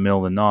got lost in the middle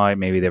of the night.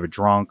 Maybe they were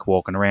drunk,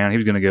 walking around. He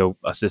was going to go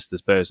assist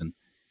this person.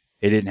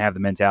 He didn't have the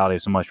mentality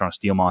of somebody trying to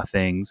steal my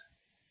things.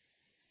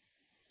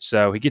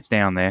 So he gets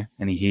down there,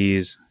 and he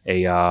hears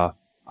a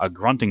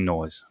grunting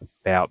noise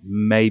about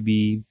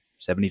maybe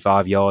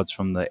 75 yards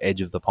from the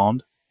edge of the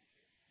pond.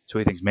 So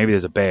he thinks maybe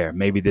there's a bear.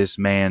 Maybe this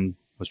man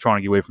was trying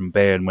to get away from a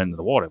bear and went into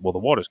the water. Well, the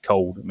water's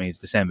cold. I mean, it's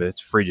December.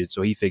 It's frigid.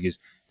 So he figures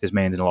this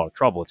man's in a lot of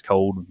trouble. It's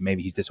cold.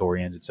 Maybe he's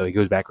disoriented. So he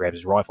goes back, grabs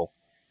his rifle,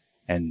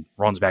 and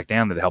runs back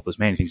down there to help this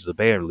man. He thinks there's a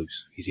bear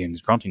loose. He's hearing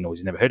this grunting noise.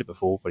 He's never heard it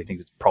before, but he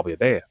thinks it's probably a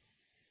bear.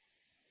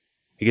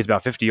 He gets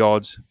about 50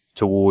 yards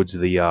towards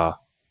the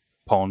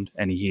pond,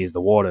 and he hears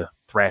the water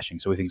thrashing.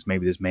 So he thinks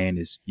maybe this man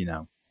is,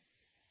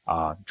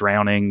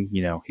 drowning.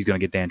 He's going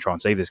to get there and try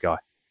and save this guy.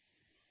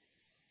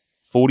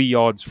 40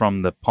 yards from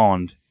the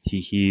pond,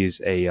 he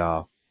hears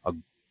a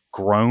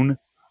groan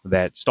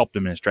that stopped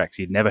him in his tracks.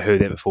 He had never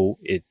heard that before.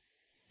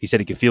 He said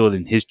he could feel it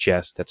in his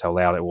chest. That's how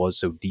loud it was,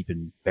 so deep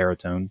in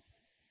baritone.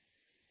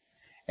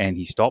 And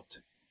he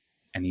stopped,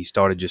 and he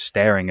started just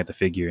staring at the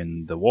figure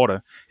in the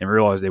water, and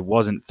realized it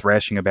wasn't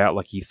thrashing about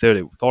like he thought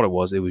it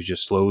was. It was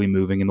just slowly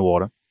moving in the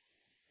water.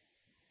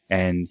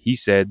 And he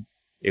said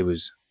it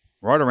was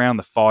right around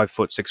the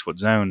 5-foot, 6-foot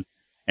zone,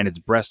 and its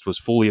breast was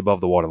fully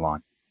above the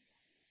waterline.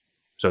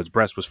 So its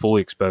breast was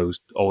fully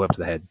exposed, all the way up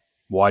to the head,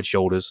 wide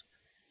shoulders.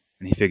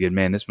 And he figured,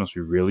 man, this must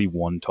be really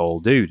one tall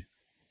dude.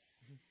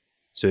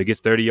 So he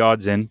gets 30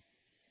 yards in,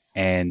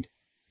 and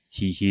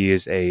he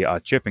hears a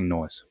chirping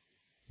noise,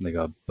 like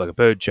a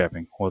bird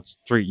chirping. Well, it's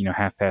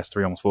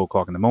 3:30, almost 4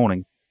 o'clock in the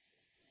morning.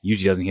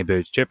 Usually doesn't hear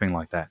birds chirping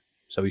like that.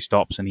 So he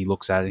stops and he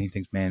looks at it, and he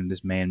thinks, man,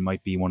 this man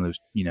might be one of those,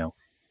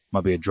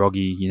 might be a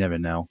druggie, you never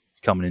know,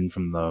 coming in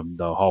from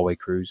the hallway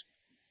cruise.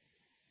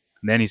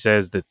 And then he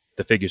says that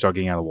the figure starts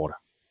getting out of the water.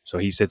 So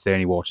he sits there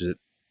and he watches it.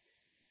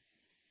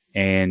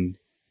 And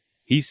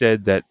he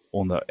said that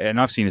and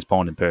I've seen his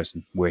pond in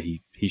person, where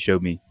he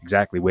showed me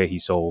exactly where he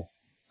saw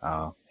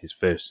his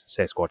first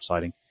Sasquatch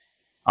sighting.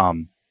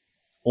 On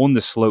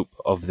the slope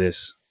of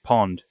this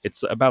pond,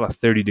 it's about a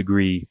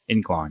 30-degree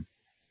incline.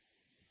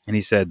 And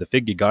he said the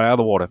figure got out of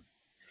the water,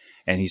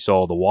 and he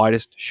saw the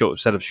widest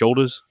set of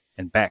shoulders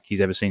and back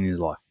he's ever seen in his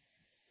life.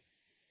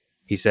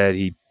 He said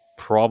he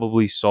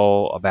probably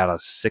saw about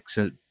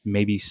a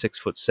maybe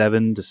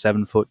 6'7" to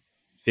 7-foot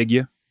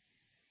figure.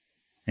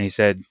 And he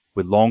said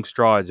with long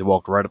strides, it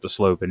walked right up the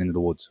slope and into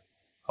the woods,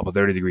 up a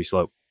 30-degree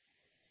slope.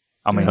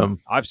 I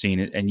mean, I've seen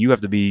it, and you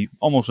have to be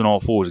almost on all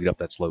fours to get up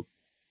that slope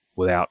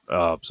without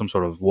some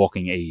sort of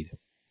walking aid.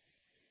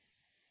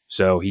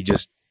 So he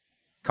just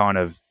kind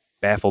of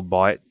baffled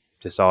by it,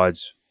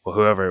 decides, well,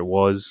 whoever it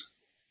was,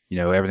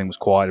 everything was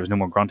quiet. There was no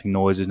more grunting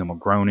noises, no more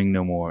groaning,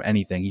 no more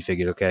anything. He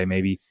figured, okay,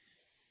 maybe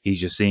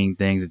he's just seeing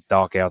things. It's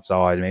dark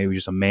outside. Maybe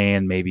just a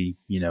man, maybe,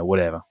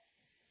 whatever.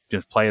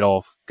 Just play it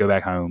off, go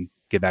back home,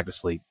 get back to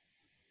sleep.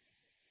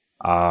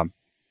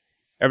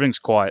 Everything's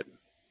quiet.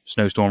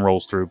 Snowstorm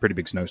rolls through, pretty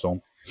big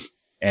snowstorm.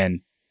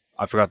 And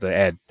I forgot to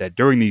add that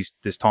during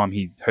this time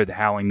he heard the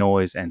howling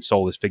noise and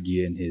saw this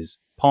figure in his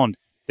pond.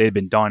 They had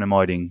been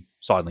dynamiting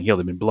Sidling Hill.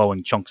 They'd been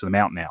blowing chunks of the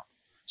mountain out.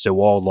 So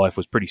wildlife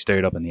was pretty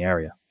stirred up in the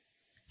area.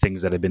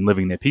 Things that had been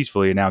living there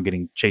peacefully are now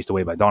getting chased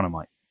away by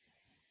dynamite.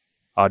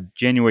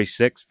 January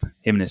 6th,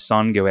 him and his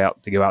son go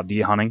out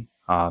deer hunting.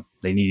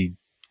 They needed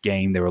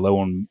game. They were low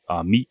on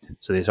meat,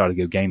 so they decided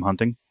to go game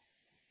hunting.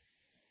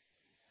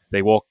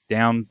 They walk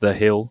down the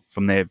hill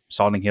from their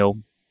Sidling Hill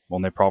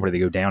on their property. They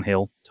go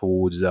downhill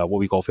towards what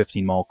we call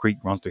 15 Mile Creek,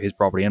 runs through his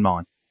property and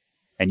mine.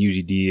 And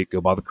usually deer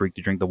go by the creek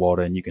to drink the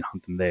water, and you can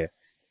hunt them there.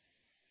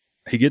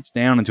 He gets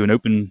down into an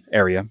open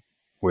area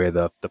where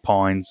the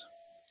pines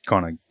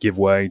kind of give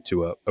way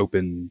to an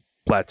open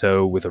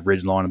plateau with a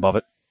ridge line above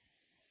it.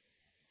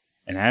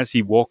 And as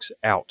he walks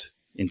out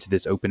into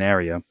this open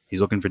area,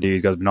 he's looking for deer.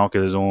 He's got his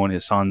binoculars on.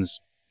 His son's,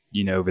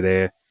 over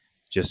there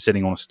just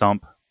sitting on a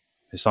stump.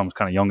 His son was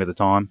kind of young at the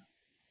time,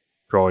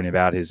 probably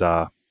about his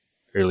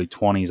early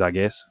 20s, I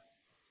guess.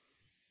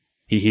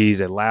 He hears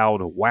a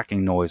loud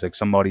whacking noise, like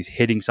somebody's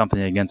hitting something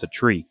against a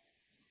tree.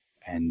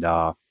 And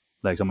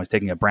like someone's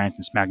taking a branch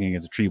and smacking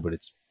against a tree, but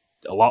it's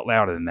a lot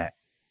louder than that.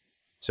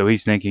 So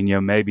he's thinking,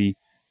 maybe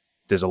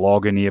there's a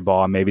logger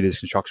nearby, maybe there's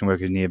construction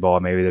workers nearby,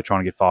 maybe they're trying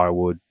to get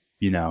firewood,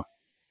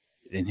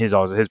 in his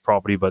eyes, it's his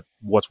property, but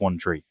what's one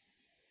tree?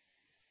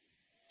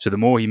 So the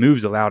more he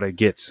moves, the louder it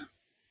gets.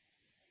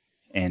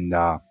 And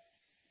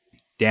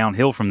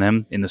downhill from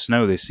them in the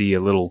snow, they see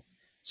a little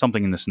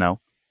something in the snow,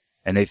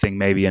 and they think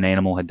maybe an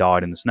animal had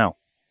died in the snow.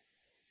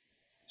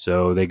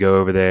 So they go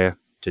over there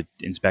to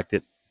inspect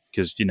it,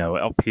 because,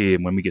 up here,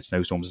 when we get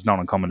snowstorms, it's not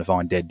uncommon to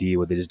find dead deer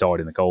where they just died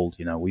in the cold.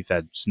 We've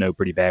had snow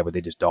pretty bad where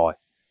they just die.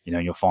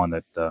 And you'll find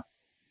that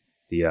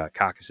the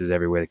carcasses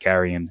everywhere, the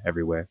carrion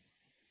everywhere.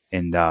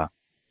 And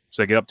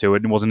so they get up to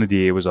it, and it wasn't a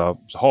deer, it was a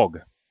hog.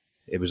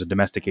 It was a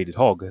domesticated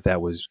hog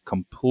that was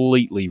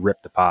completely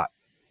ripped apart.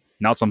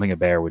 Not something a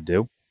bear would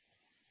do.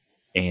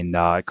 And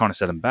it kind of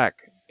set him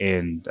back.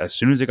 And as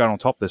soon as they got on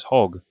top of this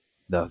hog,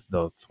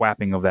 the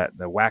thwapping of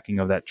the whacking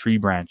of that tree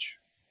branch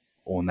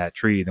on that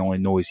tree, the only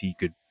noise he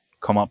could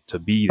come up to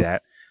be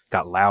that,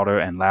 got louder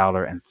and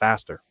louder and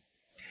faster.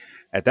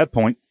 At that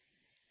point,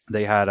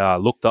 they had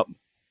looked up.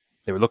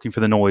 They were looking for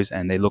the noise,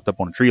 and they looked up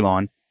on a tree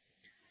line.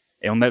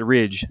 And on that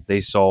ridge,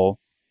 they saw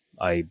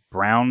a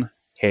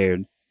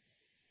brown-haired,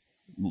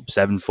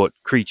 7-foot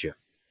creature.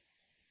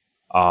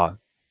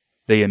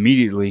 They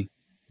immediately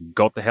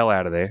got the hell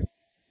out of there.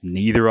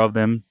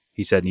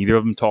 He said neither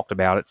of them talked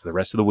about it for the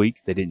rest of the week.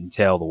 They didn't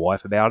tell the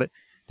wife about it.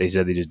 They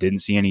said they just didn't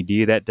see any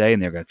deer that day,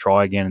 and they're going to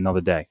try again another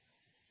day.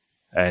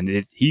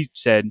 And he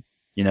said,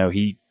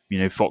 he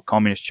fought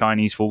communist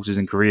Chinese forces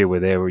in Korea where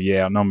they were,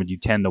 outnumbered you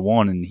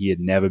 10-1, and he had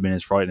never been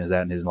as frightened as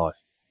that in his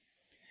life.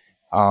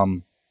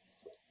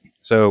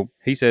 So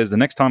he says the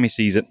next time he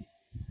sees it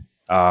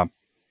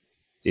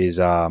is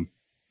right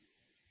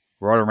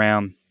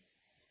around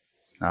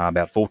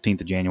about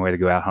 14th of January to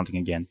go out hunting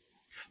again.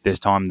 This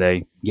time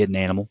they get an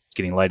animal. It's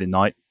getting late at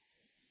night.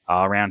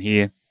 Around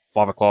here,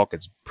 5 o'clock,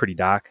 it's pretty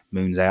dark.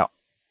 Moon's out.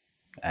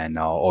 And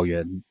all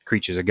your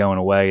creatures are going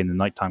away, and the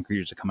nighttime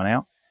creatures are coming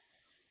out.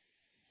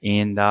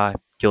 And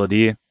kill a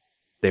deer.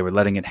 They were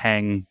letting it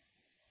hang.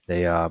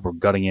 They were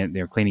gutting it.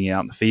 They were cleaning it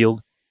out in the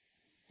field.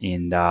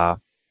 And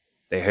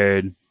they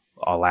heard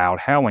a loud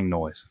howling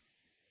noise.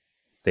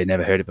 They'd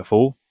never heard it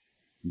before.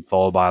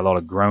 Followed by a lot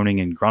of groaning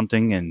and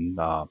grunting, and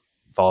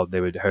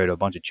they would heard a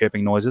bunch of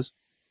chirping noises.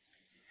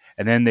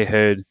 And then they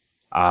heard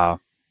the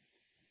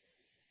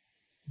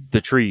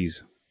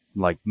trees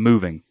like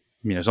moving.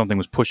 Something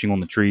was pushing on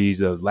the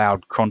trees, a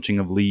loud crunching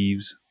of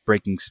leaves,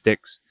 breaking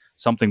sticks.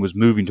 Something was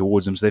moving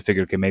towards them, so they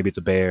figured, okay, maybe it's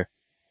a bear,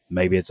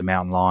 maybe it's a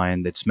mountain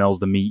lion that smells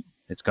the meat.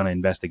 It's going to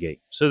investigate.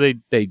 So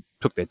they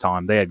took their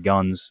time. They had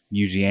guns.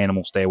 Usually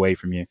animals stay away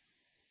from you.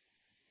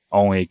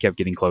 Only it kept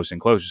getting closer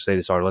and closer, so they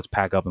decided, let's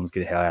pack up and let's get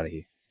the hell out of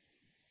here.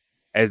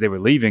 As they were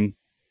leaving,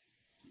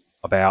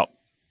 about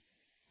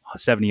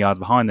 70 yards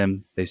behind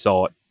them, they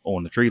saw it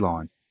on the tree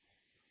line.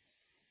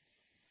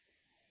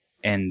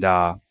 And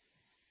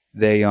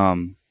they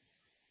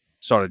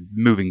started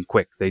moving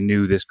quick. They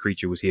knew this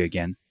creature was here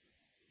again.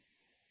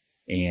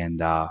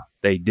 And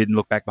they didn't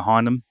look back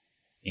behind them,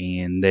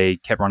 and they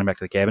kept running back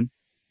to the cabin.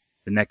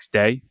 The next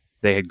day,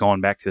 they had gone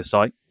back to the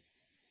site,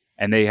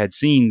 and they had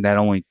seen that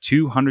only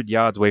 200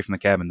 yards away from the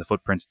cabin, the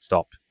footprints had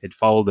stopped. It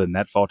followed them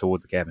that far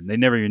towards the cabin. They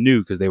never even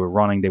knew because they were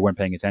running. They weren't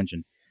paying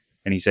attention.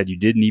 And he said you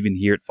didn't even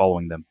hear it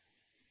following them.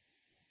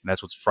 And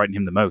that's what's frightened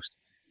him the most.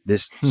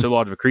 This so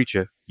large of a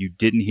creature, you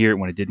didn't hear it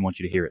when it didn't want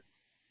you to hear it.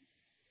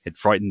 It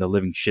frightened the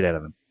living shit out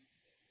of him.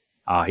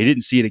 He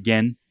didn't see it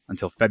again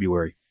until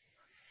February.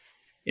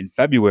 In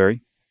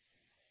February,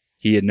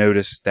 he had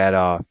noticed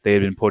that they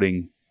had been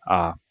putting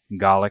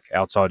garlic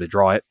outside to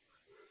dry it.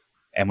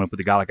 And when I put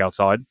the garlic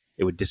outside,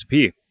 it would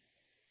disappear.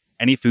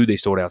 Any food they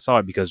stored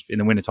outside, because in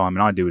the wintertime,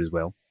 and I do it as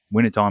well,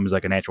 wintertime is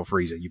like a natural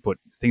freezer. You put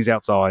things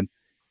outside,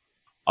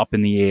 up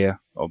in the air,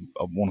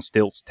 on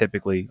stilts,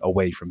 typically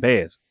away from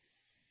bears.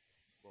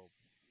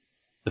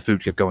 The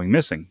food kept going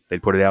missing.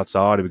 They'd put it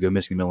outside, it would go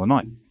missing in the middle of the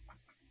night.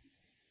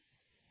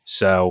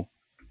 So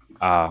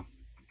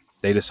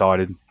they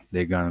decided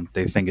they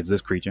think it's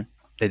this creature.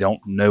 They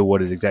don't know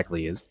what it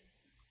exactly is.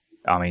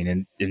 I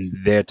mean, in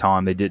their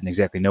time, they didn't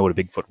exactly know what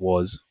a Bigfoot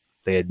was.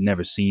 They had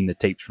never seen the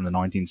tapes from the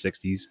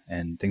 1960s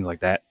and things like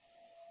that.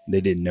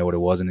 They didn't know what it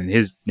was. And in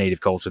his native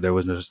culture, there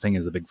was no such thing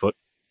as the Bigfoot.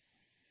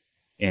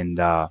 And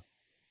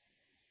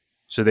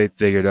so they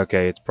figured,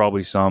 okay, it's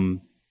probably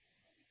some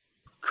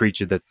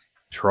creature that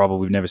probably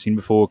we've never seen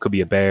before. It could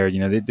be a bear.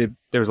 There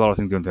was a lot of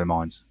things going through their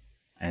minds.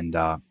 And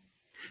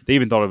they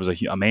even thought it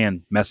was a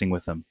man messing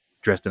with them,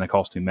 dressed in a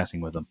costume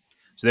messing with them.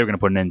 So they were going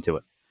to put an end to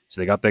it.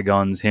 So they got their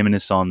guns, him and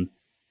his son.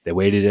 They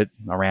waited it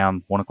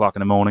around 1 o'clock in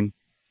the morning,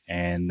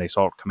 and they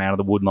saw it come out of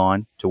the wood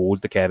line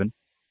towards the cabin,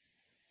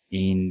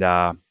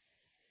 and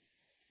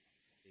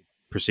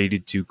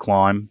proceeded to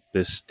climb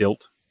this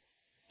stilt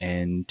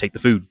and take the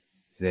food.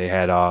 They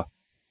had, I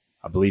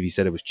believe he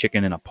said it was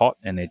chicken in a pot,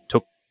 and they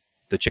took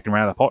the chicken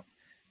right out of the pot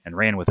and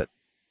ran with it.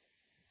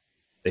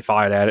 They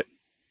fired at it,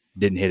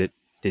 didn't hit it,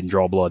 didn't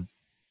draw blood.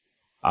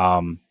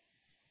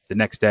 The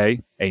next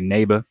day, a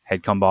neighbor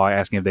had come by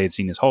asking if they had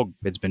seen his hog.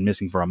 It's been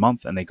missing for a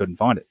month, and they couldn't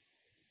find it.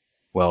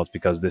 Well, it's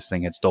because this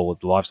thing had stolen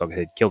the livestock,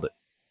 had killed it.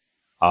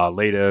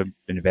 Later,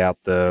 in about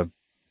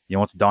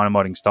once the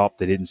dynamiting stopped,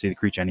 they didn't see the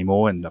creature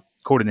anymore, and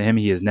according to him,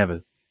 he has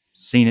never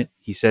seen it.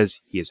 He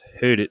says he has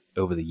heard it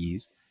over the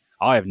years.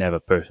 I have never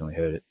personally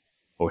heard it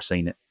or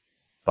seen it,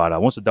 but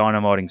once the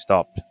dynamiting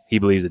stopped, he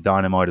believes the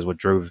dynamite is what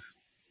drove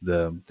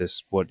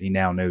what he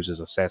now knows as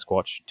a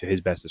Sasquatch to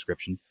his best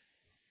description.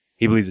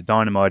 He believes the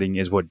dynamiting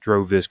is what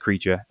drove this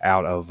creature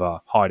out of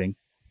hiding,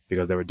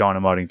 because they were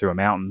dynamiting through a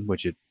mountain,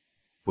 which it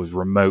was a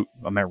remote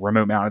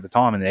mountain at the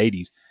time in the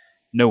 80s.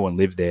 No one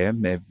lived there.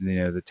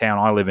 The town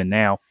I live in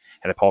now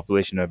had a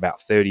population of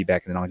about 30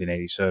 back in the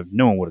 1980s, so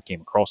no one would have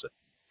came across it.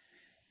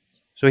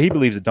 So he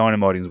believes the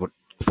dynamiting is what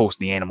forced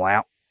the animal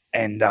out,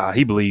 and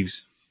he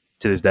believes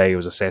to this day it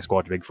was a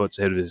Sasquatch Bigfoot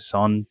ahead of his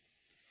son.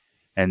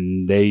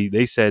 And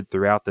they said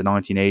throughout the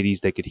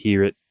 1980s they could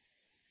hear it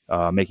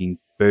making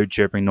bird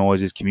chirping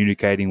noises,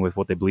 communicating with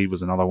what they believed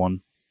was another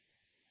one.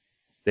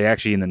 They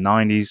actually, in the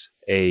 90s,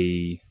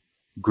 a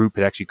group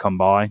had actually come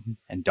by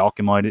and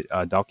documented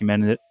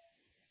it.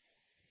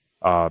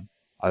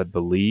 I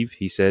believe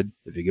he said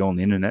if you go on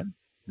the internet,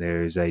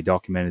 there's a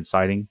documented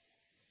sighting.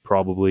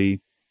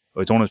 Probably,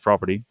 it's on his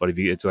property, but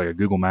it's like a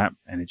Google map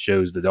and it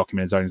shows the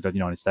documented sightings of the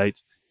United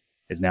States.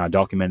 It's now a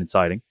documented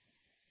sighting.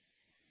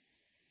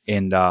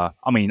 And I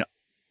mean,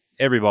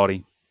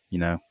 everybody,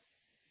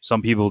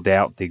 some people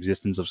doubt the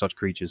existence of such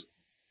creatures.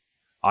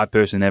 I've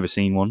personally never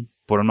seen one,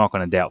 but I'm not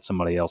going to doubt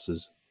somebody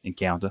else's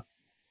encounter.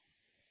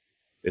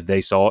 If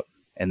they saw it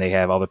and they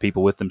have other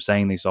people with them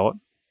saying they saw it,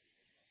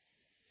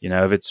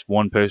 if it's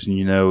one person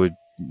who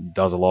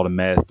does a lot of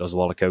meth, does a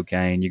lot of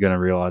cocaine, you're going to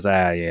realize,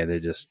 yeah, they're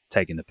just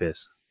taking the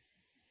piss.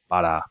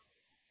 But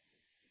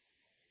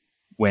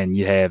when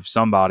you have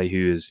somebody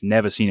who has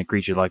never seen a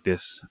creature like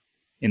this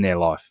in their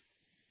life,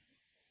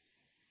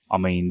 I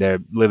mean, they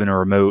live in a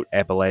remote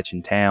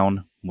Appalachian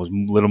town, was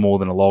little more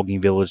than a logging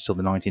village till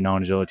the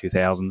 1990s, early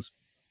 2000s.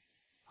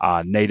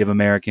 Native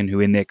American who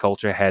in their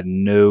culture had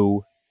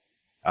no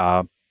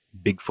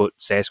Bigfoot,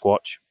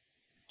 Sasquatch,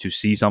 to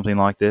see something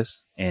like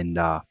this. And,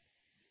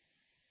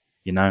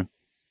 in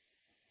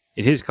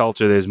his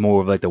culture, there's more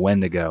of like the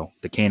Wendigo,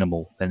 the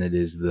cannibal, than it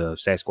is the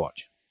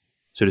Sasquatch.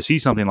 So to see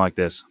something like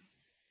this,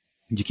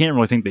 you can't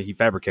really think that he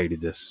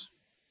fabricated this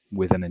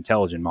with an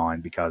intelligent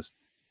mind, because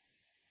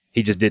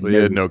he just didn't know.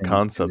 He had no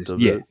concept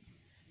of it.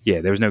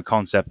 Yeah, there was no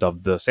concept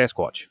of the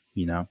Sasquatch,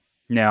 Now,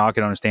 I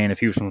can understand if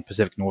he was from the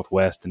Pacific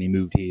Northwest and he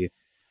moved here.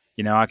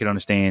 I can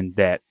understand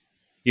that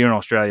here in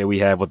Australia we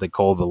have what they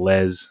call the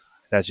les.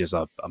 That's just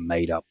a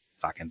made-up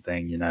fucking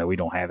thing, We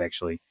don't have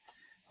actually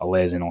a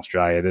les in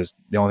Australia.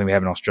 The only thing we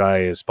have in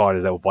Australia is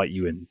spiders that will bite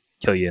you and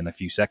kill you in a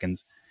few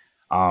seconds.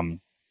 But,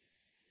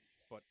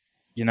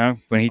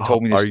 when he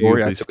told me the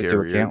story, I took it to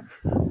account.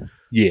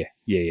 Yeah.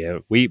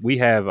 We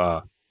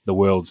have the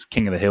world's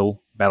King of the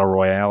Hill Battle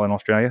Royale in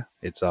Australia.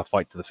 It's a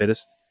fight to the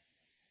fittest.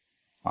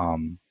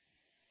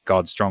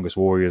 God's strongest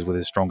warriors with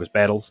his strongest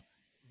battles.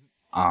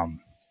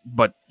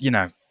 But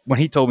when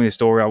he told me the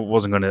story,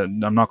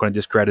 I'm not gonna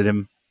discredit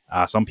him.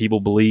 Some people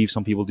believe,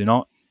 some people do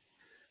not.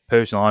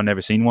 Personally, I've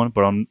never seen one,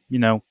 but I'm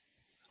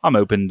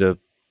open to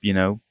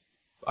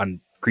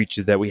on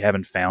creatures that we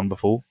haven't found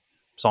before.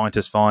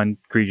 Scientists find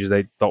creatures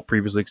they thought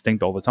previously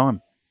extinct all the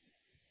time.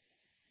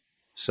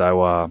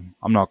 So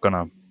I'm not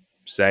gonna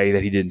say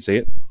that he didn't see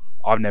it.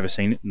 I've never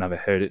seen it, never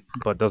heard it,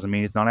 but it doesn't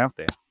mean it's not out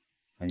there.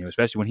 And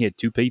especially when he had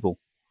two people,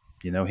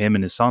 him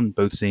and his son,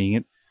 both seeing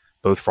it,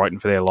 both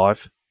frightened for their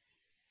life,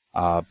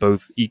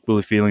 both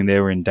equally feeling they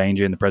were in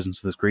danger in the presence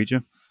of this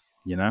creature,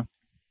 And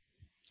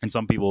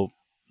some people,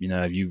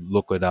 if you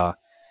look at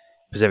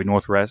Pacific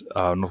Northwest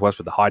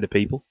with the Haida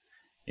people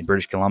in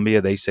British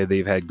Columbia, they say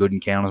they've had good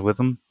encounters with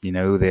them.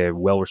 They're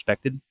well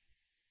respected,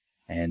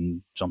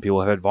 and some people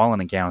have had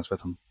violent encounters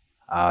with them.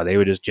 They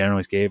were just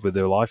generally scared for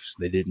their lives.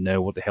 They didn't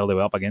know what the hell they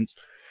were up against.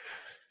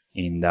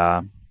 And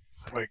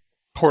like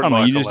Port I don't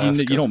know. You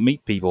Alaska. you don't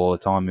meet people all the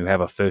time who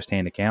have a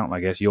first-hand account. I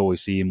guess you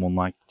always see them on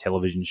like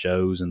television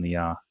shows and the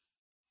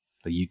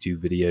YouTube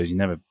videos. You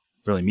never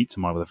really meet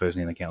somebody with a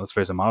first-hand account. That's the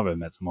first time I've ever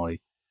met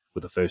somebody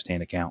with a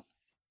first-hand account.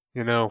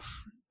 You know,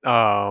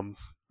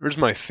 here's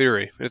my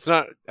theory. It's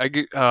not.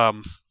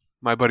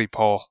 My buddy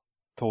Paul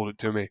told it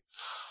to me,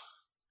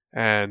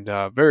 and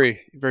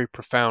very, very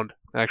profound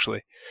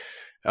actually.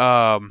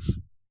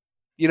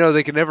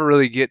 They can never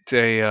really get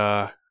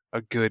a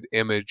good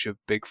image of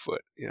Bigfoot.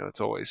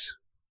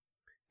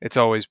 It's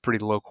always pretty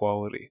low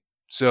quality.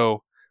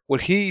 So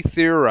what he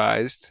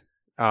theorized,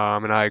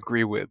 and I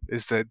agree with,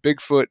 is that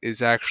Bigfoot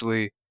is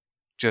actually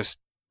just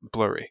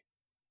blurry.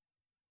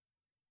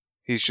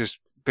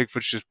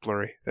 Bigfoot's just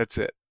blurry. That's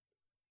it.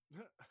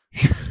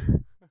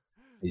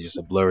 He's just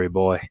a blurry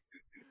boy.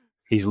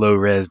 He's low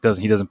res.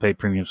 He doesn't pay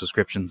premium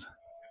subscriptions.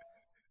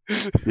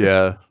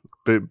 Yeah,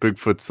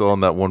 Bigfoot's still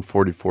on that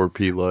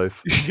 144p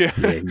life.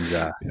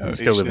 Yeah, he's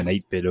still living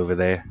 8-bit over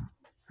there.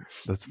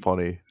 That's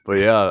funny, but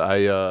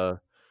yeah,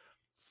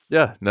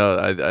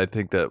 I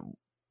think that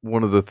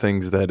one of the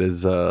things that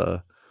is,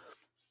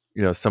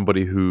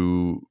 somebody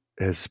who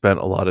has spent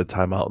a lot of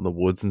time out in the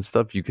woods and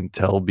stuff, you can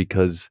tell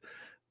because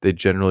they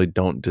generally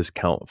don't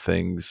discount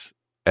things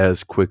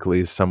as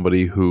quickly as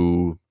somebody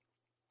who,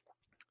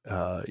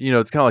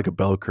 it's kind of like a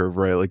bell curve,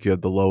 right? Like you have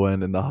the low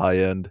end and the high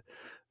end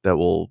that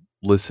will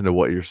listen to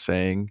what you're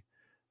saying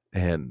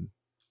and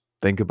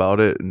think about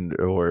it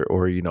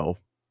or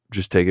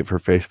just take it for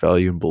face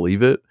value and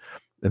believe it.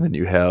 And then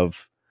you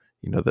have,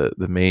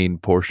 the main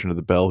portion of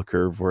the bell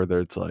curve where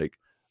it's like,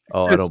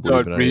 oh, I don't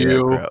believe in any of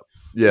that crap.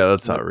 Yeah,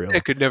 that's not real.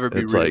 It could never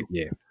be it's real. Like,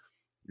 yeah.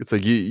 It's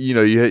like,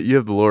 you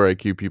have the lower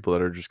IQ people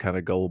that are just kind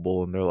of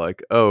gullible and they're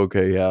like, oh,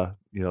 okay, yeah,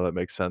 that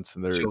makes sense.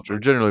 And they're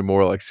generally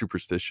more like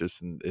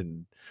superstitious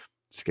and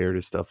scared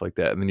of stuff like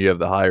that. And then you have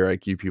the higher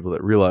IQ people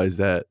that realize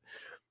that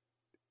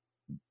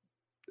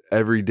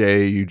every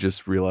day you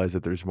just realize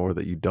that there's more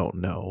that you don't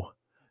know.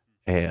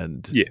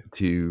 And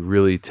to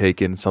really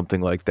take in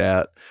something like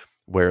that,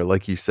 where,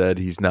 like you said,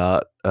 he's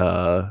not,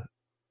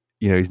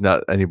 he's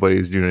not anybody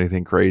who's doing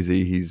anything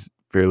crazy. He's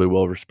fairly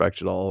well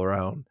respected all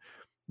around.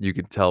 You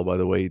can tell by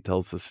the way he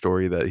tells the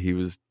story that he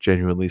was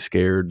genuinely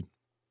scared.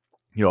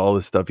 All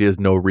this stuff. He has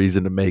no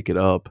reason to make it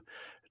up.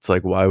 It's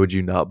like, why would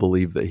you not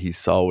believe that he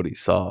saw what he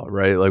saw,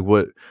 right? Like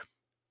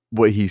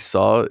what he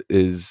saw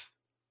is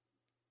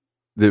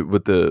that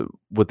what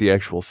the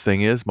actual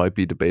thing is might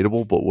be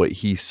debatable, but what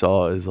he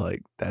saw is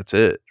like, that's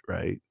it,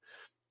 right?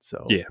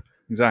 So yeah,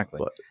 exactly.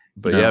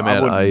 But yeah,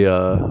 man,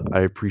 I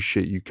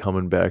appreciate you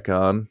coming back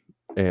on,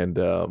 and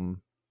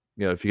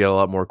if you got a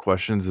lot more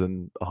questions,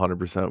 then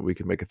 100% we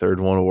can make a third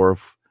one, or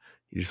if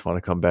you just want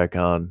to come back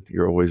on,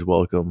 you're always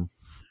welcome.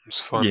 It's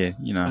fun. Yeah,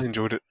 I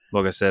enjoyed it.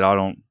 Like I said, I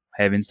don't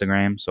have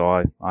Instagram,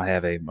 so I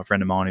have a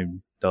friend of mine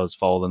who does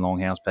follow the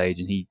Longhouse page,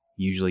 and he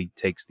usually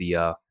takes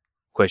the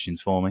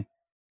questions for me.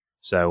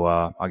 So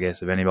I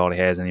guess if anybody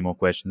has any more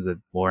questions that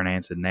weren't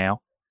answered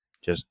now,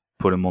 just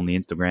put them on the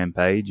Instagram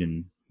page,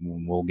 and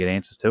we'll get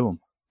answers to them.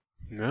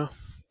 Yeah,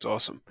 it's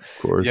awesome.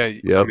 Of course. Yeah,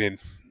 yep. I mean,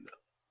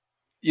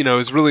 it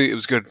was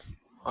good.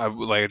 I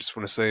just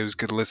want to say it was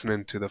good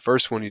listening to the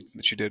first one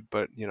that you did,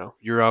 but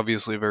you're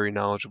obviously a very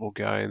knowledgeable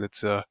guy, and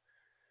it's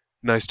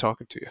nice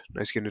talking to you.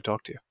 Nice getting to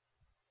talk to you.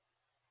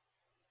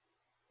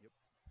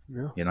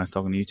 Yeah, nice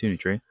talking to you too,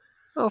 Nutria.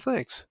 Oh,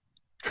 thanks.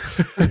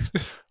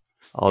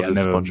 I've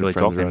never really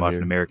talked to anybody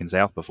from the American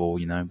South before,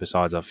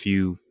 besides a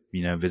few,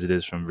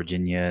 visitors from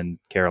Virginia and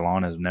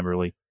Carolinas. I've never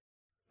really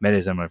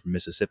met someone from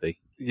Mississippi.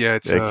 Yeah,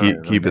 it's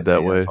keep it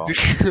that way.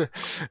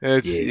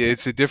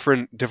 It's a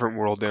different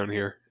world down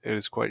here. It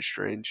is quite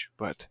strange,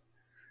 but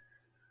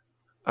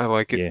I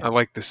like it. Yeah. I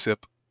like the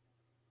sip.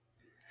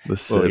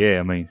 Well,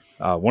 yeah, I mean,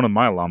 one of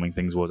my alarming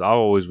things was I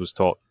always was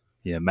taught,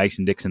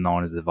 Mason-Dixon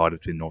line is divided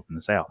between the North and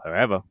the South.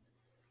 However,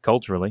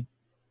 culturally,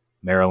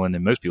 Maryland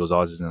in most people's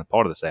eyes isn't a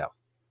part of the South.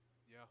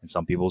 Yeah. And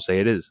some people say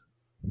it is,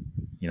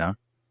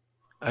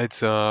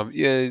 It's,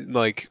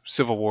 like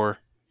Civil War.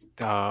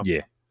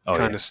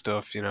 Kind of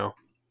stuff,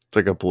 It's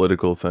like a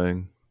political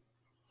thing.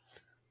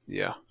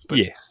 Yeah. But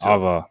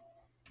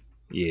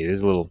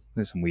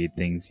there's some weird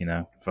things,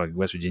 for like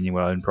West Virginia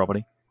where I own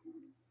property.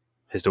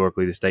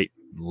 Historically, the state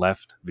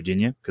left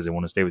Virginia because they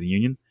want to stay with the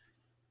Union.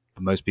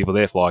 But most people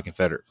there fly a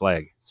Confederate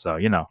flag. So,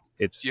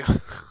 it's,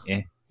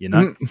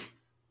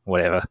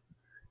 whatever,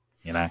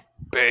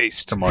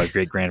 Based. Some of my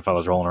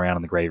great-grandfather's rolling around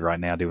in the grave right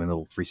now doing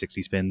little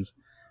 360 spins.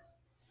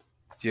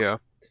 Yeah.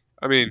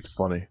 I mean, it's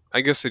funny.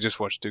 I guess they just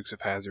watched Dukes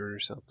of Hazzard or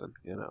something,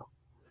 Yeah.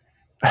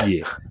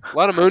 A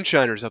lot of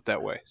moonshiners up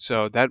that way,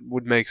 so that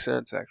would make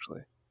sense,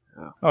 actually.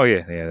 Yeah. Oh,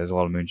 yeah. Yeah, there's a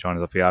lot of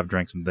moonshiners up here. I've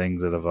drank some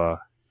things that have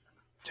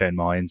turned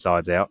my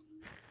insides out.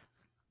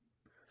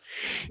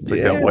 It's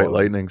like that White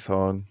Lightning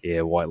song.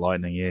 Yeah, White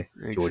Lightning, yeah.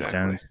 Exactly. George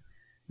Jones.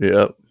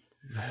 Yep.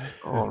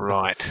 All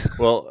right.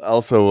 Well,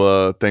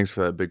 also, thanks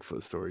for that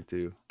Bigfoot story,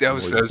 too. That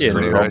was pretty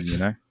nice.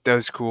 That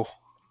was cool.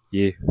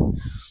 Yeah.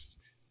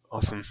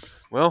 Awesome.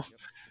 Well,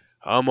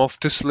 I'm off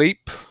to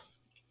sleep.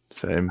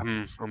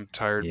 Same. I'm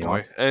tired, Yeah.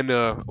 boy. And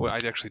well, I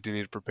actually do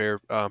need to prepare.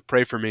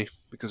 Pray for me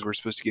because we're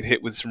supposed to get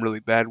hit with some really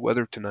bad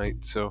weather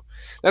tonight. So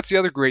that's the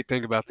other great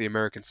thing about the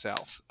American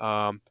South.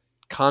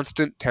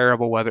 Constant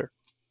terrible weather.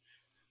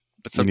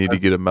 But You need to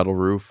get a metal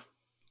roof.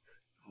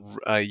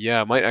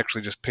 yeah, I might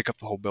actually just pick up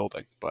the whole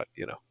building. But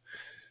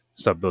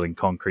Start building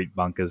concrete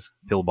bunkers,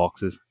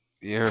 pillboxes.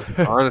 yeah,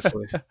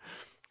 honestly,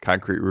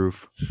 Concrete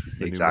roof. the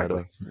new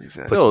Exactly. meta.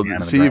 exactly. Puts No, you down on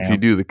the see if you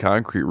ground. do the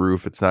concrete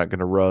roof, it's not going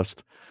to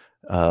rust.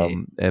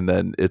 And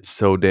then it's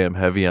so damn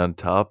heavy on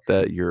top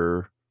that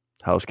your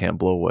house can't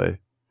blow away.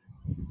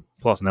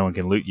 Plus, no one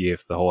can loot you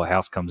if the whole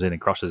house comes in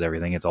and crushes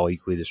everything. It's all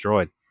equally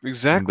destroyed.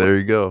 Exactly. There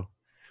you go.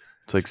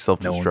 It's like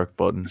self-destruct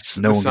button.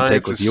 No The one can take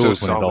science what's is so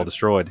yours when it's all solid.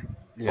 destroyed.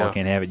 If Yeah. I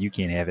can't have it, you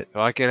can't have it. If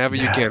I can't have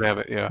it, you can't have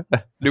it. Yeah.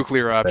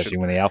 Nuclear Especially option.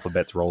 when the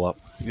alphabets roll up.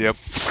 Yep.